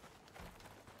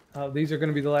 Oh, these are going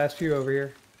to be the last few over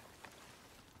here.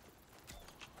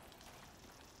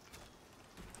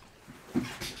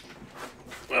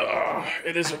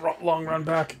 It is a long run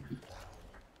back.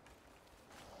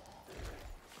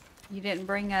 You didn't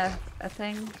bring a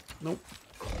thing? Nope.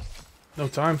 No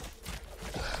time.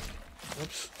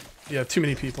 Oops. Yeah, too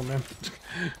many people, man.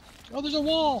 Oh, there's a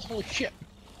wall! Holy shit!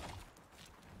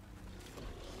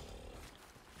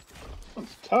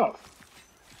 That's tough.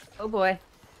 Oh boy.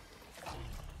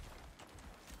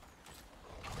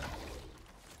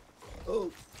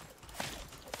 Oh.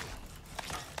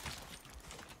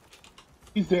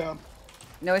 He's down.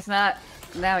 No, it's not.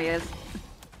 Now he is.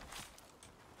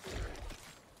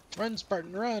 Run,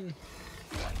 Spartan, run!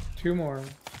 2 more.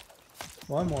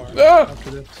 1 more. Ah! After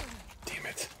this. Damn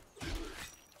it.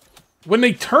 When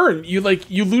they turn, you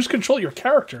lose control of your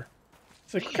character.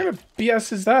 It's like, what kind of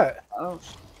BS is that? Oh,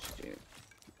 shoot.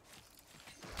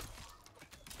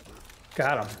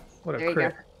 Got him. What There a you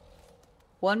crit. go.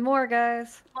 1 more,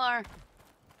 guys. More.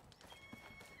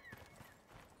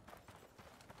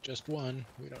 Just 1.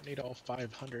 We don't need all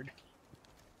 500.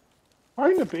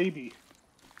 Find a baby.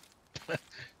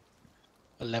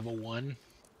 A level 1.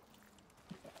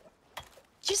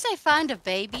 Did you say find a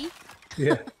baby?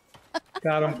 Yeah.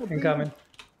 Got him. Incoming.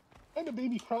 Find a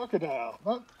baby crocodile.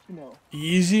 Not, you know.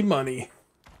 Easy money.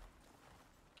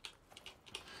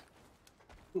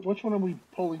 Which one are we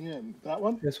pulling in? That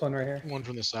one? This one right here. One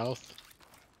from the south.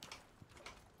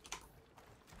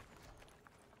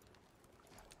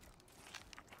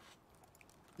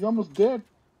 He's almost dead.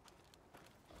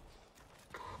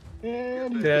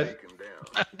 And he's Dead.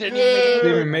 Didn't Didn't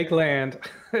even make land.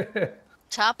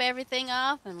 Chop everything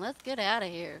off and let's get out of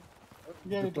here.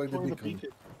 You gotta Deploy the deploy the beacon. beacon.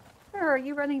 Where are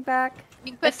you running back?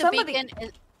 You can put If the somebody-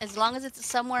 beacon as long as it's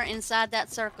somewhere inside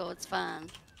that circle. It's fine.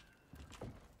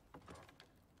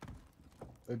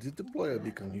 I did deploy a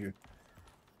beacon here.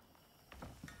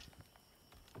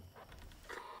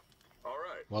 All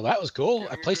right. Well, that was cool.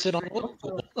 I placed it on Legos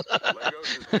old.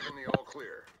 has given the all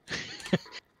clear.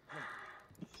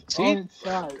 See? On its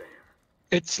side.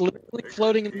 It's literally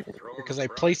floating in the air because I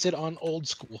placed it on old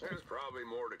school. There's probably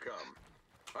more to come.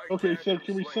 Okay, so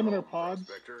can we summon our pods?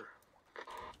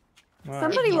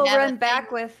 Somebody will Yeah, run the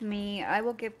back with me. I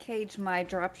will give Cage my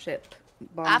dropship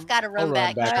bomb. I've got to run run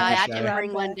back. back Try. I inside. can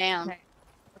bring one down. Okay.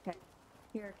 Okay.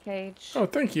 Here, Cage. Oh,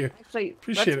 thank you. Actually,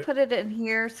 Appreciate let's it. put it in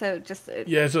here so just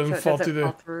Yeah, so it doesn't fall through the...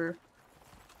 fall through.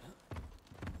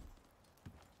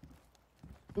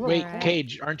 Wait, Alright.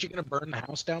 Cage, aren't you gonna burn the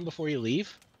house down before you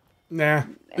leave? Nah.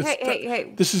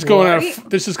 Hey. This is going on. What?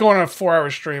 This is going on a 4-hour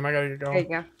stream. I gotta get There you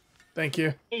going. go. Thank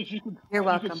you. Hey, You're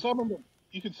welcome.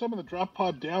 You can summon the drop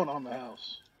pod down on the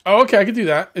house. Oh, okay. I can do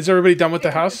that. Is everybody done with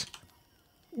the house?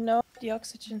 No, the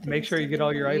oxygen thing. Make is sure you still get all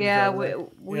in your there. items Yeah, out of there.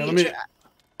 we Yeah, let me.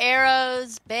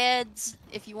 Arrows, beds,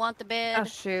 if you want the bed. Oh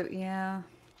shoot, yeah.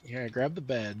 Yeah, grab the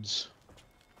beds.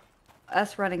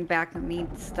 us running back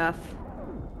needs stuff.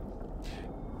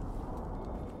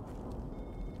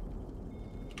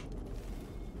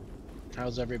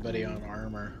 How's everybody on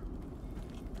armor?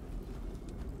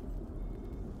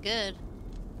 Good.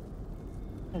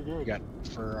 You got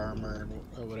fur armor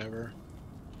or whatever.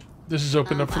 This is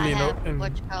open up for me. I have and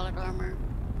what you call it armor.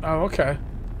 Oh, okay.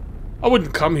 I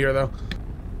wouldn't come here though.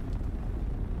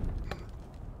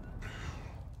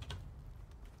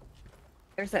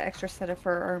 There's an extra set of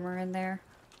fur armor in there.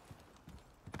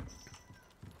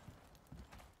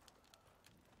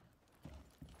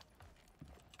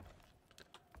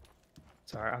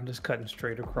 Sorry, I'm just cutting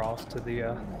straight across to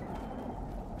the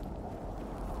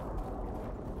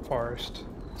forest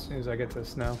as soon as I get to the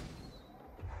snow.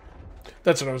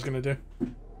 That's what I was gonna do.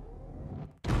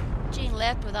 Gene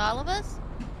left with all of us?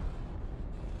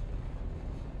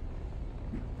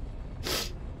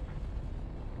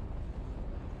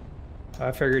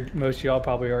 I figured most of y'all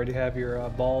probably already have your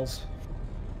balls.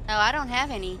 No, I don't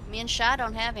have any. Me and Shy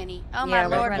don't have any. Oh Yeah, my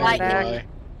we're lord, running lightning. back.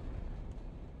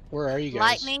 Where are you guys?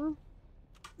 Lightning?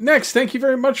 Next, thank you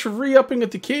very much for re-upping with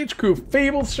the Cage Crew.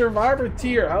 Fabled Survivor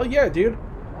tier. Hell yeah, dude.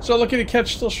 So looking to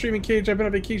catch still streaming Cage. I've been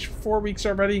on vacation for 4 weeks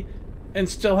already and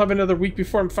still have another week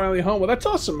before I'm finally home. Well, that's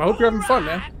awesome. I hope you're having fun,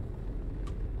 man.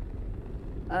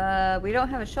 We don't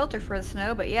have a shelter for the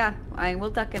snow, but yeah,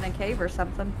 we'll duck in a cave or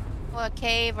something. Well, a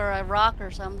cave or a rock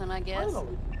or something, I guess.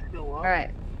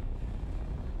 Alright.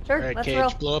 Sure, Alright, let's Cage, roll.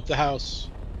 blow up the house.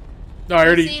 No, I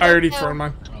already Let's thrown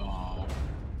mine. Oh.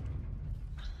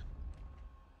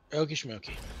 Okie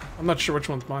schmokie. I'm not sure which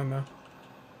one's mine though.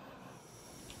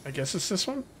 I guess it's this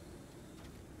one.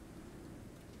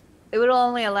 It would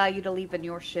only allow you to leave in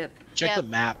your ship. Check the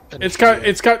map.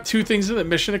 It's got 2 things in the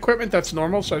mission equipment. That's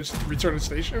normal. So I just return to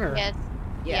station, or Yes.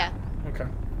 Yeah. okay.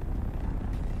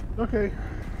 Okay.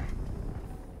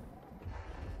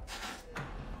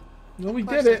 Well, we Of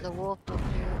course did there's it. a wolf over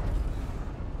here.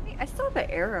 Hey, I still have an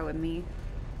arrow in me.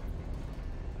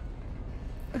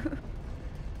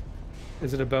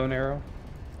 Is it a bone arrow?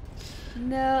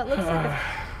 No, it looks like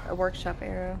a workshop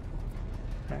arrow.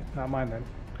 Right, not mine then.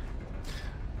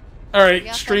 All right,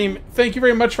 Yeah, stream. Thank you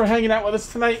very much for hanging out with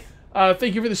us tonight.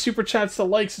 Thank you for the super chats, the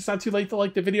likes. It's not too late to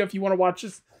like the video if you want to watch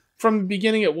this from the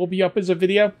beginning. It will be up as a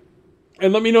video.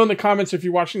 And let me know in the comments if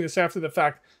you're watching this after the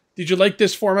fact. Did you like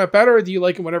this format better, or do you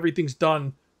like it when everything's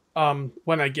done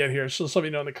when I get here? So just let me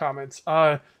know in the comments.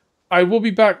 I will be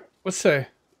back, let's say,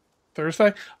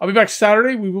 Thursday. I'll be back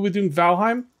Saturday. We will be doing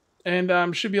Valheim,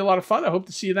 and should be a lot of fun. I hope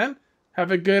to see you then.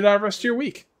 Have a good rest of your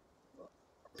week.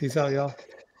 Peace out, y'all.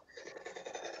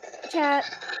 Chat.